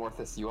Morthus.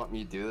 Morthus, you want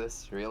me to do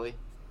this? Really?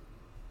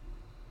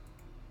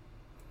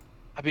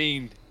 I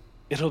mean,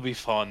 it'll be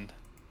fun.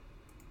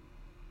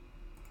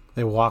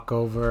 They walk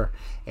over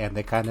and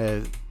they kind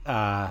of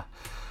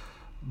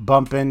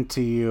bump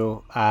into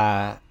you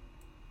a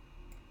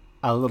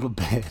little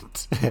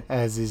bit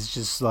as he's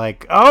just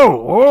like,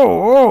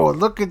 oh,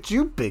 look at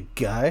you, big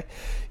guy.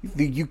 You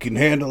think you can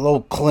handle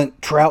old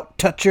Clint Trout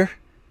Toucher?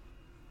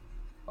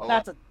 Oh,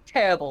 That's a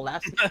terrible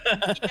last name.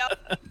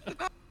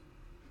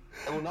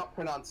 I will not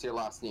pronounce your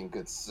last name,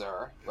 good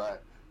sir,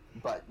 but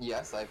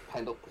yes, I've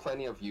handled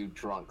plenty of you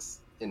drunks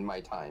in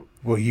my time.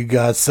 Well, you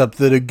got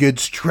something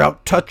against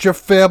Trout Toucher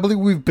family?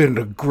 We've been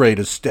a great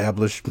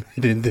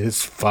establishment in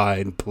this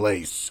fine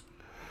place.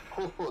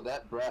 Oh,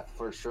 that breath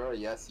for sure.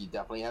 Yes, you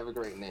definitely have a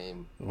great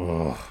name.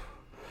 Oh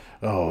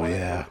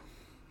yeah.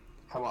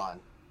 Come on.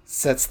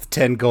 Sets the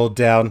 10 gold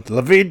down.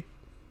 Levine,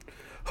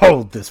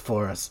 hold this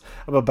for us.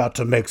 I'm about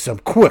to make some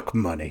quick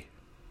money.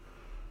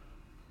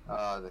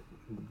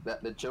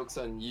 The joke's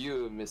on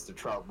you, Mr.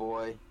 Trout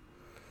Boy.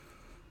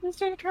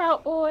 Mr.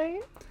 Trout Boy.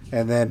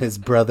 And then his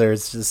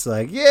brother's just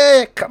like,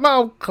 yeah, come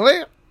on,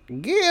 Clint,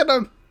 get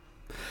him.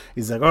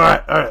 He's like, all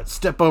right,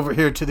 step over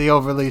here to the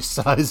overly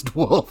sized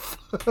wolf.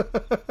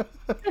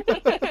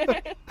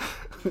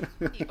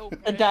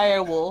 A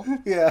dire wolf.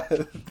 Yeah,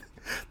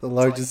 the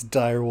largest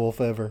dire wolf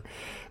ever.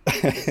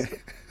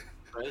 Right?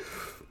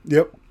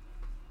 Yep.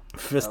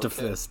 Fist to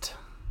Okay. fist.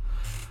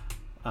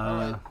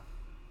 Alright.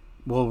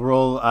 We'll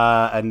roll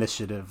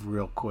initiative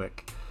real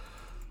quick.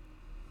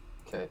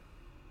 Okay.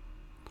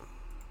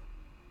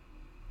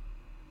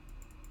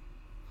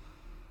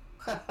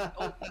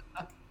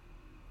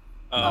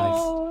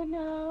 Oh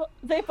no.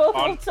 They both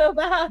On- look so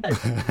bad.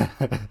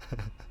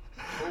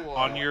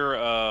 On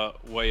your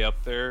way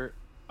up there,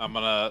 I'm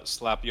gonna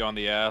slap you on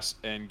the ass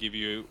and give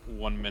you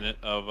 1 minute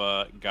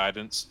of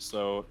guidance.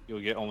 So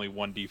you'll get only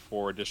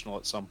 1d4 additional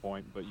at some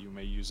point, but you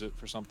may use it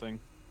for something.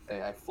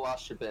 I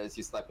flush a bit as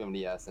you slap him in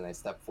the ass, and I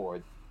step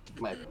forward.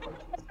 My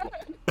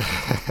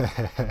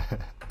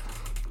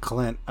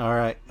Clint. All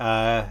right.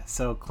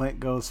 So Clint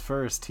goes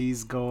first.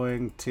 He's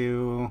going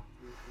to.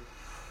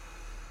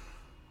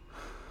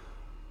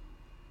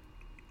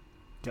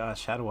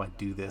 Gosh, how do I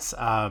do this?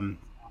 An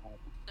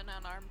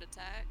unarmed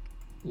attack.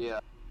 Yeah.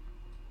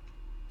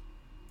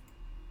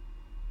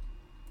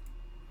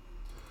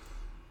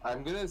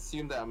 I'm gonna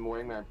assume that I'm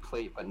wearing my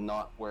plate, but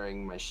not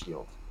wearing my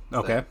shield. Is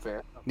Okay. that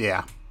fair?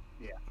 Yeah.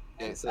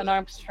 Okay, so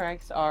Unarmed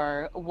strikes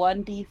are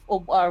 1d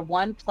or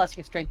 1 plus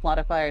your strength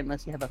modifier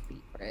unless you have a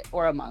feat for it,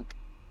 or a monk,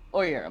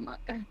 or you're a monk.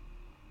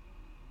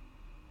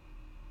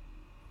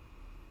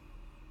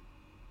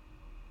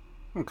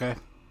 Okay.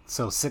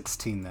 So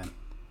 16 then.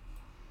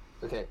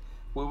 okay.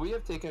 Would we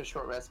have taken a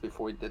short rest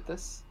before we did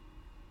this?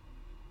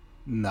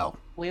 No.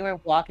 We were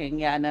walking.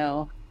 Yeah,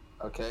 no.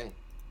 Okay.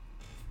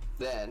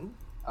 Then,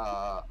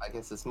 I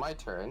guess it's my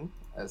turn.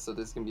 So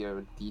this can be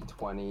a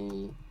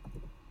d20.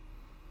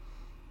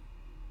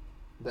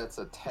 That's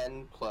a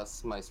 10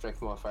 plus my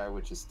strength modifier,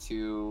 which is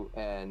 2,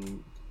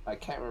 and I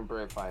can't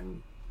remember if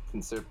I'm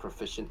considered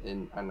proficient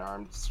in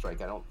unarmed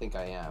strike. I don't think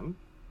I am.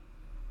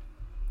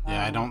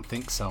 Yeah, I don't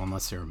think so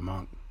unless you're a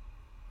monk.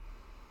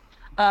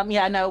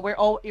 Yeah, no, we're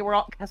all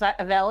because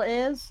Vel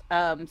is. So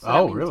that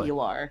Oh, means really? you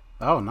are.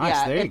 Oh, nice.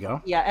 Yeah, there you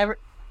go. Yeah,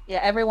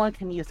 everyone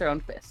can use their own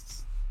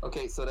fists.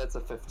 Okay, so that's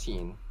a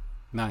 15.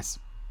 Nice.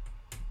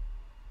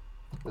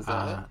 Is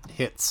that it?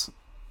 Hits.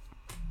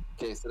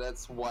 Okay, so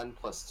that's 1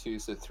 plus 2,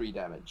 so 3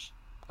 damage.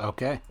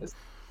 Okay. Let's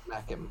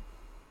smack him.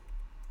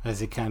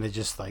 As he kind of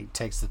just like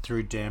takes the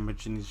 3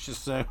 damage and he's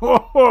just like,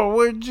 "Whoa,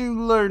 where'd you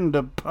learn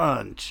to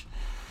punch?"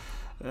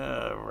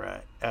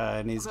 Right.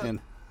 And he's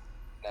gonna.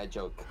 That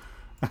joke.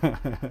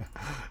 And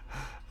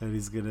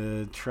he's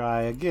gonna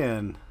try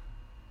again.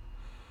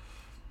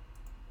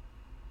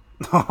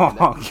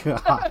 Oh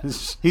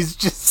gosh, he's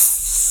just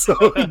so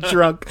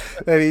drunk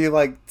that he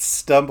like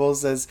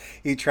stumbles as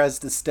he tries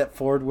to step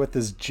forward with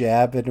his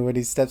jab, and when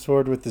he steps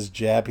forward with his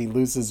jab, he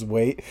loses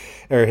weight,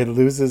 or he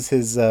loses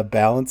his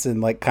balance, and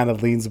like kind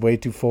of leans way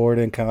too forward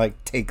and kind of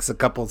like takes a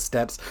couple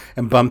steps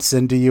and bumps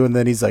into you, and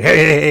then he's like,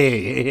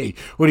 hey,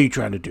 what are you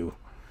trying to do?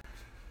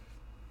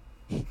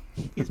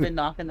 He's been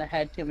knocked in the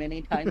head too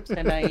many times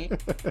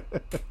tonight.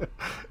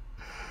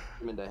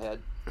 Him in the head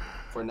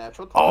for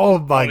natural 20. Oh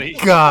my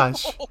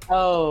gosh.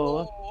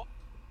 Oh.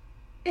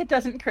 It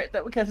doesn't crit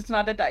though because it's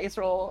not a dice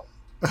roll.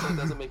 So it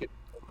doesn't make it.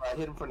 I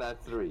hit him for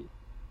nat 3.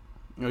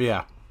 Oh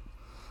yeah.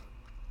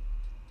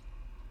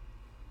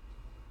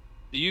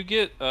 Do you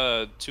get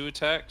 2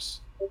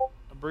 attacks,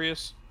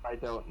 Abrius? I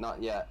don't,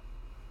 not yet.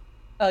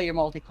 Oh, you're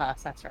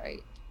multi-class, that's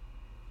right.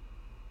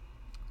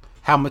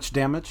 How much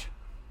damage?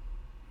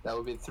 That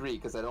would be 3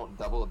 because I don't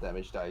double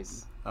damage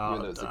dice. even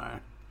though Oh, it's a-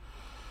 darn.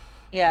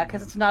 Yeah,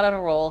 because it's not on a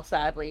roll,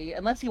 sadly.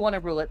 Unless you want to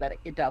rule it that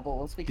it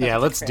doubles. Because Yeah,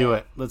 it's a let's do crit.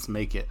 it. Let's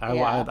make it.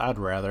 Yeah. I'd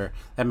rather.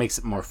 That makes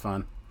it more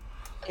fun.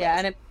 Yeah,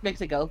 and it makes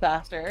it go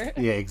faster.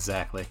 Yeah,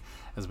 exactly.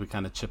 As we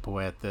kind of chip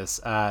away at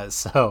this.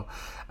 So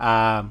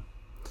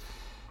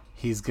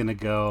he's going to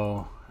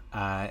go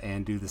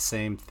and do the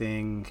same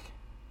thing.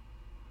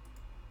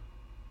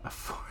 Gosh.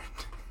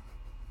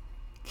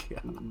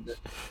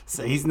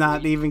 So he's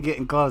not even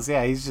getting close.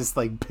 Yeah, he's just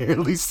like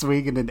barely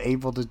swinging and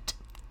able to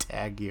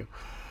tag you.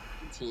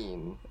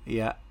 17.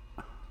 Yeah.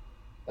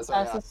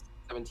 Sorry, so-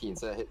 17,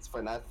 so it hits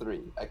for nat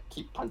 3. I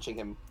keep punching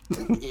him,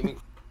 and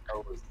aiming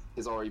for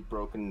his already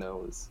broken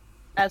nose.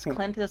 As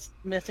Clint is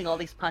missing all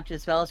these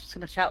punches, Bella's just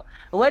going to shout,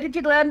 "Where did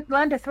you learn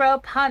to throw a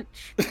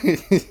punch?"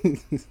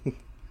 He's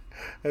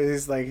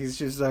just like,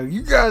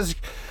 you guys,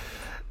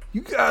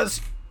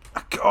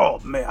 oh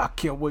man, I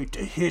can't wait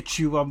to hit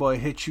you. I'm gonna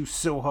hit you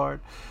so hard.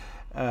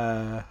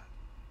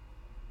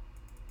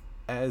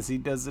 As he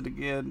does it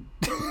again.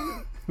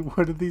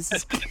 What are these?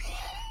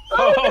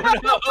 Oh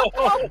no!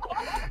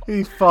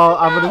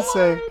 I'm gonna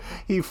say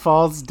he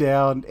falls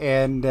down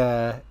and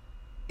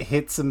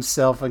hits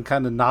himself and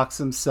kind of knocks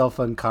himself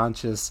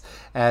unconscious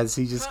as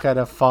he just kind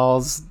of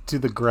falls to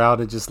the ground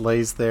and just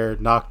lays there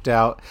knocked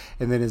out.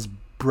 And then his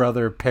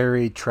brother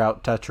Perry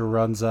Trout Toucher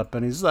runs up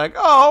and he's like,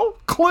 "Oh,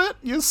 Clint,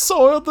 you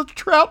soiled the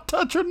Trout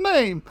Toucher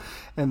name!"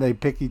 And they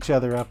pick each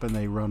other up and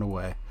they run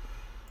away.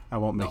 I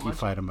won't make you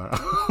fight him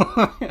out.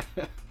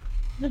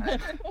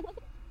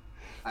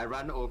 I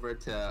run over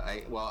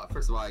to, well,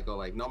 first of all, I go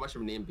like, not much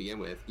of a name to begin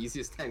with.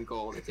 Easiest 10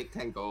 gold. I take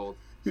 10 gold.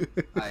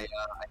 I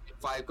give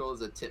 5 gold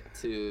as a tip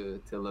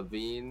to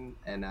Levine,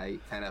 and I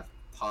kind of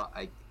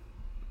I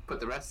put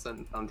the rest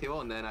on the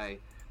table, and then I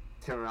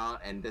turn around,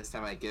 and this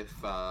time I give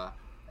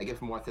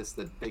Morthus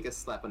the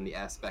biggest slap on the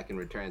ass back in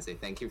return and say,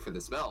 "Thank you for the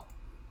spell."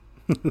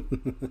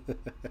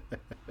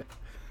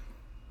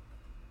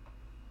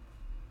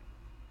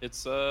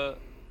 It's not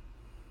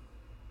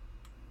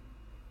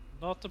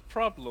a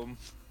problem.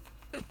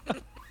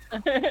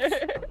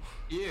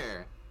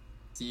 Here,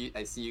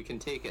 I see you can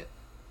take it.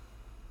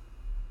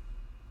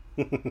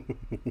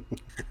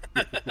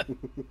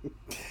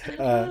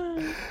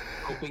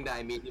 Hoping that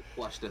I made you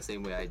flush the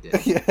same way I did.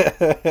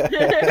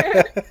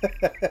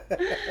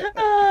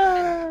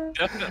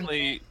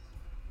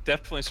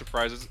 Definitely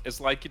surprises. It's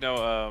like,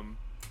 I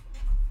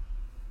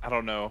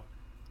don't know.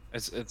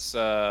 It's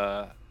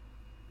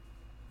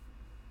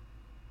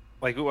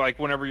like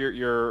whenever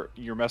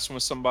you're messing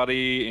with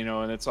somebody,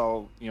 and it's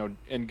all,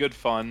 in good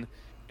fun,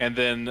 and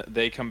then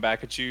they come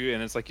back at you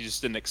and it's like you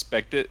just didn't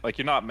expect it. Like,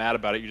 you're not mad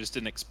about it, you just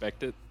didn't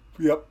expect it.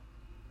 Yep.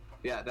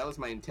 Yeah, that was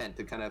my intent,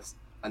 to kind of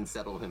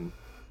unsettle him.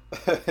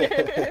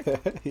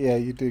 Yeah,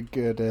 you did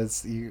good.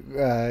 As you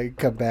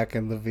come back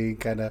and Levine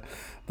kind of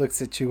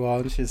looks at you all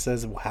and she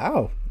says,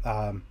 "Wow,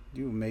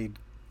 you made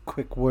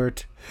quick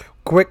work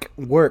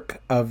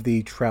of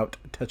the Trout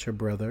Toucher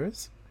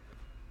brothers."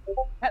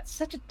 That's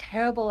such a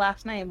terrible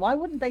last name. Why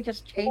wouldn't they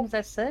just change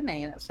their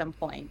surname at some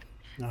point?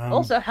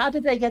 Also, how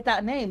did they get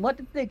that name? What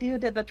did they do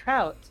to the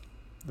Trout?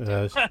 Uh,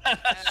 No,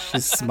 she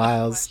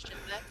smiles. question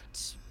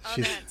left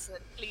She's-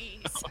 unanswered,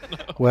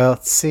 please.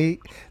 Well, see,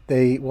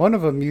 one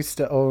of them used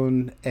to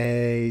own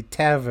a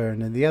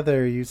tavern, and the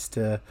other used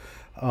to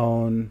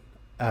own.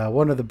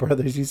 One of the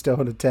brothers used to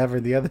own a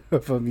tavern. The other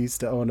of them used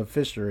to own a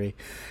fishery,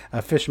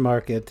 a fish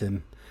market,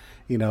 and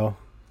you know,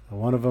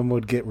 one of them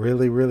would get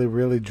really, really,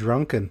 really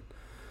drunk, and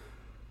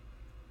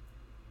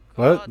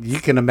well, God. you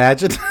can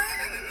imagine.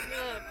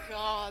 Oh,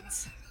 God.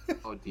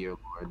 Oh dear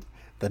lord.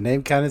 The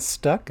name kind of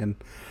stuck, and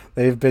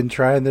they've been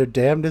trying their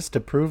damnedest to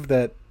prove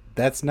that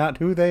that's not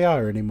who they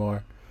are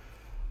anymore.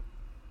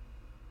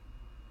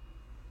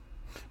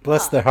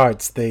 Bless their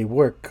hearts, they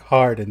work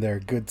hard and they're a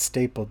good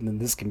staple in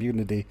this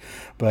community,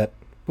 but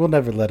we'll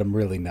never let them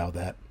really know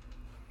that.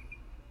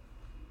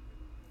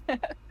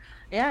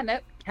 Yeah, no,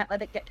 can't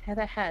let it get to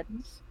their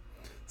heads.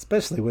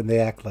 Especially when they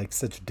act like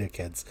such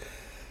dickheads.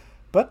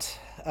 But,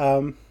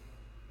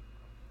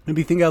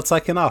 anything else I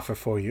can offer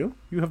for you?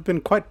 You have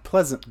been quite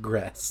pleasant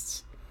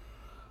guests.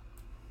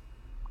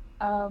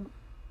 No,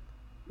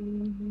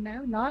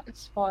 not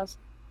as far as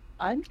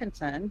I'm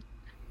concerned.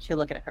 She'll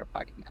look at her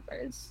party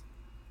members.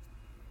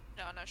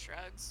 Donna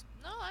shrugs.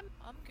 No,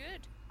 I'm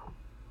good.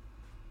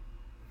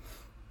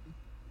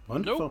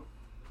 Wonderful.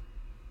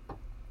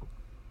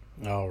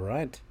 All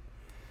right.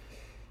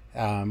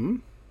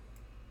 And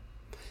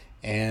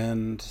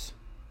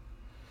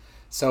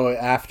so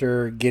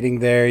after getting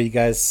there, you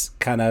guys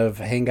kind of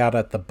hang out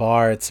at the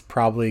bar. It's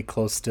probably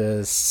close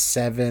to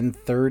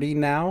 7:30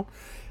 now.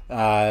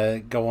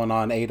 Going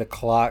on 8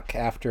 o'clock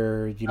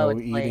after it's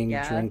eating, late,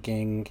 yeah.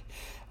 drinking,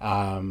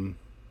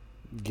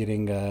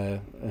 getting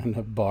in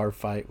a bar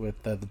fight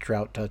with the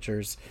Trout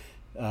Touchers.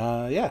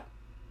 Yeah.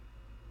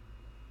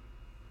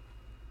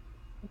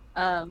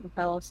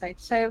 Fellow say,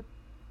 so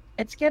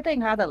it's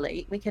getting rather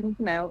late. We can,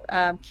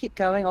 keep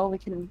going, or we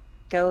can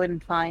go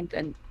and find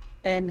an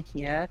inn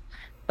here.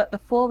 But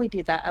before we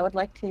do that, I would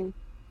like to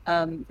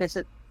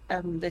visit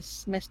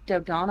this Miss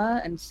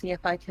Dodonna and see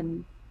if I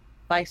can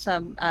buy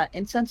some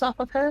incense off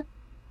of her.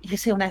 You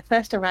see, when I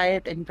first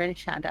arrived in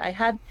British Shanda, I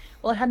had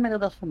my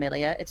little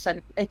familiar. It's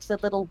a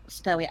little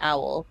snowy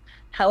owl.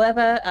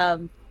 However,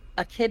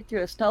 a kid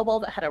threw a snowball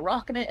that had a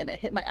rock in it, and it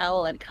hit my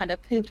owl and kind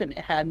of pooped, and it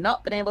had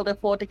not been able to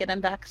afford to get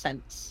him back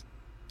since.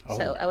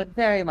 So I would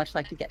very much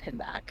like to get him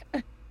back.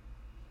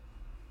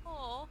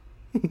 Oh,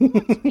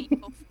 that's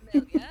people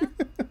familiar.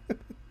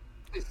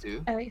 Please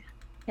do. Oh,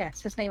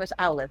 yes, his name is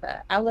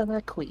Owliver.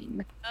 Owliver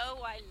Queen.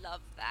 Oh, I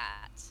love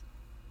that.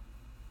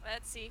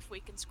 Let's see if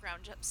we can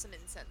scrounge up some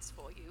incense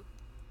for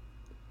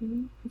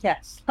you.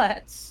 Yes,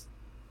 let's.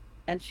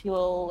 And she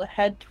will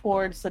head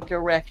towards the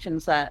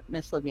directions that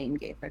Miss Levine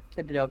gave her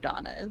to the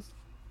Dodonnas.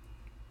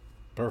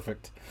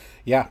 Perfect.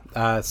 Yeah.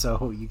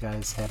 So you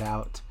guys head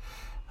out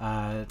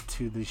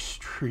to the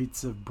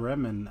streets of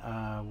Bremen.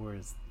 Where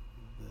is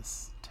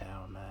this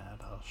town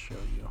at? I'll show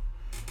you.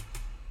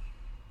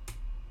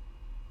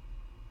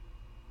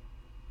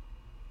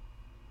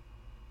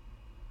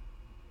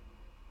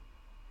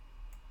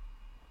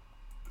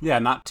 Yeah,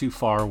 not too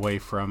far away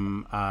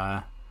from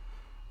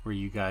where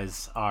you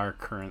guys are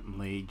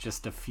currently.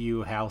 Just a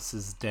few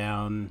houses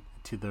down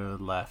to the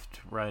left,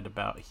 right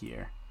about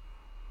here.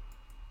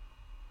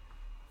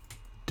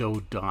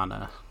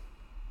 Dodonna.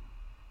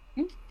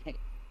 Okay.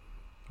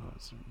 What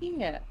was her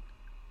Yeah.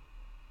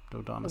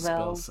 Dodonna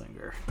Well-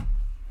 Spellsinger.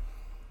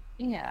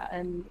 Yeah,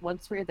 and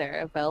once we're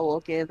there, Vel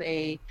will give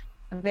a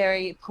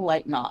very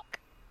polite knock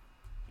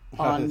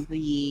on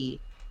the.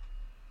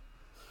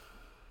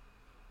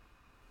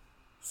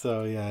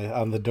 So yeah,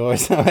 on the door.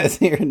 So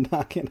as you're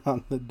knocking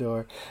on the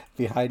door,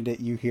 behind it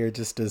you hear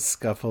just a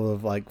scuffle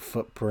of like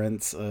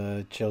footprints,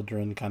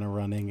 children kind of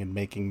running and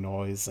making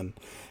noise and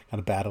kind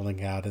of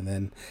battling out, and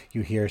then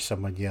you hear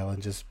someone yell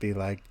and just be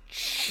like,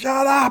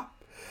 "Shut up!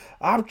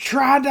 I'm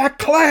trying to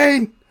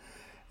clean!"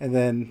 And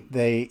then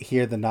they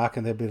hear the knock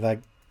and they'll be like,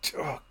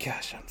 "Oh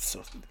gosh, I'm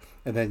so..."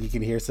 And then you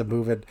can hear some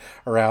moving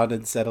around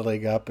and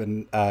settling up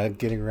and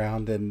getting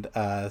around, and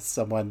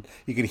someone,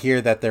 you can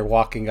hear that they're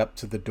walking up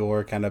to the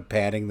door, kind of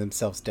patting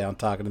themselves down,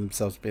 talking to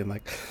themselves, being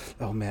like,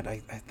 "Oh man,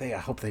 I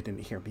hope they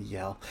didn't hear me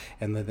yell."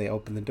 And then they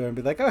open the door and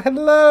be like, "Oh,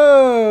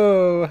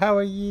 hello, how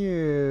are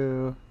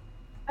you?"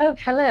 Oh,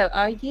 hello.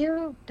 Are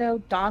you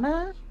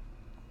Dodonna?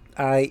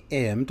 "I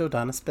am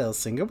Dodonna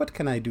Spellsinger. What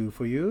can I do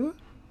for you?"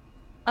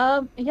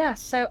 Yeah,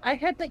 so I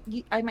heard that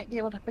I might be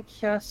able to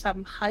procure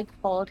some high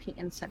quality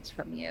incense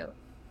from you.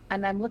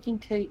 And I'm looking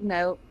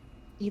to,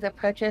 either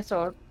purchase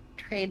or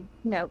trade,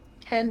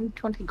 10,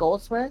 20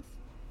 golds worth.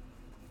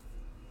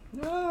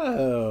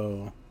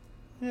 Oh,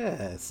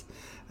 yes.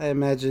 I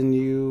imagine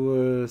you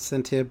were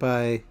sent here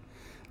by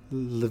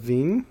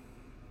Levine.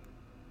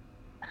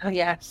 Oh,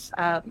 yes.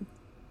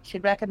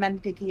 She'd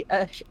recommended you,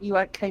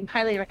 came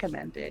highly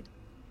recommended.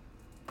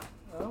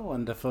 Oh,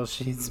 wonderful.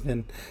 She's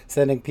been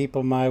sending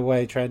people my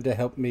way trying to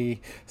help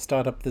me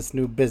start up this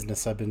new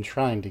business I've been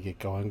trying to get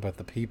going, but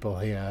the people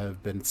here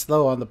have been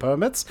slow on the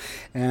permits,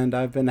 and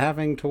I've been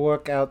having to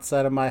work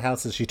outside of my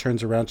house. As she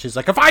turns around, she's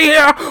like, if I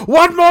hear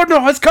one more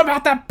noise come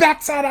out that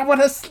backside, I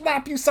want to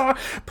slap you, sir.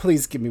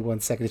 Please give me 1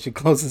 second. And she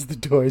closes the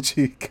door, and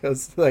she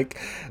goes like,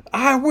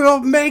 I will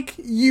make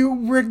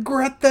you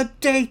regret the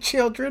day,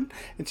 children.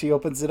 And she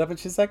opens it up, and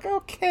she's like,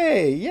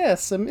 okay,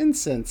 yes, some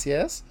incense,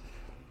 yes?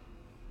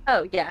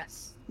 Oh,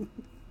 yes.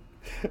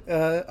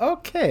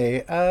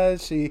 Okay.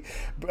 She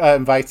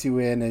invites you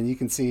in, and you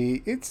can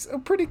see it's a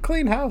pretty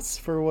clean house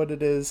for what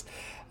it is.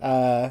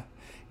 And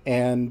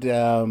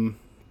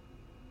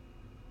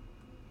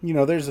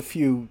there's a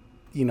few,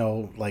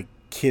 like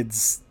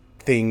kids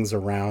things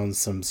around,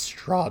 some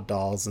straw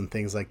dolls and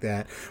things like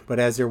that. But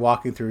as you're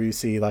walking through, you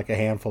see like a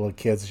handful of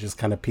kids just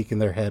kind of peeking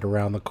their head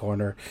around the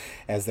corner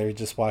as they're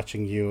just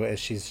watching you, as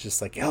she's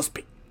just like,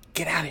 Elspeth,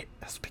 get out of here.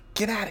 Elspeth,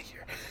 get out of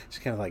here. She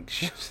kind of like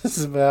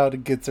shifts about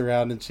and gets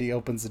around, and she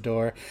opens the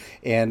door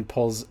and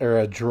pulls, or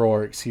a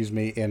drawer, excuse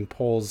me, and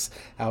pulls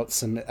out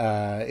some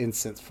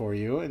incense for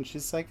you. And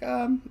she's like,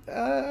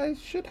 I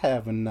should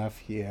have enough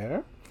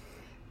here.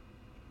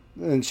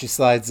 And she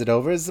slides it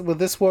over. Will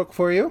this work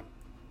for you?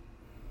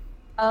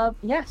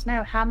 Yes.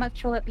 Now, how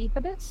much will it be for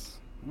this?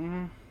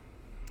 Well,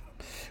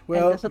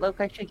 and does it look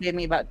like she gave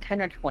me about 10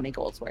 or 20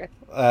 golds worth?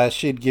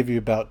 She'd give you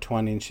about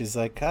 20, and she's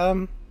like,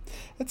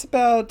 it's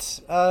about,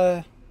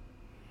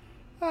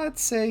 I'd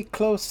say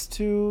close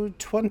to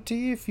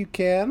 20 if you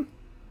can.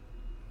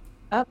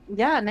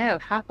 Yeah, no,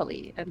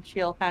 happily. And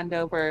she'll hand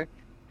over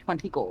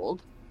 20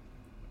 gold.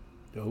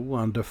 Oh,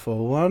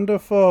 wonderful,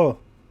 wonderful.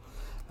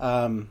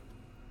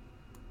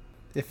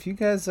 If you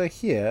guys are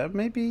here,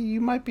 maybe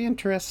you might be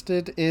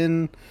interested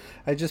in,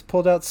 I just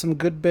pulled out some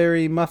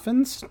Goodberry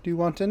muffins. Do you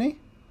want any?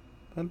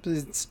 I'm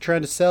just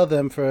trying to sell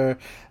them for,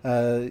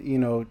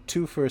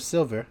 2 for a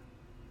silver.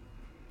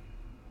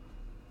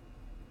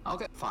 I'll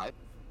get 5.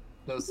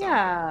 Those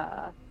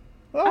Yeah.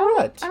 All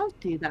right. I'll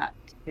do that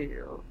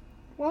too.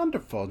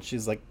 Wonderful. And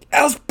she's like,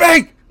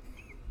 Elspeth!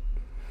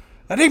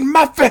 I need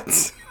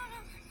muffins!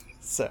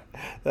 So,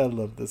 I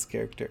love this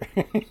character.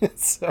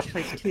 So.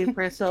 Actually, 2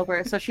 for a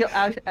silver. So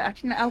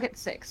I'll get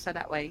 6. So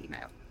that way,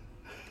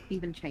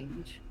 even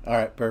change. All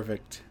right,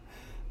 perfect.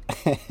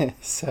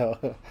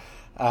 So,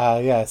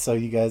 so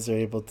you guys are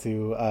able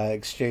to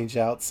exchange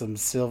out some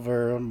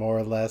silver, more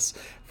or less,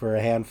 for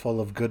a handful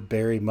of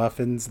Goodberry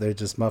muffins. They're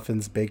just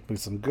muffins baked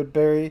with some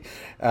Goodberry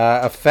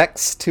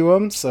effects to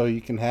them, so you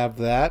can have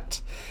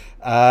that.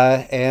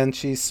 And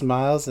she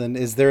smiles. And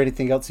is there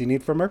anything else you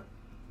need from her?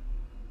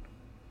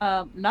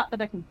 Not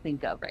that I can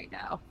think of right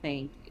now.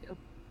 Thank you.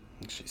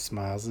 She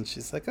smiles and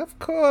she's like, Of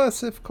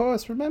course.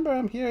 Remember,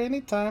 I'm here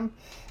anytime.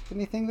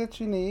 Anything that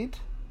you need.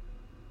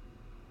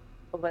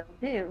 Will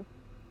do.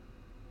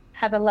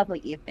 Have a lovely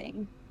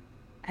evening.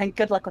 And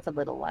good luck with the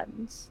little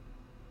ones.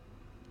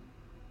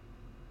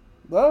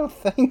 Oh,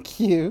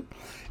 thank you.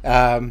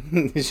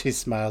 She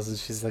smiles and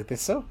she's like,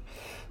 it's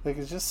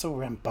just so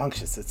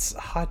rambunctious. It's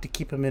hard to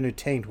keep them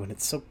entertained when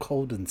it's so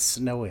cold and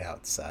snowy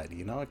outside,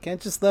 I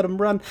can't just let them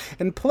run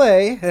and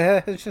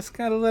play. Just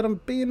gotta let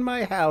them be in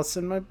my house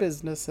and my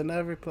business and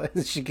every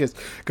place. She goes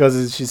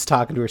and she's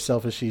talking to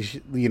herself as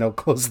she,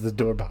 closes the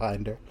door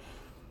behind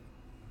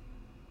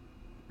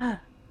her.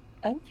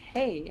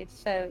 Okay,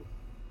 so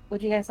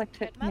would you guys like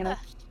to, Good mother.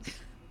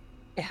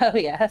 Oh,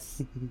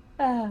 yes.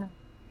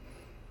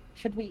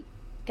 Should we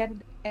get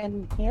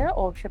in here,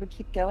 or should we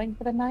keep going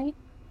for the night?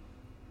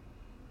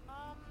 Can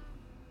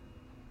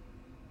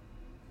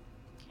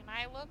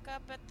I look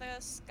up at the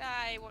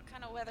sky? What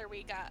kind of weather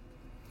we got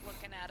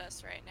looking at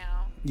us right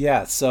now?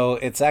 Yeah, so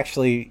it's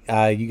actually,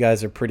 you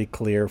guys are pretty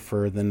clear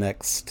for the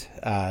next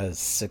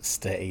 6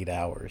 to 8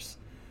 hours.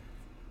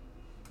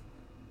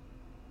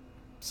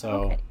 So,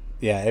 Okay.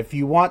 Yeah, if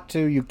you want to,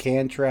 you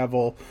can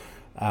travel,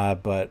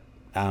 but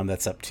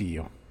that's up to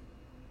you.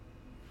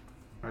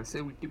 I'd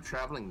say we keep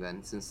traveling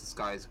then, since the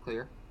sky is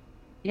clear.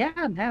 Yeah,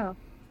 no.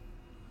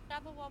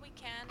 Travel while we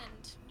can,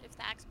 and if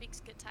the axe beaks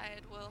get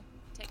tired, we'll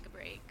take a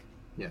break.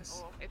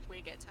 Yes. Or if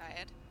we get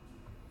tired.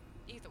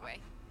 Either way.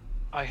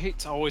 I hate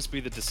to always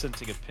be the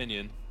dissenting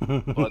opinion,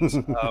 but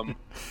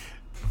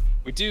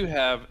we do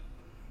have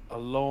a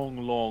long,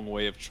 long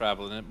way of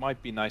travel, and it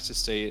might be nice to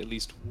stay at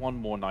least one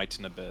more night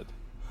in a bed.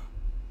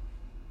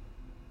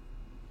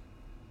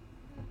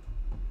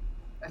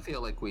 I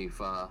feel like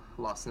we've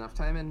lost enough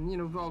time, and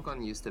we've all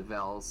gotten used to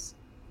Vel's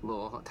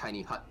little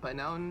tiny hut by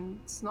now, and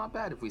it's not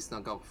bad if we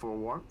snug up for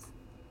warmth.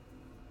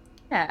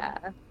 Yeah.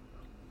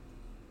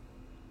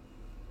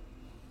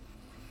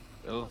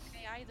 Well,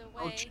 Okay, either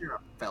Oh, way. cheer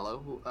up,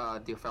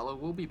 dear fellow.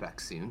 We'll be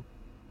back soon.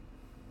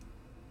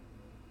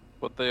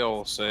 what they all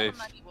All say. the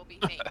money we'll be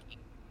making.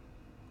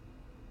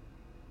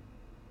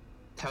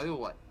 Tell you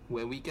what,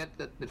 when we get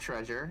the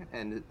treasure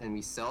and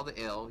we sell the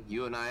ale,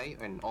 you and I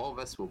and all of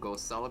us will go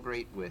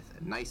celebrate with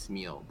a nice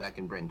meal back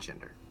in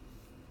Brenchinder.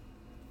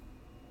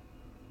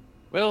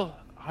 Well,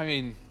 I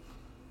mean,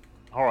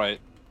 all right,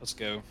 let's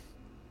go.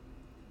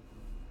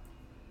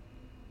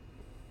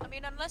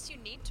 mean, unless you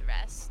need to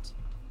rest.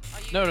 Are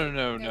you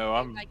No, okay,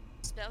 I'm. like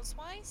spells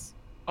wise?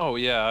 Oh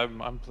yeah,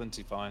 I'm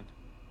plenty fine.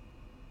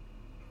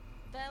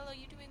 Vel, are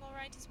you doing all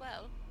right as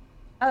well?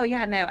 Oh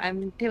yeah, no,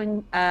 I'm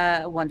doing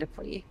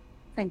wonderfully.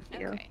 Thank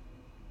you. Okay.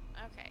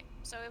 Okay.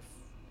 So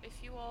if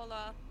you all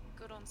are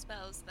good on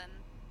spells, then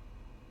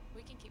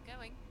we can keep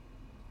going.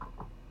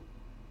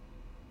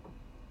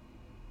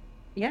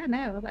 Yeah,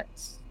 no,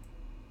 that's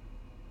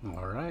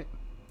All right.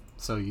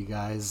 So you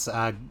guys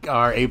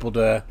are able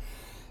to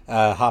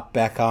hop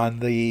back on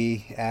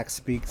the axe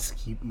beaks,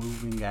 keep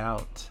moving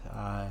out.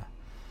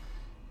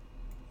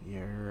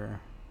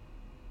 You're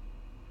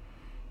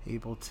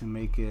able to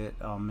make it.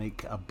 I'll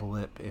make a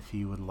blip if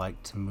you would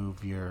like to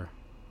move your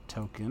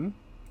token.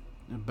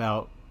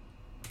 About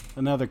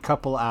another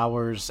couple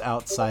hours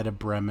outside of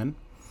Bremen.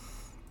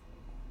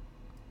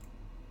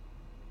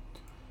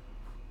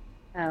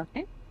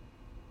 okay.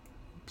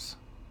 Oops.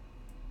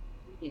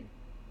 Yeah.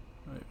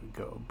 There we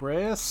go,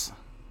 Brace.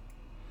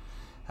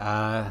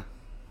 Oh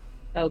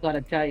god,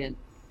 a giant.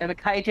 And a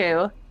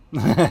kaiju.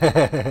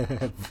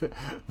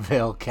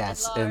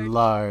 Veilcast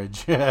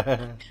enlarge.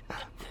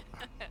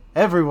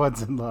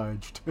 Everyone's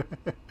enlarged.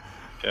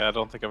 Yeah, I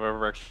don't think I've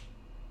ever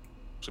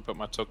actually put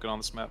my token on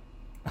this map.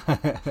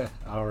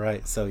 All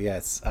right, so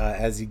yes,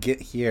 as you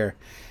get here,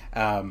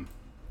 I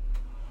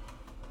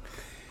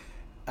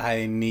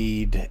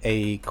need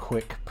a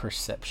quick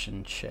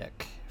perception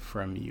check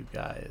from you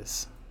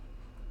guys.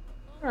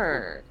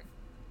 Sure.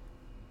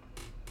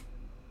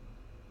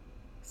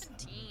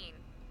 17.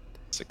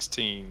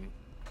 16.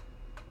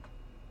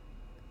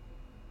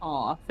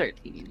 Aw,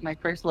 13. My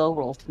first low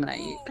roll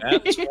tonight.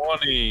 And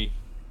 20.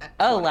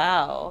 Oh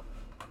wow.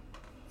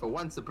 For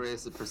once, the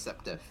Brace is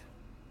perceptive.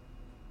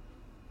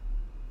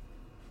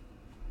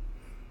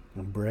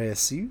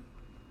 Brace, you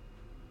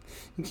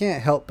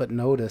can't help but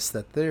notice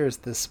that there's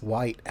this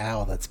white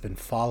owl that's been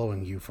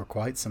following you for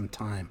quite some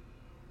time.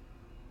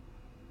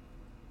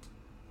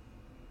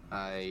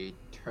 I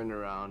turn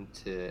around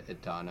to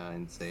Idana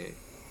and say,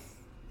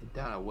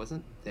 Idana,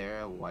 wasn't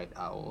there a white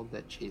owl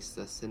that chased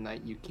us the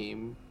night you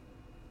came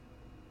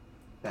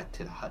back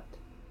to the hut?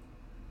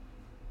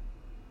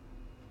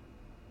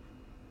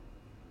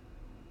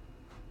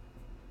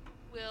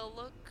 We'll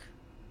look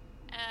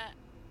at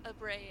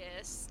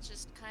Abraeus,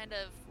 just kind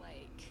of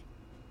like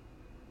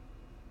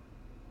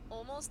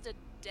almost a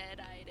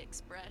dead-eyed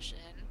expression,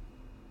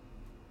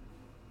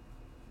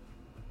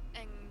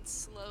 and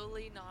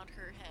slowly nod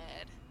her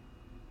head.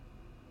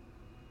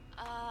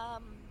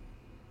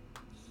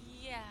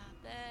 Yeah,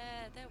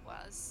 there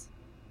was.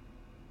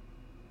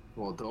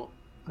 Well, don't.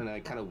 And I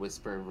kind of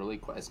whisper really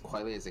as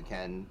quietly as I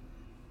can.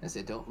 I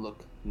say, don't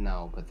look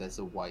now, but there's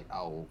a white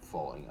owl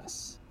following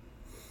us.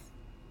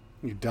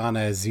 Donna,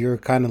 as you're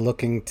kind of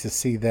looking to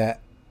see that,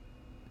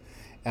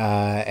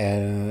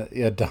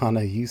 and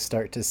Donna, you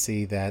start to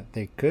see that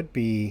there could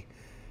be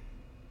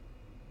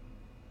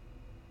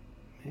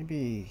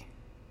maybe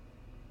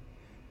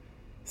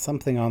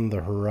something on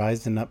the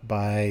horizon up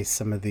by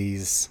some of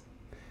these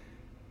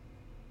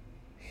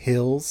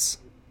hills.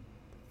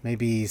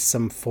 Maybe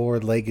some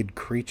four-legged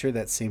creature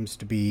that seems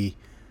to be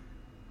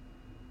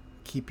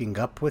keeping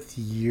up with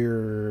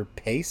your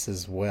pace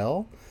as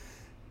well.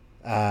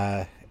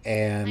 And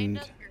Kind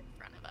of in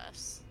front of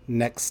us.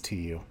 next to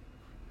you,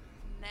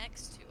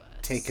 Next to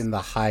us. taking the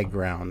high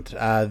ground.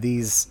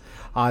 These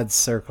odd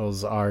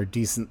circles are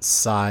decent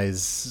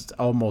sized,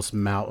 almost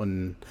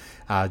mountain,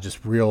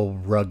 just real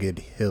rugged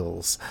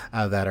hills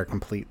that are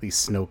completely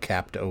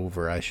snow-capped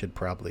over, I should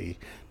probably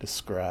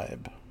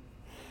describe.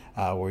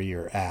 Where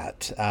you're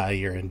at.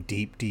 You're in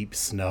deep, deep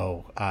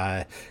snow,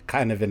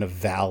 kind of in a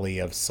valley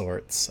of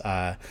sorts,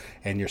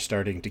 and you're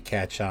starting to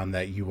catch on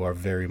that you are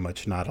very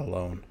much not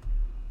alone.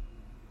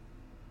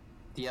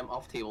 DM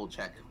off-table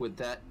check. Would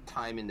that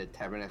time in the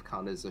tavern have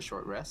counted as a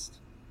short rest?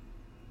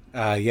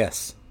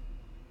 Yes.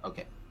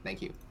 Okay,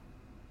 thank you.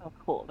 Oh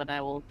cool. Then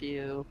I will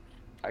do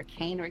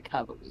Arcane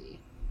Recovery.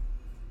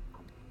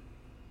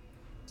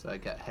 So I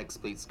got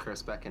Hexblade's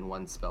Curse back and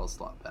one spell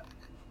slot back.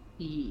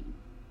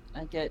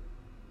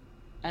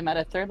 I'm at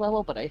a 3rd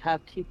level, but I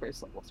have 2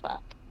 first levels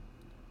back.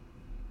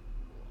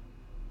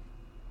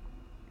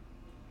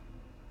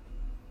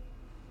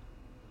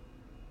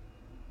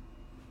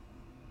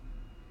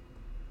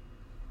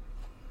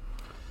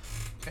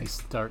 Okay,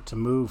 start to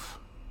move.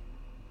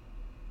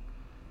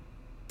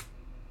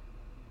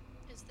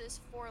 Is this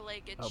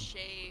four-legged Oh.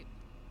 shape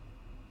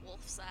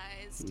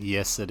wolf-sized?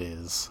 Yes, it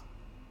is.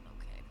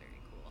 Okay,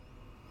 very cool.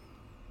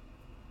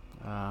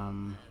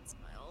 That's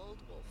my old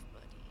wolf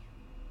buddy.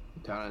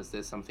 Donna, is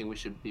this something we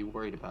should be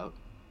worried about?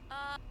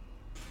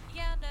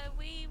 Yeah, no,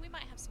 we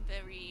might have some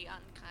very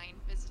unkind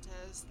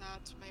visitors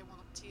that may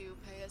want to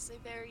pay us a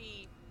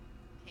very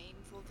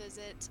painful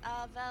visit.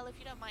 Val, if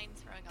you don't mind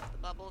throwing off the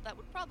bubble, that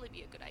would probably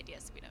be a good idea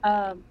so we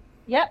don't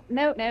Yeah,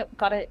 no,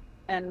 got it.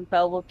 And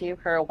Belle will do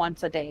her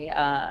once a day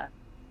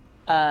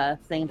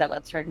thing that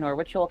lets her ignore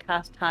ritual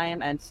cast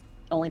time and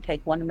only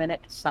take 1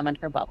 minute to summon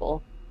her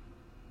bubble.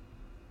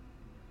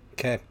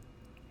 Okay.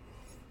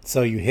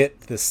 So you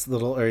hit this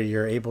little, or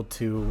you're able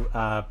to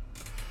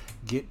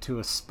get to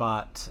a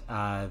spot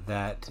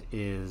that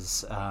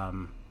is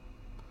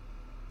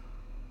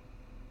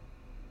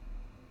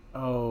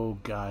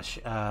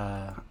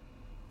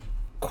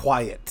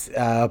quiet,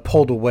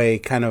 pulled away,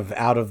 kind of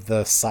out of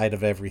the sight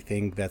of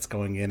everything that's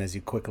going in as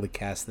you quickly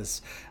cast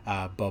this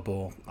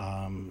bubble,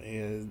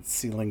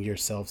 sealing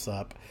yourselves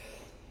up.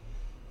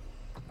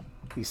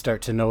 You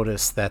start to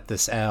notice that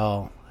this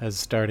owl is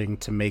starting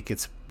to make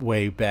its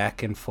way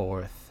back and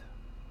forth,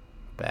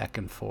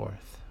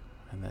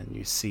 and then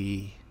you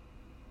see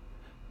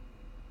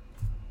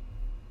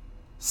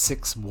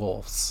 6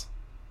 wolves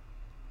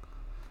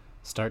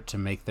start to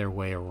make their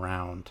way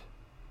around.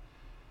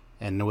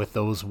 And with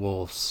those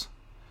wolves...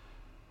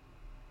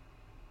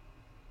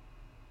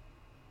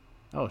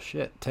 Oh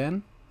shit,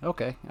 10?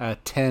 Okay.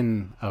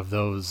 10 of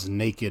those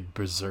naked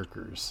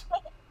berserkers.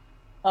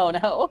 Oh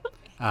no.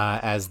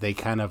 As they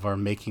kind of are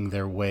making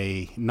their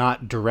way,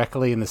 not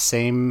directly in the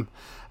same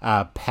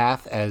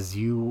path as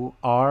you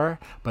are,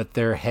 but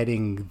they're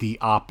heading the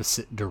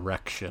opposite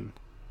direction.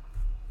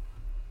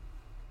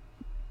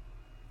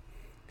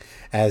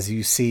 As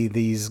you see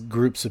these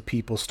groups of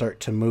people start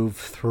to move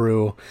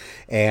through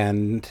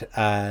and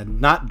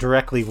not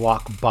directly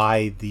walk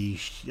by the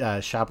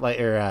shop light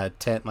or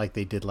tent like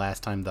they did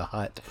last time, the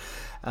hut,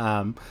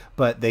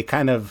 but they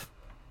kind of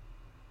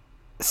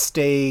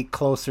stay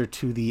closer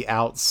to the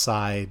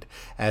outside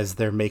as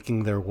they're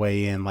making their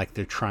way in, like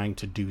they're trying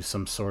to do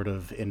some sort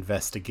of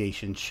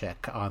investigation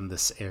check on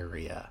this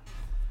area.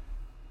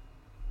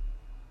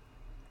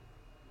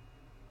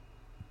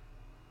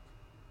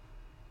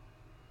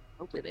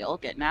 Hopefully they all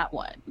get nat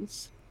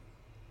ones.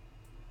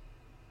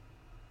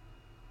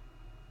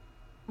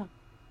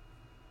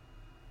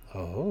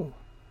 Oh.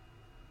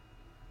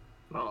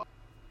 Oh,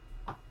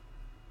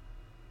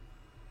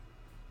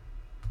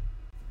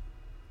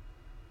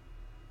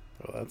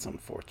 Well, that's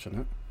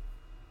unfortunate.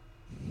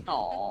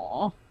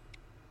 Aww.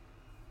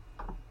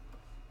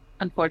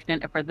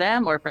 Unfortunate for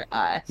them or for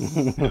us?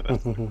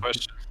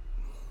 Question.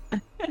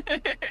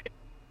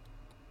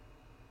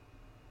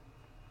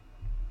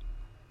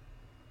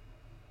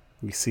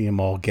 You see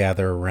them all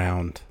gather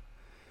around.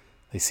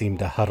 They seem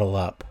to huddle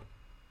up.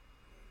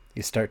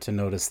 You start to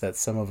notice that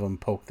some of them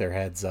poke their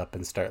heads up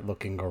and start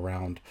looking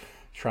around,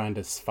 trying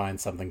to find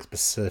something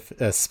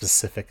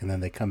specific, and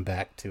then they come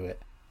back to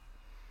it.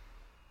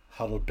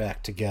 Huddled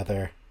back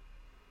together.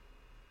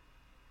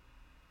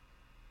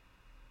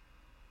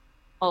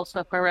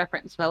 Also, for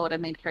reference, I would have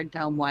made her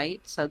dome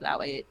white, so that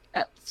way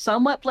it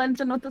somewhat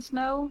blends in with the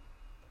snow.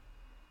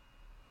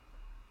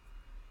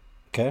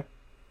 Okay.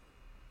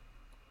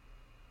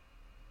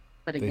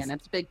 But again,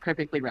 it's a big,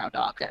 perfectly round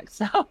object,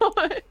 so...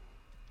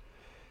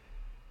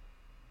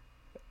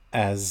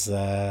 As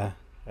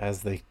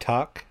they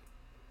talk,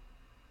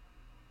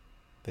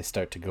 they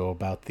start to go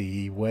about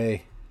the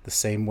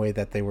same way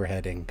that they were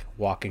heading,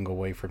 walking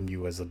away from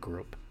you as a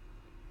group.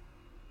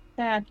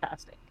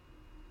 Fantastic.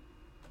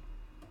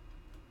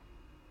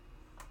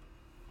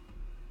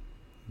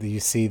 You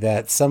see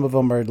that some of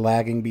them are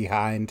lagging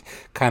behind,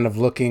 kind of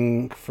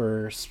looking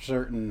for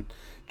certain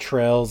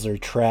trails or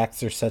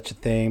tracks or such a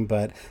thing,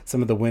 but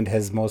some of the wind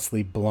has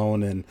mostly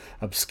blown and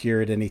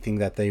obscured anything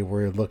that they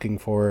were looking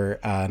for.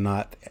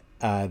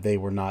 They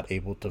were not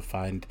able to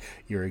find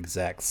your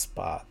exact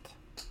spot.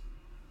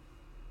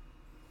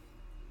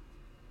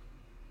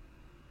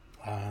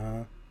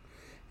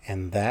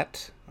 And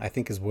that, I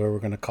think, is where we're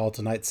going to call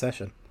tonight's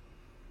session.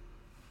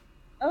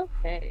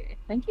 Okay.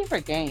 Thank you for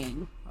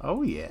game.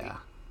 Oh, yeah.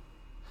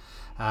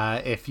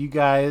 If you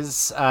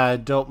guys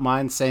don't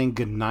mind saying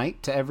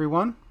goodnight to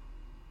everyone.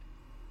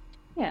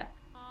 Yeah.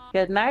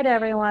 Good night,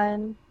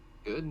 everyone.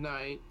 good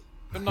night.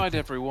 Good night,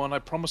 everyone. I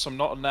promise I'm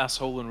not an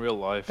asshole in real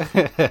life.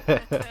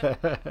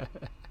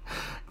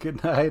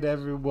 Good night,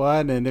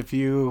 everyone. And if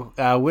you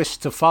wish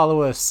to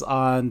follow us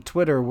on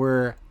Twitter,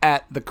 we're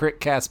at the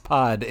Critcast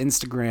Pod.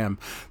 Instagram,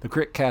 the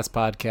Critcast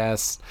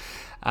Podcast.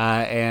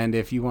 And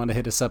if you want to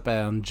hit us up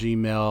on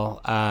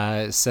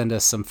Gmail, send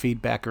us some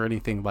feedback or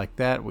anything like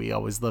that. We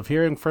always love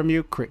hearing from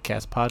you.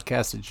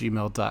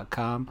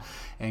 Critcastpodcast@gmail.com.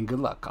 And good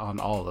luck on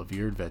all of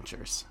your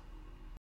adventures.